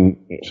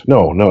running,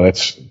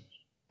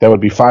 that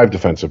would be 5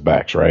 defensive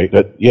backs, right?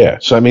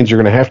 So that means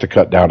you're going to have to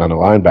cut down on a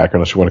linebacker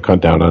unless you want to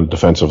cut down on a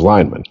defensive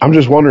lineman. I'm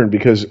just wondering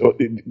because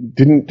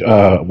didn't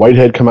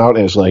Whitehead come out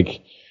as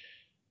like,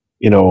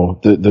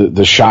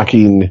 the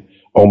shocking,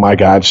 oh my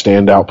God,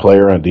 standout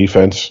player on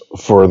defense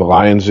for the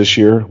Lions this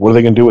year? What are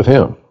they going to do with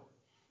him?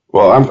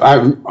 Well,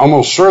 I'm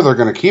almost sure they're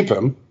going to keep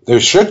him. They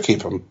should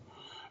keep him.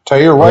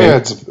 Tahir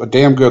Whitehead's a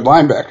damn good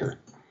linebacker.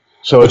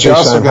 So but you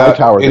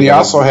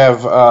also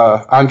have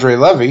Andre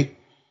Levy.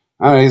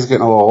 I know he's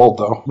getting a little old,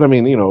 though. I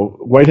mean,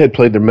 Whitehead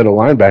played the middle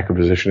linebacker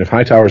position. If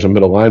Hightower's a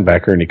middle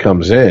linebacker and he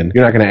comes in,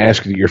 you're not going to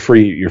ask your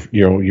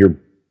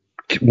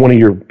one of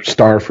your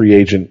star free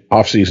agent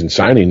offseason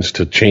signings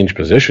to change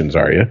positions,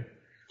 are you?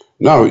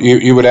 No,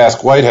 you would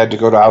ask Whitehead to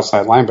go to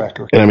outside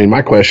linebacker. And I mean,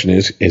 my question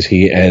is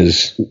he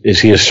as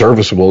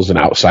serviceable as an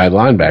outside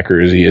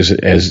linebacker as he is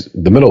as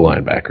the middle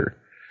linebacker?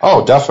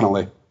 Oh,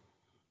 definitely.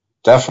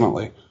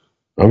 Definitely.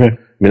 Okay. I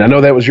mean, I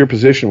know that was your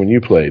position when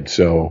you played,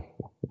 so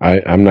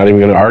I'm not even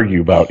going to argue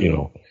about,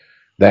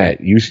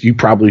 that. You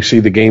probably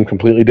see the game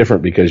completely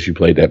different because you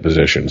played that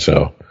position,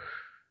 so,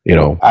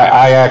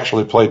 I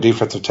actually played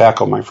defensive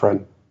tackle, my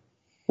friend.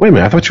 Wait a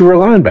minute, I thought you were a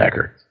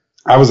linebacker.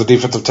 I was a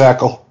defensive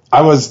tackle.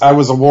 I was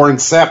a Warren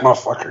Sapp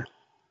motherfucker.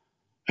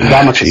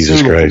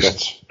 Jesus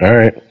Christ. All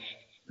right.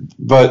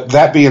 But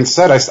that being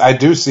said, I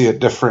do see it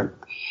different.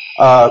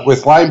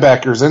 With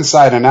linebackers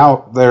inside and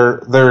out,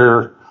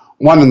 they're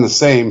one and the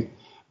same.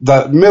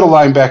 The middle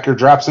linebacker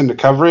drops into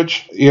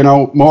coverage,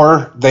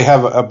 more. They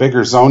have a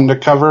bigger zone to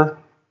cover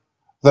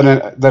than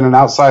an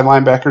outside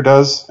linebacker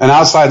does. An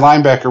outside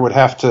linebacker would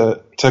have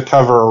to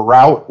cover a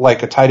route,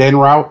 like a tight end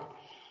route,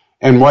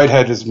 and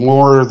Whitehead is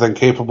more than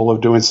capable of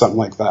doing something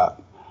like that.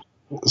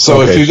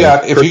 So if you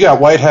got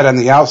Whitehead on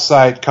the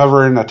outside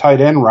covering a tight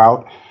end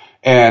route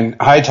and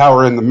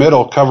Hightower in the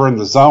middle covering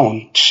the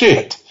zone,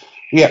 shit,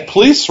 yeah,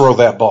 please throw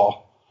that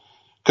ball.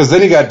 Because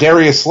then you got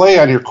Darius Slay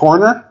on your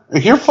corner,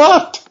 you're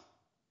fucked.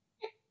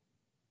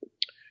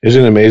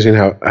 Isn't it amazing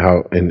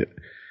how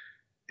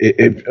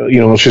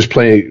let's just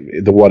play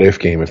the what if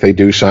game. If they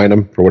do sign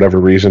him for whatever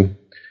reason,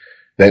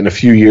 that in a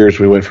few years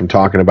we went from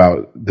talking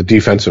about the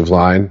defensive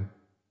line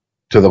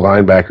to the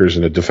linebackers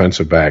and the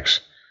defensive backs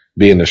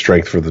being the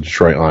strength for the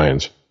Detroit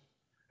Lions.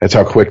 That's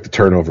how quick the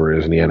turnover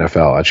is in the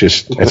NFL.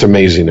 It's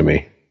amazing to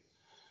me.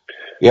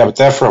 Yeah, but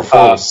that front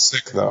four is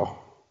sick, though.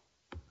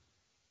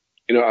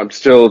 I'm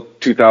still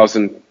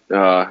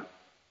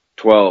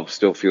 2012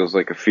 still feels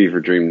like a fever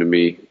dream to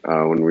me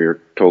when we were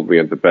told we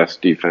had the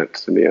best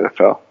defense in the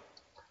NFL.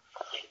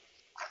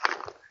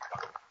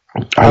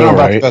 I don't know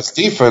about the best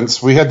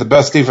defense. We had the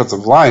best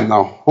defensive line,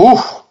 though.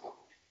 Oof.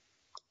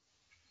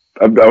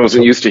 I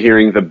wasn't used to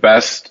hearing the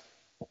best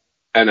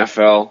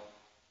NFL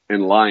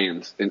and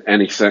Lions in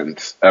any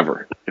sentence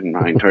ever in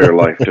my entire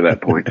life to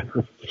that point.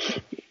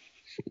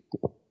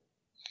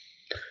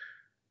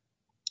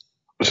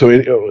 So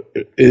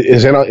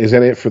is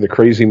that it for the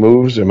crazy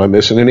moves? Am I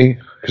missing any?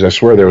 Because I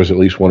swear there was at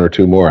least one or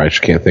two more. I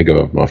just can't think of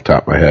them off the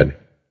top of my head.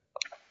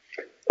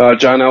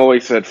 John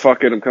Elway said,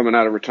 "Fuck it, I'm coming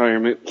out of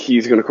retirement.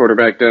 He's going to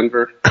quarterback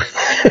Denver."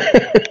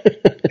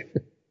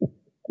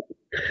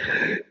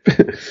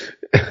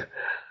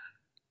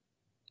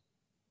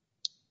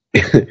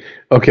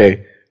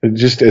 Okay,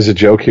 just as a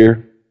joke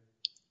here,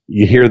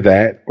 you hear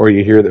that, or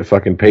you hear that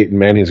fucking Peyton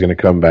Manning's going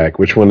to come back.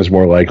 Which one is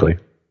more likely?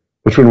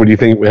 Which one would you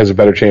think has a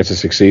better chance of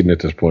succeeding at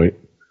this point?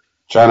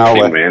 John Elway.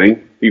 Peyton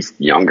Manning. He's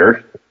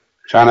younger.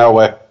 John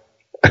Elway.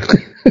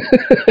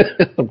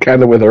 I'm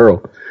kind of with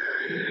Earl.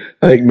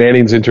 I think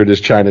Manning's entered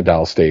his China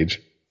doll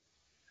stage.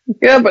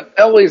 Yeah, but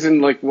Elway's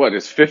in,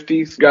 his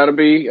 50s, gotta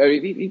be. I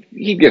mean,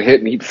 he'd get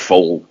hit and he'd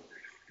fold.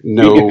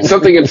 No.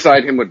 Something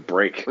inside him would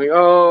break. Like,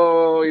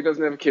 oh, he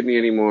doesn't have a kidney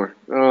anymore.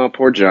 Oh,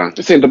 poor John.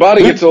 Just saying, the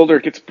body gets older,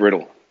 it gets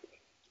brittle.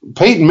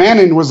 Peyton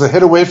Manning was a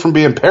hit away from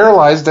being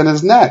paralyzed in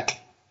his neck.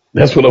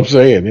 That's what I'm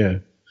saying, yeah.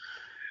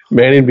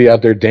 Manning be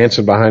out there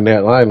dancing behind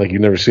that line like you've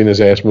never seen his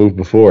ass move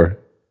before.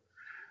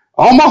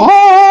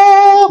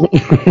 Omaha!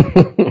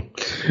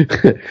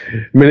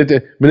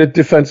 minute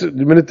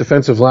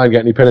defensive line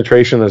got any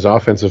penetration on his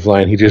offensive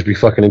line, he'd just be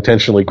fucking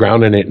intentionally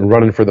grounding it and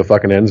running for the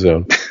fucking end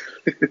zone.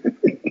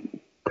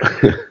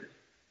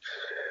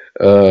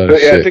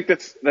 I think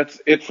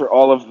that's it for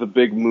all of the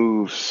big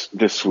moves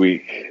this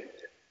week.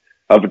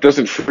 But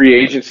doesn't free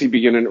agency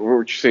begin what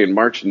were you saying,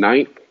 March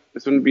 9th?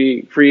 Is when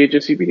free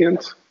agency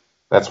begins?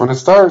 That's when it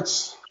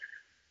starts.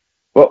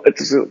 Well,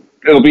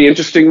 it'll be an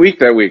interesting week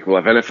that week. We'll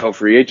have NFL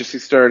free agency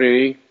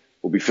starting.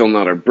 We'll be filling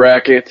out our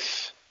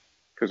brackets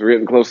because we're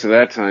getting close to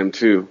that time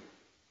too.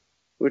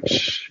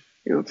 Which,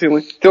 it's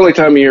the only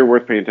time of year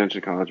worth paying attention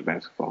to college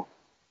basketball,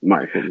 in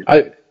my opinion.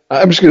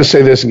 I'm just going to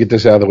say this and get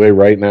this out of the way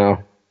right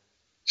now.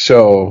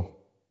 So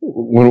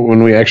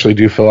when we actually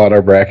do fill out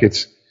our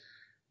brackets,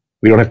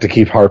 we don't have to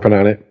keep harping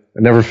on it. I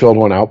never filled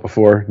one out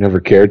before, never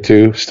cared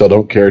to, still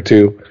don't care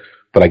to,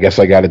 but I guess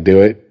I got to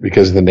do it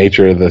because of the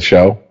nature of the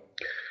show.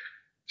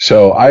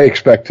 So I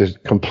expect to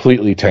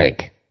completely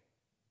tank.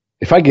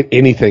 If I get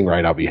anything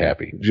right, I'll be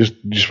happy.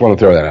 Just want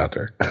to throw that out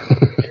there.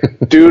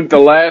 Dude, the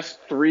last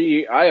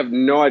 3, I have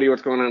no idea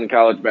what's going on in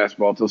college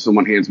basketball until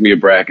someone hands me a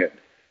bracket.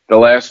 The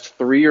last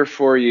 3 or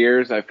 4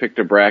 years, I've picked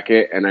a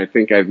bracket, and I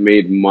think I've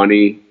made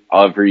money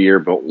every year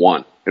but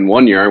one. And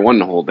 1 year, I won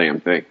the whole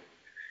damn thing.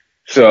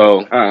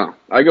 So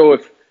I go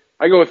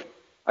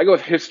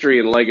with history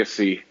and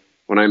legacy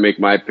when I make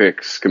my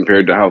picks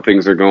compared to how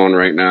things are going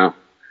right now.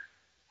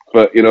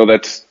 But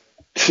that's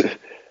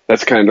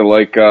kind of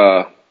like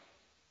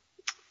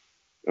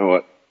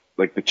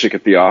like the chick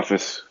at the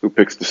office who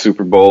picks the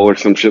Super Bowl or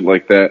some shit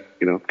like that.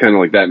 Kind of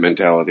like that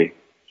mentality.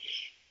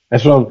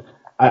 That's what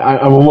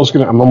I'm almost to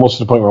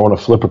the point where I want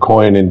to flip a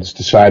coin and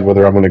decide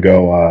whether I'm going to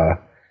go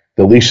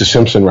the Lisa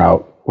Simpson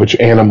route, which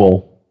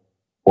animal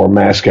or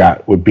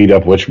mascot would beat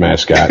up which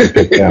mascot and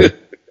pick them,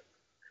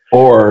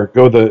 or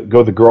go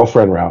the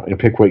girlfriend route and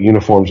pick what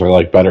uniforms are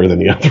like better than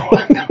the other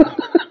one.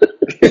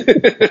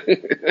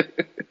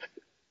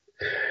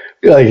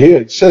 Like, hey,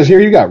 it says here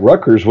you got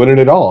Rutgers winning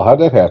it all. How'd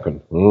that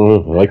happen? I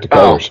like the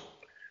colors.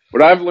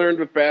 What I've learned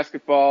with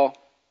basketball,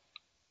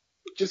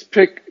 just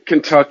pick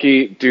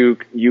Kentucky,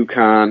 Duke,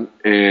 UConn,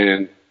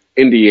 and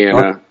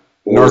Indiana.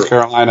 North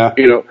Carolina.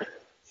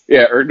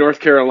 Or North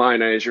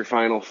Carolina is your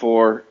Final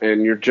Four,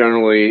 and you're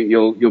generally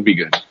you'll be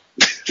good.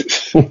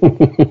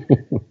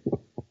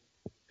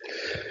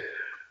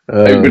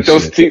 But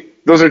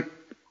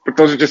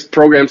those are just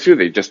programs too.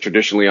 They just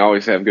traditionally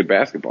always have good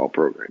basketball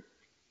programs.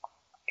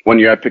 1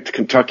 year I picked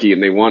Kentucky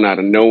and they won out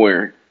of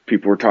nowhere.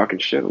 People were talking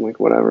shit. I'm like,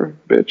 whatever,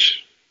 bitch.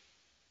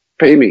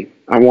 Pay me.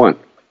 I won.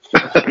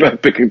 I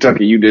picked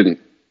Kentucky. You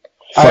didn't.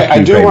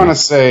 I do want to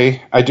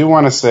say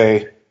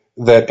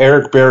that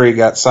Eric Berry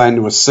got signed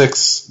to a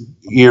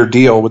 6-year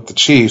deal with the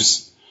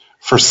Chiefs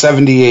for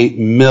 $78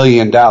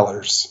 million.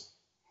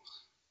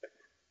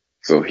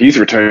 So he's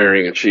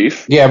retiring a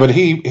Chief. Yeah, but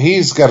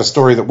he's got a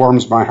story that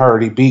warms my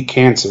heart. He beat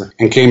cancer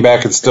and came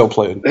back and still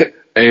played.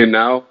 And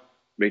now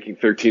making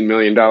 $13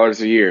 million a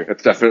year.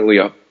 That's definitely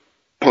a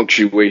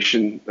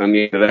punctuation on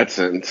the end of that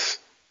sentence.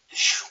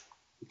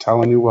 I'm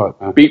telling you what.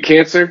 Man. Beat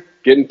cancer,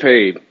 getting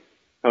paid.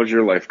 How's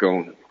your life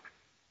going?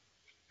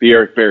 The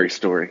Eric Berry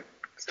story.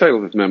 It's the title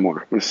of his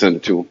memoir. I'm going to send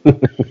it to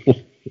him.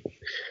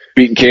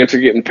 Beating cancer,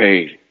 getting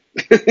paid.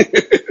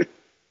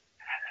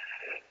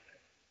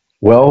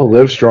 Well,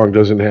 Livestrong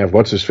doesn't have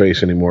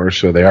what's-his-face anymore,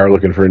 so they are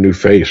looking for a new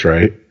face,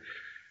 right?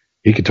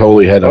 He could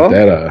totally head up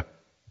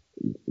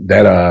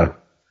that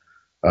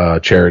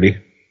charity.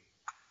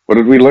 What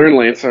did we learn,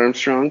 Lance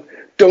Armstrong?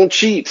 Don't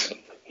cheat.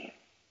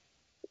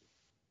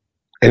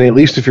 And at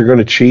least if you're going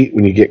to cheat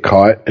when you get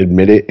caught,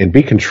 admit it and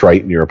be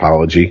contrite in your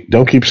apology.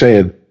 Don't keep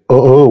saying,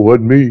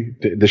 wasn't me.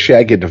 The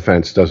Shaggy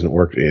defense doesn't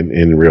work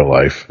in real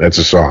life. That's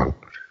a song.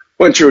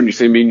 Wasn't true when you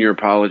say mean your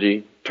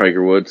apology.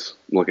 Tiger Woods,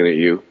 I'm looking at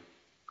you.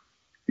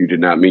 You did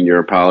not mean your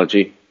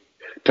apology.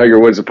 Tiger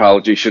Woods'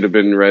 apology should have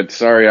been read,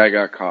 sorry I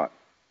got caught.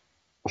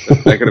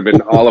 That could have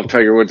been all of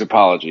Tiger Woods'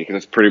 apology, because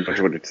that's pretty much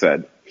what it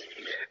said.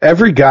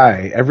 every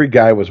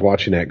guy was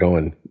watching that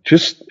going,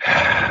 just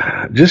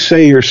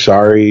say you're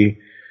sorry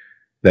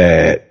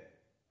that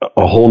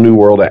a whole new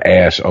world of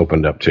ass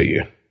opened up to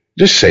you.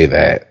 Just say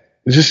that.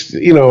 Just,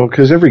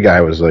 because every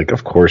guy was like,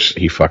 of course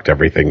he fucked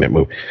everything that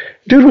moved.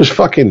 Dude was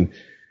fucking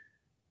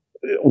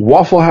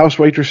Waffle House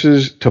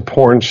waitresses to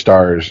porn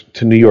stars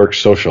to New York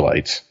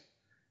socialites.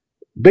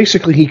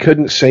 Basically, he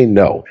couldn't say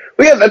no.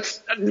 Well, yeah,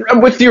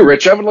 I'm with you,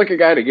 Rich. I would like a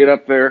guy to get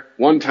up there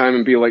one time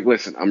and be like,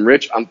 listen, I'm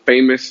rich, I'm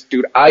famous.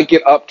 Dude, I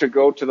get up to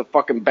go to the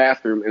fucking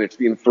bathroom and it's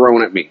being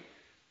thrown at me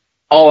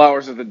all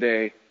hours of the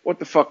day. What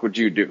the fuck would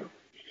you do?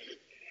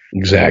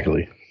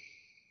 Exactly.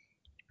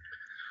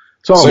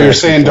 So you're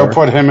saying don't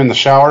put him in the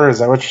shower? Is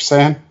that what you're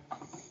saying?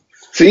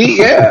 See,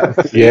 yeah.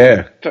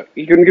 Yeah.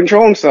 He couldn't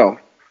control himself.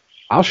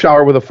 I'll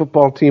shower with a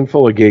football team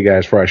full of gay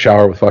guys before I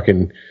shower with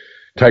fucking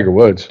Tiger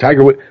Woods.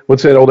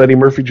 What's that old Eddie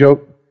Murphy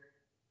joke?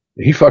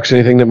 He fucks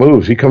anything that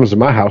moves. He comes to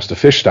my house, the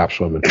fish stop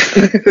swimming.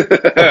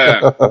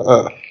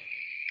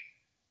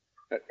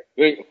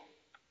 There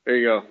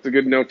you go. It's a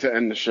good note to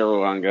end the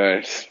show on,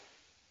 guys.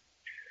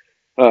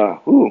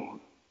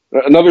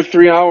 Another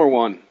 3-hour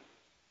one.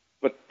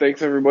 But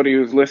thanks everybody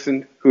who's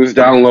listened, who's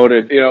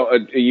downloaded.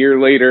 A year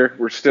later,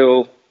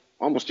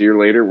 almost a year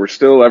later, we're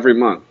still every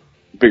month.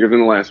 Bigger than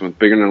the last month,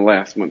 bigger than the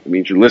last month. It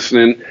means you're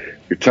listening,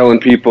 you're telling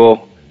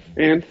people,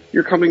 and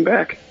you're coming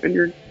back, and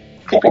you're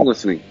keeping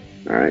listening.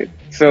 All right?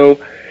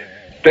 So,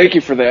 thank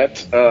you for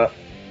that.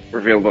 We're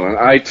available on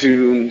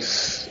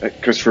iTunes.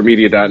 At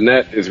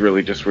ChristopherMedia.net is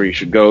really just where you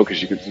should go,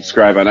 because you can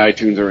subscribe on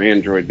iTunes or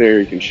Android there.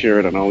 You can share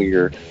it on all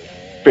your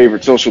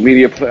favorite social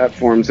media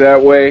platforms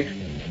that way.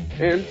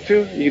 And,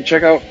 too, you can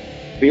check out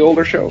the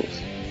older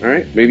shows. All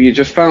right? Maybe you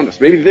just found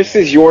us. Maybe this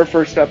is your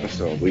first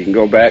episode. We can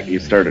go back. You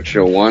start at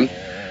show 1,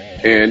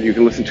 and you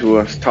can listen to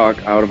us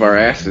talk out of our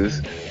asses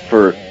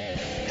for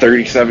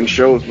 37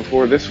 shows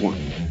before this one.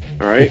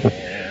 All right?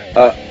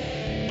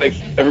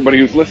 Thanks, everybody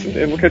who's listened,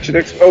 and we'll catch you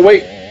next. Oh,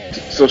 wait.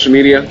 Social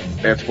media,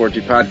 at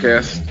Sporgy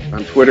Podcast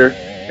on Twitter,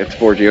 at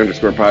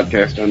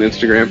Sporgy_podcast on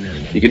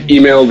Instagram. You can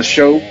email the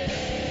show,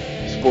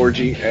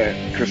 Sporgy at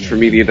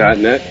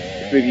ChristopherMedia.net.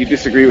 Maybe you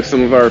disagree with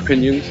some of our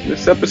opinions.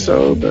 This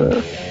episode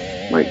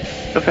might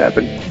have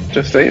happened.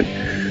 Just saying.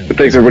 But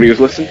thanks everybody who's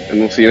listened, and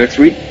we'll see you next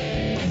week.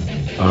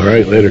 All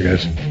right, later,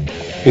 guys.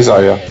 Peace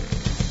out, yeah.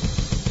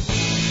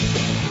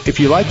 If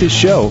you like this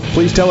show,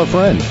 please tell a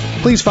friend.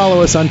 Please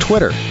follow us on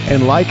Twitter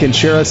and like and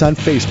share us on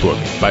Facebook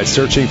by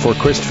searching for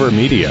Christopher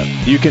Media.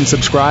 You can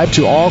subscribe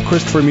to all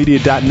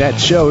ChristopherMedia.net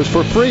shows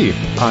for free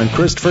on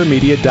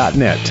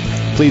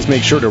ChristopherMedia.net. Please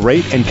make sure to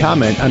rate and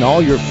comment on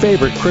all your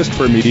favorite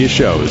Christopher Media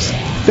shows.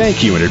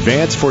 Thank you in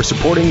advance for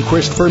supporting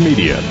Christopher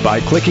Media by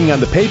clicking on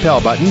the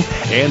PayPal button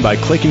and by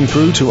clicking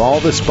through to all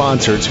the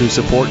sponsors who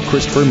support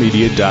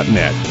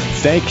ChristopherMedia.net.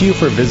 Thank you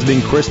for visiting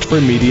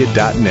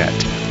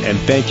ChristopherMedia.net, and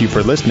thank you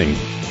for listening.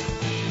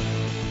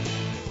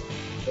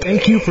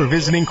 Thank you for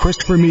visiting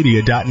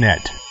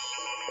ChristopherMedia.net.